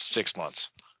 6 months.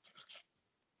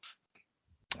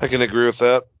 I can agree with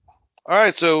that. All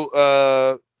right,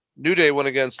 so New Day went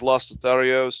against Los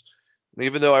Lotharios. And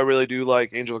even though I really do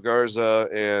like Angel Garza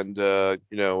and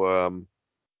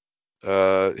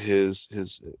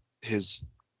his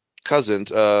cousin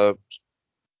Humberto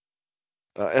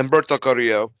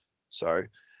Carrillo, sorry.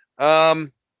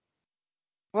 What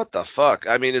the fuck?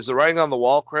 I mean, is the writing on the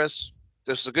wall, Chris?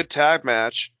 This is a good tag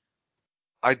match.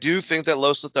 I do think that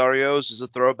Los Lotharios is a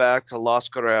throwback to Los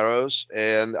Guerreros,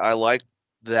 and I like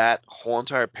that whole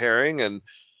entire pairing. And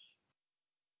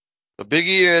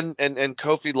Biggie and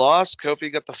Kofi lost.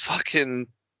 Kofi got the fucking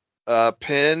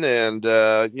pin, and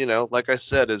like I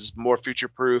said, is more future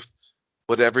proof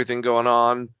with everything going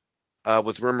on,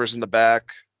 with rumors in the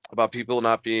back about people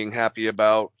not being happy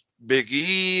about Big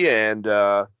E and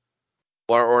or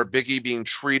Big E being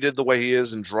treated the way he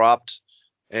is and dropped,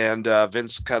 and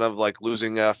Vince kind of like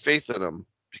losing faith in him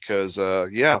because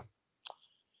now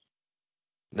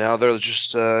they're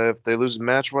just if they lose a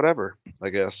match, whatever, I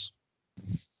guess.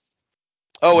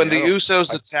 Oh, and the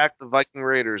Usos attacked the Viking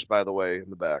Raiders, by the way, in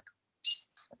the back.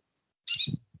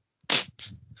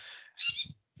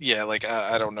 Yeah, like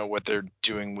I don't know what they're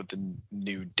doing with the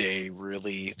New Day,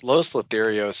 really. Los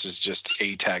Lotharios is just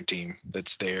a tag team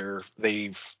that's there.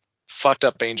 They've fucked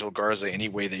up Angel Garza any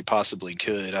way they possibly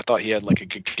could. I thought he had like a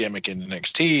good gimmick in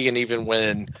NXT, and even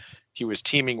when he was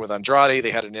teaming with Andrade, they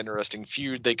had an interesting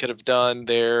feud they could have done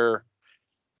there.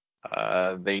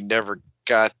 They never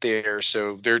got there,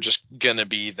 so they're just gonna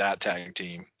be that tag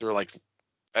team. They're like,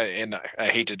 and I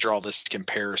hate to draw this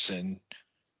comparison,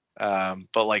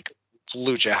 but like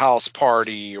Lucha House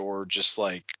Party, or just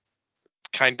like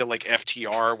kind of like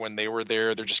FTR when they were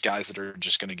there. They're just guys that are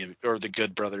just gonna get, or the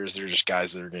Good Brothers. They're just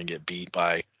guys that are gonna get beat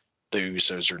by the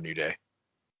Usos or New Day.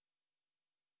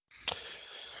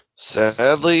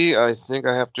 Sadly, I think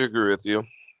I have to agree with you.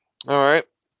 All right.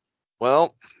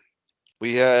 Well,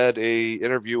 we had a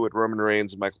interview with Roman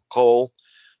Reigns and Michael Cole.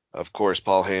 Of course,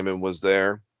 Paul Heyman was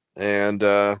there. And,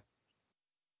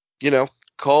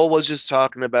 Cole was just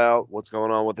talking about what's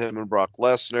going on with him and Brock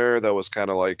Lesnar. That was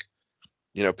kind of like,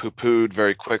 poo-pooed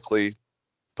very quickly.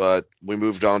 But we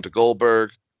moved on to Goldberg.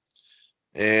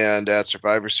 And at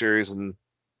Survivor Series in,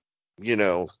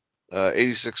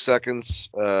 86 seconds,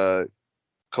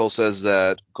 Cole says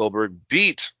that Goldberg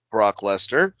beat Brock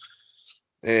Lesnar.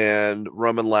 And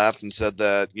Roman laughed and said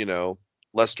that,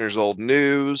 Lesnar's old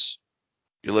news.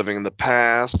 You're living in the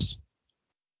past.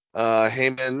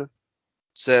 Heyman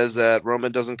says that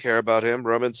Roman doesn't care about him.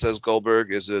 Roman says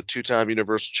Goldberg is a 2-time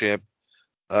Universal Champ,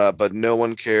 but no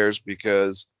one cares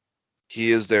because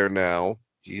he is there now.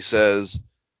 He says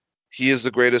he is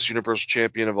the greatest Universal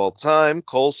Champion of all time.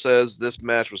 Cole says this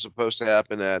match was supposed to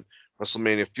happen at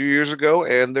WrestleMania a few years ago,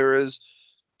 and there is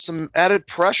some added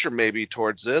pressure maybe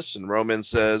towards this. And Roman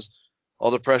says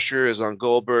all the pressure is on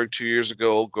Goldberg. 2 years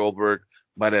ago, Goldberg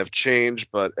might have changed,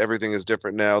 but everything is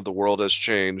different now. The world has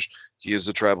changed. He is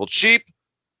the tribal chief.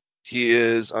 He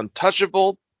is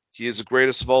untouchable. He is the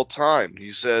greatest of all time.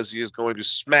 He says he is going to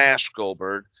smash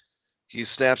Goldberg. He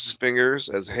snaps his fingers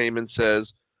as Heyman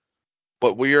says,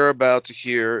 what we are about to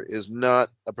hear is not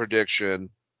a prediction,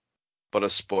 but a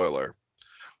spoiler.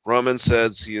 Roman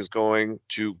says he is going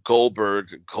to Goldberg.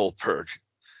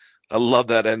 I love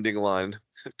that ending line,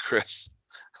 Chris.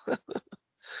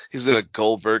 He's in a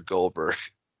Goldberg.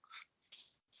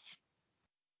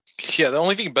 Yeah, the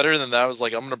only thing better than that was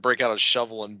like, I'm gonna break out a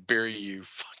shovel and bury you,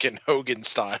 fucking Hogan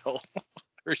style,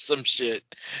 or some shit.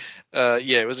 Yeah,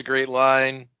 it was a great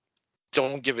line.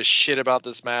 Don't give a shit about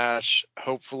this match.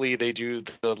 Hopefully they do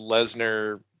the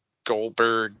Lesnar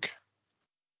Goldberg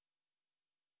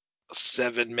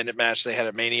 7-minute match they had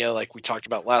at Mania, like we talked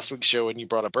about last week's show and you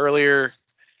brought up earlier.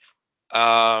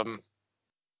 Yeah,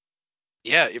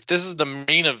 if this is the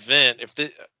main event,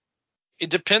 it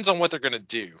depends on what they're gonna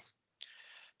do.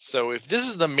 So if this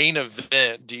is the main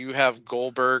event, do you have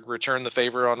Goldberg return the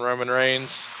favor on Roman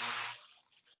Reigns?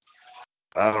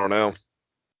 I don't know.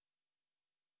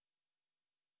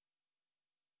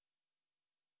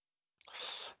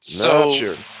 So, Not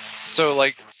sure.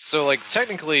 so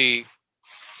technically,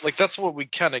 like that's what we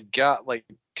kind of got, like,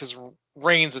 because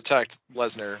Reigns attacked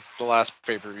Lesnar the last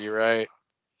pay-per-view, right?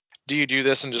 Do you do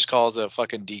this and just call it a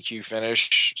fucking DQ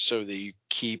finish so that you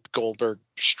keep Goldberg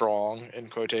strong in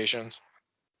quotations,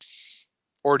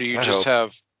 or do you I just hope.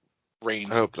 have I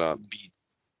Reigns hope not.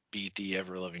 beat the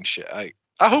ever living shit? I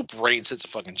hope Reigns hits a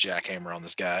fucking jackhammer on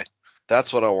this guy.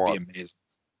 That's what I Be want. amazing.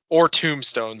 Or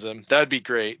tombstones him. That'd be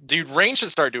great. Dude, Reigns should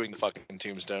start doing the fucking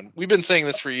tombstone. We've been saying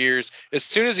this for years. As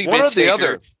soon as he One beat or the Taker,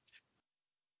 other.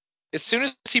 as soon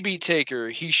as he beat Taker,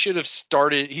 he should have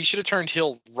turned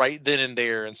heel right then and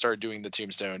there and started doing the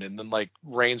tombstone. And then like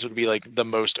Reigns would be like the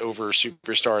most over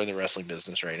superstar in the wrestling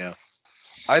business right now.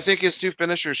 I think his two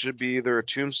finishers should be either a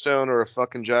tombstone or a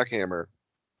fucking jackhammer.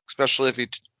 Especially if he,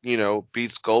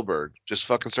 beats Goldberg. Just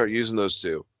fucking start using those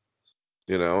two.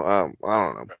 I don't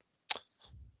know.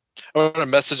 I'm gonna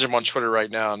message him on Twitter right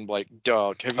now and like,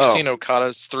 dog, have you Oh. seen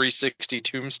Okada's 360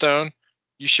 tombstone?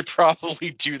 You should probably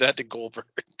do that to Goldberg.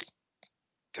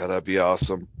 God, that'd be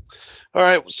awesome. All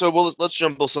right, so let's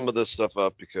jumble some of this stuff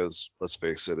up because let's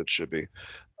face it should be.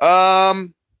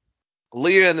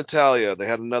 Leah and Natalya, they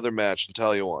had another match.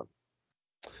 Natalya won.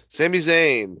 Sami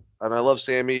Zayn, and I love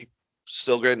Sami,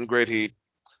 still getting great heat.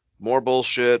 More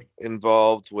bullshit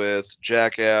involved with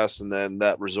Jackass, and then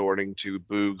that resorting to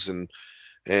Boogs and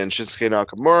Shinsuke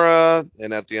Nakamura.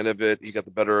 And at the end of it, he got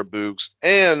the better of Boogs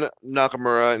and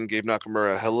Nakamura and gave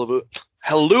Nakamura a hell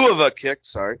of a kick.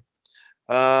 Sorry.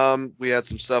 We had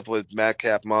some stuff with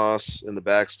Madcap Moss in the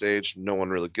backstage. No one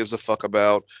really gives a fuck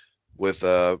about with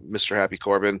Mr. Happy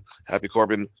Corbin. Happy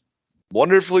Corbin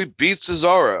wonderfully beats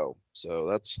Cesaro,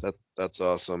 so that's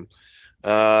awesome.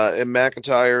 And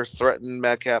McIntyre threatened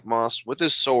Madcap Moss with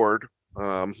his sword.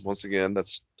 Once again,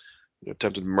 that's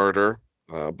attempted murder,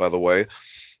 by the way.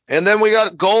 And then we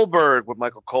got Goldberg with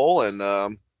Michael Cole,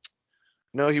 and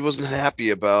no, he wasn't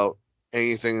happy about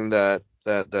anything that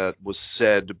was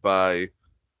said by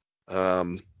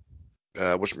Mr.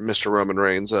 Roman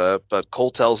Reigns. But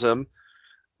Cole tells him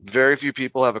very few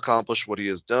people have accomplished what he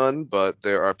has done, but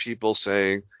there are people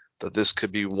saying that this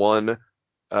could be one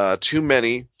too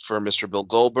many for Mr. Bill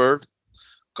Goldberg.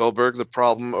 Goldberg, the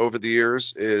problem over the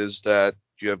years is that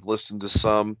you have listened to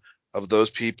some of those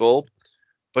people,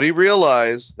 but he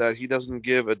realized that he doesn't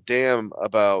give a damn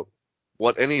about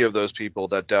what any of those people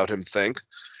that doubt him think.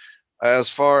 As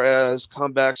far as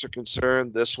comebacks are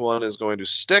concerned, this one is going to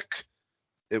stick.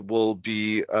 It will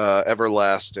be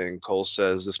everlasting. Cole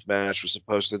says this match was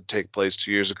supposed to take place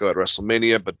 2 years ago at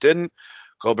WrestleMania, but didn't.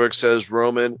 Goldberg says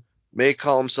Roman may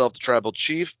call himself the tribal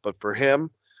chief, but for him,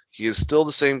 he is still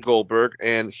the same Goldberg,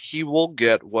 and he will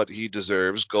get what he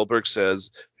deserves. Goldberg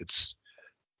says it's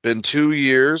been 2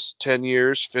 years, 10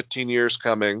 years, 15 years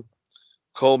coming.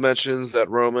 Cole mentions that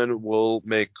Roman will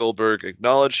make Goldberg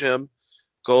acknowledge him.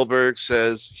 Goldberg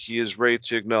says he is ready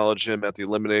to acknowledge him at the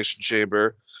Elimination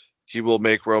Chamber. He will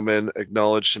make Roman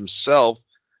acknowledge himself,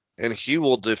 and he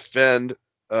will defend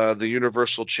the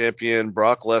Universal Champion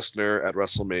Brock Lesnar at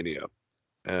WrestleMania.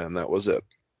 And that was it.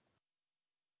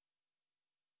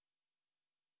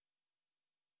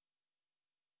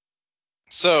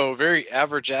 So, very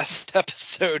average ass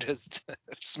episode of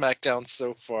SmackDown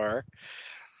so far.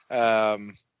 I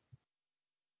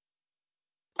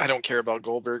don't care about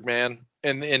Goldberg, man.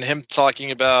 And him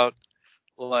talking about,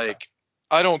 like,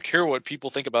 I don't care what people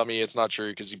think about me. It's not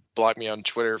true because he blocked me on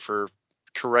Twitter for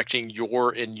correcting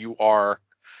your and you are.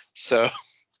 So,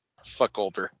 fuck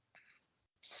Goldberg.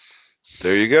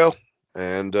 There you go.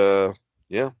 And,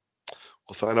 yeah,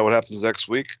 we'll find out what happens next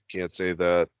week. Can't say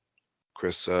that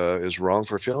Chris is wrong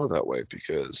for feeling that way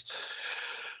because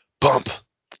bump,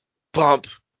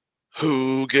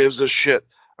 who gives a shit?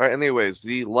 All right, anyways,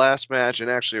 the last match, and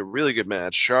actually a really good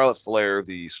match, Charlotte Flair,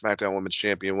 the SmackDown Women's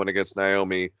Champion, went against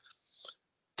Naomi.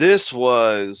 This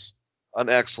was an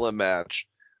excellent match.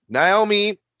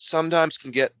 Naomi sometimes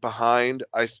can get behind.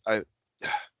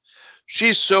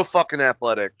 She's so fucking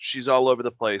athletic. She's all over the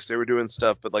place. They were doing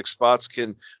stuff, but like spots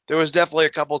can. There was definitely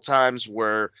a couple times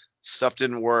where stuff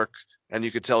didn't work, and you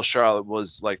could tell Charlotte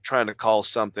was like trying to call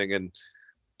something, and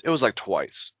it was like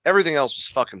twice. Everything else was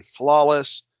fucking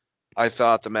flawless. I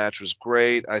thought the match was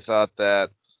great. I thought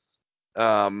that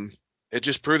it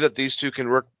just proved that these two can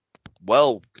work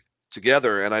well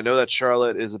together. And I know that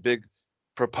Charlotte is a big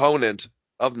proponent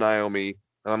of Naomi,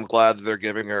 and I'm glad that they're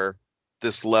giving her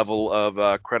this level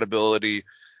of credibility.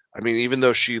 I mean, even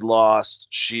though she lost,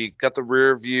 she got the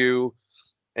rear view,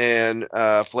 and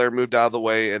Flair moved out of the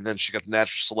way, and then she got the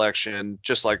natural selection,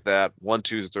 just like that, 1,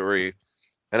 2, 3.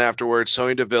 And afterwards,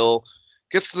 Sonya Deville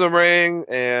gets to the ring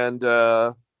and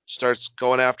starts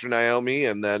going after Naomi,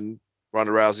 and then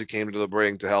Ronda Rousey came to the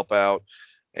ring to help out,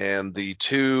 and the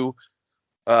two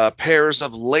pairs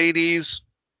of ladies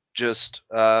just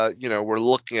were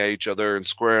looking at each other and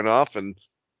squaring off, and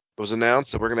it was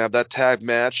announced that we're gonna have that tag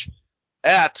match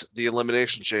at the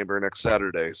Elimination Chamber next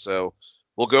Saturday. So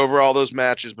we'll go over all those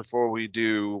matches before we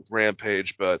do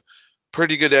Rampage, but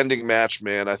pretty good ending match,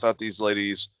 man. I thought these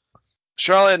ladies,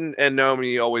 Charlotte and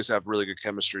Naomi, always have really good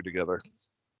chemistry together.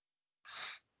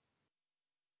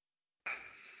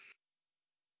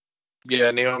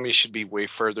 Yeah, Naomi should be way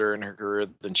further in her career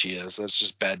than she is. That's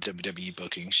just bad WWE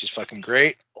booking. She's fucking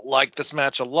great. Like this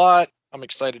match a lot. I'm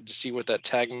excited to see what that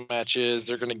tag match is.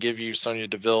 They're going to give you Sonya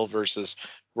Deville versus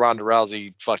Ronda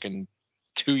Rousey fucking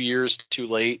 2 years too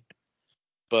late.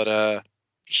 But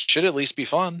should at least be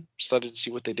fun. Excited to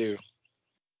see what they do.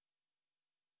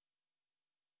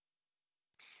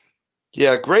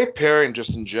 Yeah, great pairing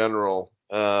just in general.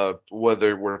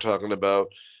 Whether we're talking about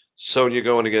Sonya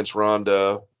going against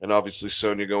Ronda, and obviously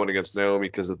Sonya going against Naomi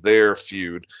because of their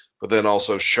feud, but then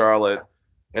also Charlotte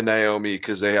and Naomi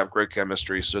because they have great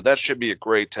chemistry. So that should be a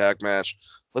great tag match.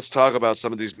 Let's talk about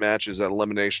some of these matches at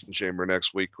Elimination Chamber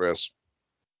next week, Chris.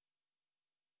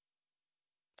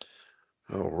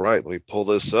 All right, let me pull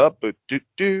this up.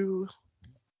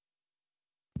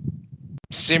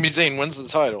 Sami Zayn wins the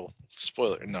title.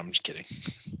 Spoiler. No, I'm just kidding.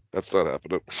 That's not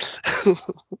happening.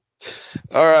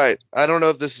 All right. I don't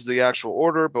know if this is the actual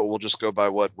order, but we'll just go by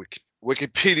what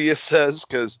Wikipedia says,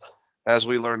 because as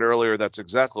we learned earlier, that's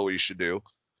exactly what you should do.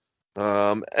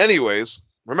 Anyways,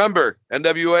 remember,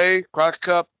 NWA, Crockett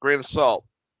Cup, grain of salt.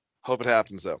 Hope it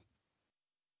happens, though.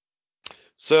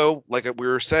 So, like we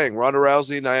were saying, Ronda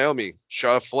Rousey, Naomi,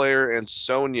 Charlotte Flair, and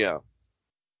Sonya.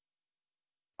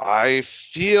 I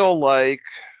feel like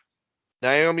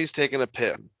Naomi's taking a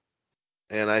pin,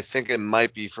 and I think it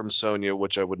might be from Sonya,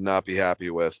 which I would not be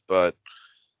happy with. But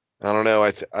I don't know.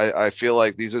 I feel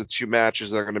like these are the two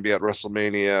matches that are going to be at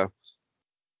WrestleMania.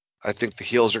 I think the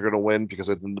heels are going to win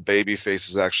because I think the baby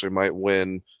faces actually might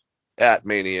win at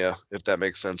Mania, if that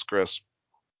makes sense, Chris.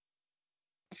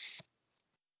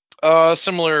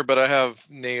 Similar, but I have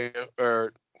I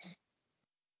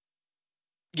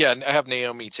have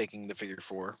Naomi taking the figure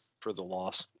 4 for the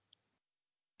loss.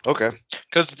 Okay.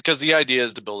 Because the idea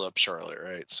is to build up Charlotte,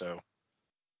 right? So,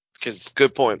 because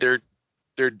good point.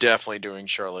 They're definitely doing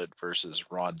Charlotte versus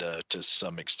Ronda to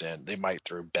some extent. They might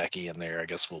throw Becky in there. I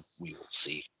guess we will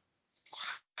see.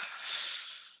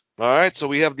 All right, so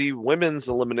we have the women's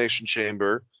elimination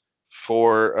chamber.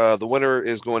 For the winner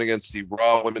is going against the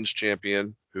Raw Women's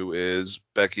Champion, who is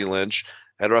Becky Lynch,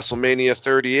 at WrestleMania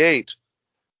 38.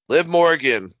 Liv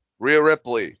Morgan, Rhea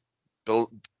Ripley,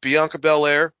 Bianca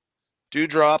Belair,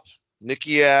 Doudrop,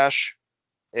 Nikki Ash,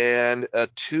 and a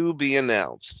to be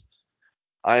announced.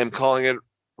 I am calling it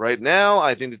right now.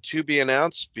 I think the to be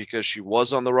announced, because she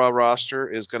was on the Raw roster,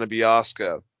 is going to be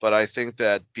Asuka. But I think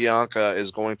that Bianca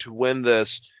is going to win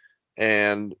this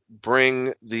and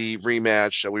bring the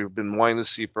rematch that we've been wanting to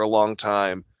see for a long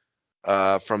time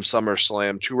from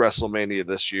SummerSlam to WrestleMania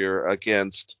this year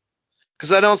against.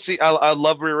 Because I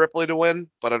love Rhea Ripley to win,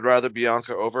 but I'd rather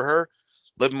Bianca over her.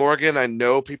 Liv Morgan, I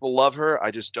know people love her. I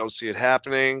just don't see it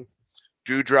happening.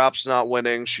 Doudrop's not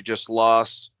winning. She just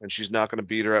lost, and she's not going to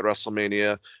beat her at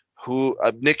WrestleMania.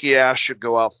 Nikki Ash should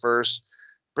go out first.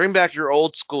 Bring back your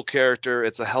old school character.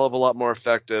 It's a hell of a lot more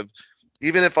effective.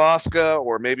 Even if Asuka,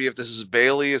 or maybe if this is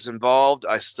Bayley, is involved,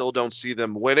 I still don't see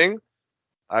them winning.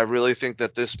 I really think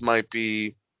that this might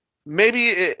be, maybe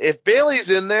if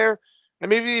Bayley's in there, and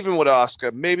maybe even with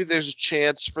Asuka, maybe there's a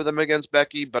chance for them against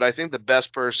Becky, but I think the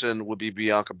best person would be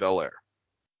Bianca Belair.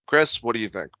 Chris, what do you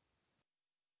think?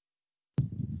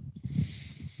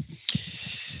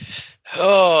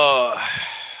 Oh,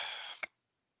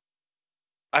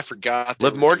 I forgot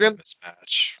Liv Morgan? this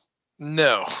match.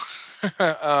 No,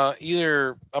 I'm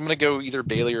gonna go either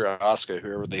Bailey or Asuka,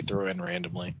 whoever they throw in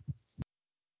randomly.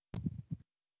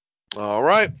 All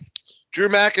right. Drew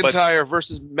McIntyre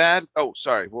versus Mad. Oh,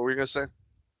 sorry. What were you gonna say?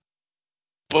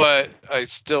 But I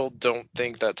still don't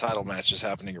think that title match is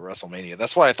happening at WrestleMania.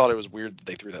 That's why I thought it was weird that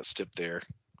they threw that stip there.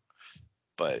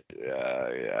 But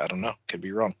I don't know. Could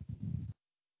be wrong.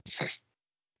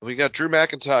 We got Drew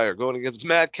McIntyre going against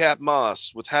Madcap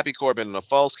Moss with Happy Corbin in a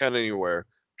Falls Count Anywhere.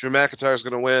 Drew McIntyre's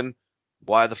going to win.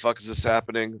 Why the fuck is this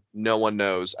happening? No one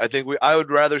knows. I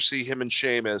would rather see him and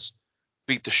Sheamus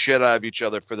beat the shit out of each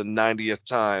other for the 90th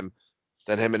time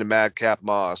than him and Madcap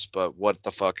Moss, but what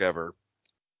the fuck ever.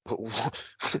 Who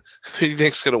do you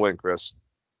think's going to win, Chris?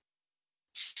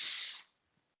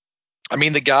 I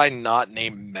mean, the guy not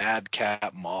named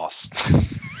Madcap Moss.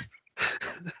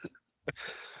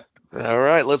 All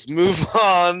right, let's move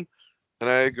on. And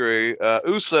I agree.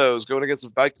 Usos going against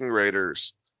the Viking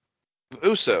Raiders.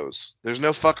 Usos. There's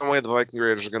no fucking way the Viking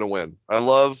Raiders are going to win.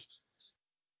 I've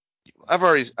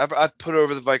put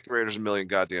over the Viking Raiders a million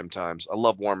goddamn times. I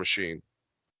love War Machine,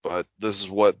 but this is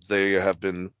what they have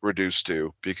been reduced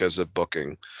to because of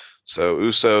booking. So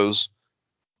Usos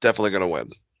definitely going to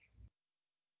win.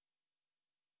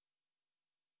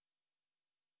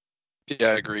 Yeah,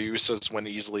 I agree. Usos win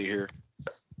easily here.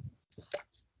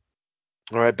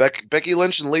 All right, Becky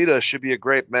Lynch and Lita should be a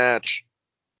great match.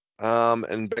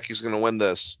 And Becky's going to win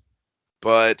this.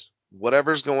 But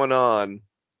whatever's going on,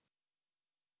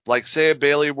 like say if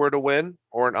Bayley were to win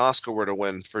or an Asuka were to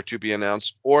win for to be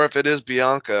announced, or if it is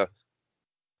Bianca,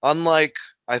 unlike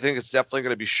I think it's definitely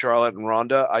going to be Charlotte and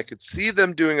Ronda, I could see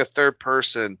them doing a third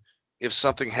person if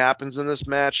something happens in this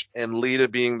match and Lita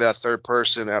being that third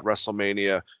person at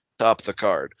WrestleMania to up the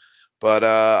card. But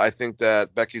I think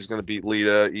that Becky's going to beat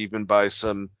Lita even by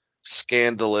some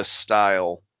scandalous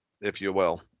style, if you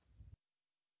will.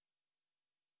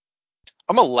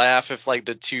 I'm gonna laugh if like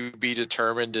the to be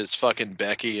determined is fucking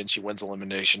Becky and she wins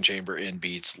Elimination Chamber and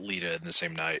beats Lita in the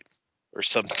same night or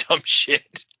some dumb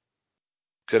shit.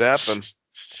 Could happen.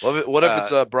 What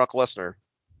if it's Brock Lesnar?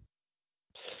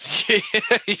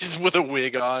 He's with a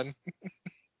wig on.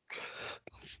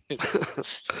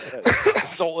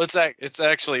 It's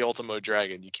actually Ultimo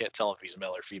Dragon. You can't tell if he's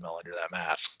male or female under that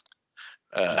mask.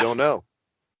 You don't know.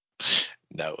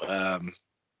 No.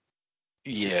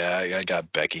 Yeah, I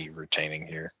got Becky retaining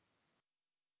here.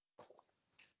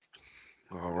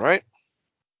 All right.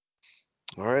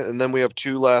 And then we have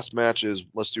two last matches.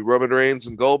 Let's do Roman Reigns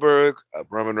and Goldberg.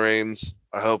 Roman Reigns,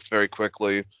 I hope very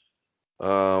quickly.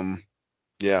 Yeah,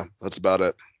 that's about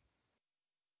it.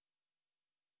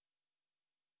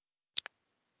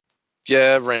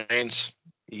 Yeah, Reigns.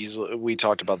 We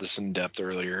talked about this in depth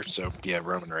earlier, so yeah,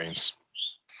 Roman Reigns.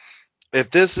 If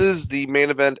this is the main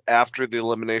event after the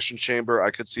Elimination Chamber,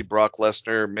 I could see Brock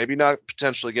Lesnar maybe not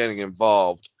potentially getting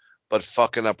involved, but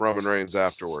fucking up Roman Reigns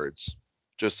afterwards,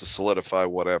 just to solidify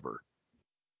whatever.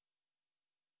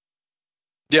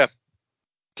 Yeah,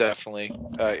 definitely.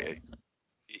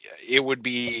 It would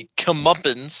be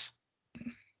comeuppance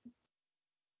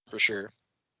for sure.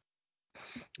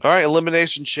 All right,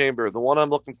 Elimination Chamber, the one I'm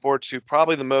looking forward to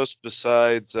probably the most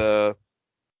besides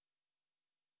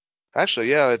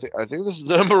actually, yeah, I think this is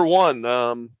number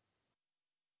one.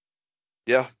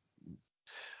 Yeah.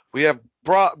 We have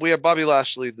Bobby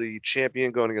Lashley, the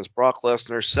champion, going against Brock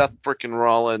Lesnar, Seth freaking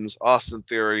Rollins, Austin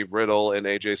Theory, Riddle, and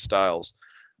AJ Styles.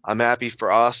 I'm happy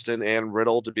for Austin and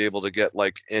Riddle to be able to get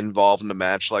like involved in a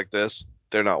match like this.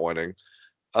 They're not winning.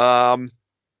 I'm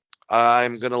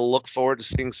going to look forward to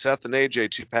seeing Seth and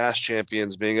AJ, two past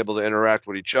champions, being able to interact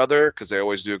with each other because they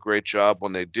always do a great job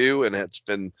when they do, and it's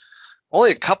been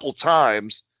only a couple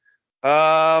times.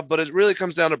 But it really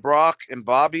comes down to Brock and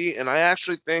Bobby, and I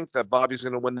actually think that Bobby's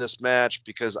going to win this match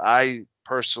because I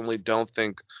personally don't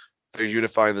think they're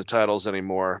unifying the titles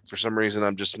anymore. For some reason,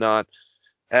 I'm just not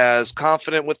as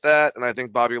confident with that, and I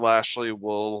think Bobby Lashley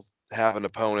will have an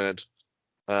opponent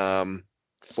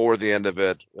for the end of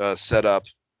it set up.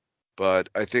 But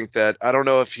I think that I don't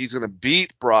know if he's going to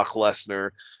beat Brock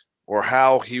Lesnar or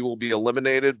how he will be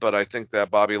eliminated, but I think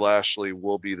that Bobby Lashley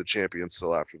will be the champion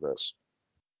still after this.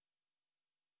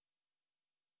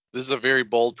 This is a very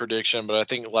bold prediction, but I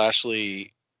think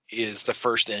Lashley is the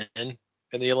first in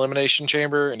the Elimination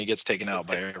Chamber, and he gets taken out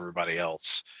by everybody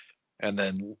else. And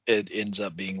then it ends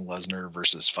up being Lesnar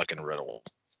versus fucking Riddle,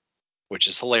 which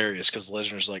is hilarious because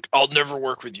Lesnar's like, I'll never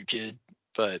work with you, kid.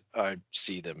 But I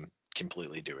see them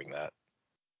completely doing that.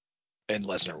 And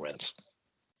Lesnar wins.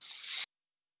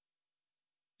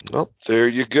 Well, there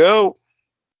you go. All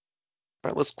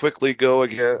right, let's quickly go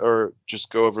again, or just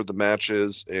go over the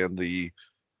matches and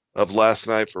of last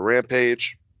night for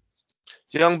Rampage.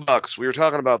 Young Bucks, we were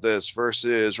talking about this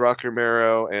versus Rocky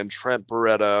Romero and Trent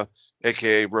Beretta,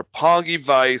 aka Roppongi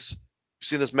Vice. We've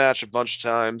seen this match a bunch of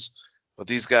times, but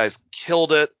these guys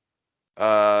killed it.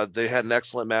 They had an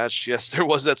excellent match. Yes, there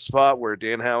was that spot where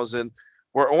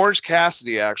where Orange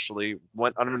Cassidy actually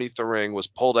went underneath the ring, was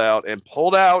pulled out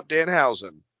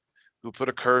Danhausen, who put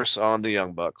a curse on the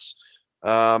Young Bucks.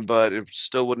 But it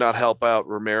still would not help out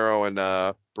Romero and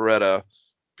Beretta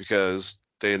because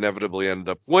they inevitably ended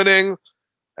up winning.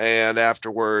 And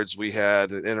afterwards, we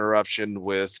had an interruption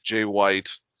with Jay White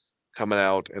coming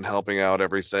out and helping out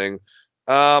everything.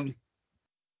 I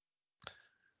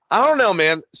don't know,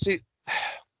 man. See,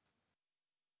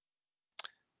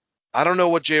 I don't know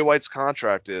what Jay White's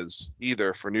contract is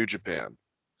either for New Japan.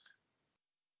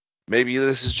 Maybe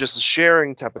this is just a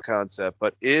sharing type of concept,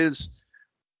 but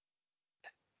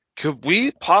could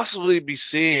we possibly be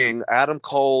seeing Adam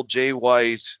Cole, Jay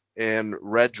White, and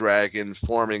Red Dragon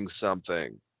forming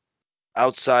something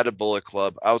outside of Bullet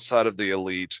Club, outside of the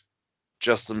Elite,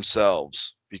 just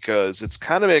themselves? Because it's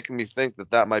kind of making me think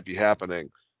that might be happening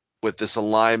with this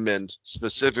alignment,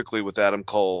 specifically with Adam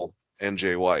Cole and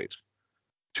Jay White.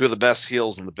 Two of the best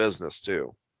heels in the business,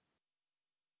 too.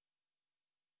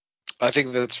 I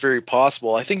think that's very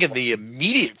possible. I think in the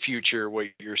immediate future, what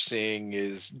you're seeing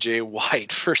is Jay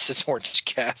White versus Orange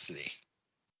Cassidy.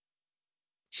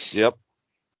 Yep.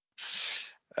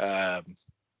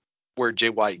 Where Jay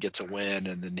White gets a win,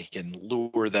 and then he can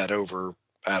lure that over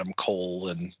Adam Cole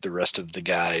and the rest of the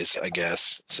guys, I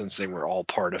guess, since they were all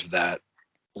part of that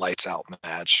lights out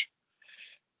match.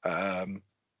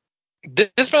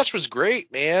 This match was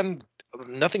great, man.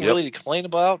 Nothing really to complain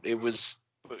about. It was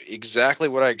exactly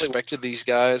what I expected these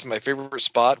guys. My favorite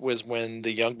spot was when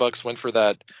the Young Bucks went for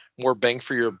that more bang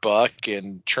for your buck,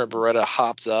 and Trent Beretta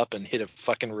hops up and hit a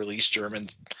fucking release German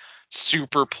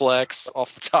superplex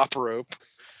off the top rope.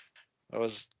 That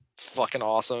was fucking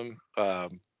awesome.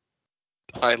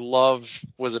 I love,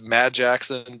 was it Mad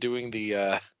Jackson doing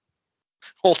the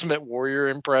Ultimate Warrior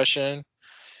impression?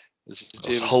 It was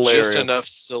hilarious. Just enough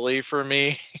silly for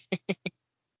me.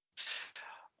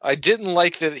 I didn't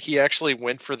like that he actually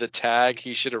went for the tag.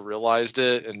 He should have realized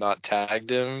it and not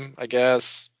tagged him, I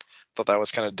guess. Thought that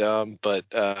was kind of dumb, but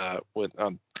I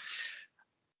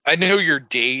know you're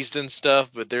dazed and stuff,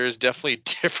 but there's definitely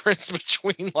a difference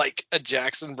between like a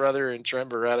Jackson brother and Trent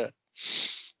Beretta.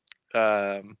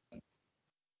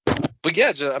 But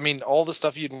yeah, I mean, all the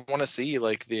stuff you'd want to see,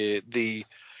 like the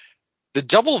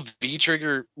double V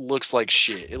trigger looks like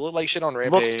shit. It looked like shit on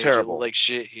Rampage. Looks terrible. It looked like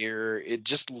shit here. It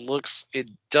just looks. It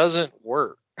doesn't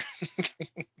work.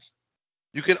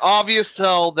 You can obviously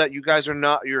tell that you guys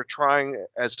you're trying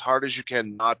as hard as you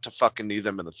can not to fucking knee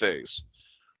them in the face.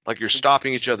 Like you're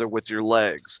stopping each other with your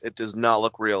legs. It does not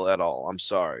look real at all. I'm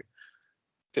sorry.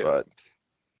 But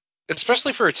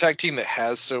especially for a tag team that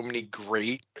has so many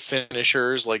great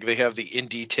finishers, like they have the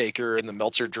Indie Taker and the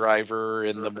Meltzer Driver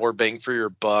and the more bang for your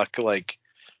buck. Like,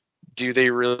 do they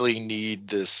really need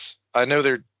this? I know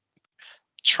they're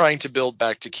trying to build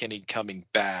back to Kenny coming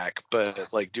back, but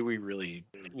like, do we really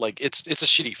like? It's a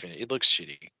shitty finish. It looks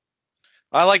shitty.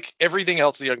 I like everything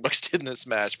else the Young Bucks did in this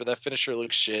match, but that finisher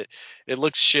looks shit. It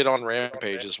looks shit on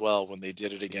Rampage as well when they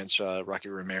did it against Rocky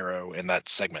Romero in that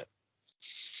segment.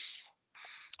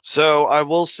 So I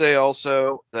will say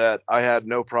also that I had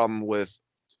no problem with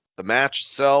the match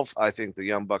itself. I think the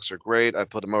Young Bucks are great. I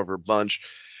put them over a bunch.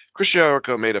 Chris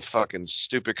Jericho made a fucking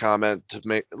stupid comment to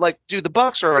make, like, dude, the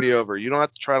Bucks are already over. You don't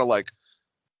have to try to like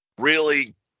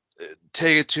really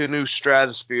take it to a new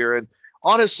stratosphere. And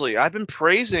honestly, I've been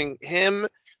praising him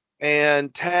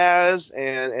and Taz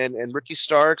and Ricky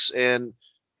Starks and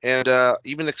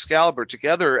even Excalibur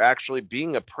together actually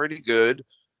being a pretty good.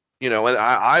 And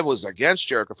I was against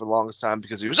Jericho for the longest time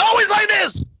because he was always like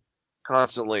this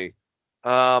constantly.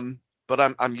 But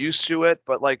I'm used to it.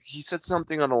 But like he said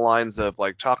something on the lines of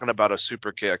like talking about a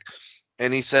super kick,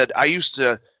 and he said I used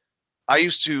to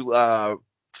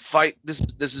fight. This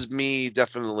is me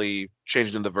definitely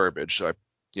changing the verbiage. So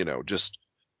just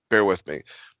bear with me.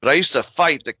 But I used to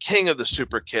fight the king of the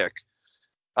super kick.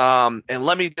 And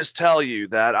let me just tell you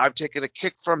that I've taken a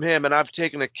kick from him and I've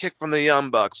taken a kick from the Young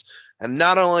Bucks. And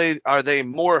not only are they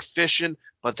more efficient,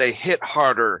 but they hit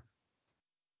harder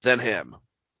than him.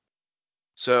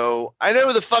 So I know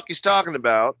who the fuck he's talking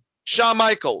about. Shawn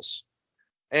Michaels.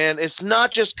 And it's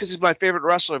not just because he's my favorite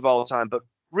wrestler of all time, but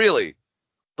really,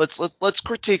 let's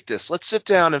critique this. Let's sit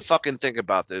down and fucking think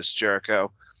about this,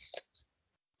 Jericho.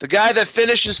 The guy that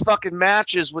finishes fucking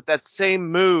matches with that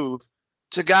same move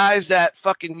to guys that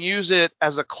fucking use it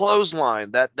as a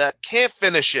clothesline, that can't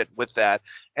finish it with that.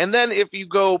 And then if you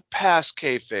go past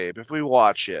kayfabe, if we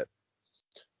watch it,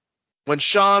 When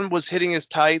Sean was hitting his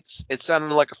tights, it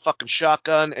sounded like a fucking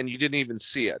shotgun, and you didn't even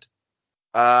see it.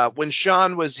 When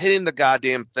Sean was hitting the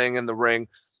goddamn thing in the ring,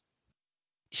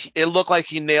 it looked like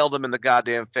he nailed him in the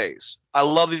goddamn face. I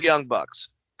love the Young Bucks.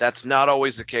 That's not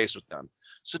always the case with them.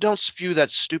 So don't spew that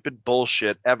stupid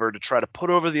bullshit ever to try to put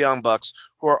over the Young Bucks,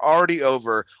 who are already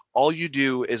over. All you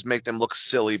do is make them look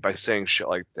silly by saying shit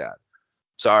like that.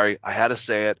 Sorry, I had to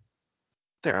say it.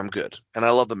 There, I'm good. And I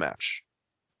love the match.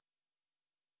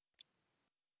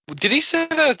 Did he say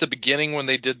that at the beginning when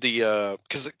they did the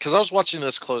because I was watching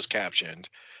this closed captioned.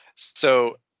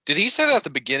 So did he say that at the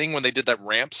beginning when they did that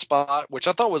ramp spot, which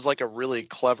I thought was like a really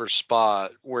clever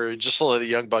spot where just so the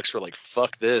Young Bucks were like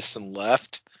fuck this and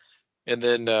left, and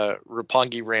then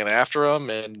Roppongi ran after him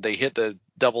and they hit the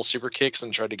double super kicks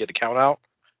and tried to get the count out,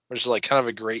 which is like kind of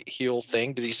a great heel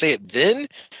thing. Did he say it then,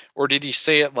 or did he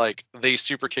say it like they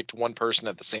super kicked one person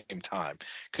at the same time?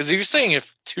 Because he was saying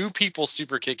if two people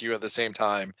super kick you at the same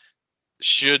time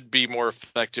should be more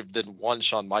effective than one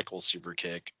Shawn Michaels super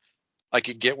kick. I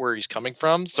could get where he's coming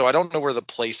from, so I don't know where the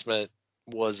placement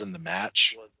was in the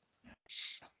match.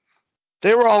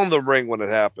 They were all in the ring when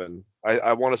it happened.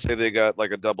 I want to say they got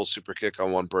like a double super kick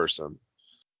on one person,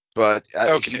 but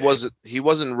Okay. he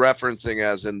wasn't referencing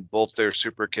as in both their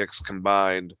super kicks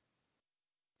combined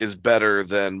is better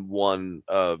than one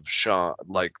of Shawn.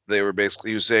 Like they were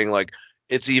basically, he was saying like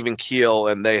it's even keel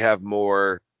and they have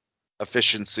more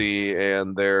efficiency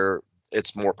and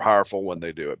it's more powerful when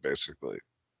they do it basically.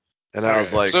 And I was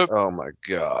Okay, like, so oh my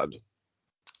god.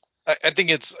 I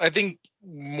think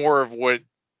more of what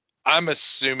I'm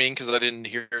assuming, because I didn't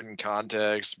hear it in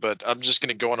context, but I'm just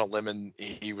gonna go on a limb, and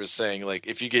he was saying like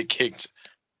if you get kicked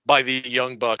by the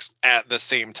Young Bucks at the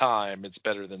same time, it's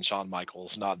better than Shawn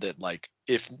Michaels. Not that like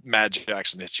if Matt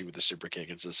Jackson hits you with a super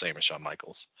kick, it's the same as Shawn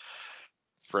Michaels,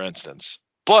 for instance.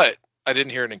 But I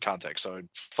didn't hear it in context, so I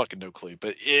fucking no clue.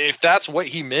 But if that's what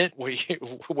he meant,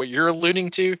 what you're alluding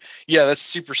to, yeah, that's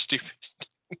super stupid.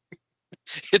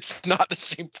 It's not the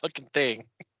same fucking thing.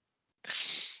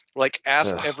 Like,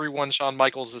 ask Ugh. everyone Shawn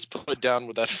Michaels is put down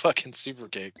with that fucking super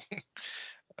kick.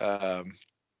 um,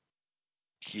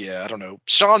 yeah, I don't know.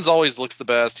 Shawn's always looks the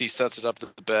best. He sets it up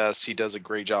the best. He does a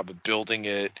great job of building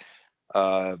it.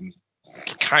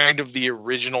 Kind of the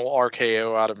original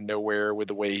RKO out of nowhere with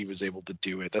the way he was able to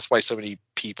do it. That's why so many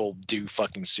people do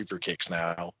fucking super kicks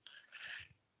now.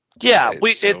 Yeah,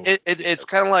 So, it's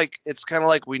kind of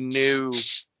like we knew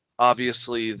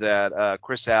obviously that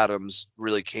Chris Adams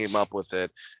really came up with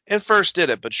it and first did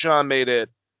it, but Shawn made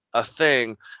it a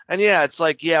thing. And yeah, it's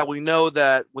like, yeah, we know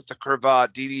that with the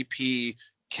cravat, DDP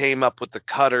came up with the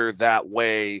cutter that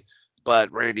way,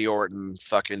 but Randy Orton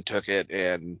fucking took it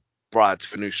and brought it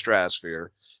to a new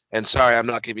stratosphere. And sorry, I'm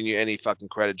not giving you any fucking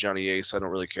credit, Johnny Ace. I don't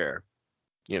really care.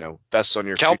 Best on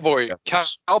your future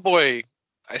endeavors. Cowboy.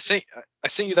 I sent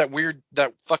you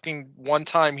that fucking one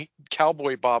time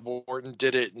Cowboy Bob Orton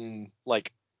did it in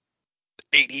like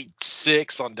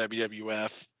 '86 on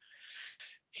WWF.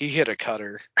 He hit a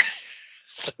cutter.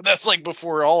 So that's like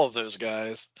before all of those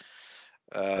guys.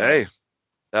 Hey,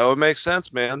 that would make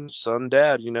sense, man. Son,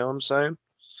 dad, you know what I'm saying?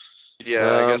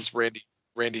 Yeah, I guess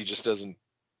Randy just doesn't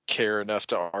care enough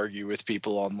to argue with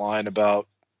people online about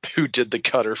who did the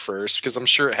cutter first, because I'm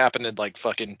sure it happened in like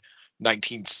fucking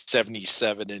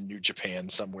 1977 in New Japan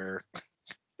somewhere.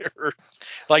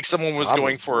 Like someone was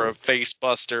going for a face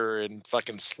buster and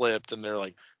fucking slipped, and they're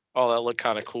like, "Oh, that looked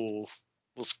kind of cool.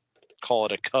 Let's call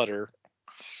it a cutter."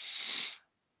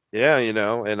 Yeah,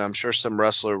 and I'm sure some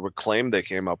wrestler would claim they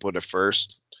came up with it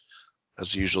first.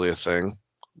 That's usually a thing.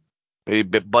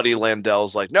 Maybe Buddy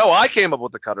Landell's like, no, I came up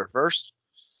with the cutter first.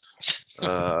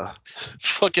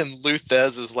 Fucking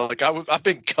Luthez is like, I've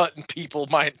been cutting people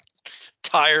my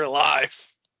entire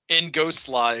life in Ghost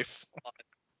Life.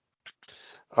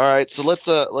 All right, so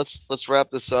let's wrap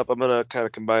this up. I'm gonna kind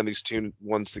of combine these two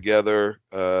ones together.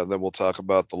 Then we'll talk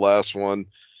about the last one.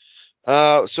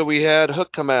 So we had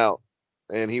Hook come out,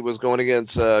 and he was going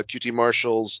against QT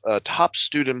Marshall's top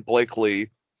student Blake Lee,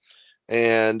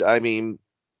 and I mean,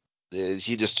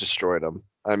 he just destroyed him.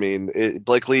 I mean,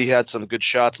 Blake Lee had some good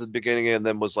shots at the beginning, and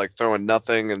then was like throwing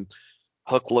nothing, and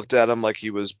Hook looked at him like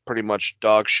he was pretty much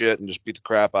dog shit and just beat the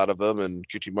crap out of him, and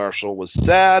QT Marshall was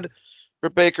sad.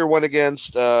 Britt Baker went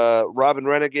against Robin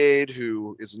Renegade,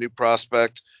 who is a new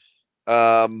prospect,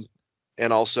 and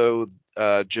also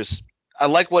just I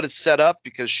like what it's set up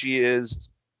because she is,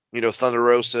 Thunder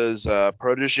Rosa's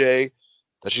protege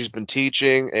that she's been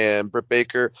teaching, and Britt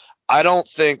Baker. I don't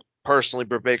think personally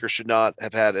Britt Baker should not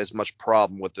have had as much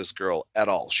problem with this girl at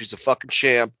all. She's a fucking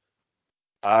champ.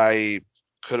 I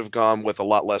could have gone with a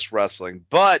lot less wrestling,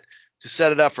 but to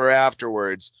set it up for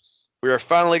afterwards, We are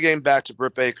finally getting back to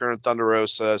Britt Baker and Thunder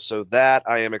Rosa, so that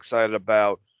I am excited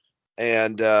about.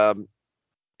 And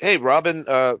hey, Robin,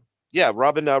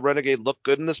 Robin Renegade looked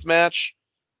good in this match,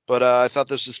 but I thought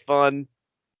this was fun.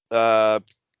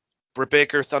 Britt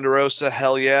Baker, Thunder Rosa,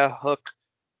 hell yeah. Hook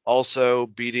also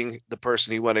beating the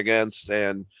person he went against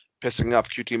and pissing off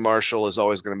QT Marshall is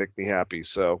always going to make me happy.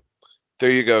 So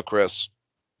there you go, Chris.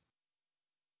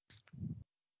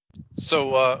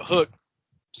 So Hook,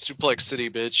 Suplex City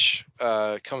bitch,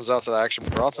 comes out to the Action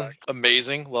Bronson.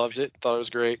 Amazing, loved it, thought it was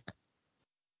great.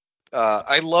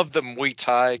 I love the Muay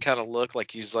Thai kind of look,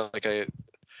 like he's like a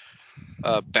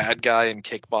bad guy in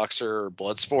kickboxer or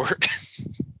Bloodsport.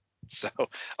 So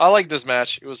I like this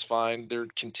match. It was fine. They're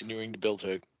continuing to build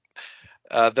Hook.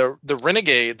 The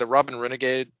Renegade, the Robin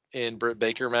Renegade in Britt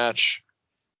Baker match.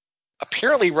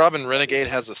 Apparently, Robin Renegade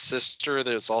has a sister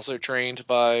that is also trained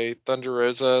by Thunder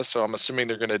Rosa, so I'm assuming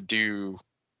they're gonna do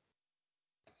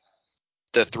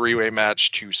the three-way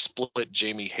match to split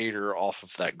Jamie Hayter off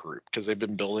of that group because they've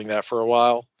been building that for a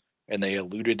while, and they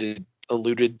alluded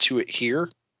to it here.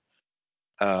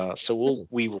 So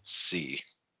we will see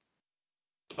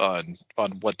on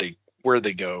where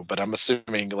they go, but I'm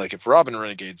assuming like if Robin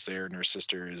Renegade's there and her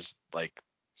sister is like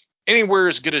anywhere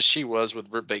as good as she was with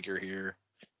Britt Baker here,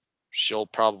 she'll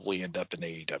probably end up in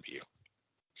AEW.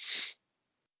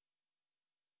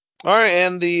 All right,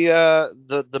 and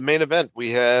the main event, we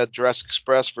had Jurassic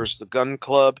Express versus the Gun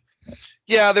Club.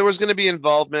 Yeah, there was going to be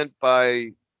involvement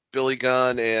by Billy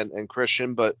Gunn and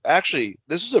Christian, but actually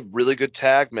this was a really good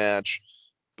tag match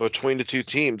between the two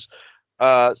teams.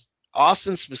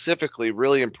 Austin specifically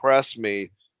really impressed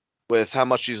me with how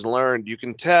much he's learned. You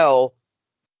can tell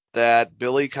that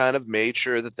Billy kind of made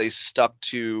sure that they stuck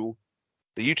to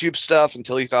the YouTube stuff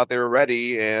until he thought they were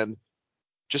ready. And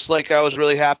just like I was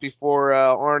really happy for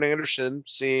Arn Anderson,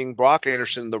 seeing Brock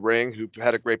Anderson in the ring, who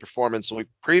had a great performance the week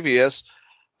previous,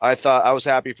 I thought I was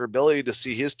happy for Billy to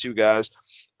see his two guys.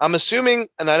 I'm assuming,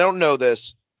 and I don't know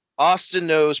this, Austin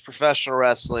knows professional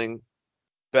wrestling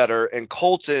better, and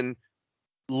Colton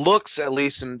looks, at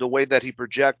least in the way that he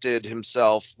projected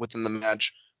himself within the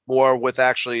match, more with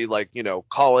actually like,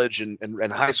 college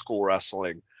and high school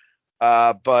wrestling.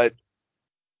 But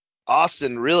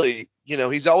Austin really,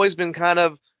 he's always been kind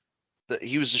of,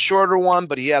 he was the shorter one,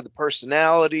 but he had the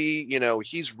personality.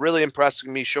 He's really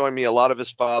impressing me, showing me a lot of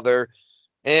his father.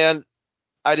 And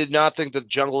I did not think that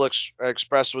Jungle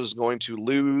Express was going to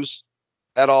lose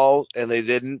at all, and they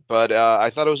didn't. But I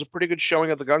thought it was a pretty good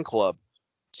showing of the Gun Club.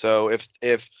 So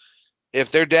if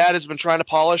their dad has been trying to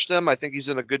polish them, I think he's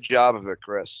done a good job of it,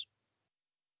 Chris.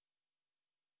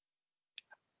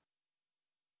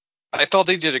 I thought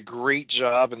they did a great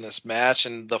job in this match,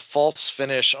 and the false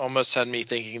finish almost had me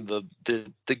thinking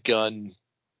the Gun,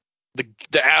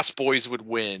 the Ass Boys would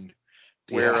win.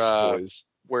 Boys.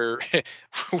 Where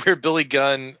Billy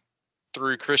Gunn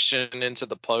threw Christian into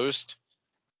the post,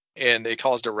 and it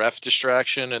caused a ref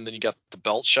distraction, and then you got the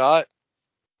belt shot.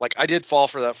 Like, I did fall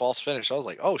for that false finish. I was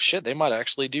like, oh shit, they might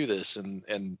actually do this,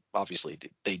 and obviously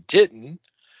they didn't.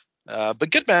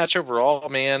 But good match overall,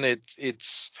 man.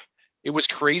 It was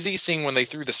crazy seeing when they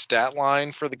threw the stat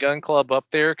line for the Gun Club up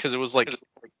there, because it was like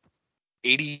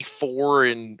 84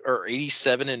 or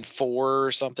 87 and 4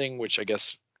 or something, which I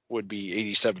guess would be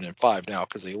 87 and 5 now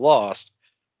because they lost.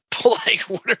 But like,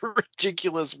 what a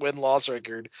ridiculous win-loss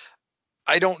record.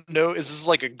 I don't know. Is this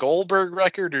like a Goldberg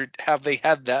record, or have they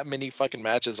had that many fucking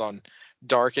matches on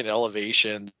Dark and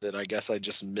Elevation that I guess I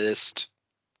just missed?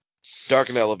 Dark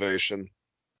and Elevation.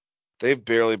 They've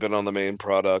barely been on the main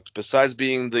product, besides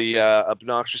being the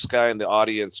obnoxious guy in the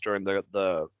audience during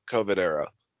the COVID era.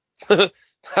 That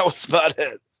was about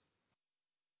it.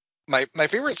 My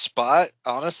favorite spot,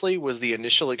 honestly, was the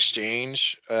initial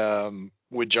exchange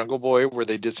with Jungle Boy, where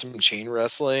they did some chain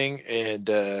wrestling, and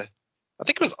I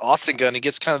think it was Austin Gunn. He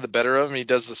gets kind of the better of him. He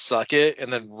does the suck it,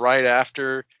 and then right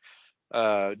after,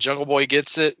 Jungle Boy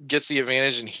gets the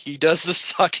advantage, and he does the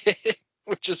suck it,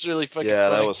 which is really fucking funny. Yeah,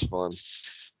 that was fun.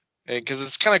 Because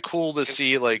it's kind of cool to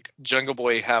see like Jungle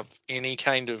Boy have any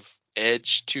kind of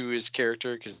edge to his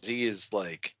character, because he is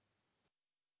like,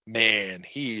 man,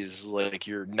 he is like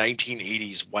your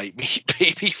 1980s white meat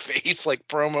baby face, like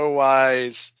promo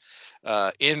wise,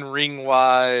 in ring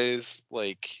wise,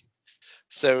 like.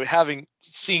 So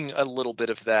seeing a little bit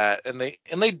of that, and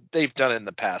they've done it in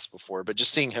the past before, but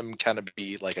just seeing him kind of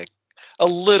be like a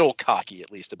little cocky,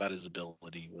 at least, about his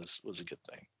ability was a good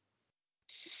thing.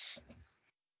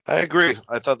 I agree.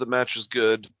 I thought the match was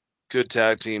good. Good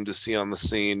tag team to see on the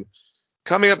scene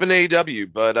coming up in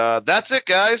AEW. But that's it,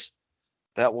 guys.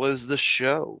 That was the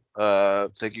show.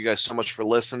 Thank you guys so much for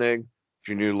listening. If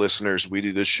you're new listeners, we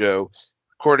do this show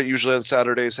record it usually on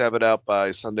Saturdays, have it out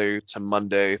by Sunday to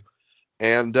Monday.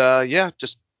 And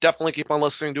just definitely keep on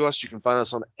listening to us. You can find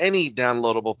us on any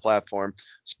downloadable platform,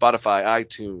 Spotify,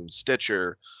 iTunes,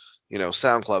 Stitcher,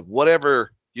 SoundCloud,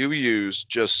 whatever you use.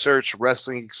 Just search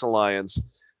Wrestling Geeks Alliance,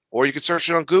 or you can search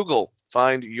it on Google.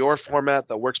 Find your format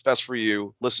that works best for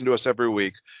you. Listen to us every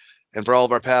week. And for all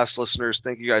of our past listeners,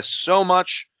 thank you guys so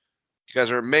much. You guys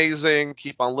are amazing.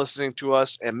 Keep on listening to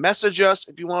us and message us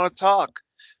if you want to talk.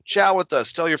 Chat with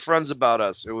us. Tell your friends about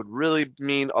us. It would really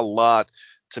mean a lot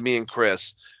to me and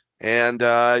Chris. And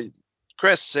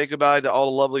Chris, say goodbye to all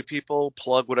the lovely people.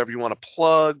 Plug whatever you want to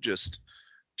plug. Just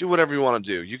do whatever you want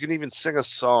to do. You can even sing a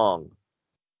song.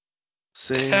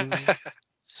 Sing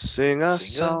a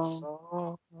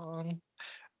song.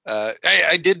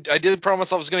 I did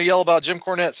promise I was going to yell about Jim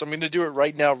Cornette, so I'm going to do it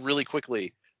right now really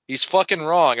quickly. He's fucking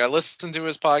wrong. I listened to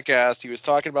his podcast. He was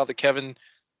talking about the Kevin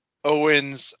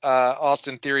Owens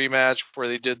Austin Theory match where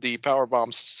they did the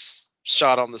powerbomb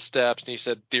shot on the steps, and he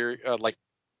said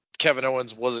Kevin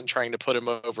Owens wasn't trying to put him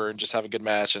over and just have a good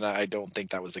match, and I don't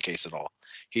think that was the case at all.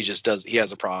 He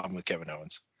has a problem with Kevin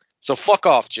Owens. So fuck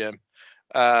off, Jim.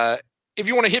 If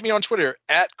you want to hit me on Twitter,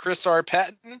 at Chris R.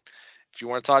 Patton. If you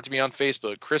want to talk to me on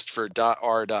Facebook,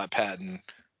 Christopher.R.Patton.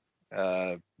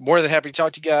 More than happy to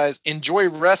talk to you guys. Enjoy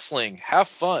wrestling. Have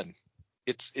fun.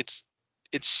 It's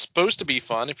supposed to be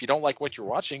fun. If you don't like what you're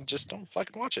watching, just don't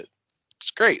fucking watch it.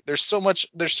 It's great. There's so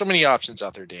many options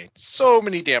out there, Dane. So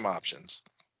many damn options.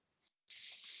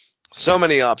 So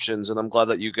many options, and I'm glad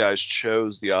that you guys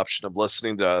chose the option of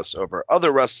listening to us over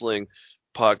other wrestling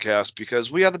podcasts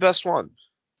because we have the best one.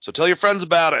 So tell your friends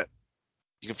about it.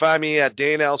 You can find me at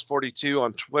DaneAlves42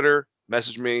 on Twitter.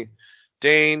 Message me.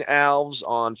 Dane Alves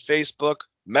on Facebook.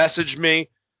 Message me.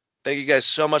 Thank you guys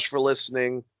so much for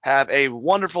listening. Have a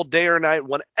wonderful day or night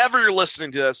whenever you're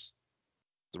listening to this.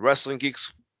 The Wrestling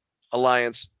Geeks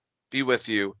Alliance be with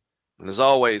you. And as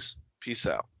always, peace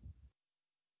out.